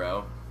 Thank you,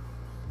 bro.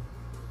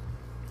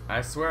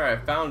 I swear I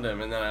found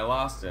him and then I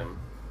lost him.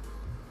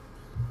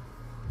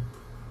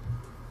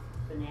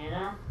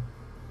 Banana?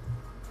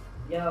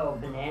 Yo,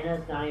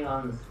 Banana's not even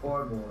on the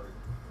scoreboard.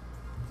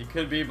 He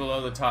could be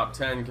below the top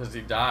 10 because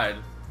he died.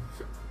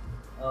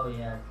 Oh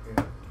yeah,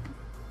 true.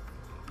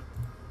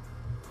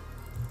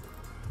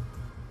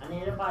 I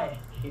need to buy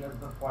a shield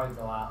before I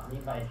go out. I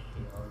need to buy a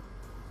shield.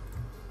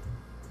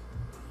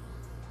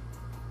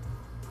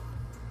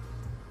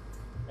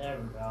 There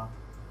we go.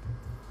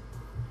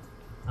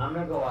 I'm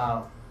gonna go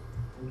out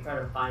and try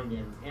to find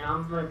him. And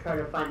I'm gonna try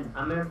to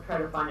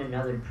find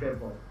another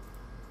triple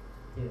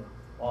too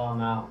while I'm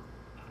out.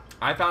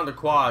 I found a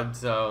quad,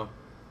 so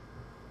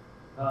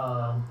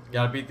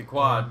gotta beat the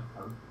quad.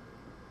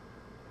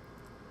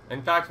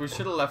 In fact, we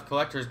should have left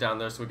collectors down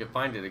there so we could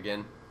find it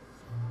again.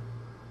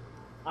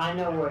 I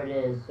know where it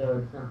is, so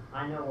it's not,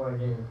 I know where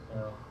it is,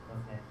 so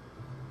okay.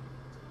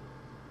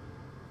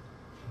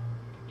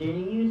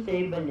 Didn't you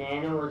say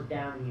Banana was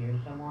down here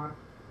somewhere?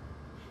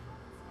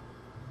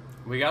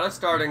 We gotta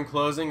start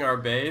enclosing our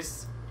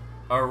base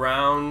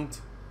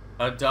around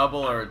a double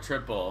or a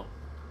triple.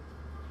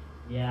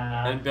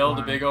 Yeah. And build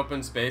a big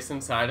open space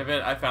inside of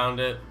it. I found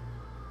it.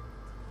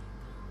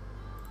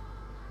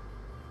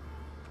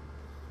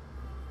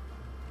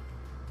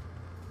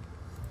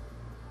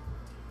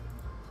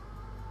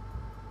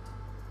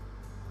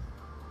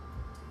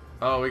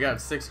 Oh, we got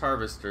 6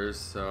 harvesters,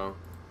 so.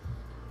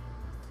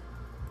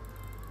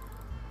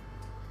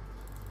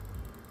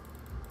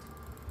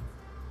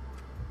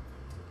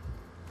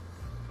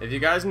 If you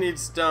guys need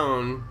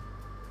stone,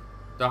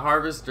 the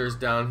harvesters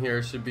down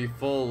here should be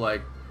full,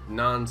 like,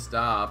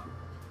 non-stop.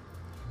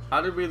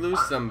 How did we lose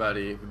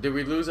somebody? Did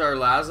we lose our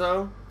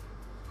lasso?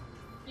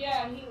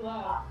 Yeah, he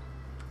left.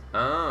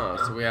 Oh,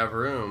 so we have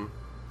room.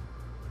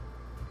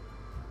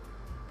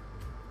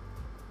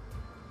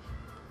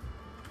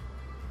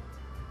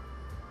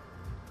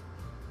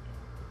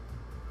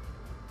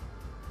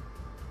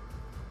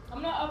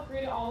 I'm gonna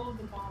upgrade all of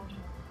the bomb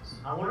towers.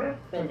 I wonder if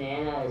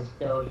Banana is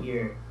still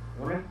here.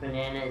 I wonder if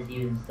Banana is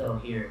even still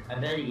here. I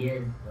bet he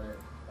is, but...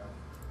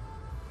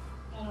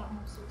 I don't have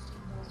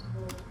 16,000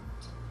 gold.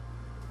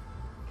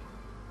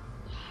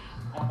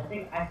 I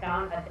think I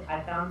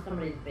found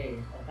somebody's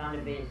base. I found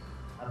a base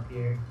up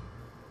here.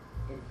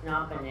 It's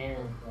not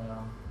bananas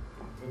though.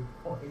 It's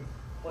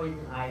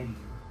poison ivy.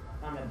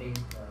 I found a base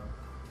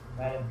though,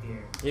 right up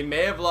here. He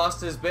may have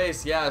lost his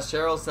base. Yeah,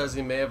 Cheryl says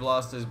he may have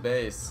lost his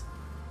base.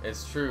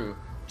 It's true.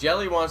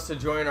 Jelly wants to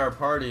join our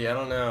party. I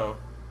don't know.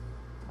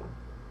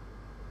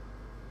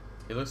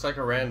 He looks like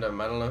a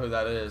random. I don't know who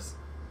that is.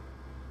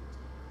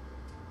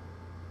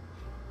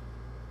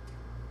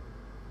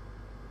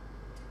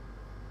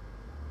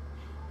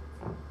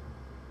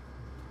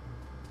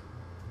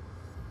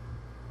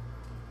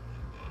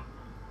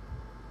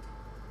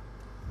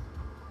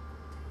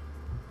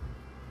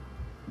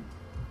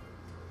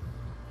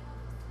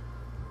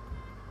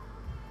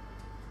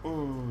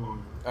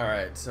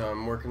 Alright, so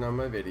I'm working on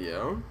my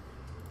video.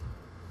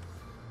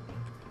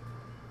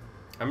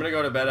 I'm gonna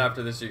go to bed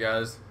after this, you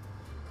guys.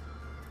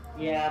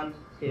 Yeah, I'm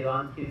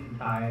too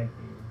tired.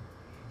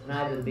 And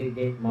I have a big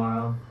day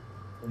tomorrow.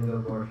 I'm gonna go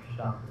grocery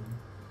shopping.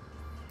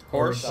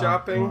 Horse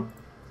shopping?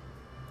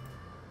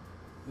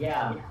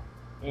 Yeah,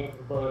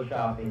 and clothes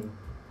shopping.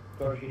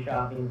 Grocery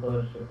shopping,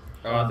 clothes shopping.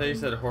 Oh, I thought you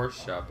said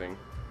horse shopping.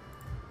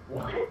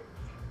 What?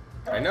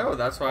 I know,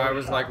 that's why I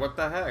was like, what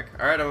the heck?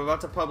 Alright, I'm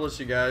about to publish,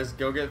 you guys.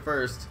 Go get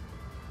first.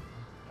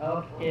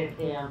 Okay,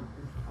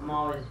 I'm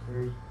always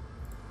first.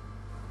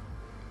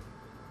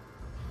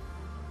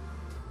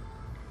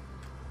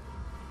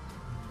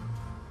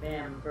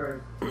 Bam,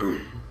 first. Darn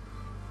it.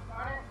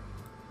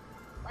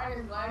 Mine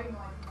is lagging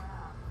like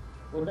that.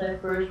 Was I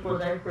first?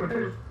 Was I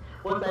first?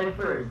 Was I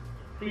first?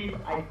 Please,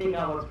 I think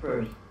I was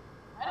first.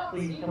 I don't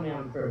Please see tell me it.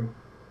 I'm first.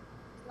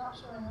 It's not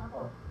showing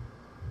up.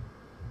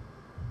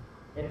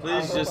 If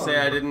Please just say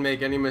I didn't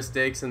make any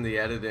mistakes in the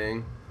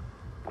editing.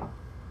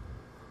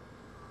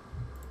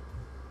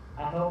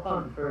 I hope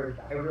I'm first.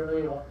 I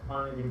really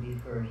wanted to be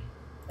first.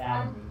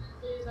 Badly.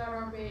 Is at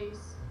our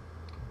base.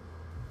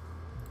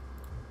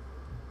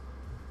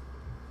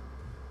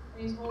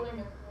 And he's holding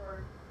a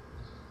sword.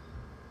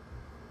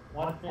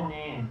 What's the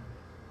name?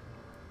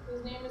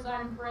 His name is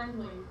I'm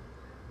Friendly.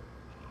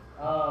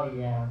 Oh,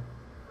 yeah.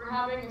 We're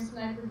having a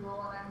sniper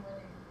duel and I'm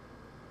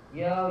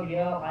winning.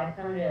 Yo, I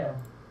found a...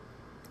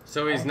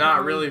 So he's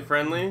not really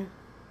friendly?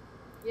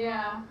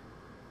 Yeah.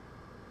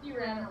 He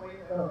ran away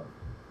though. Oh.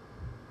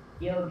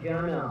 Yo,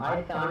 Jonah,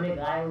 I found a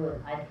guy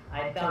with...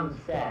 I found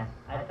Seth.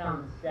 I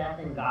found Seth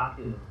and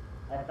Gaku.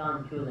 I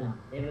found 2 of them.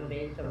 They have a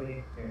base over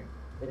here.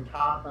 The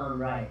top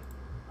right.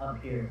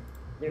 Up here.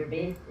 Their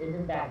base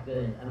isn't that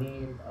good. I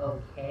mean, it's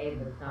okay,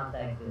 but it's not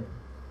that good.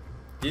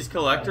 These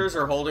collectors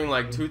are holding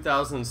like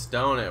 2,000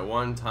 stone at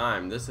one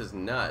time. This is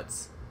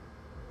nuts.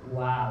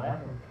 Wow,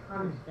 that's a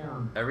ton of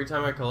stone. Every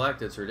time I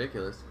collect, it's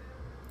ridiculous.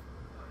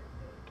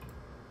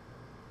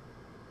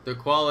 The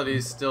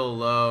quality's still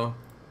low.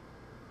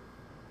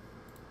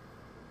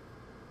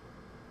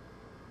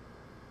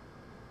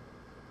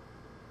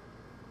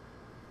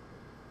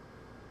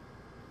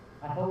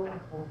 I hope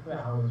that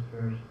I was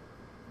first.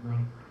 I'm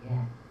like,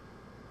 yeah.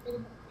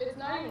 It's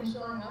not even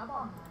showing up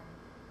on mine.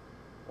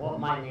 What,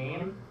 my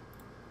name?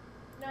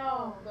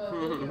 No, the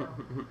video.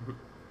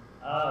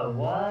 Oh,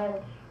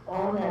 what?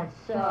 Oh, that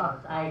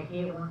sucks. I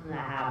hate when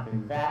that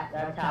happens.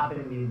 That's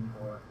happened to me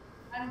before.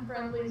 I'm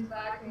Friendly's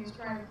back and he's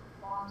trying to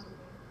bombs with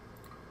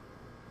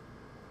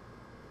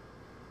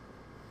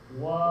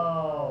me.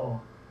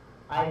 Whoa.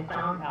 I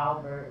found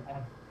Albert.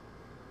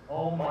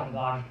 Oh my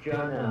gosh,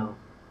 Jono.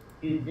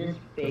 Dude, this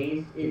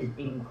base is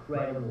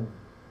incredible.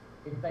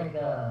 It's like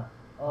a...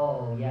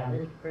 Oh, yeah,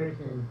 this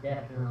person is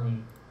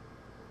definitely...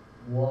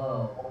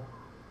 Whoa.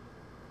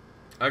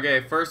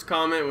 Okay, first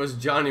comment was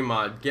Johnny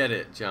Mod. Get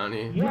it,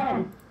 Johnny.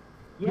 Yes!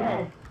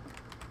 Yes!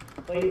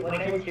 Wait, was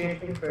I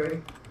seriously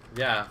first?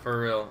 Yeah,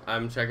 for real.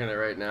 I'm checking it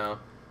right now.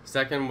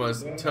 Second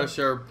was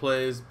Tusher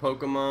Plays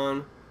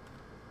Pokemon.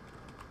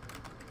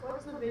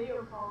 What's the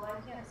video called? I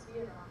can't see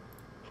it on.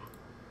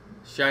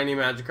 Shiny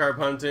Magikarp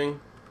Hunting.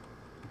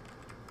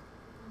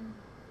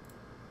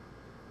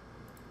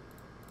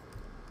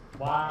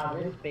 Wow,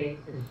 this base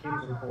is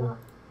super cool.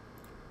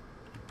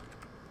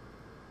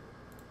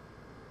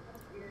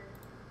 That's weird.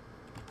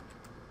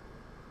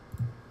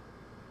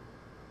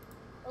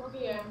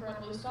 Okay, I'm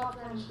Friendly. Stop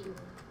trying to shoot me.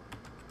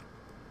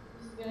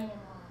 This is getting annoying.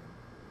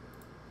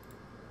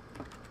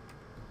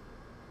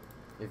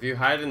 If you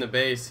hide in the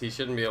base, he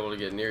shouldn't be able to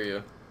get near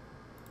you.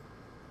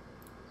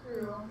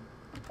 True.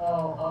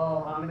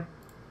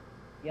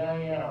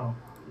 Yo.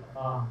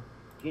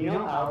 Do you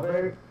know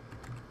Albert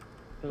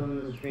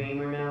from the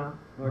streamer now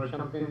or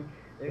something?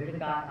 There's a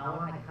guy.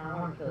 I kind of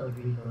want to kill his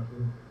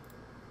resources.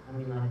 I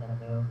mean, like that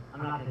though.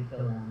 I'm not gonna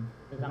kill them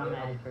because I'm a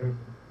nice person.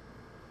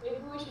 Maybe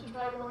we should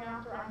try going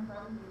after I'm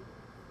friendly.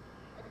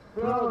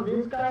 Bro,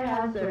 this guy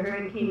has the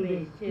hurricane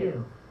base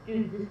too.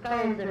 Dude, this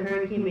guy has the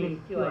hurricane base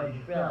too. I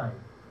just realized.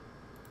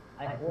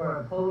 Or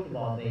a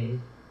Pokeball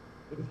base.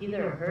 It's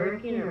either a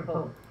hurricane or a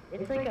Poke.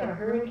 It's like a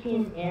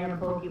hurricane and a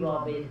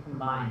Pokeball base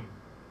combined.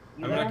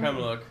 I'm gonna come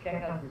look.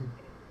 Check out this.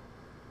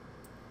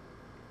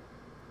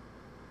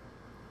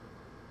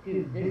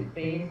 Dude, this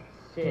base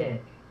is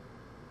sick.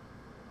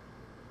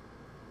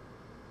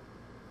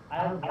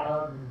 I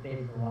love this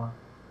base a lot.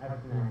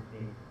 That's a nice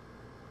base.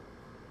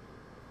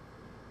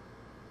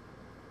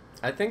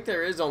 I think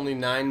there is only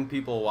 9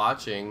 people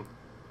watching.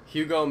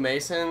 Hugo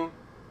Mason,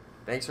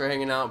 thanks for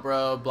hanging out,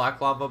 bro. Black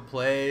Lava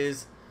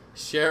Plays.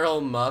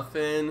 Cheryl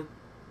Muffin,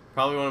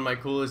 probably one of my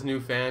coolest new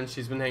fans.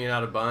 She's been hanging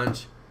out a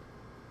bunch.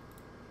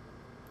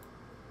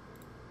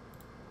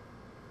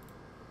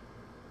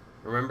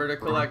 Remember to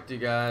collect, you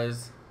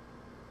guys.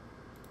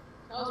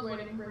 I was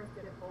waiting for it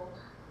to get full.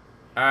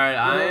 Alright,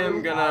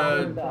 I'm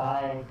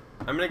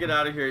gonna get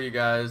out of here, you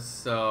guys.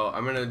 So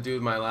I'm gonna do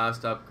my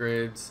last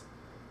upgrades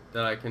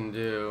that I can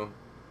do.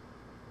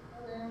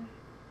 Okay.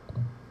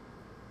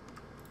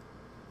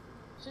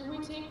 Should we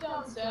take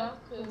down Seth?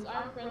 Because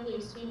I'm friendly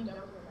is teamed up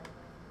with him.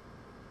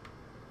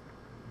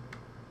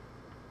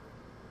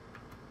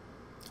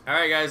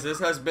 Alright guys, this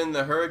has been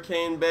the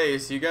Hurricane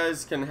base. You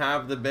guys can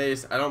have the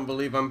base. I don't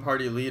believe I'm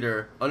party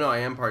leader. Oh no, I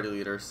am party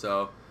leader,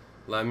 so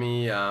let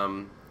me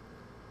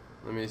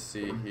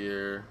see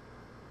here.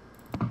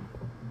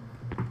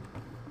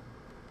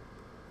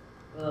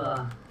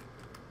 Ugh.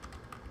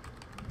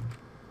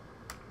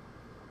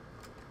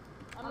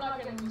 I'm not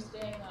gonna be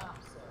staying up,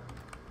 so.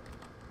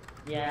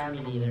 Yeah,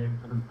 me neither.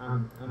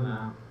 I'm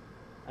out.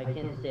 I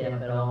can't stay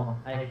up at all.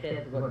 I actually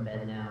have to go to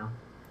bed now.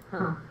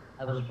 Huh.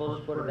 I was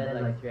supposed to go to bed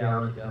like 3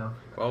 hours ago.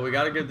 Well, we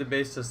gotta give the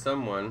base to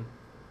someone.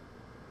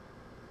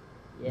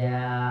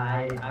 Yeah,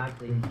 I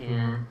actually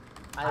can't.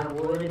 I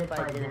would if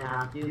I didn't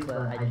have to,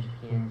 but I just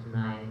can't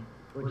tonight.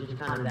 Which is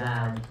kind of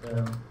bad,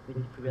 so we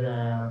can figure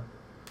that out.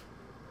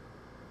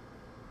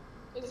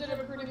 Is it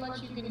a pretty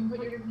much you can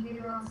put your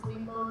computer on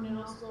sleep mode and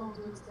it'll still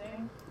do its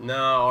thing?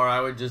 No, or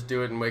I would just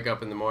do it and wake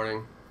up in the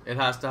morning. It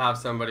has to have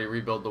somebody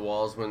rebuild the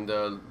walls when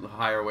the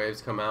higher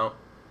waves come out.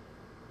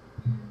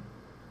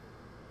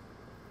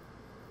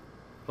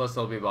 Plus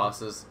there'll be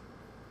bosses.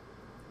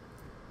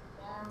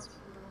 Yeah, that's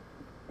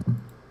true.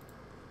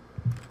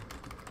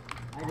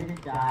 I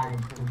just died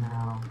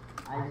somehow.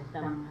 I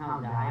somehow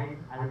died.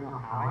 I don't know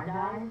how I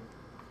died.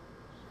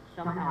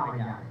 Somehow I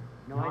died.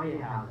 No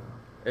idea how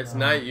though. It's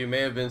night, you may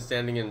have been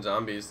standing in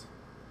zombies.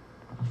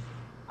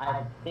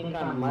 I think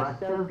I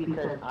must have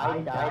because I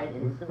died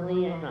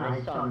instantly and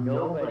I saw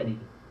nobody.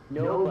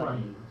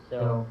 Nobody.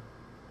 So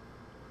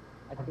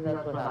I think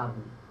that's what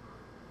happened.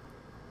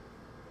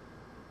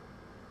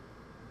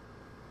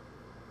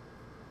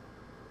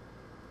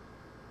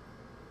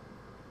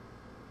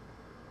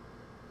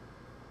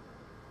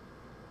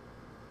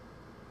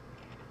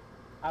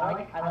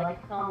 I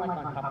like to come like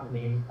on top of the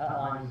base.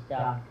 I'm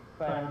stuck.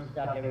 Fred, I'm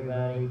stuck,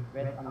 everybody.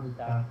 Red, I'm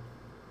stuck.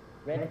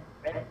 Red,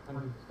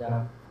 I'm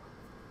stuck.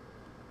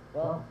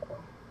 Well,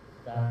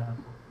 stuck.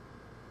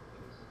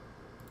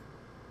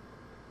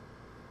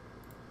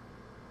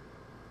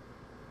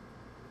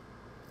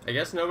 I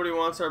guess nobody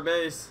wants our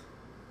base.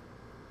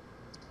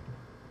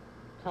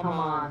 Come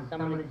on,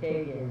 somebody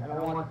take it. I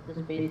don't want this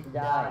base to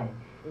die.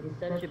 It's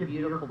such a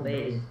beautiful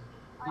base.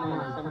 Come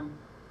on, some.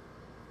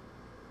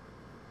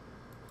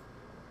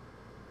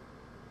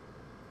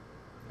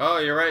 Oh,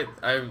 you're right.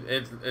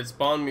 It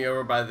spawned me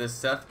over by this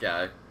Seth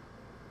guy.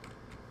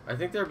 I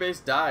think their base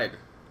died.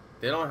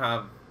 They don't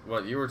have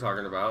what you were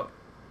talking about.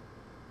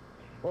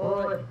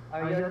 Oh,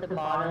 are you at the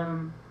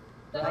bottom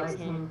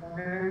right-hand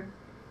corner?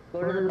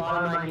 Go to the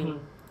bottom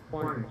right-hand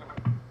corner.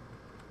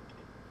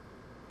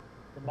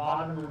 The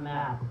bottom of the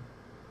map.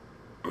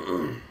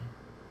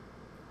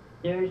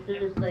 There's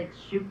this like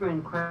super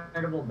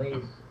incredible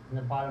base in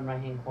the bottom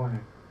right-hand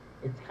corner.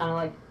 It's kind of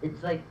like,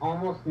 it's like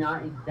almost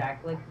not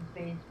exactly like this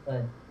base,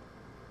 but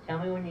tell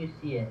me when you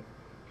see it.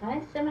 Can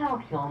I somehow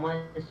kill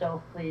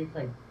myself, please?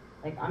 Like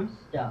I'm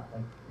stuck.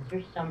 Like, is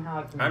there somehow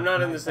I can... I'm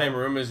not in the same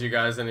room as you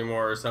guys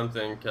anymore or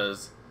something,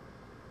 because...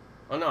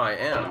 Oh no, I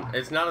am.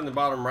 It's not in the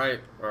bottom right,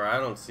 or I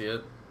don't see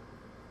it.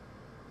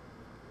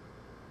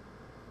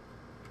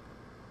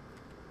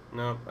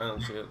 No, I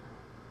don't see it.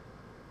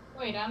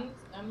 Wait, I'm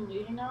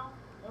leaving now?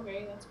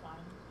 Okay, that's fine.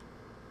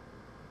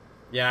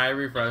 Yeah, I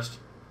refreshed.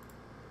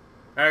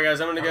 Alright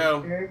guys, I'm gonna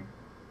go.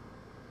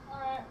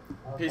 Alright.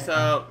 Peace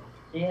out.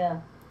 See ya.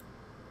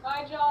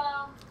 Bye,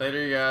 Jono.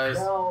 Later, you guys.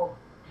 No,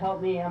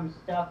 help me, I'm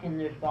stuck and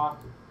there's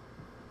bosses.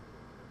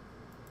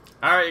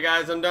 Alright, you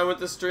guys, I'm done with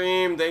the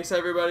stream. Thanks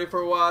everybody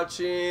for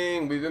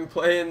watching. We've been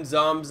playing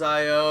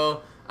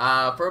Zombsio.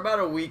 for about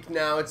a week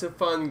now. It's a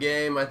fun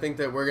game. I think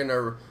that we're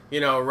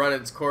gonna, run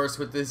its course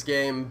with this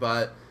game,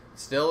 but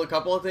still a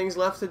couple of things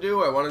left to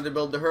do. I wanted to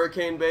build the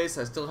hurricane base.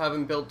 I still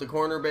haven't built the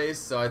corner base,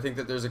 so I think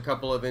that there's a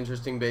couple of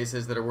interesting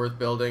bases that are worth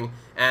building.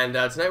 And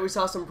tonight we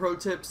saw some pro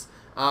tips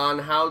on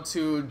how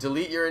to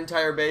delete your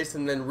entire base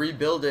and then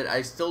rebuild it.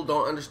 I still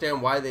don't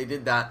understand why they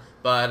did that,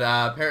 but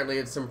apparently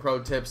it's some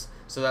pro tips,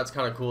 so that's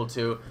kind of cool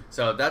too.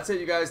 So that's it,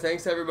 you guys.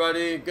 Thanks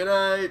everybody. Good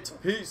night.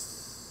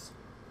 Peace.